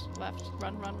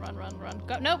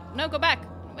 Go. No, go back.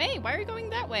 Hey, why are you going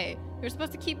that way? You're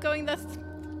supposed to keep going this.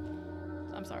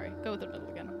 I'm sorry. Go with the middle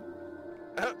again.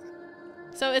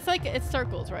 So it's like, it's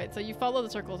circles, right? So you follow the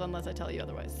circles unless I tell you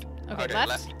otherwise. Okay, Okay,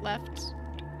 left.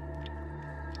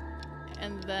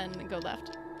 And then go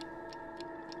left.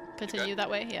 Continue that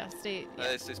way. Yeah, stay. Yeah.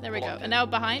 It's There we go. blocked. And now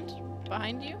behind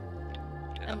you.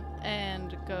 Yeah.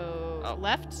 And go Oh,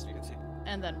 left. You can see.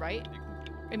 And then right. You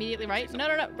Immediately see right. something.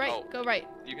 No, right. Oh. Go right.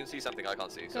 You can see something I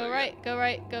can't see. So Go yeah.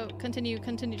 right. Go. Continue.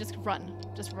 Just run.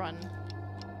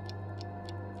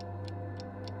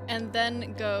 And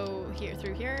then go here,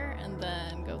 through here, and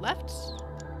then go left.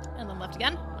 And then left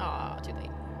again. Aw, too late.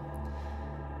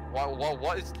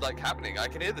 What is like happening? I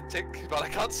can hear the tick, but I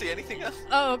can't see anything else.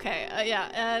 Oh, okay.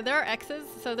 Yeah. There are X's.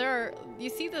 So there are. Do you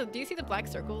see the black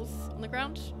circles on the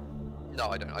ground? No,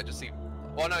 I don't. I just see.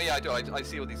 Well, no, yeah, I do. I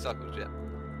see all these circles. Yeah.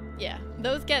 Yeah,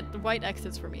 those get white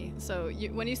X's for me. So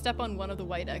when you step on one of the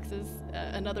white X's,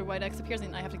 another white X appears,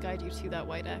 and I have to guide you to that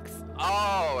white X.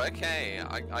 Oh, okay.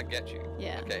 I get you.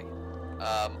 Yeah. Okay.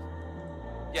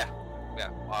 Yeah.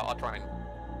 I'll try and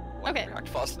Okay. react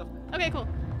fast enough. Okay, cool.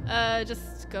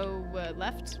 Just go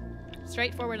left,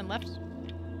 straight forward and left,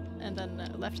 and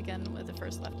then left again with the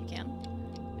first left you can,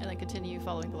 and then continue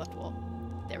following the left wall.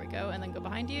 There we go, and then go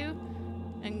behind you,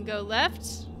 and go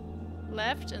left,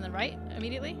 and then right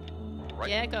immediately. Right.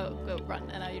 Yeah, go run,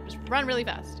 and now you just run really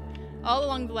fast, all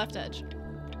along the left edge,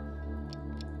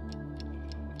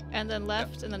 and then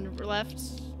left, and then left.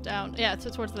 Down, yeah,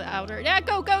 so towards the outer. Yeah,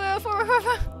 go forward.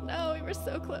 No, we were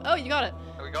so close. Oh, you got it.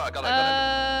 There we go. I got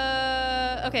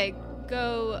it. Okay,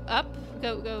 go up,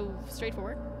 go straight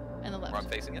forward, and then left. Where I'm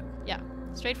facing it. Yeah,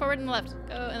 straight forward and left.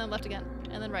 Go and then left again,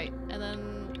 and then right, and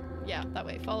then yeah, that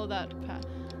way. Follow that path.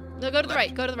 No, go to the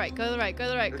right. Go to the right. Go to the right. Go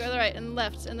to the right. Go to the right, and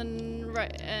left, and then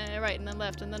right, and then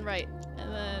left, and then right,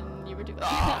 and then you were doing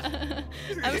that.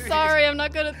 I'm sorry, I'm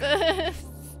not good at this.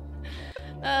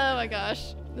 Oh my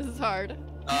gosh, this is hard.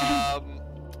 I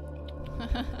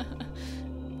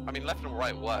mean, left and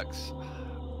right works.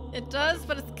 It does,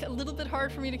 but it's a little bit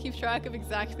hard for me to keep track of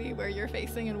exactly where you're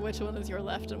facing and which one is your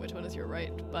left and which one is your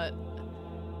right. But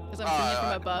because I'm seeing it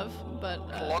from above, but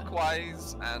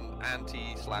Clockwise and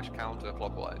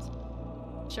anti/counterclockwise.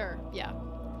 Sure, yeah.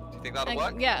 Do you think that'll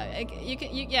work? Yeah, you can.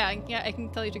 I can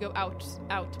tell you to go outwards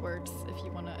if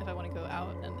you wanna. If I want to go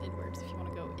out, and inwards if you want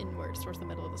to go inwards towards the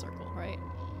middle of the circle, right?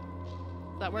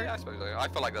 Does that work? Yeah, I suppose so. I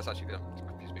feel like that's actually going to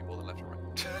confuse me more than left and right.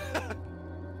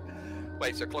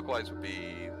 Wait, so clockwise would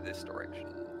be this direction?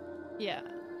 Yeah.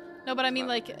 No, but I mean,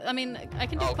 I can do.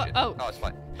 Oh, shit. Oh, No, it's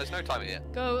fine. There's no timer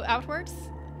yet. go outwards,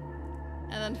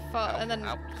 and then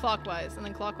Out. clockwise, and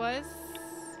then clockwise,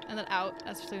 and then out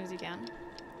as soon as you can.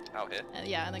 Out here. And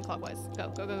yeah, and then clockwise.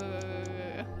 Go.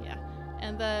 Yeah,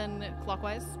 and then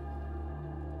clockwise.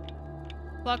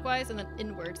 Clockwise, and then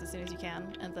inwards as soon as you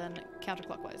can, and then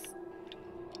counterclockwise.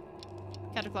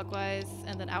 Counterclockwise,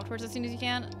 and then outwards as soon as you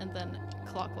can, and then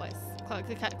clockwise.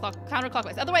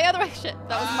 Counterclockwise. Other way. Shit,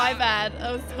 that was my bad.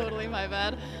 That was totally my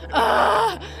bad.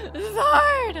 This is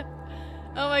hard.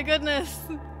 Oh my goodness.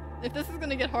 If this is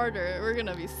gonna get harder, we're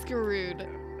gonna be screwed.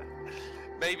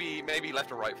 Maybe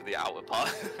left or right for the outer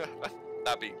part.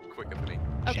 That'd be quicker for me.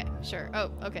 Okay, sure. Oh,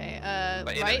 okay.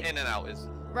 But Right. in and out is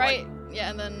Right. Yeah,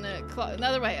 and then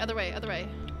other way.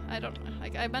 I don't.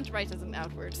 I meant right as in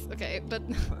outwards. Okay, but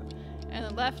and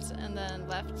then left, and then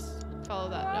left. Follow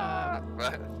that.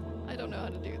 I don't know how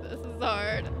to do this. This is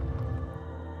hard.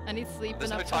 I need sleep There's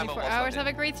no enough. timer 24 whilst hours. I'm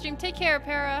Have a great stream. Take care,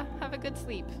 Para. Have a good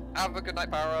sleep. Have a good night,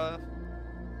 Para.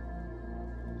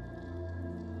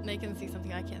 They can see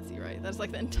something I can't see, right? That's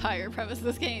like the entire premise of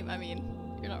this game. I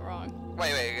mean, you're not wrong.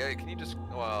 Wait, can you just...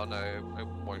 Well, no, it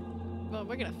won't. Well,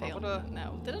 we're gonna fail wonder-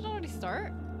 now. Did it already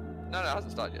start? No, it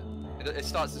hasn't started yet. It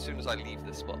starts as soon as I leave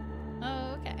this spot.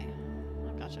 Oh, okay.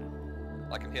 I gotcha.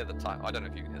 I can hear the time. I don't know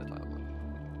if you can hear the time, but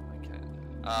I can.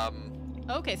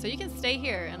 Okay, so you can stay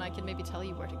here, and I can maybe tell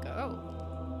you where to go.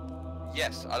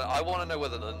 Yes, I want to know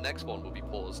whether the next one will be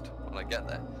paused when I get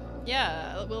there.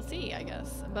 Yeah, we'll see, I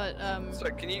guess. But So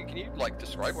can you like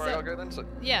describe where I gotta go then? So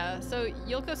yeah, so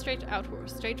you'll go straight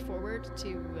forward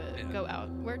to go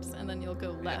outwards, and then you'll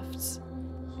go left,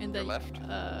 and then left.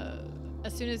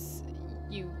 As soon as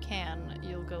you can,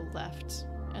 you'll go left,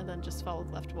 and then just follow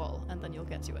the left wall, and then you'll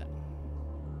get to it.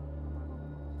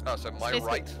 Oh, so my basically-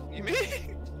 right? You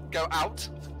mean go out?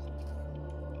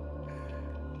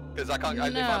 Because I can't. If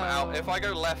I'm out, if I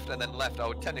go left and then left, I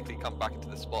would technically come back into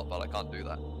the spot, but I can't do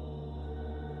that.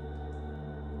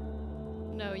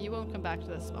 No, you won't come back to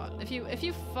this spot. If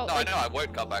you follow. No, I know I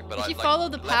won't come back, but if you like, follow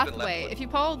the left and pathway, left if you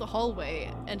follow the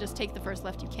hallway and just take the first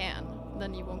left you can,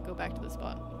 then you won't go back to the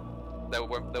spot.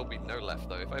 there'll be no left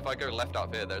though. If I go left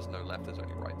out here, there's no left. There's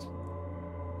only right.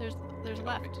 There's You know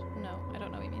what I left. No, I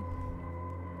don't know what you mean.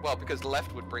 Well, because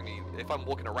left would bring me. If I'm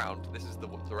walking around, this is the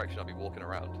direction I'll be walking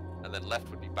around, and then left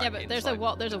would be back. Yeah, but there's a inside.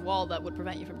 wall. There's a wall that would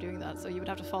prevent you from doing that, so you would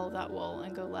have to follow that wall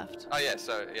and go left. Oh yeah,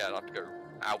 so yeah, I'd have to go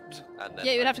out and then.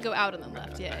 Yeah, you'd left. have to go out and then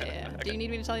left. Yeah. Do Okay. you need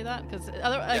me to tell you that? Because like,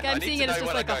 I I'm need seeing to it as know just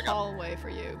when like I'm a going out. hallway for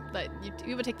you. That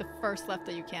you would take the first left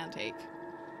that you can take.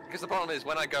 Because the problem is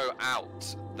when I go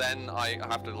out, then I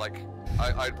have to like.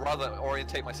 I'd rather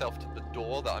orientate myself to the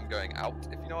door that I'm going out,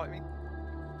 if you know what I mean.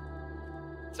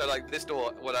 So like this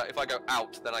door, if I go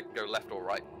out, then I can go left or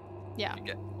right. Yeah. You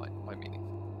get my meaning.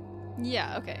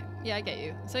 Yeah. Okay. Yeah, I get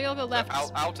you. So you'll go left.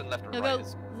 So out and left and You'll right go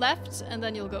is left, and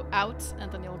then you'll go out,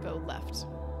 and then you'll go left.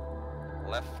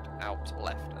 left, out,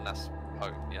 left, and that's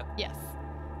home. Yeah. Yes.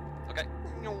 Okay.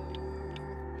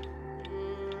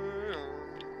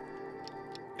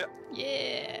 Yep. Yeah.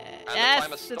 And the Yes.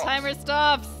 timer The stops. timer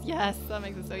stops. Yes, that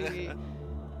makes it so easy.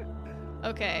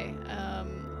 Okay.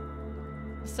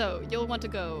 So you'll want to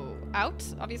go out,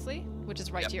 obviously, which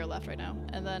is right Yep. to your left right now,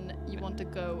 and then you want to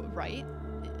go right,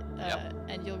 Yep.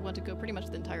 and you'll want to go pretty much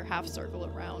the entire half circle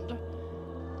around,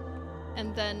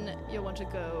 and then you'll want to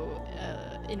go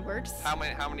inwards. How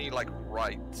many like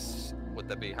rights would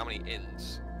there be? How many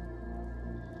ins?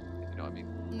 If you know what I mean.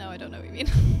 No, I don't know what you mean.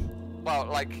 Well,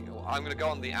 like I'm gonna go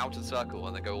on the outer circle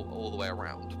and then go all the way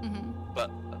around. hmm But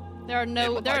There are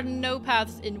no but there are like- no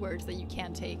paths inwards that you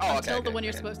can take Oh, okay, until the okay, one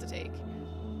you're okay. supposed to take.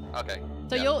 okay.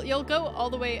 So yeah. you'll go all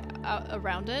the way out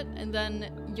around it, and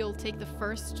then you'll take the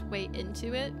first way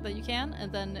into it that you can,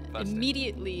 and then First in.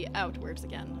 immediately outwards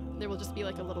again. There will just be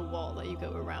like a little wall that you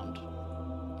go around.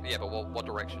 Yeah, but what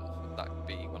direction would that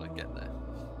be when I get there?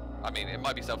 I mean, it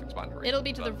might be self-explanatory. It'll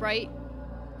be to the but- right,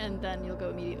 and then you'll go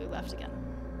immediately left again.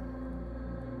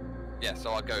 Yeah,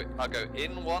 so I'll go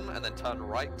in one and then turn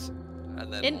right,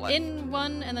 and then left. In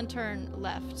one, and then turn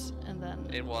left, and then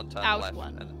In one, turn out left,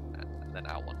 one. and then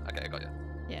out one. Okay, I got you.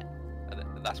 Yeah.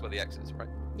 And that's where the exit is, right?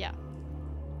 Yeah.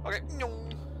 Okay.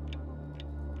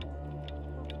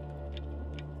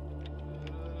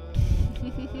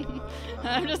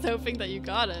 I'm just hoping that you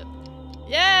got it.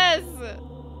 Yes!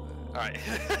 All right.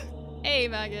 Hey,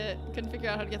 Maggot. Couldn't figure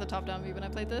out how to get the top-down view when I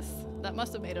played this. That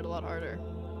must have made it a lot harder.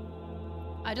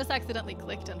 I just accidentally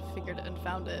clicked and figured it and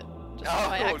found it. Just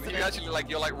by Oh, accident. you actually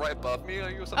you're like right above me, or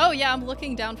you or something? Oh yeah, I'm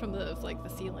looking down from the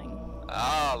ceiling.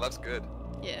 Ah, that's good.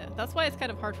 Yeah, that's why it's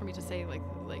kind of hard for me to say like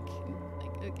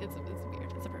it's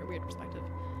weird. It's a very weird perspective.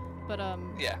 But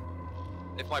Yeah.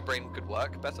 If my brain could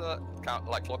work better,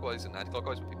 like clockwise and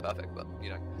anti-clockwise would be perfect, but you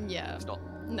know, yeah. it's not.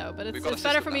 No, but We've got a it's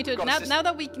better system for now. me to We've got a now system.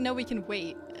 that we know we can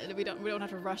wait and we don't have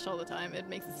to rush all the time. It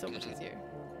makes it so much Mhm. easier.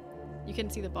 You can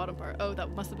see the bottom part. Oh, that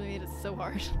must have made it so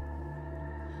hard.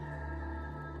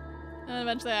 And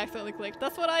eventually I accidentally clicked.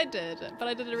 That's what I did, but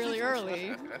I did it really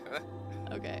early.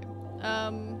 Okay.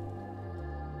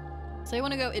 So you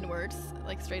want to go inwards,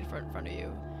 like straight in front of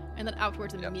you, and then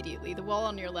outwards Yep. immediately. The wall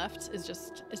on your left is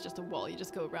just a wall. You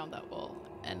just go around that wall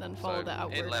and then follow So, the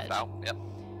outward in, left, edge. out. Yep.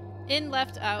 In,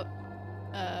 left, out,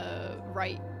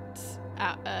 right,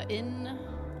 out, in,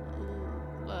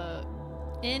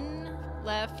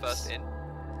 left. First in,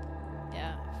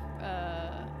 Yeah.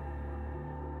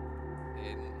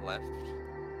 left.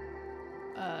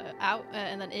 Out,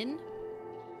 and then in.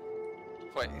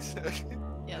 Wait.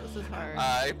 Yeah, this is hard.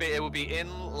 It would be in,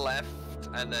 left,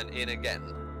 and then in again.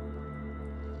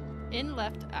 In,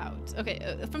 left, out. Okay,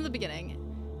 from the beginning.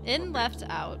 In, Okay. left,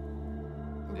 out,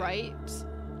 right,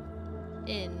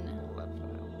 in, Left,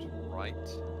 out, right,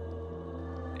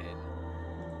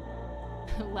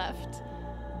 in, left,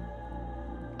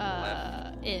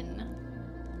 Left. in,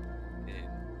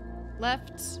 in.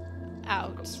 left,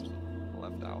 out,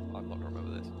 Left, out. I'm not gonna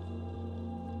remember this.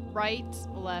 right,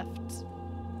 left,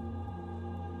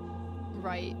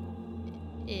 right,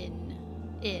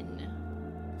 in,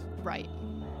 right.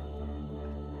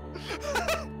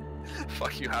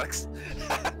 Fuck you, Alex.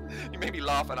 You made me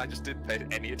laugh, and I just didn't pay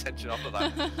any attention after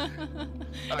that.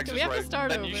 Alex Do we just have to wrote, start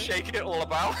then over? you shake it all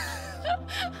about.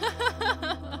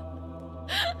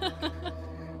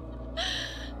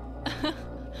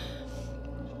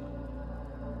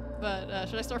 But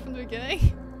should I start from the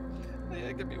beginning?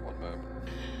 Yeah, give me one moment.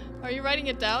 Are you writing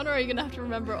it down, or are you gonna have to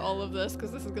remember all of this?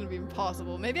 Because this is gonna be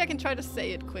impossible. Maybe I can try to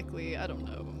say it quickly. I don't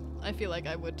know. I feel like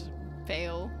I would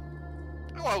fail.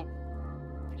 Well,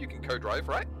 you can co-drive,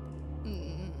 right?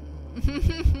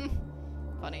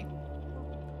 Funny.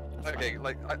 That's Okay,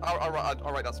 like I'll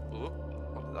write down some. Ooh,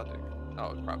 what did that do?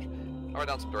 Oh, crouch. I'll write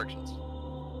down some directions.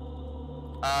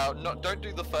 No, don't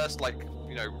do the first, like,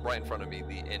 you know, right in front of me,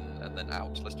 the in and then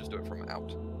out. Let's just do it from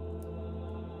out.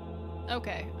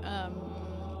 Okay.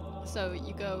 So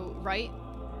you go right,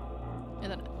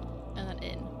 and then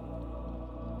in,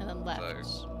 and then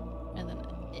left, and then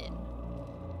in.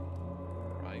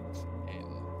 Right in.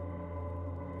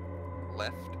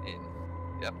 Left in.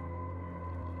 Yep.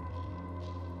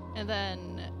 And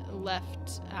then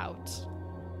left out,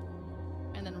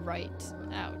 and then right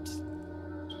out.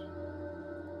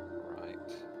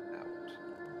 Right out.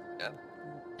 Yep.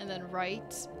 And then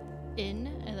right in,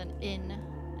 and then in,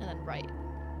 and then right.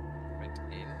 Right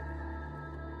in,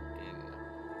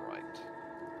 right.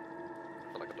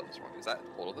 I feel like I've done this wrong. Is that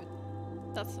all of them?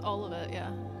 That's all of it,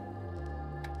 yeah.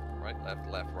 Right,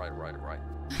 left, right, right.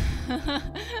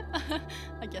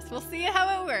 I guess we'll see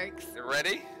how it works. You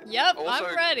ready? Yep, Also,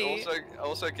 I'm ready.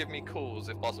 Also give me calls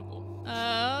if possible.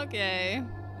 Okay.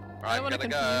 Right, I don't want to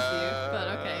gonna confuse you, but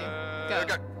okay.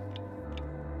 Go.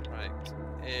 Right,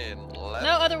 in, left.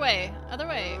 No, other way. Other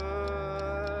way.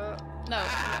 No.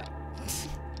 Ah.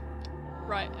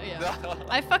 Right. Yeah. No.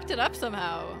 I fucked it up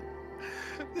somehow.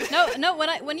 No.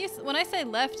 When I say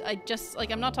left, I just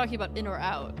like I'm not talking about in or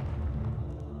out.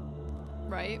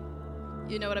 Right?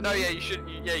 You know what I mean? No, yeah,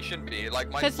 you shouldn't be like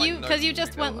my. Because you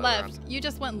just went left. You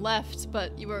just went left,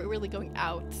 but you were really going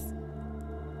out.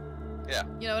 Yeah.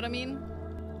 You know what I mean?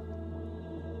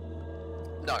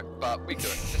 No, but we could.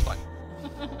 It's fine.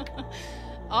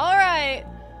 All right.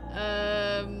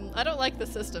 I don't like the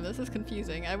system. This is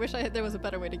confusing. I wish there was a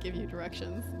better way to give you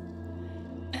directions.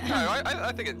 No,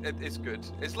 I think it's good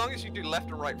as long as you do left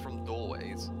and right from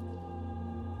doorways.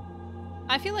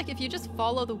 I feel like if you just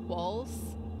follow the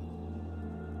walls,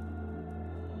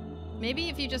 maybe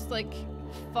if you just like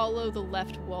follow the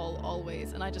left wall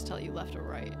always, and I just tell you left or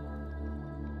right.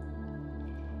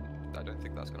 I don't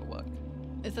think that's gonna work.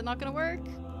 Is it not gonna work?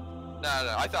 No,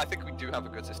 I think we do have a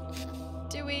good system.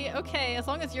 Do we? Okay, as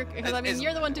long as you're, because I mean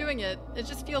you're the one doing it. It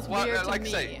just feels weird to like me.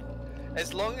 Say,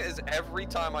 as long as every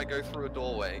time I go through a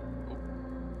doorway.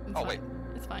 It's Oh fine. wait.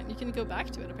 It's fine. You can go back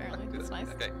to it apparently. That's nice.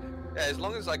 Okay. Yeah, as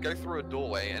long as I go through a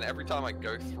doorway, and every time I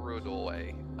go through a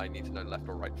doorway, I need to know left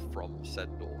or right from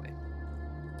said doorway.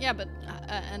 Yeah, but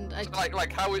and I. So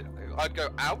like how I'd go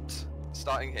out,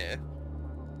 starting here.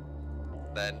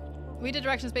 Then. We did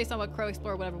directions based on what Crow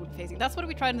Explorer whatever would be facing. That's what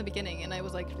we tried in the beginning, and I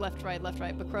was like left, right,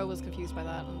 but Crow was confused by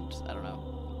that, and I don't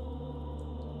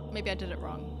know. Maybe I did it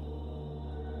wrong.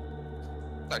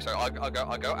 No, so I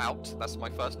go out. That's my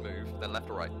first move. Then left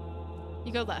or right.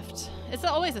 You go left. It's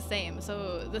always the same.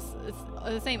 So it's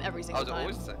the same every single time. Oh, is it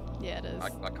always the same? Yeah, it is. I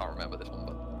can't remember this one,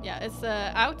 but. Yeah, it's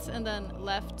out and then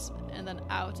left and then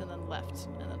out and then left,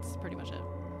 and that's pretty much it.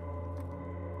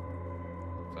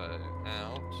 So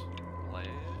out, left,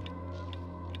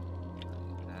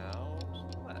 out,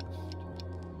 left.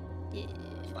 Yeah.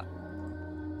 That.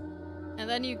 And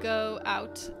then you go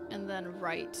out and then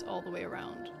right all the way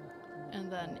around.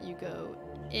 And then you go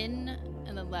in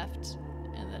and then left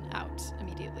and then out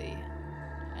immediately.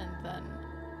 And then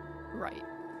right.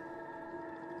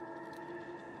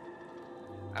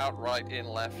 Out, right, in,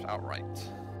 left, out, right.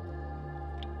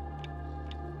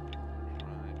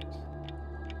 Right.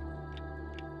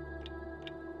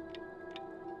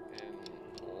 In,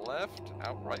 left,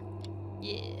 out, right.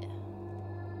 Yeah.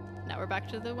 Now we're back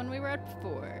to the one we were at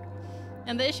before.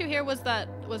 And the issue here was that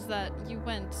you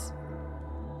went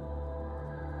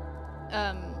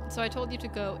so I told you to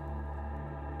go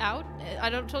out. I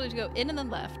told you to go in and then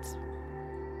left,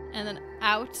 and then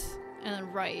out and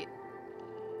then right,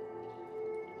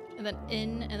 and then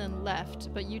in and then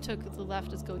left. But you took the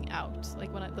left as going out.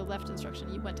 Like when the left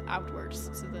instruction, you went outwards,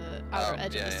 so the outer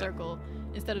edge of the circle,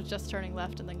 instead of just turning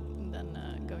left and then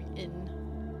going in.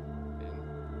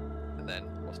 And then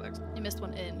what's next? You missed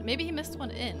one in. Maybe he missed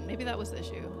one in. Maybe that was the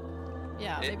issue.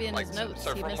 Yeah, maybe in his notes.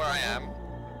 So he from missed where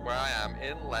one I am,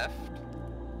 in left,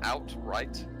 out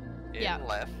right, in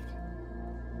left.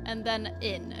 And then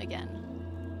in again.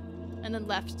 And then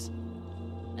left.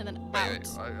 And then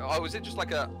out. Oh, is it just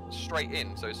like a straight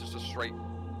in? So it's just a straight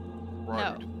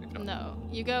road? No.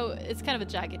 You go, it's kind of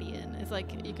a jaggedy in. It's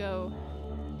like you go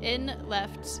in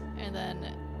left and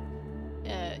then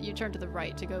you turn to the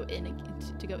right to go in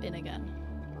again.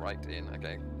 Right in,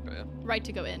 okay. Yeah. Right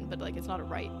to go in, but like it's not a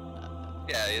right.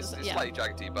 Yeah, it's slightly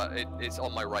jaggedy, but it's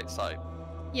on my right side.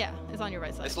 Yeah, it's on your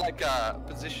right side. It's like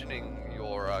positioning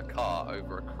your car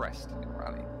over a crest in a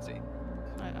rally. See?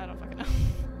 I don't fucking know.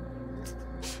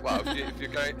 Well, if you're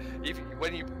going,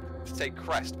 when you say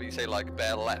crest, but you say like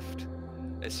bare left,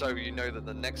 It's so you know that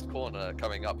the next corner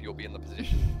coming up, you'll be in the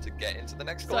position to get into the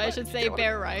next So corner. I should say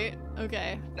bear right.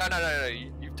 Okay. No.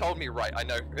 You've told me right. I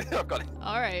know. I've got it.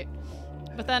 All right.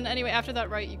 But then anyway, after that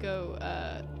right, you go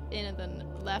in and then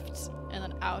left and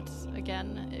then out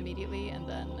again immediately, and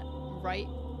then right,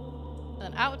 and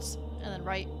then out, and then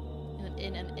right, and then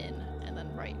in and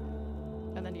then right,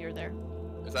 and then you're there.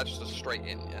 Is that just a straight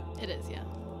in? Yeah. It is, yeah.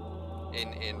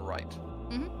 In right.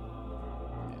 Mhm.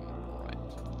 Right.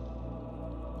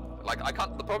 Like I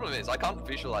can't. The problem is I can't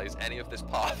visualize any of this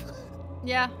path.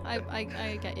 Yeah,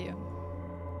 I get you.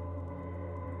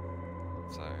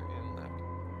 So in left,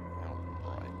 out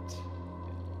right,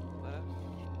 in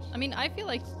left. I mean, I feel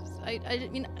like I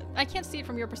mean I can't see it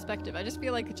from your perspective. I just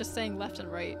feel like just saying left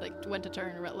and right, like when to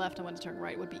turn left and when to turn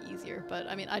right, would be easier. But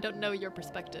I mean, I don't know your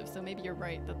perspective, so maybe you're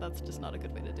right that that's just not a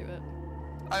good way to do it.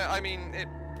 I mean, it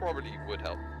probably would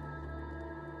help.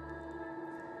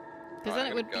 Because Alright,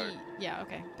 then it would go. be yeah.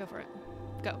 Okay, go for it.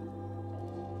 Go.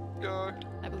 Go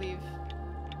I believe.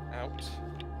 out.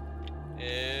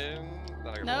 In. Then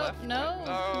I go No, left. no, right.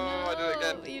 No, I do it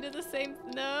again. You did the same.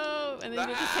 No, and then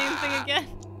you did the same thing again.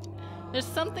 There's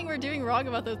something we're doing wrong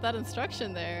about that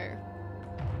instruction there.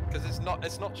 Because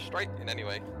it's not straight in any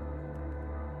way.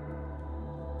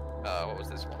 What was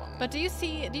this one? But do you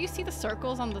see the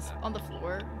circles on the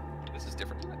floor? This is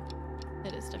different. Isn't it?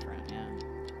 It is different, yeah.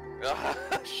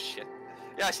 Shit.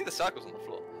 Yeah, I see the circles on the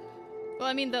floor. Well,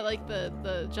 I mean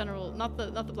the general, not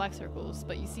the black circles,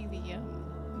 but you see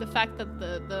the fact that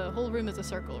the whole room is a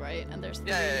circle, right? And there's three,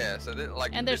 Yeah. So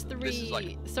like. and there's this is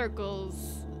three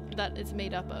circles that it's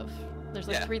made up of. There's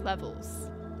like Yeah. 3 levels.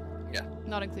 Yeah.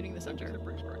 Not including the center.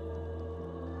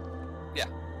 Yeah.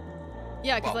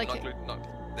 Yeah, because Well, like. not including- no, this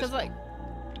Because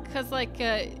one.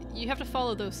 you have to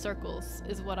follow those circles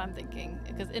is what I'm thinking.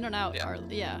 Because in and out Yeah. are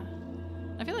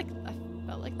I feel like I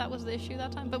felt like that was the issue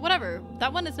that time, but whatever.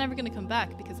 That one is never going to come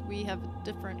back because we have a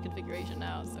different configuration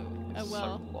now. So It's oh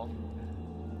well. So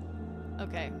long.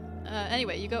 Okay.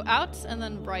 Anyway, you go out and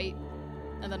then right,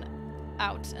 and then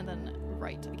out and then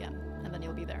right again, and then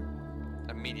you'll be there.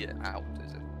 Immediate out,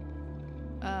 is it?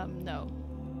 No.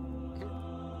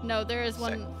 No, there is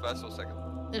one. First or second?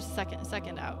 There's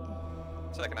second out.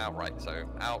 Second out, right. So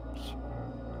out,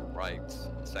 right.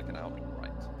 Second out,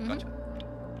 right. Mhm. Gotcha.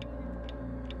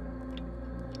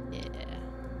 Yeah.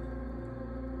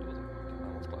 That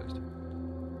one's closed.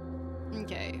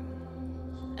 Okay.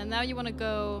 And now you want to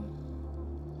go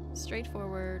straight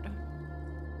forward.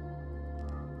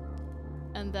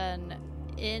 And then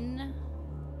in.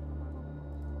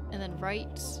 And then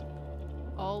right.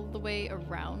 All the way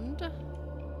around.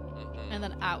 Mhm. And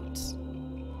then out.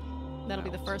 That'll be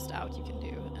the Out. first out you can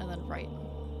do. And then right.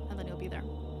 And then you'll be there.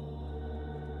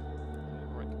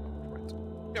 Right.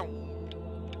 Meow.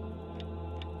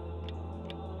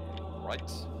 Right.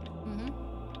 Mm-hmm.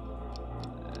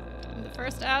 The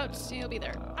first out, you'll be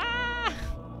there. Ah!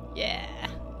 Yeah!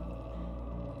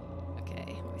 Okay,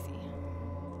 let me see.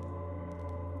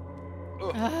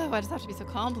 Ugh. Why does it have to be so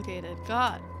complicated?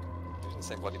 God. Using the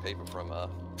same bloody paper from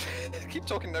keep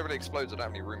talking, nobody explodes. I don't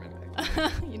have any room in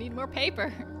it. You need more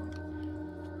paper.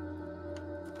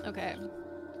 Okay.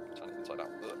 Turn it inside out.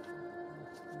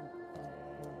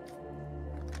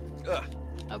 Ugh.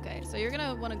 Okay, so you're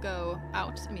gonna want to go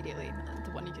out immediately.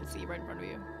 The one you can see right in front of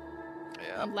you.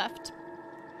 Yeah. And left.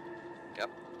 Yep.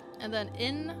 And then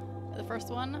in the first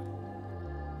one.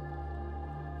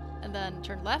 And then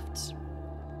turn left.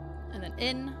 And then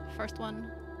in, first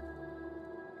one.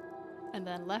 And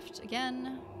then left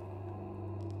again.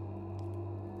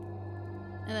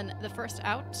 And then the first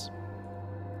out.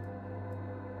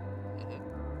 Mhm.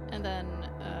 And then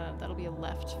that'll be a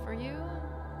left for you.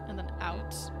 And then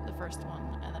out, the first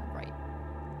one, and then right.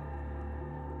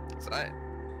 Is that it?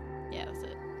 Yeah, that's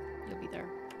it. You'll be there.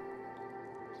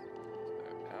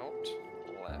 So out,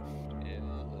 left,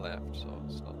 in, left. So I'll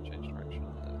start change direction.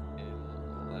 And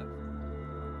in,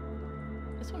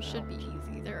 left, This one should be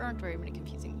easy. There aren't very many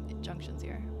confusing junctions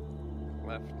here.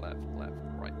 left, left, left,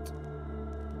 right.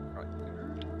 Right.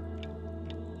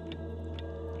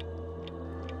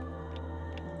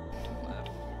 Left.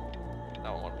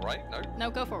 That one went right? No?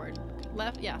 No, go forward.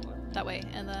 Left, yeah, that way.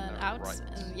 And then No, out. right.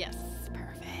 And yes,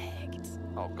 perfect.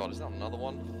 Oh god, is that another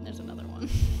one? There's another one.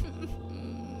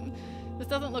 This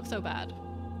doesn't look so bad.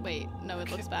 Wait, no, it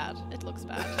looks bad. It looks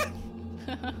bad.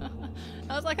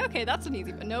 I was like, okay, that's an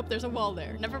easy one. Nope, there's a wall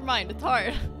there. Never mind, it's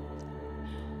hard.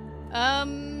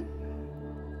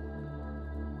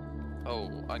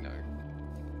 Oh, I know.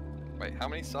 Wait, how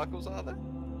many circles are there?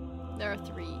 There are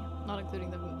 3, not including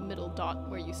the middle dot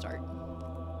where you start.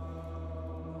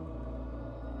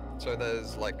 So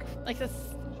there's like Like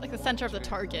the center of the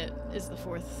target is the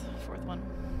fourth one.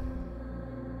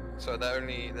 so there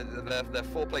are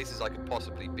 4 places I could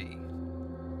possibly be.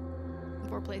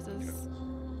 4 places.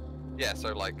 Yeah,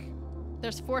 so like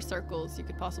There's 4 circles you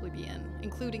could possibly be in,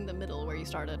 including the middle where you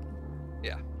started.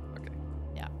 yeah, okay.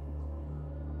 Yeah.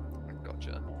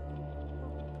 Gotcha.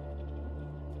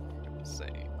 Let's say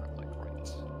I'm like right.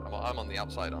 I'm on the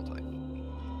outside, aren't I?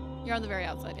 You're on the very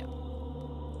outside, yeah.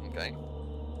 Okay.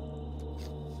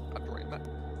 I'm drawing that.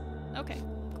 Okay,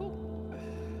 cool.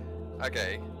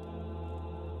 Okay.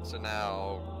 So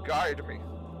now guide me.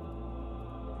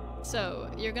 So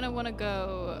you're gonna want to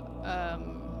go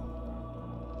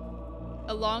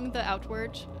along the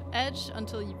outward edge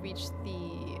until you reach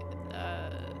the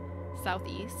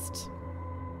southeast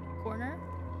corner.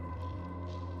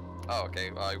 Oh,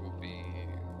 okay. I will be.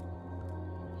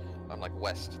 I'm like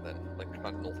west then, like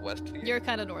kind of northwest to you. You're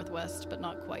kind of northwest, but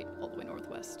not quite all the way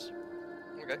northwest.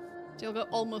 Okay. So you'll go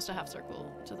almost a half circle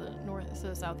to the north, to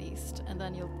the southeast, and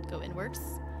then you'll go inwards.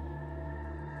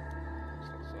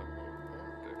 So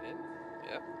go in.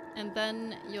 Yep. And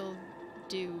then you'll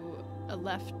do a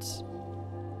left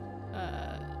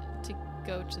to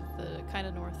go to the kind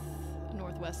of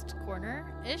northwest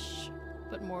corner-ish,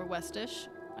 but more westish,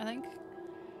 I think.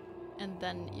 And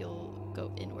then you'll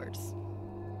go inwards.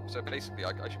 So basically, I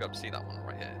should be able to see that one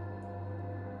right here.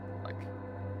 Like,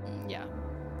 Yeah,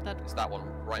 is that one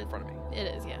right in front of me?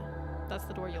 it is. Yeah, that's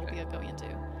the door you'll Okay. be going into.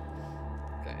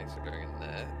 Okay, so going in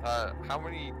there. How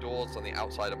many doors on the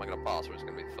outside am I going to pass, or is it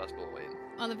going to be the first doorway in?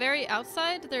 On the very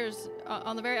outside, there's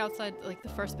on the very outside, like the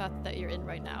first path that you're in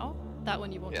right now. That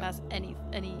one you won't Yeah. pass any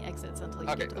exits until you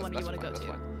Okay, get to the one you want to go that's to.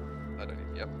 fine. I don't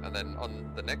need. Yep. And then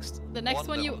on the next. The next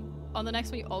one that you on the next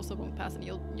one you also won't pass, and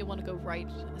you'll want to go right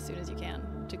as soon as you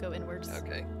can to go inwards.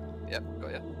 Okay. Yep.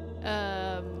 Got ya.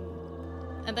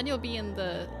 And then you'll be in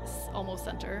the almost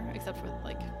center, except for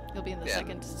like you'll be in the Yeah.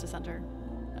 second to center.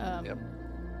 Yep.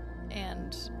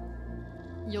 And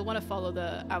you'll want to follow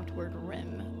the outward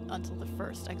rim until the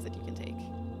first exit you can take.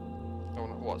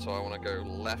 What? So I want to go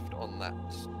left on that,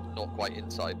 not quite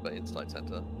inside, but inside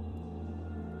center.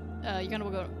 You're gonna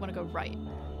want to go right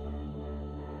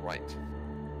Right.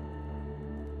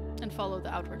 and follow the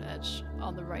outward edge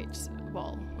on the right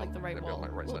wall, like the right Gonna be on wall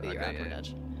my right will side. be your Okay, outward yeah.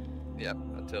 edge. Yep.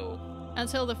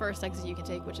 Until the first exit you can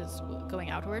take, which is going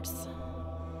outwards.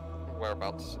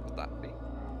 Whereabouts would that be?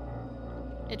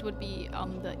 It would be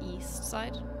on the east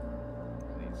side, On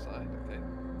the east side. Okay.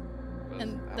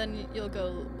 and First out. then you'll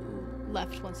go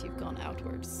left once you've gone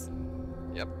outwards.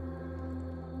 Yep.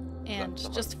 And the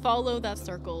just follow that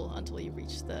circle until you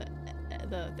reach the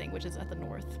thing, which is at the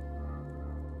north.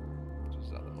 Which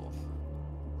is at the north.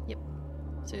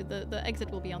 So the exit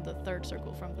will be on the third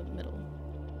circle from the middle.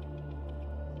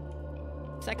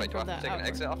 Second Wait, do I from the have to take an outward.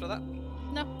 exit after that?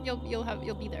 No,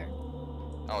 you'll be there.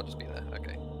 Oh, I'll just be there.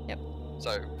 Okay. Yep.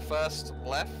 So first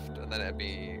left, and then it'd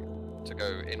be to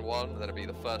go in one, then it'd be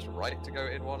the first right to go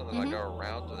in one, and then I Mhm. go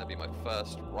around, and then it'd be my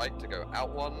first right to go out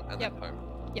one, and Yep. then home.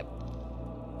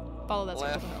 Follow that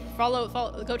circle. Left. to home.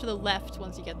 Follow. Go to the left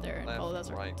once you get there, and follow that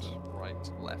Left, circle.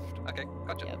 right, left. Okay,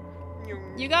 gotcha. Yep.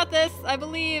 You got this, I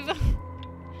believe.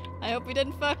 I hope we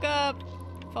didn't fuck up.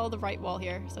 Follow the right wall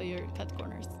here, so you cut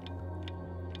corners.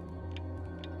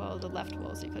 Follow the left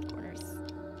wall, so you cut corners.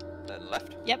 Then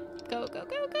left. Yep. Go.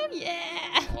 Yeah.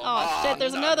 Oh, Oh shit!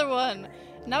 There's no. another one.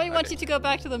 Now we want Okay. you to go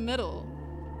back to the middle.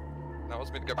 That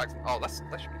was me to go back to. Oh, that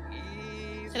should be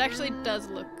easy. It actually does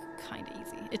look kind of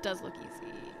easy. It does look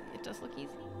easy.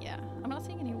 Yeah. I'm not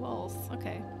seeing any walls.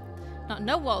 Okay.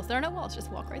 No walls. There are no walls.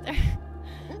 Just walk right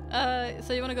there.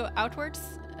 So you want to go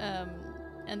outwards,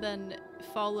 and then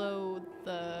follow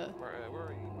the. Where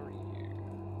are you?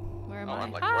 Where am Oh, I?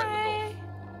 I'm, like, Hi. right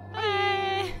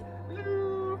Hi.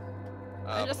 Hello.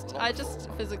 I just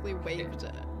physically waved.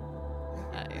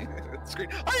 Hi. Screen.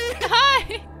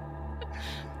 Hi.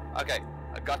 Okay,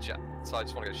 I gotcha. So I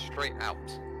just want to go straight out,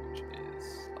 which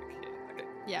is like here. Okay.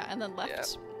 Yeah, and then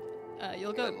left.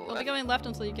 You'll Then be left. going left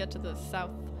until you get to the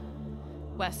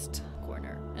southwest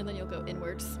corner, and then you'll go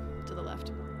inwards to the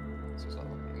left. So is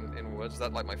that inwards? Is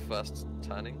that like my first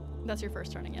turning? That's your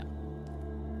first turning, yeah.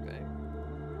 Okay.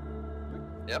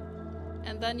 Yep.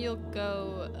 And then you'll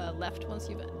go left once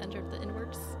you've entered the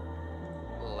inwards.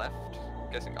 Left.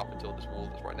 I'm guessing up until this wall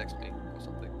that's right next to me or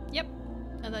something. Yep.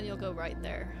 And then you'll go right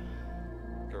there.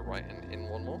 Go right and in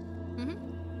one more.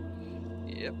 Mm-hmm.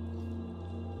 Yep.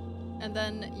 And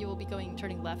then you will be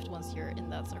turning left once you're in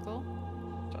that circle.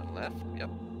 Turn left. Yep.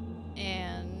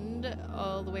 And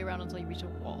all the way around until you reach a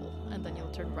wall. And then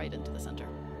you'll turn right into the center.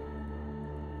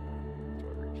 Do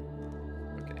I reach?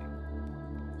 Okay.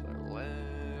 So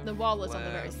left. The wall is on the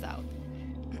very left, south.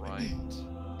 right,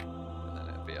 and then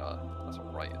it'd be that's a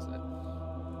right, isn't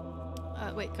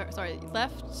it? Wait, sorry.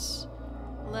 Left,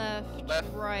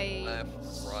 right,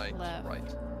 left,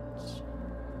 right.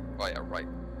 Oh yeah, right.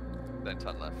 Then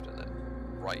turn left, and then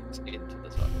right into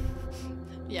the circle.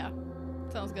 Yeah,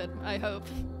 sounds good. I hope.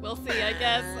 We'll see, I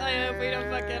guess. I hope we don't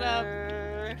fuck it up.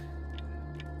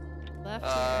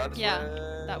 Left,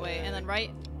 yeah, that way, and then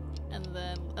right, and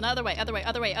then another way, other way. No,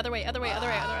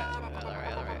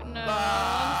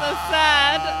 I'm so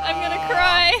sad. I'm gonna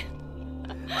cry.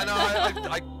 I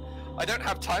know. I don't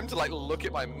have time to like look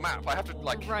at my map. I have to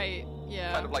like Right,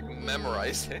 yeah. kind of like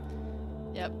memorize it.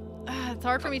 Yep. It's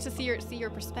hard for me to see your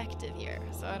perspective here,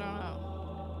 so I don't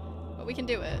know. But we can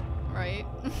do it, right?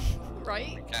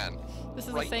 Right? We can. This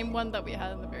is Right. the same one that we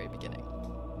had in the very beginning.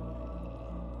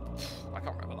 I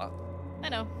can't remember that. I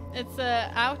know. It's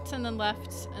out and then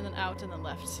left, and then out and then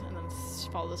left, and then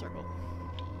follow the circle.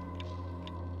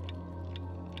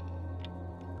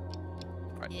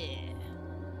 Right. Yeah.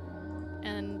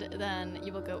 And then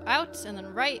you will go out, and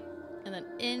then right, and then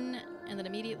in, and then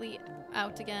immediately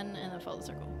out again, and then follow the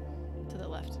circle to the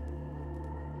left.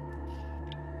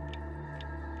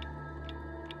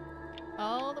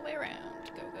 All the way around.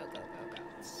 Go, go, go, go, go.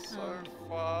 So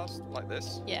fast, like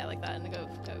this. Yeah, like that, and then go,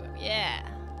 go, go. Yeah.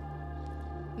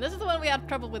 And this is the one we had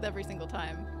trouble with every single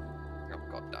time. Oh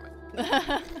god damn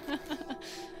it!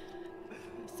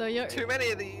 So you're Too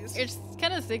many of these. it's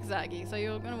kind of zigzaggy, so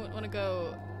you're gonna want to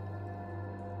go.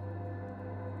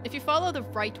 If you follow the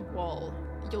right wall,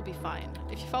 you'll be fine.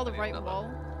 If you follow the right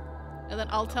wall, and then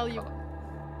I'll tell you,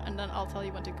 and then I'll tell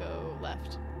you when to go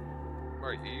left.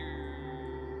 Where are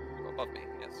you? Above me,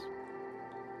 yes.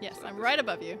 Yes, So I'm this- right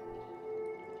above you.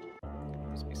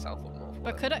 Must be south or north.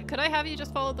 But could I have you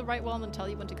just follow the right wall and then tell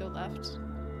you when to go left,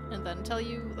 and then tell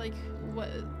you what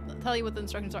the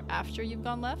instructions are after you've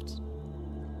gone left?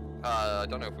 I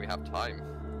don't know if we have time.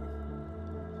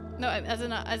 No, as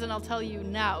in I'll tell you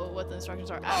now what the instructions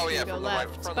are after yeah, you go from the right-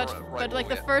 left. from the but right like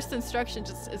wall, the yeah. first instruction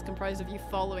just is comprised of you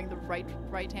following the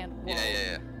right hand wall.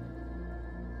 Yeah.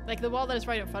 Like the wall that is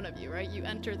right in front of you, right? You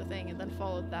enter the thing and then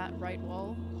follow that right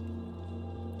wall.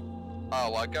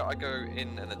 Oh, well, I go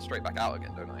in and then straight back out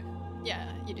again, don't I? Yeah,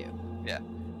 you do. Yeah.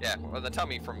 Well, then tell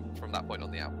me from that point on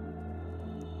the out.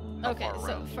 How Okay, far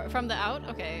so around? from the out,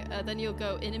 okay, then you'll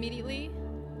go in immediately.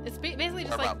 It's basically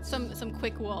just like Whereabouts? some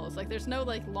quick walls. Like there's no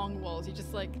like long walls. You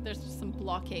just like there's just some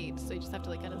blockades, so you just have to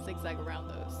like kind of zigzag around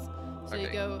those. So you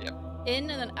Okay, go yep. in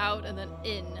and then out and then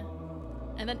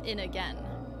in again.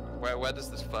 Where does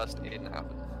this first in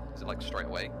happen? Is it like straight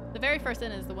away? The very first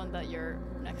in is the one that you're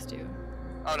next to.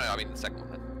 Oh no, I mean the second one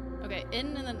then. Okay,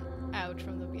 in and then out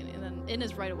from the beginning, and then in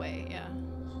is right away, yeah.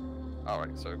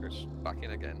 Alright, so it goes back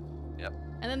in again. Yep.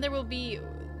 And then there will be,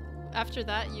 after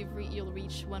that, you'll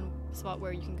reach one spot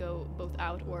where you can go both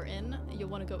out or in. You'll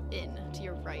want to go in to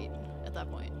your right at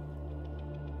that point.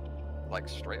 Like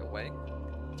straight away?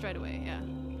 Straight away, yeah,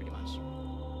 pretty much.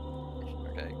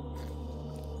 Okay.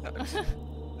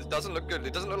 This doesn't look good.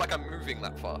 It doesn't look like I'm moving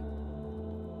that far.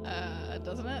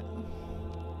 Doesn't it?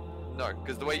 No,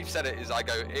 because the way you've said it is I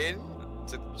go in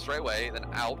to straight away, then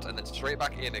out, and then straight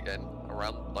back in again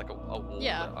around like a wall.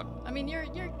 Yeah. that I'm- I mean, you're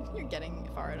getting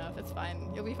far enough. It's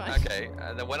fine. You'll be fine. Okay,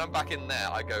 and then when I'm back in there,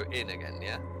 I go in again,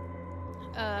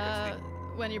 yeah?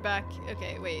 When you're back,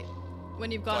 okay, wait.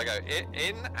 When you've So gone, I go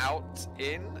in, out,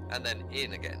 in, and then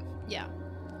in again. yeah,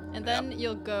 and then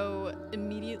you'll go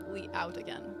immediately out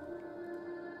again.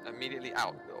 Immediately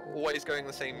out. Always going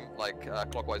the same, like,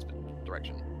 clockwise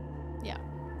direction. Yeah.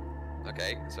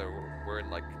 Okay, so we're in,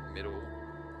 like, middle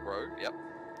row, yep.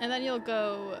 And then you'll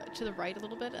go to the right a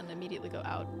little bit and immediately go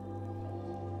out.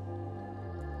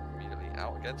 Immediately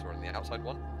out again, so we're on the outside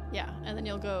one. Yeah, and then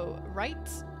you'll go right,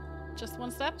 just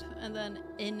one step, and then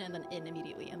in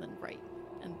immediately, and then right,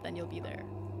 and then you'll be there.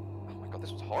 Oh my god,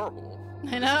 this was horrible.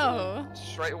 I know.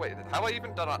 Straight away. Have I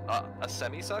even done a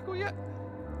semicircle yet?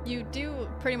 You do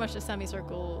pretty much a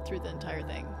semicircle through the entire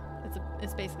thing.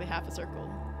 It's basically half a circle.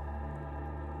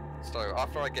 So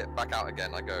after I get back out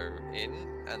again, I go in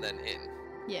and then in.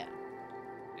 Yeah.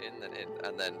 In, then in.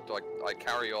 And then do I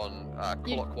carry on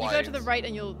You clockwise? go to the right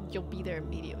and you'll be there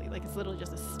immediately. Like it's literally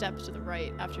just a step to the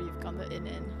right after you've gone the in.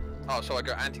 Oh, so I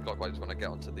go anti-clockwise when I get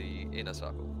onto the inner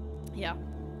circle. Yeah.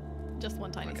 Just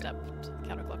one tiny Okay. step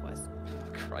counterclockwise.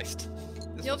 Christ.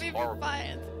 This You'll was be horrible.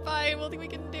 fine. It's fine. We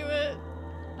can do it.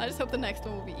 I just hope the next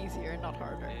one will be easier and not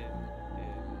harder.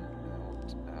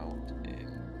 Out,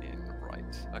 in,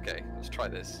 right. Okay, let's try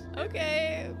this.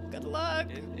 Okay. Good luck.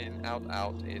 In, out,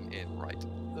 in, right.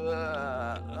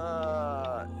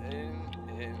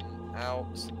 In,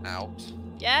 out.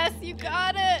 Yes, you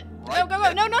got it. No, go,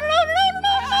 go. No, no, no, no, no, no,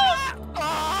 no.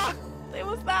 Ah! It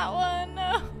was that one.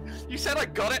 No. You said I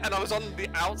got it, and I was on the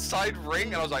outside ring,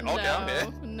 and I was like, okay, I'm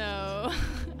here. No,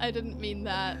 I didn't mean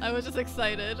that. I was just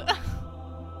excited.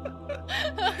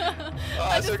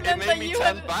 So it made me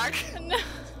turn back? No.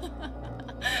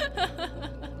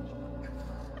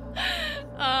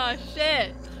 Ah,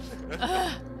 shit.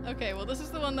 Okay, well, this is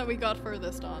the one that we got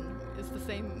furthest on. It's the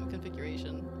same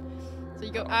configuration. So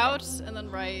you go out, and then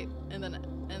right, and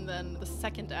then the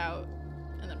second out,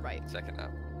 and then right. Second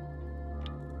out.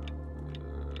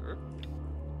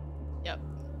 Yep.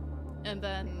 And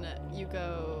then you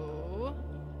go...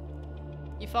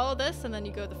 You follow this, and then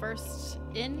you go the first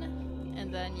in,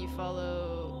 and then you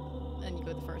follow... And you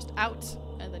go the first out,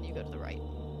 and then you go to the right.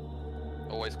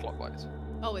 Always clockwise.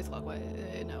 Always clockwise.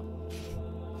 No.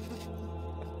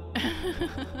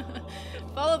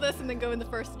 Follow this, and then go in the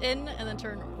first in, and then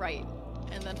turn right.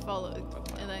 And then follow...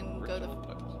 And then go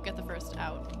to... Get the first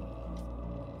out.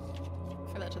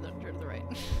 Or that to the right.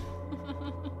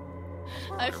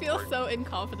 I feel so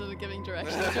incompetent at giving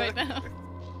directions right now.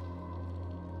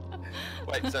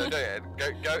 Wait, so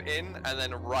go in and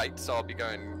then right, so I'll be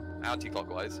going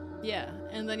anti-clockwise. Yeah,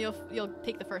 and then you'll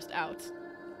take the first out.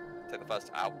 Take the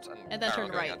first out and then carry turn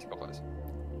on going right. anti-clockwise.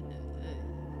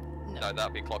 No, No,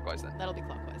 that'll be clockwise then. that'll be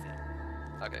clockwise.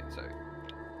 Yeah. Okay, so in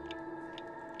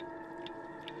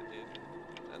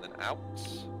and then out.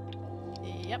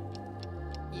 Yep.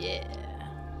 Yeah.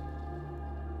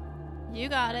 You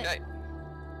got it. Okay.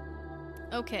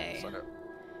 Okay. So I feel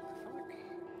like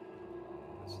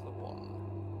this is the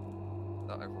one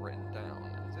that I've written down.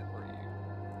 Is it where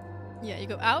you? Yeah, you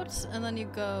go out, and then you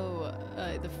go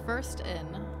the first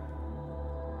in, and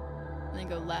then you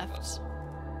go left,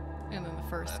 and then the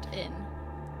first Left. in.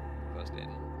 First in.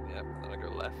 Yep. Then I go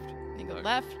left. Then you go No.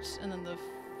 left, and then the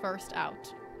first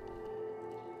out.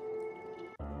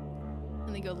 And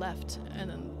then you go left, and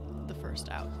then the first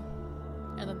out.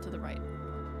 And then to the right,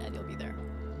 and you'll be there.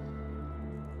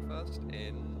 First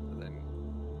in, and then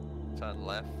turn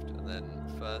left, and then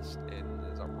first in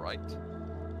is a right.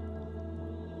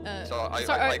 So I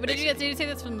sorry, like but did you basically- say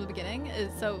this from the beginning?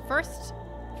 So first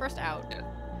out, Yeah.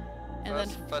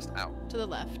 and First out. to the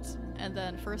left, and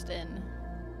then first in,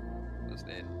 First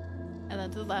in, and then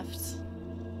to the left,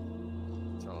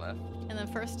 to the left. and then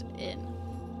first in,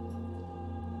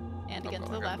 and again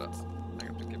to the I left.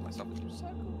 have to give myself a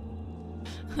second.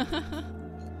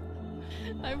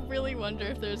 I really wonder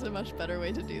if there's a much better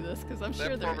way to do this, because I'm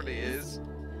sure there probably is.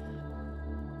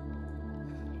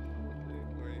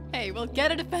 Hey, we'll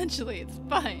get it eventually. It's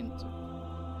fine.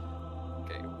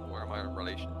 Okay, where am I in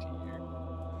relation to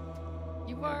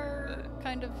you? You are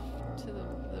kind of to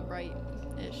the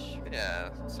right-ish. Yeah,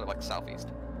 so like southeast.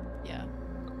 Yeah.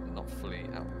 Not fully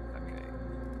out. Okay.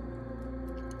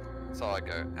 So I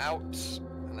go out,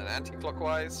 and then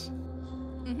anti-clockwise.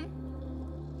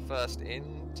 Mm-hmm. First in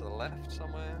to the left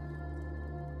somewhere.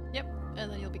 Yep.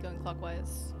 And then you'll be going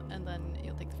clockwise, and then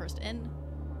you'll take the first in,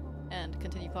 and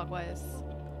continue clockwise,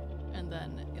 and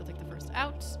then you'll take the first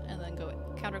out, and then go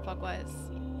counterclockwise,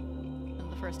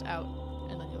 and the first out,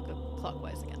 and then you'll go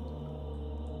clockwise again.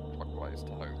 Clockwise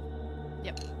to home.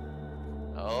 Yep.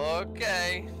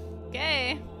 Okay.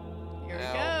 Okay. Here we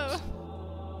Out.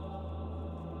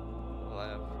 go.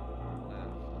 Left.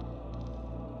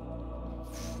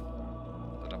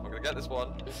 Don't know if I'm gonna get this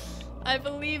one. I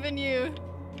believe in you.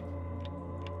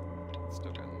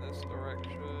 Still going this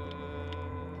direction.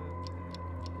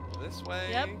 This way.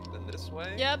 Yep. Then this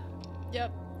way. Yep.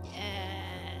 Yep.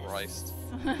 Yes. Christ.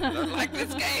 I don't like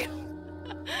this game.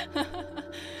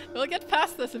 We'll get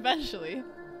past this eventually.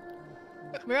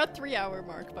 We're at 3-hour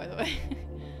mark, by the way.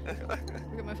 I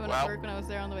got my phone at Wow. work when I was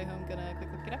there on the way home. Gonna quick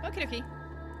look it up. Okie dokie.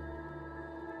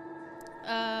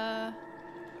 Have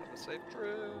a safe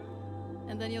trip.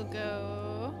 And then you'll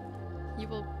go. You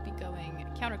will be going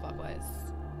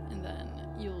counterclockwise, and then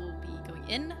you'll be going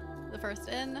in. The first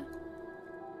in.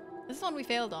 This is one we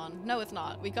failed on. No, it's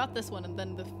not. We got this one, and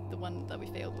then the one that we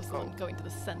failed was the one going to the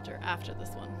center after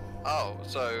this one. Oh,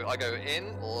 so I go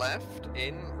in, left,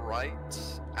 in, right,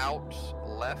 out,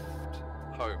 left,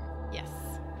 home. Yes,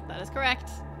 that is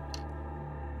correct.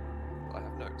 I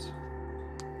have notes.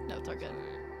 Notes are good. So,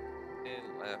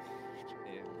 in, left,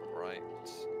 in, right,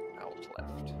 out,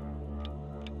 left.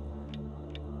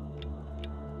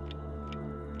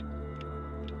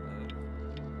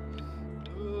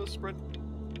 Sprint.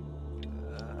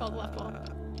 Oh, the left one.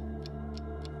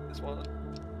 This one.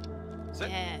 Sit.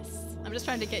 Yes. I'm just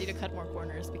trying to get you to cut more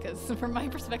corners because from my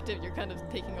perspective, you're kind of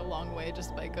taking a long way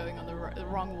just by going on the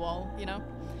wrong wall, you know?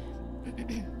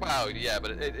 Wow, yeah,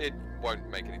 but it won't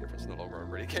make any difference in the long run,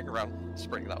 really. Getting around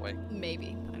spring that way.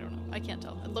 Maybe. I don't know. I can't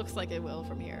tell. It looks like it will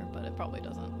from here, but it probably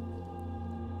doesn't.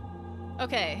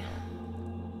 Okay.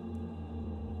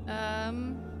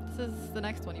 This is the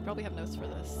next one. You probably have notes for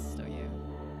this, don't you?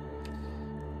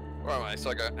 Right, so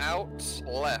I go out,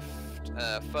 left,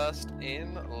 first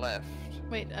in, left.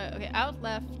 Wait, okay, out,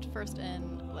 left, first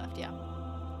in, left, yeah.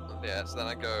 Yeah, so then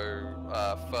I go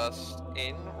first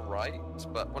in, right,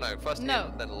 but, well no, first in,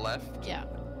 then left. Yeah.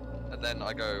 And then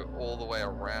I go all the way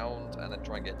around and then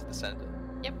try and get to the center.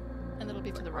 Yep, and it'll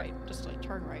be to the right. Just like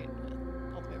turn right,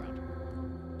 all the way around.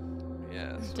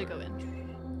 Yeah. To go in.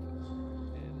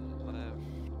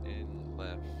 In,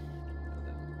 left, and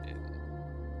then in.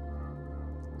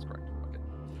 That's correct, okay.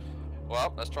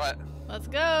 Well, let's try it. Let's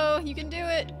go, you can do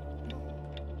it!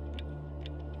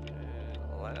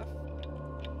 In left.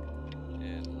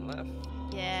 In left.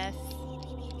 Yes.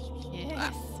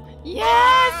 Yes.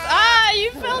 Yes! Ah,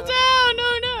 you fell down!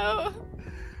 Oh no!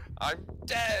 I'm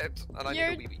dead! And I You're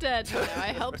need a wee-wee. dead now.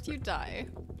 I helped you die.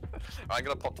 I'm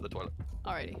gonna pop to the toilet.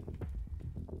 Alrighty.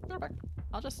 Go back.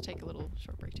 I'll just take a little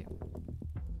short break too.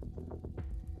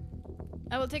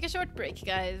 I will take a short break,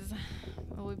 guys.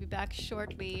 We'll be back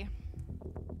shortly.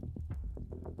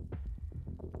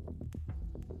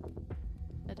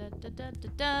 Da da da da da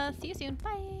da. See you soon.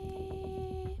 Bye!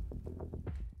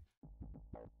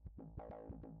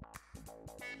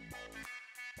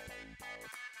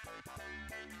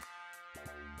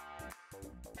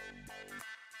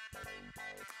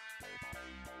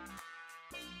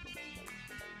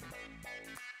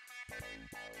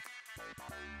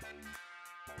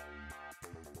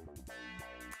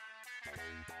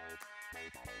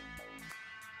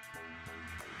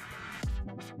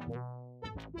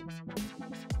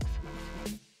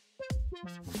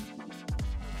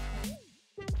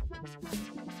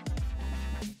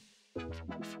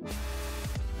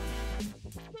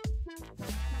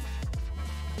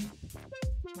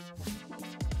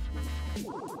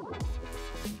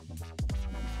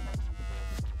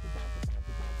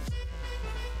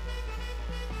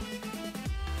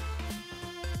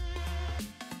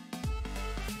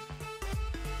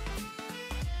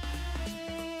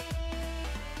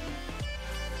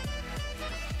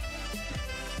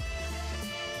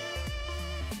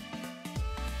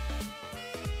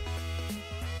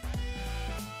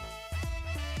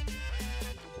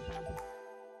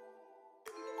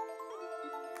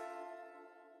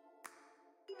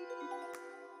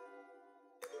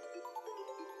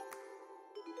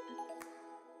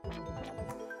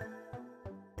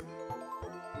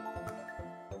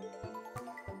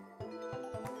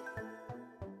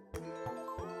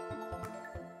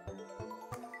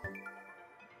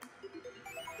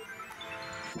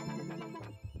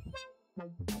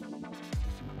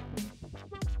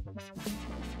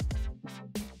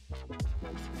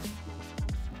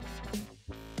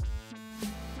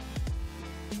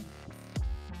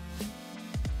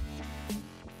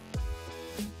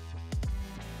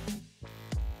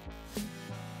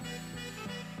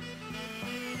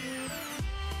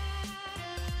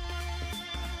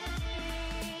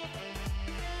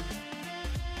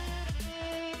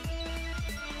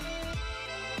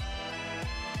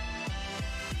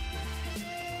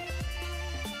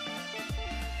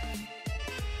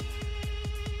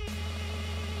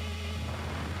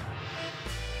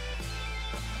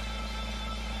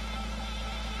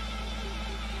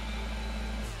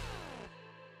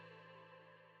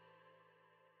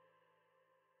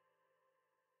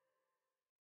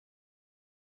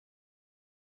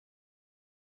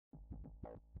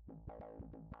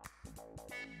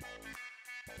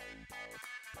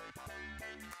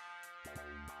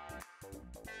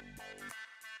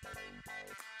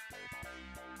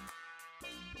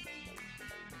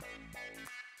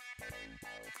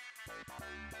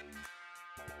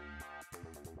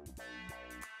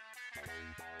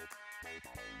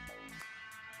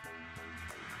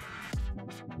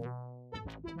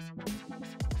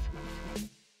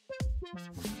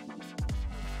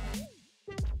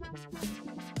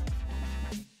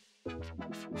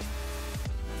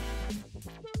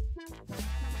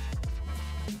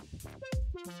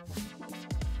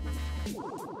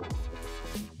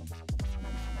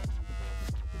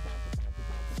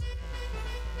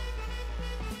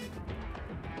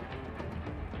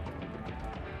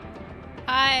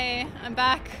 Hi, I'm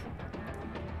back.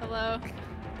 Hello.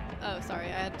 Oh, sorry, I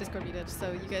had Discord muted,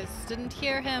 so you guys didn't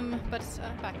hear him, but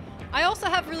I'm back. I also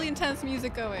have really intense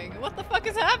music going. What the fuck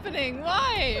is happening?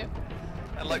 Why?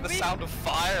 And like the sound of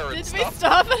fire and stuff. Did we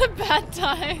stop at a bad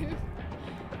time?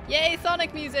 Yay,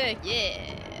 Sonic music!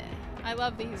 Yeah! I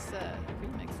love these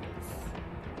remixes.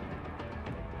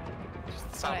 Just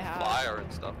the sound of fire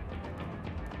and stuff.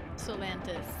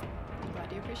 Solantis.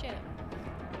 Glad you appreciate it.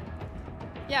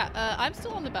 Yeah, I'm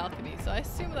still on the balcony, so I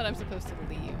assume that I'm supposed to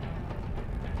leave.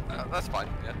 That's fine,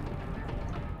 yeah.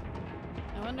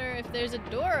 I wonder if there's a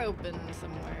door open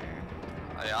somewhere.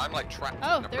 Yeah, I'm like trapped.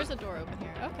 Oh, in a there's a prison. door open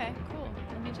here. Okay, cool.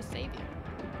 Let me just save you.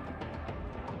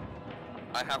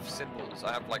 I have symbols.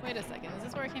 I have like. Wait a second. Is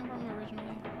this where I came from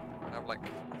originally? I have like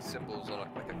symbols on like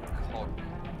a cog.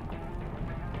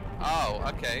 Oh,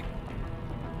 okay.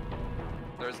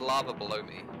 There's lava below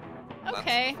me.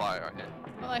 Okay. That's fire right here.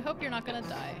 Well, I hope you're not gonna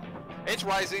die. It's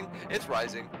rising. It's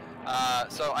rising.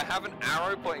 So I have an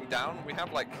arrow pointing down. We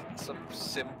have like some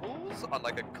symbols on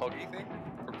like a coggy thing.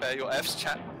 Prepare your F's,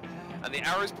 chat. And the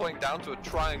arrow's pointing down to a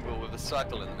triangle with a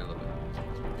circle in the middle of it.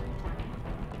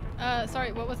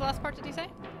 Sorry, what was the last part did you say?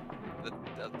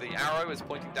 The arrow is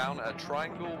pointing down at a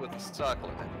triangle with a circle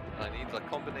in it. And I need a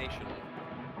combination.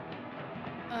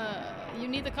 You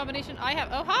need the combination? I have.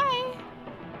 Oh, hi!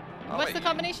 Oh, What's wait, the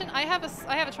combination? I have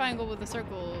a triangle with a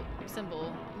circle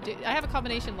symbol. I have a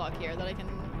combination lock here that I can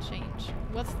change.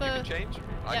 What's You the can change?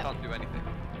 I yeah. can't do anything.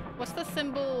 What's the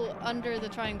symbol under the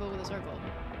triangle with a circle?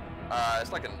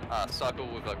 It's like a circle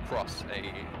with a cross, a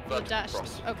The vertical dashed.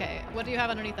 cross. Okay. What do you have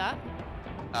underneath that?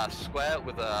 Square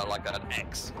with a like an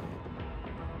X.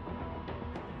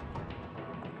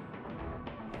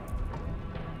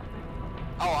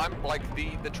 Oh, I'm like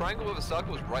the triangle with a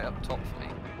circle is right up top for me,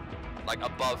 like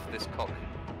above this cog.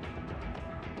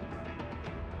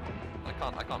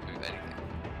 I can't move anything.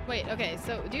 Wait. Okay.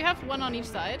 So do you have one on each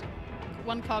side?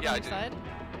 One cog Yeah, on I each do. side.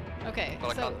 Okay.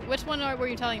 But I So can't- which one were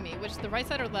you telling me? Which the right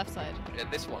side or left side? Yeah,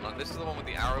 this one. This is the one with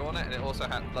the arrow on it, and it also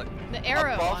has like The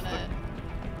arrow above on the, it.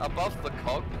 Above the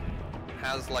cog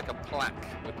has like a plaque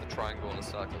with the triangle and a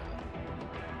circle.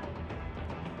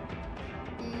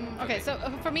 Okay, Okay. so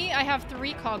for me, I have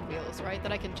 3 cog wheels, right,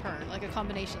 that I can turn, like a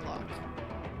combination lock.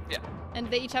 Yeah. And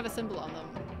they each have a symbol on them.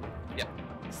 Yeah.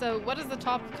 So what is the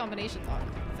top combination lock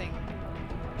thing?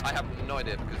 I have no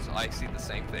idea because I see the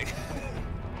same thing.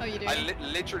 Oh, you do? I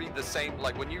literally the same.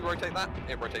 Like when you rotate that,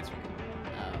 it rotates for me.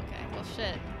 Oh, okay. Well,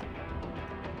 shit.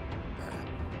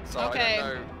 So Okay. I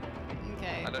don't know.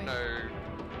 Okay. I don't wait. know.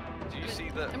 Do you see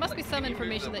that? There must be like, some can you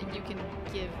move information them? that you can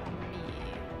give me.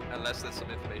 Unless there's some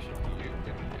information you can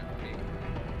give me.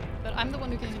 But I'm the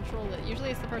one who can control it. Usually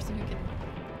it's the person who can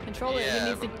control it Yeah, who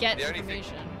needs to but get the only thing-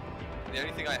 information. The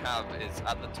only thing I have is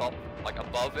at the top, like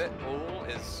above it all,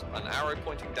 is an arrow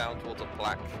pointing down towards a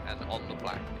plaque, and on the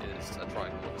plaque is a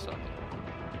triangle with a circle.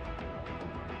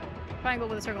 Triangle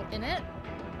with a circle in it?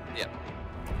 Yeah.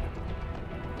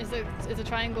 Is the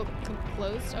triangle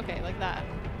closed? Okay, like that.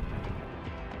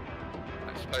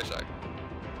 I suppose so.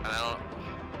 And I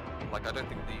don't, like I don't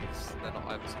think these. They're not.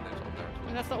 I haven't seen those on there at all.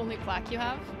 And that's the only plaque you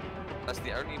have? That's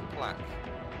the only plaque.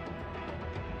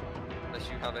 Unless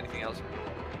you have anything else in your room.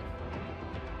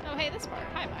 Oh, hey, this part.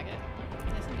 Hi, Maggot.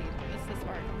 Yes, indeed. It's this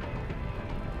part.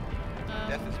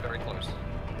 Death is very close.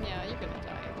 Yeah, you're gonna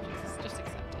die. Just accept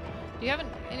it. Do you have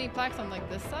any plaques on, like,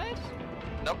 this side?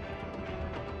 Nope.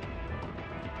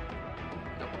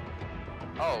 Nope.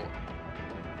 Oh.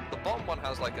 The bottom one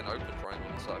has like an open triangle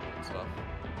and circle and stuff.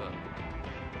 But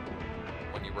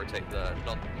when you rotate the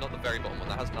not the very bottom one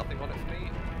that has nothing on it for me.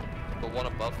 The one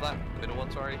above that, the middle one,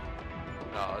 sorry.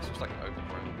 No, it's just like an open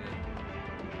triangle,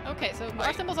 yeah. Okay, so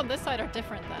our symbols on this side are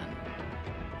different then.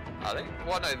 Are they?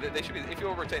 Well, no, they should be. If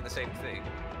you're rotating the same thing.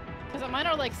 Because mine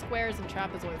are like squares and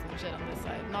trapezoids and shit on this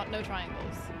side, no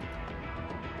triangles.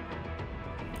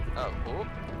 Oh, cool.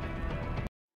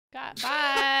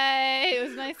 Bye! It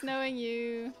was nice knowing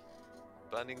you.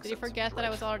 Burning. Did you sense of forget that I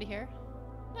dread. was already here?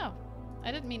 No.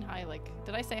 I didn't mean hi, like,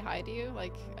 did I say hi to you?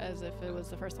 Like, as if it was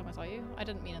the first time I saw you? I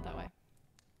didn't mean it that way.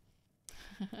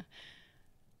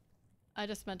 I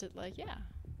just meant it like, yeah,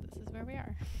 this is where we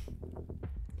are.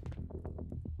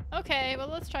 Okay, well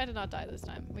let's try to not die this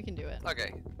time. We can do it.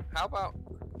 Okay. How about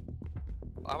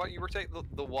you rotate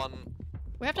the one?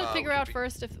 We have to figure which out would be-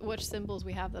 first which symbols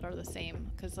we have that are the same,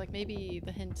 because like maybe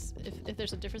the hints, if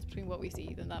there's a difference between what we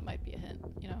see, then that might be a hint,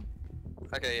 you know?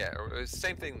 Okay, yeah, it's the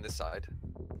same thing this side.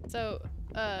 So,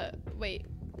 wait,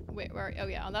 where, oh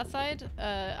yeah, on that side,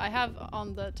 I have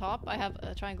on the top, I have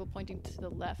a triangle pointing to the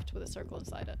left with a circle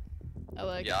inside it. Oh,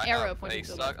 like Yeah, an I arrow have pointing a,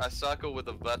 to the left. a circle with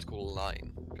a vertical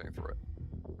line going through it.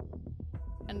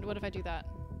 And what if I do that?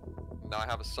 Now I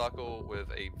have a circle with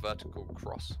a vertical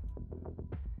cross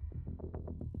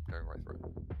going right through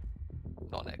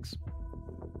it. Not an X.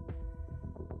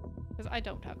 Because I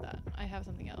don't have that. I have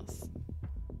something else.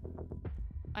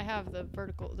 I have the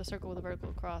circle with a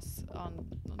vertical cross on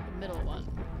the middle one.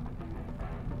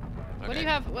 Okay. What do you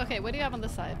have? Okay, what do you have on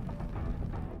this side?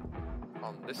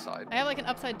 On this side. I have like an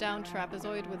upside down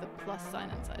trapezoid with a plus sign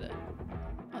inside it.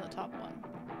 On the top one.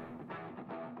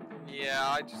 Yeah,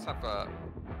 I just have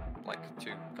like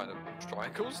two kind of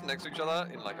triangles next to each other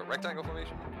in like a rectangle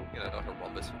formation. You know, like a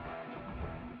rhombus.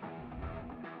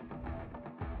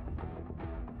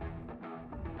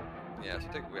 Yeah, so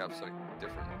I think we have something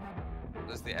different.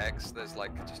 There's the X, there's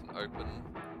like just an open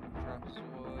trapezoid.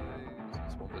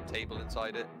 There's one with a table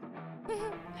inside it.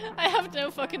 I have no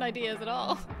fucking ideas at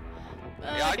all.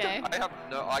 Yeah, Okay. I have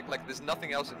no, like there's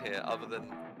nothing else in here other than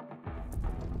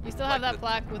You still have that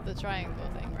black with the triangle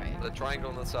thing, right? the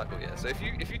triangle and the circle, yeah. So if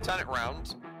you turn it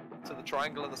round to the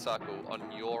triangle and the circle on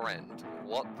your end,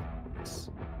 what?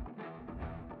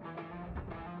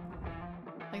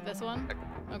 Like this one?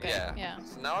 Okay, yeah.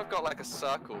 So now I've got like a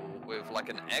circle with like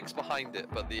an X behind it,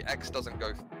 but the X doesn't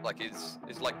go like is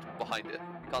like behind it.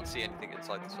 You can't see anything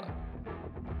inside the circle.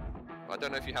 I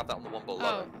don't know if you have that on the one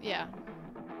below. Oh, yeah.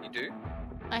 You do?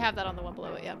 I have that on the one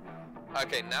below it, yep.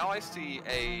 Okay, now I see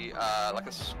a like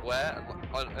a square,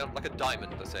 like a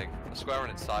diamond. Let's say a square on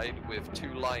its side with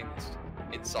two lines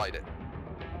inside it,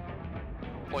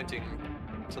 pointing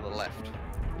to the left.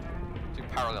 Two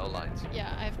parallel lines.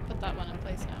 Yeah, I've put that one in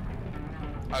place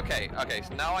now. Okay,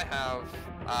 so now I have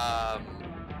I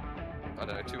don't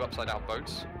know, two upside down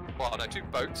boats. Well, no, two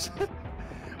boats.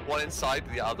 One inside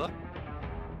the other.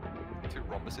 Two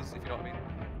rhombuses, if you know what I mean.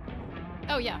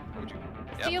 Oh, yeah. Would you?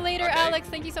 See you later, Alex.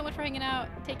 Thank you so much for hanging out.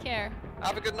 Take care.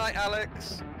 Have a good night,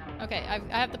 Alex. Okay, I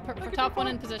have the top one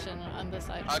in position on this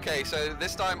side. Okay, so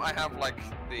this time I have like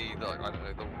the I don't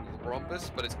know, the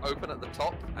rhombus, but it's open at the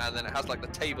top, and then it has like the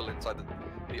table inside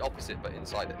the opposite, but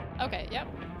inside it. Okay, yep.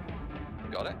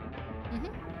 Got it?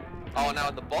 Mhm. Oh, now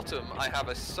at the bottom I have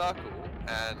a circle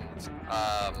and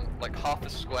like half a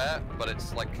square, but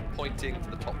it's like pointing to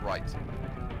the top right.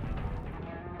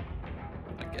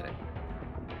 I get it.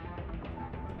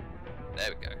 There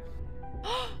we go.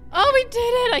 Oh, we did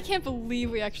it! I can't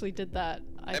believe we actually did that.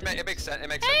 It makes sense. It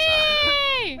makes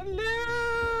Hey! sense.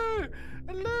 Hello!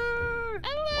 Hello!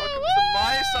 Hello! Welcome to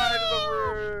my side of the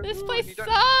room. This Ooh, place you don't-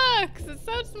 sucks! It's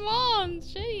so small and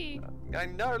shitty. I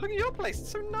know. Look at your place.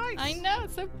 It's so nice. I know,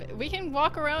 it's so we can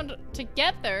walk around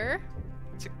together.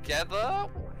 Together?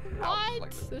 What?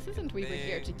 Like This isn't We Were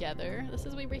Here big- Together. This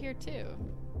is We Were Here Too.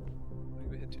 We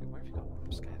were here too. Where have you gone?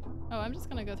 I'm scared. Oh, I'm just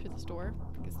gonna go through this door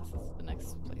because this is the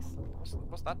next place.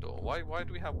 What's that door? Why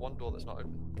do we have one door that's not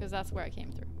open? Because that's where I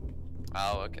came through.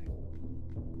 Oh, okay.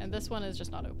 And this one is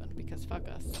just not open because fuck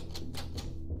us.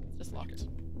 It's just locked.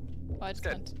 Oh, I just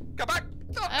Good. went. Go back!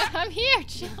 I'm here,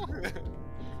 chill.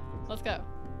 Let's go.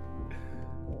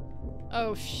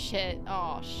 Oh shit.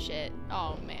 Oh shit.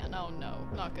 Oh man. Oh no.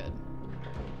 Not good.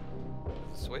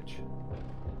 Switch?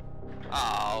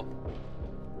 Oh.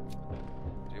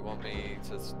 Do you want me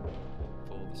to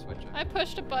pull the switch? I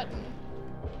pushed a button.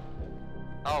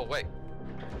 Oh, wait.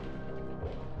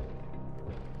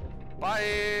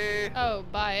 Bye! Oh,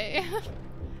 bye.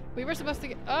 We were supposed to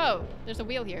get. Oh, there's a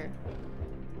wheel here.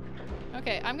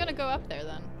 Okay, I'm gonna go up there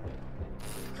then.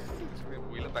 Should we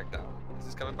wheel it back down? Is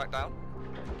this coming back down?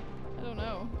 I don't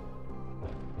know.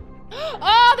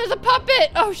 Oh, there's a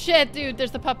puppet! Oh shit, dude,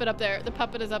 there's the puppet up there. The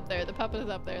puppet is up there. The puppet is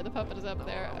up there. The puppet is up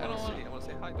there. I don't want. I want to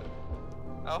say hi to him.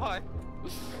 Oh, hi.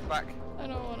 Back. I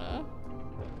don't wanna.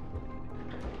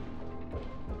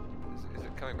 Is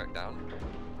it coming back down?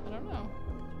 I don't know.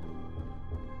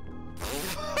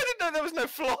 I didn't know there was no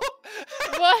floor.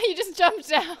 What? You just jumped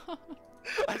down.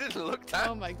 I didn't look down.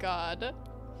 Oh my god.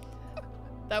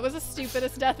 That was the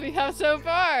stupidest death we have so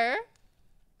far.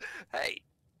 Hey.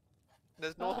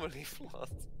 There's normally floors.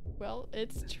 Well,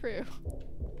 it's true.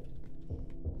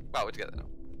 Well, we're together now.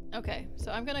 Okay,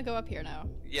 so I'm gonna go up here now.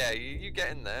 Yeah, you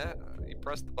get in there. You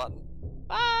press the button.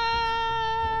 Bye!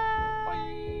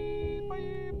 Bye.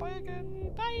 Bye. Bye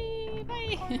again. Bye!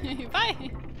 Bye!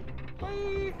 Bye!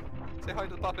 Bye. Say hi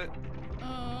to the puppet.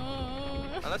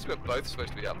 Unless we're both supposed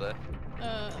to be up there.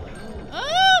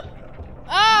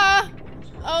 Ah!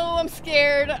 Oh, I'm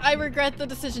scared. I regret the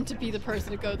decision to be the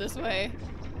person to go this way.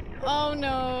 Oh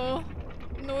no.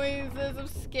 Noises of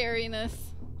scariness.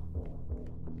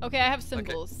 Okay, I have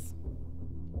symbols.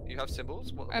 You have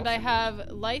symbols? And I have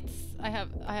lights. I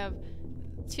have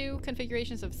 2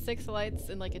 configurations of 6 lights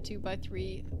in like a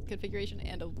 2x3 configuration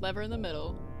and a lever in the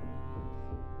middle.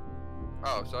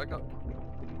 Oh, so I got.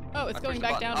 Oh, it's I going pushed the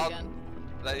back button. down Oh, again.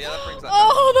 Yeah, that brings that down.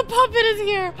 Oh, the puppet is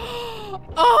here!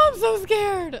 Oh, I'm so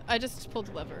scared! I just pulled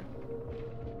the lever.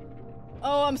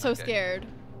 Oh, I'm so Okay. scared.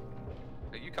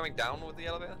 Are you coming down with the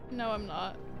elevator? No, I'm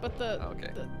not. But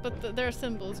Okay. there are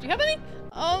symbols. Do you have any?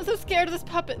 Oh, I'm so scared of this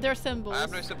puppet. There are symbols. I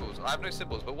have no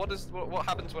symbols. But what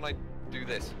happens when I do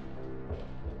this?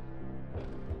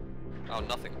 Oh,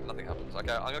 nothing happens.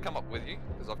 Okay, I'm gonna come up with you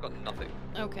because I've got nothing.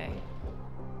 Okay.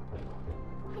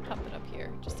 I'll pop it up here,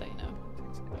 just so you know.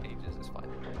 It takes ages. It's fine.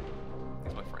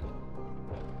 He's my friend.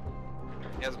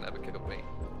 He hasn't ever killed me.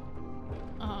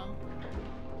 Uh-huh.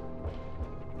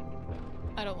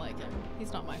 I don't like him.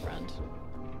 He's not my friend.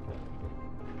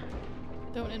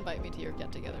 Don't invite me to your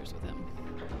get-togethers with him.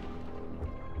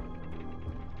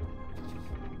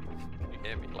 Can you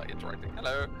hear me like interacting?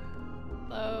 Hello.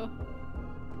 Hello.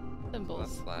 What's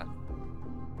Symbols. that?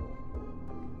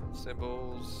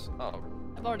 Symbols. Oh,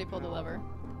 I've already pulled the lever.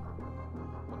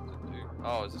 what does it do?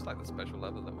 Oh, is this like the special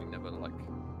lever that we never like?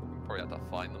 We probably have to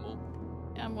find them all.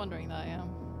 Yeah, I'm wondering that, yeah.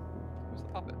 Where's the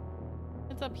puppet?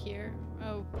 It's up here.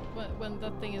 Oh, when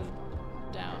the thing is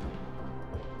down.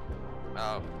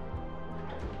 Oh.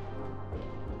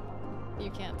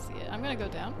 You can't see it. I'm gonna go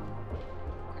down.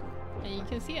 And you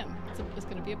can see him. It's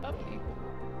gonna be above me.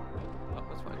 Oh,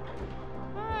 that's fine.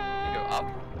 You go up.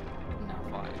 No.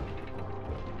 Fine.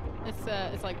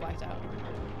 It's like blacked out.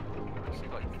 It's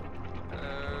like,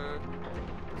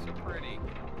 so pretty.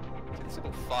 It's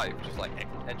symbol 5, just like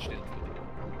etched into it.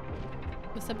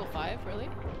 The symbol 5, really?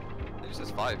 It just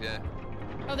says 5, yeah.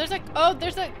 Oh,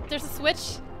 there's a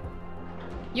switch.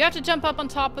 You have to jump up on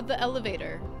top of the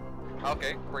elevator.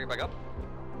 Okay, bring it back up.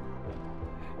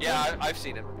 Yeah, I've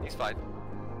seen him. He's fine.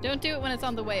 Don't do it when it's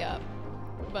on the way up,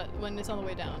 but when it's on the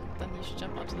way down, then you should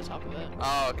jump onto the top of it.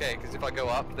 Oh, okay, because if I go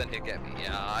up, then he'll get me.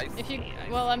 Yeah, I If you, see.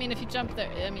 well, I mean, if you jump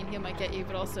there, I mean, he might get you,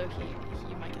 but also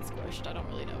he might get squished. I don't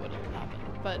really know what'll happen,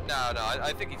 but No,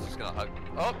 I think he's just gonna hug.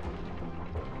 Oh!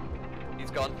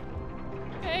 He's gone.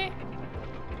 okay.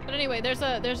 But anyway, there's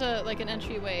a like an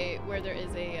entryway where there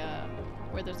is a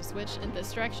where there's a switch in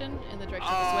this direction, in the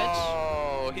direction of the switch.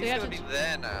 Oh, he's you have gonna to be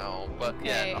there now. But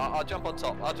Okay. yeah, I'll jump on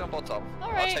top. I'll jump on top.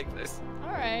 All right. I'll take this. All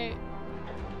right.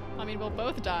 I mean, we'll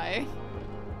both die.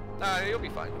 No, you'll be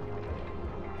fine.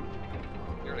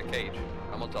 You're in a cage.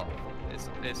 I'm on top.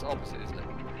 It's opposite, isn't it?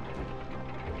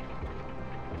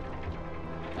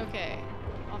 Okay.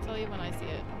 I'll tell you when I see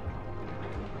it.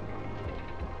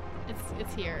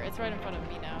 It's here. It's right in front of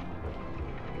me now.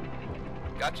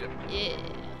 Gotcha. Yeah.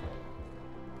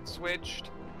 Switched.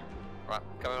 Right,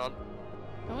 coming on.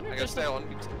 I wonder I'm if gonna there's stay some, on. I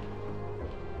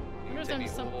wonder if Take me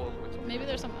there's some, all the way to- maybe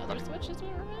there's some other switches.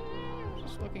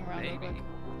 Just looking around real quick. Maybe.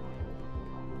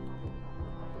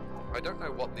 I don't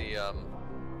know what the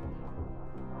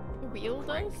The wheel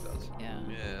crank does? Yeah.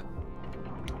 Yeah.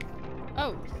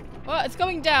 Oh. Oh, it's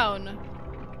going down.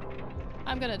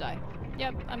 I'm gonna die.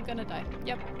 Yep, I'm gonna die.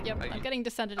 Yep. Are I'm you- getting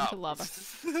descended into lava.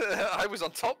 I was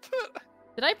on top.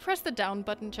 Did I press the down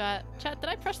button, chat? Chat, did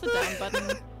I press the down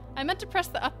button? I meant to press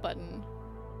the up button.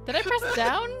 Did I press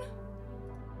down?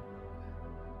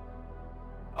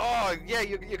 Oh yeah,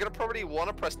 you're gonna probably want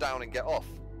to press down and get off,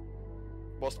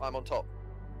 whilst I'm on top.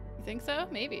 You think so?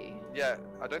 Maybe. Yeah,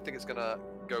 I don't think it's gonna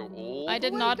go all. I the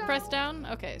did way not down. press down?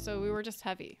 Okay, so we were just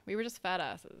heavy. We were just fat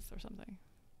asses or something.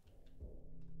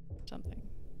 Something.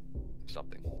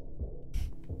 Something.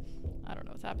 I don't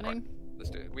know what's happening. Let's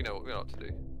do it. We know what to do.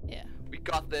 Yeah. We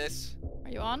got this.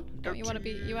 Are you on? Go Don't you want to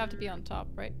be? You have to be on top,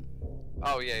 right?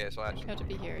 Oh yeah. So I You actually. have to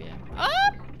be here, yeah. Ah!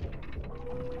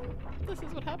 This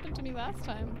is what happened to me last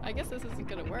time. I guess this isn't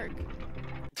gonna work.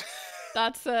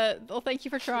 That's well, thank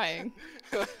you for trying.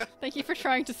 Thank you for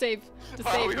trying to save.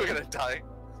 Oh, we were me. gonna die.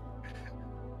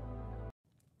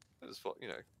 I just thought,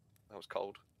 that was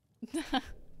cold.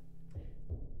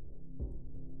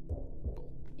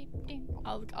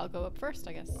 I'll go up first,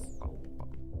 I guess.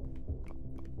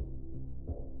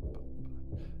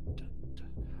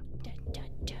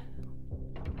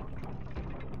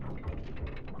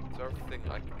 Is there a thing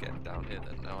I can get down here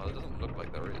then? No, it doesn't look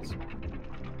like there is. No.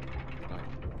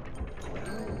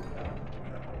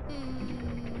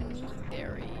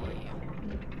 Very.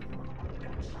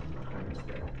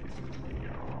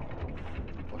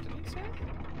 What did he say?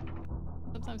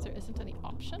 Sometimes there isn't any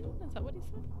option? Is that what he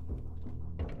said?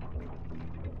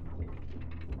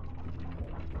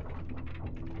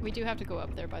 We do have to go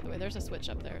up there, by the way. There's a switch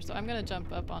up there, so I'm gonna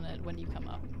jump up on it when you come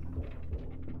up.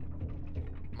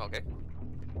 Okay.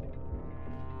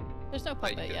 There's no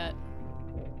Right, you puppet can- yet.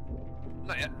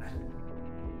 Not yet.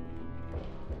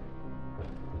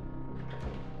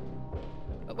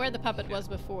 But where the puppet was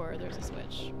before, there's a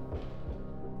switch.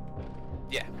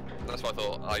 Yeah, that's what I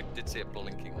thought. I did see it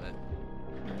blinking there.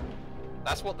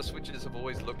 That's what the switches have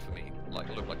always looked for me. Look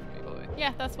like for me, by the way.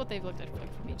 Yeah, that's what they've looked at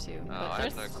for me too. Oh, But I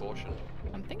have there's, no caution.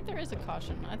 I think there is a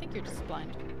caution. I think you're just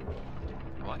blind.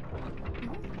 Am I?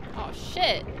 Oh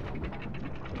shit!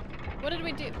 What did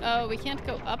we do? Oh, we can't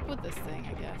go up with this thing,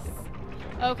 I guess.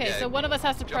 Okay, Yeah, so one of us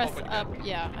has to jump press up and up. down.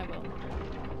 Yeah, I will.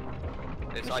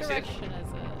 It's, Which I see it. direction is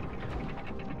it?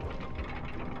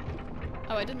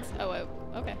 Oh, I didn't.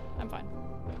 Okay. I'm fine.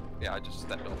 Yeah, I just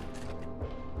stepped off.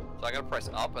 So I gotta press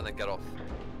up and then get off.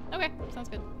 Okay, sounds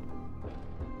good.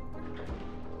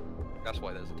 That's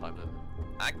why there's a time limit.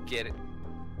 I get it.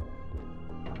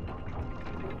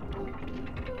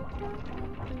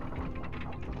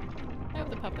 I hope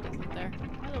the puppet isn't there.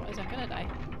 Otherwise, I'm gonna die.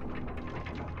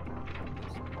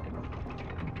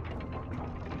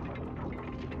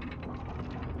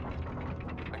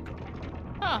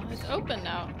 Oh, it's open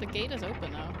now. The gate is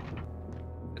open now.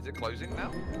 Is it closing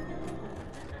now?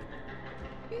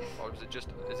 Or is it just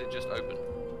open?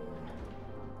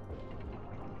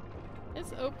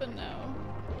 It's open now.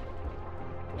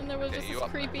 And there was Okay, just you this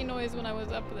up there? creepy noise when I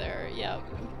was up there. Yeah.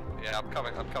 Yeah, I'm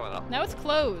coming up. Now it's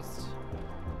closed.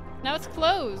 Now it's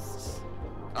closed.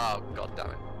 Oh, god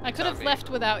damn it. I could have me. left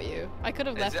without you. I could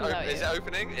have Is left it, without you. is it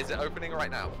opening? Is it opening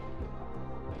right now?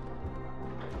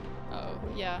 Oh,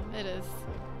 yeah, it is.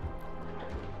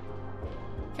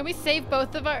 Can we save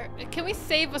both of our... Can we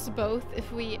save us both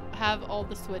if we have all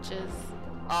the switches?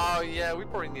 Oh yeah, we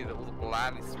probably need all the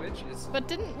bloody switches. But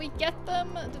didn't we get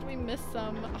them? Did we miss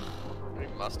some? We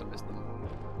must have missed them.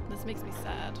 This makes me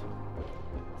sad.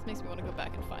 This makes me want to go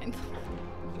back and find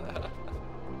them.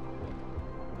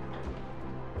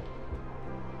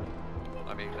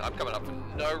 I mean, I'm coming up for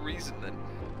no reason then.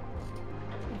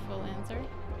 A full answer?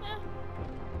 Yeah.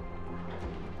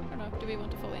 I don't know. Do we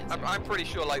want a full answer? I'm pretty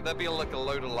sure like there'll be like a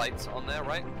load of lights on there,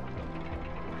 right?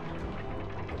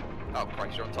 Oh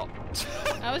Christ, you're on top.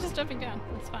 I was just jumping down.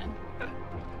 It's fine.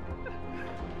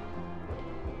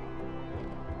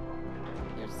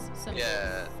 There's symbols.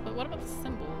 Yeah. But what about the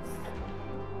symbols?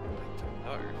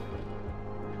 No.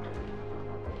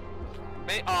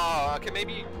 Okay,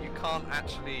 maybe you can't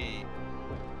actually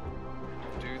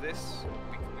do this.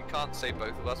 We can't save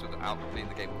both of us without completing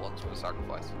the game once with a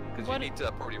sacrifice. Because you What- need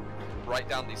to probably write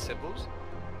down these symbols,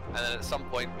 and then at some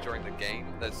point during the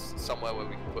game, there's somewhere where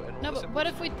we can put in all No, the but symbols. what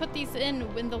if we put these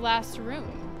in the last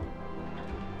room?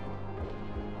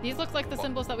 These look like the What?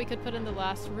 symbols that we could put in the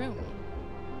last room.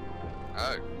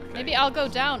 Oh, okay. Maybe I'll go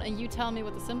down and you tell me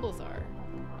what the symbols are.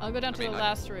 I'll go down I to mean, the I-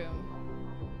 last room.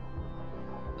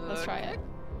 Let's try Okay. it.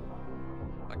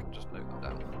 I can just note them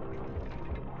down.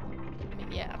 I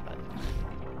mean, yeah, but...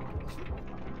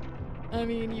 I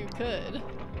mean, you could.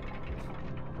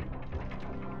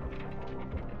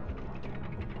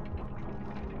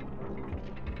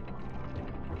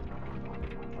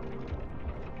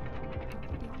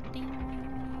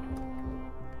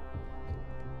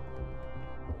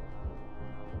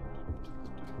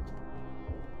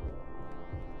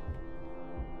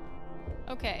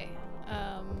 Okay,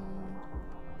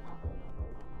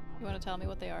 you want to tell me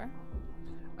what they are?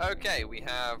 Okay, we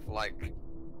have like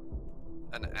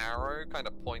an arrow kind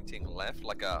of pointing left,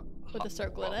 like a With a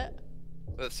circle in it?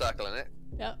 with a circle in it.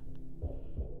 Yep.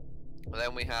 And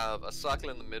then we have a circle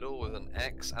in the middle with an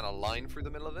X and a line through the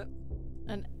middle of it.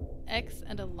 An X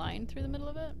and a line through the middle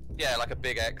of it? Yeah, like a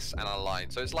big X and a line.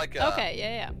 So it's like a Okay,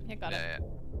 yeah, got it. yeah.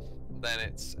 Then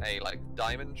it's a like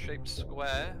diamond-shaped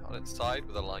square on its side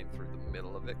with a line through the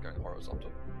middle of it going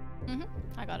horizontal.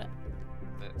 I got it.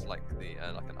 Then it's like the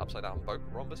like an upside-down boat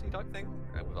rhombus-y type thing,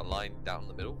 and with a line down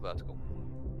the middle, vertical.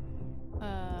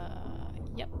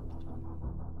 Yep.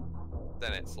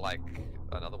 Then it's like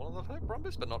another one of the type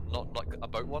rhombus, but not like a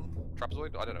boat one,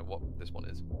 trapezoid. I don't know what this one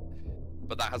is,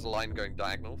 but that has a line going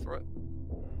diagonal through it.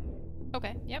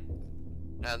 Okay, yep.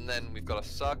 And then we've got a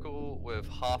circle with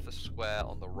half a square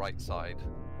on the right side.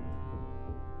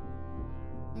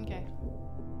 Okay.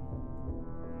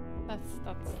 That's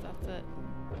it.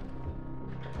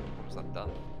 Was that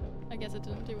done? I guess it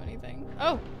didn't do anything.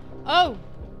 Oh! Oh!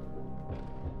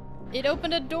 It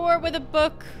opened a door with a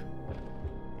book!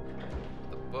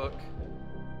 The book.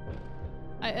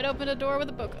 It opened a door with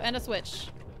a book and a switch.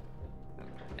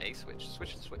 A switch.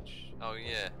 Switch and switch. Oh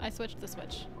yeah. I switched the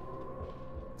switch.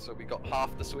 So we got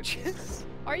half the switches.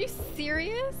 Are you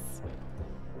serious?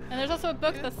 And there's also a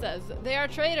book Yeah. that says, "They are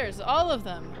traitors, all of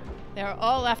them. They are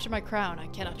all after my crown. I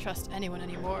cannot trust anyone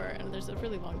anymore." And there's a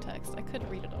really long text. I could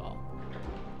read it all.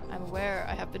 I'm aware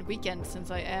I have been weakened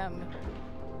since I am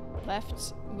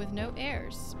left with no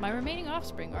heirs. My remaining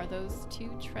offspring are those two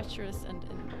treacherous and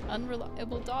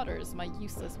unreliable daughters my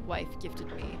useless wife gifted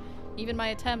me. Even my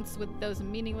attempts with those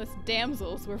meaningless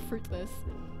damsels were fruitless.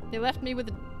 They left me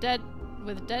with dead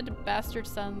bastard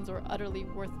sons or utterly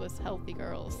worthless healthy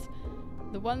girls.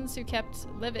 The ones who kept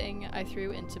living I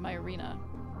threw into my arena.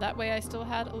 That way I still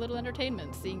had a little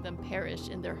entertainment, seeing them perish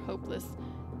in their hopeless,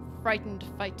 frightened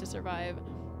fight to survive.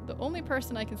 The only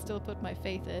person I can still put my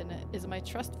faith in is my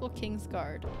trustful King's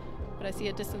Guard. but I see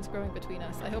a distance growing between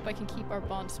us. I hope I can keep our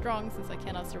bond strong since I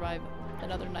cannot survive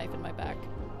another knife in my back.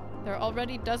 There are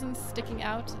already dozens sticking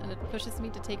out, and it pushes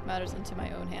me to take matters into my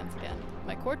own hands again.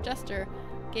 My court jester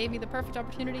gave me the perfect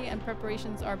opportunity, and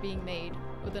preparations are being made.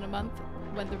 Within a month,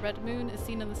 when the red moon is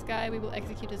seen in the sky, we will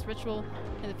execute his ritual,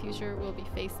 and the future we will be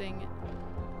facing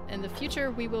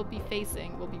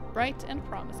will be bright and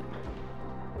promising.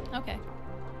 Okay.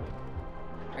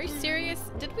 Are you serious?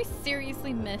 Did we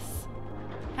seriously miss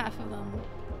half of them?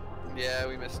 Yeah,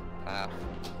 we missed half.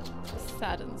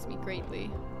 Saddens me greatly.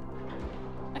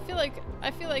 I feel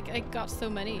like I got so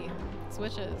many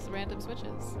switches, random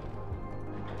switches.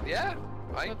 Yeah,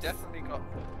 I Whoops. definitely got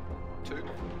 2.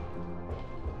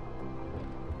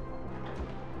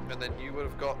 And then you would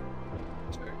have got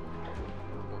 2. Or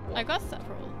I 1. got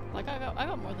several. Like I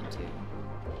got more than 2.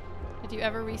 Did you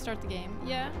ever restart the game?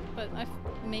 Yeah, but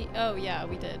oh yeah,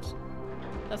 we did.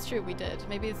 That's true, we did.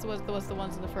 Maybe it was the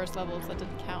ones in the first levels that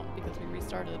didn't count because we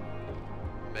restarted.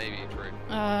 Maybe true.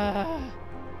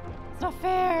 It's not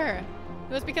fair.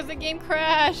 It was because the game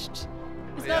crashed.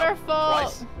 It's not Yeah, our fault.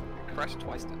 Twice. It crashed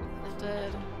twice, didn't it? It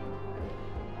did.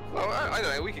 Well, I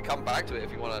don't know. We could come back to it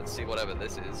if you want to see whatever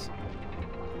this is.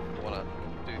 You want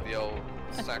to do the old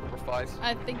sacrifice?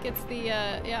 I think it's the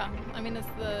yeah. I mean, it's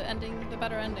the ending, the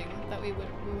better ending that we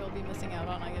will be missing out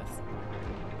on, I guess.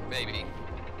 Maybe.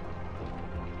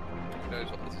 Who knows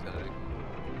what this is gonna do?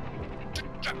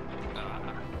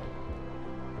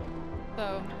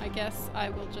 So I guess I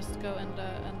will just go and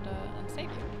save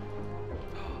you.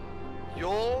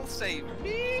 You'll save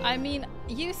me. I mean,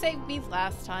 you saved me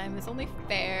last time. It's only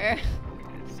fair.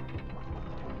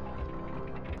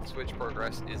 Switch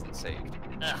progress isn't saved.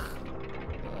 Ugh.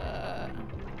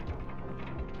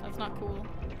 That's not cool.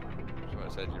 So I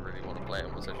said you really want to play it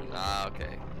on one session. Ah,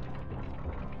 okay.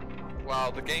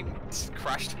 Wow, the game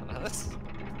crashed on us.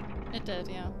 It did,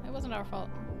 yeah. It wasn't our fault.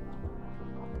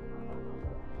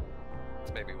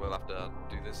 So maybe we'll have to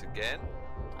do this again.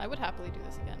 I would happily do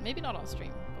this again. Maybe not on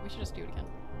stream, but we should just do it again.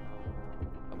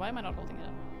 But why am I not holding it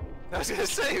up? I was gonna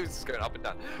say it was just going up and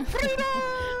down.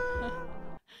 Freedom!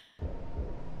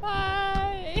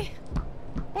 Bye!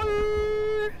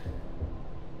 Bye!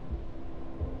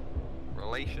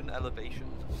 Relation elevation.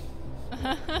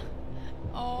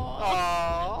 Oh,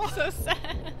 Aww. so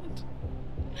sad.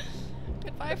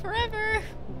 Goodbye forever.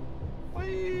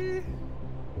 Bye.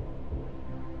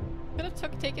 Could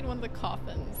have taken one of the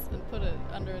coffins and put it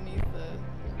underneath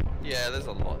the. Yeah, there's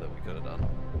a lot that we could have done.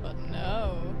 But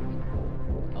no.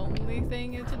 Only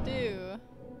thing to do.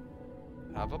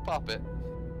 Have a puppet.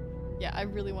 Yeah, I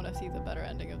really want to see the better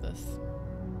ending of this.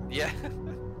 Yeah.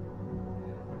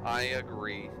 I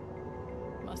agree.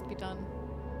 Must be done.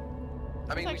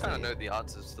 I mean, we kind of actually- know the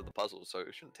answers to the puzzle, so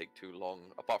it shouldn't take too long.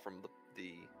 Apart from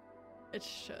It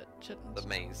shouldn't. the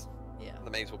maze. Yeah. The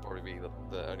maze will probably be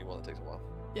the only one that takes a while.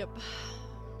 Yep.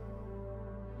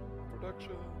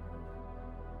 Production.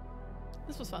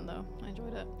 This was fun though. I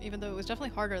enjoyed it. Even though it was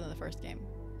definitely harder than the first game.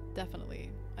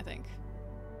 Definitely, I think.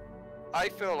 I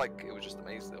feel like it was just the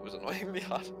maze that was annoying me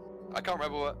hard. I can't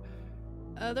remember what.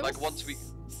 There Like, was once we-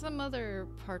 some other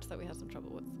parts that we had some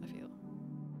trouble with, I feel.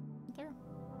 Wasn't there?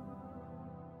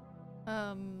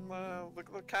 Well, the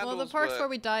candles Well, the parts were... where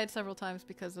we died several times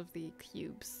because of the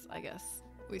cubes, I guess,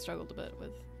 we struggled a bit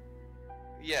with.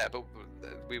 Yeah, but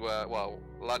we were, well,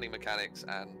 learning mechanics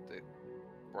and it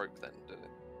broke then, didn't it?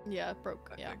 Yeah, it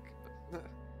broke. I Yeah. think. But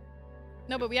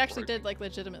No, but we actually broke. did like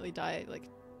legitimately die like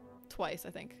twice, I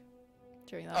think,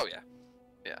 during that. Oh, yeah.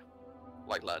 Yeah.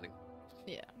 Like learning.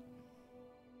 Yeah.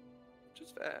 Which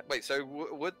is fair. Wait, so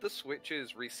would the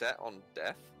switches reset on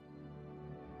death?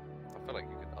 I feel like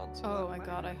you could answer Oh that. my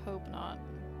god, I hope not.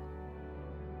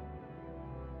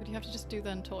 Would you have to just do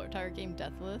the entire game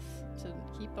deathless to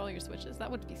keep all your switches? That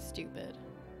would be stupid.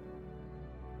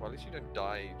 Well, at least you don't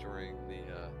die during the,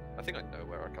 I think I know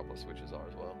where a couple of switches are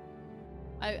as well.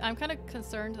 I'm kind of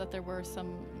concerned that there were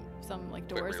some like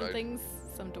Quick doors and reload. things,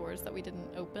 some doors that we didn't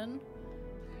open.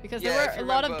 Because Yeah, there if were a you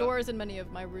lot of remember- doors in many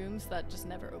of my rooms that just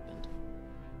never opened.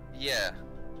 Yeah.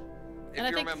 If And I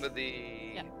you think- remember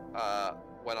the,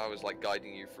 when I was like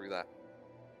guiding you through that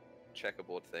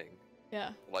checkerboard thing,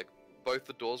 Yeah, like both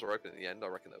the doors were open at the end. I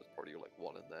reckon there was probably like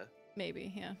one in there.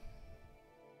 maybe, yeah.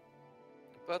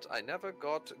 But I never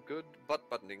got good butt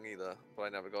buttoning either. But I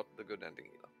never got the good ending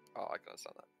either. Oh, I can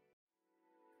understand that.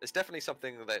 It's definitely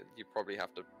something that you probably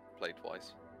have to play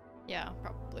twice. Yeah,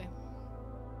 probably.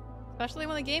 Especially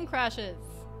when the game crashes.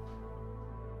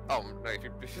 Oh no!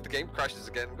 If the game crashes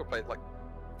again, I'm gonna play it like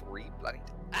 3 bloody.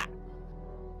 Ah.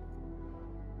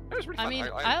 It was really fun. I mean,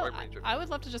 I really enjoyed it. I would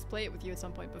love to just play it with you at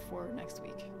some point before next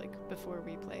week, like before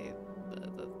we play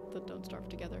the Don't Starve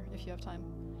Together if you have time.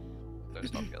 Don't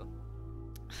stop together.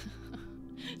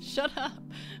 Shut up!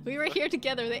 We were here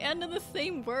together. They end in the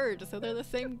same word, so they're the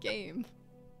same game.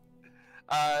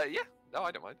 Yeah. No,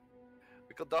 I don't mind.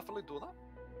 We could definitely do that.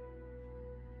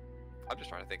 I'm just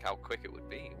trying to think how quick it would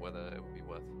be, whether it would be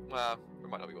worth. Well, it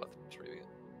might not be worth streaming it.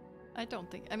 I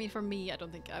don't think. I mean, for me, I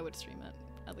don't think I would stream it.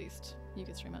 At least you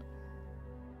could stream it.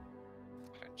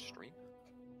 I don't stream.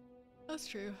 That's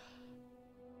true.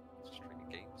 Streaming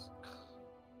games.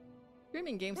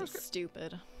 Streaming games That's is good.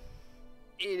 stupid.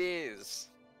 It is.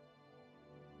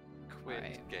 Quit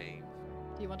Alright. game.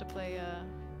 Do you want to play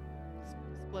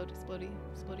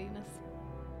Splodiness?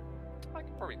 I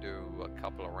could probably do a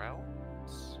couple of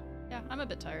rounds. Yeah, I'm a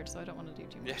bit tired, so I don't want to do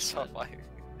too much. Yes, but- I'm like.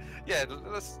 Yeah,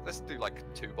 let's do like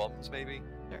 2 bombs maybe.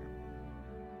 Sure.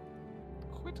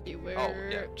 Quit. You Oh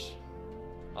yeah. were.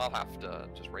 I'll have to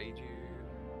just raid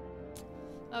you.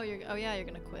 Oh, yeah, you're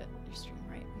gonna quit your stream,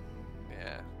 right?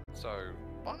 Yeah. So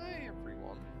bye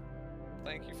everyone.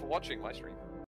 Thank you for watching my stream.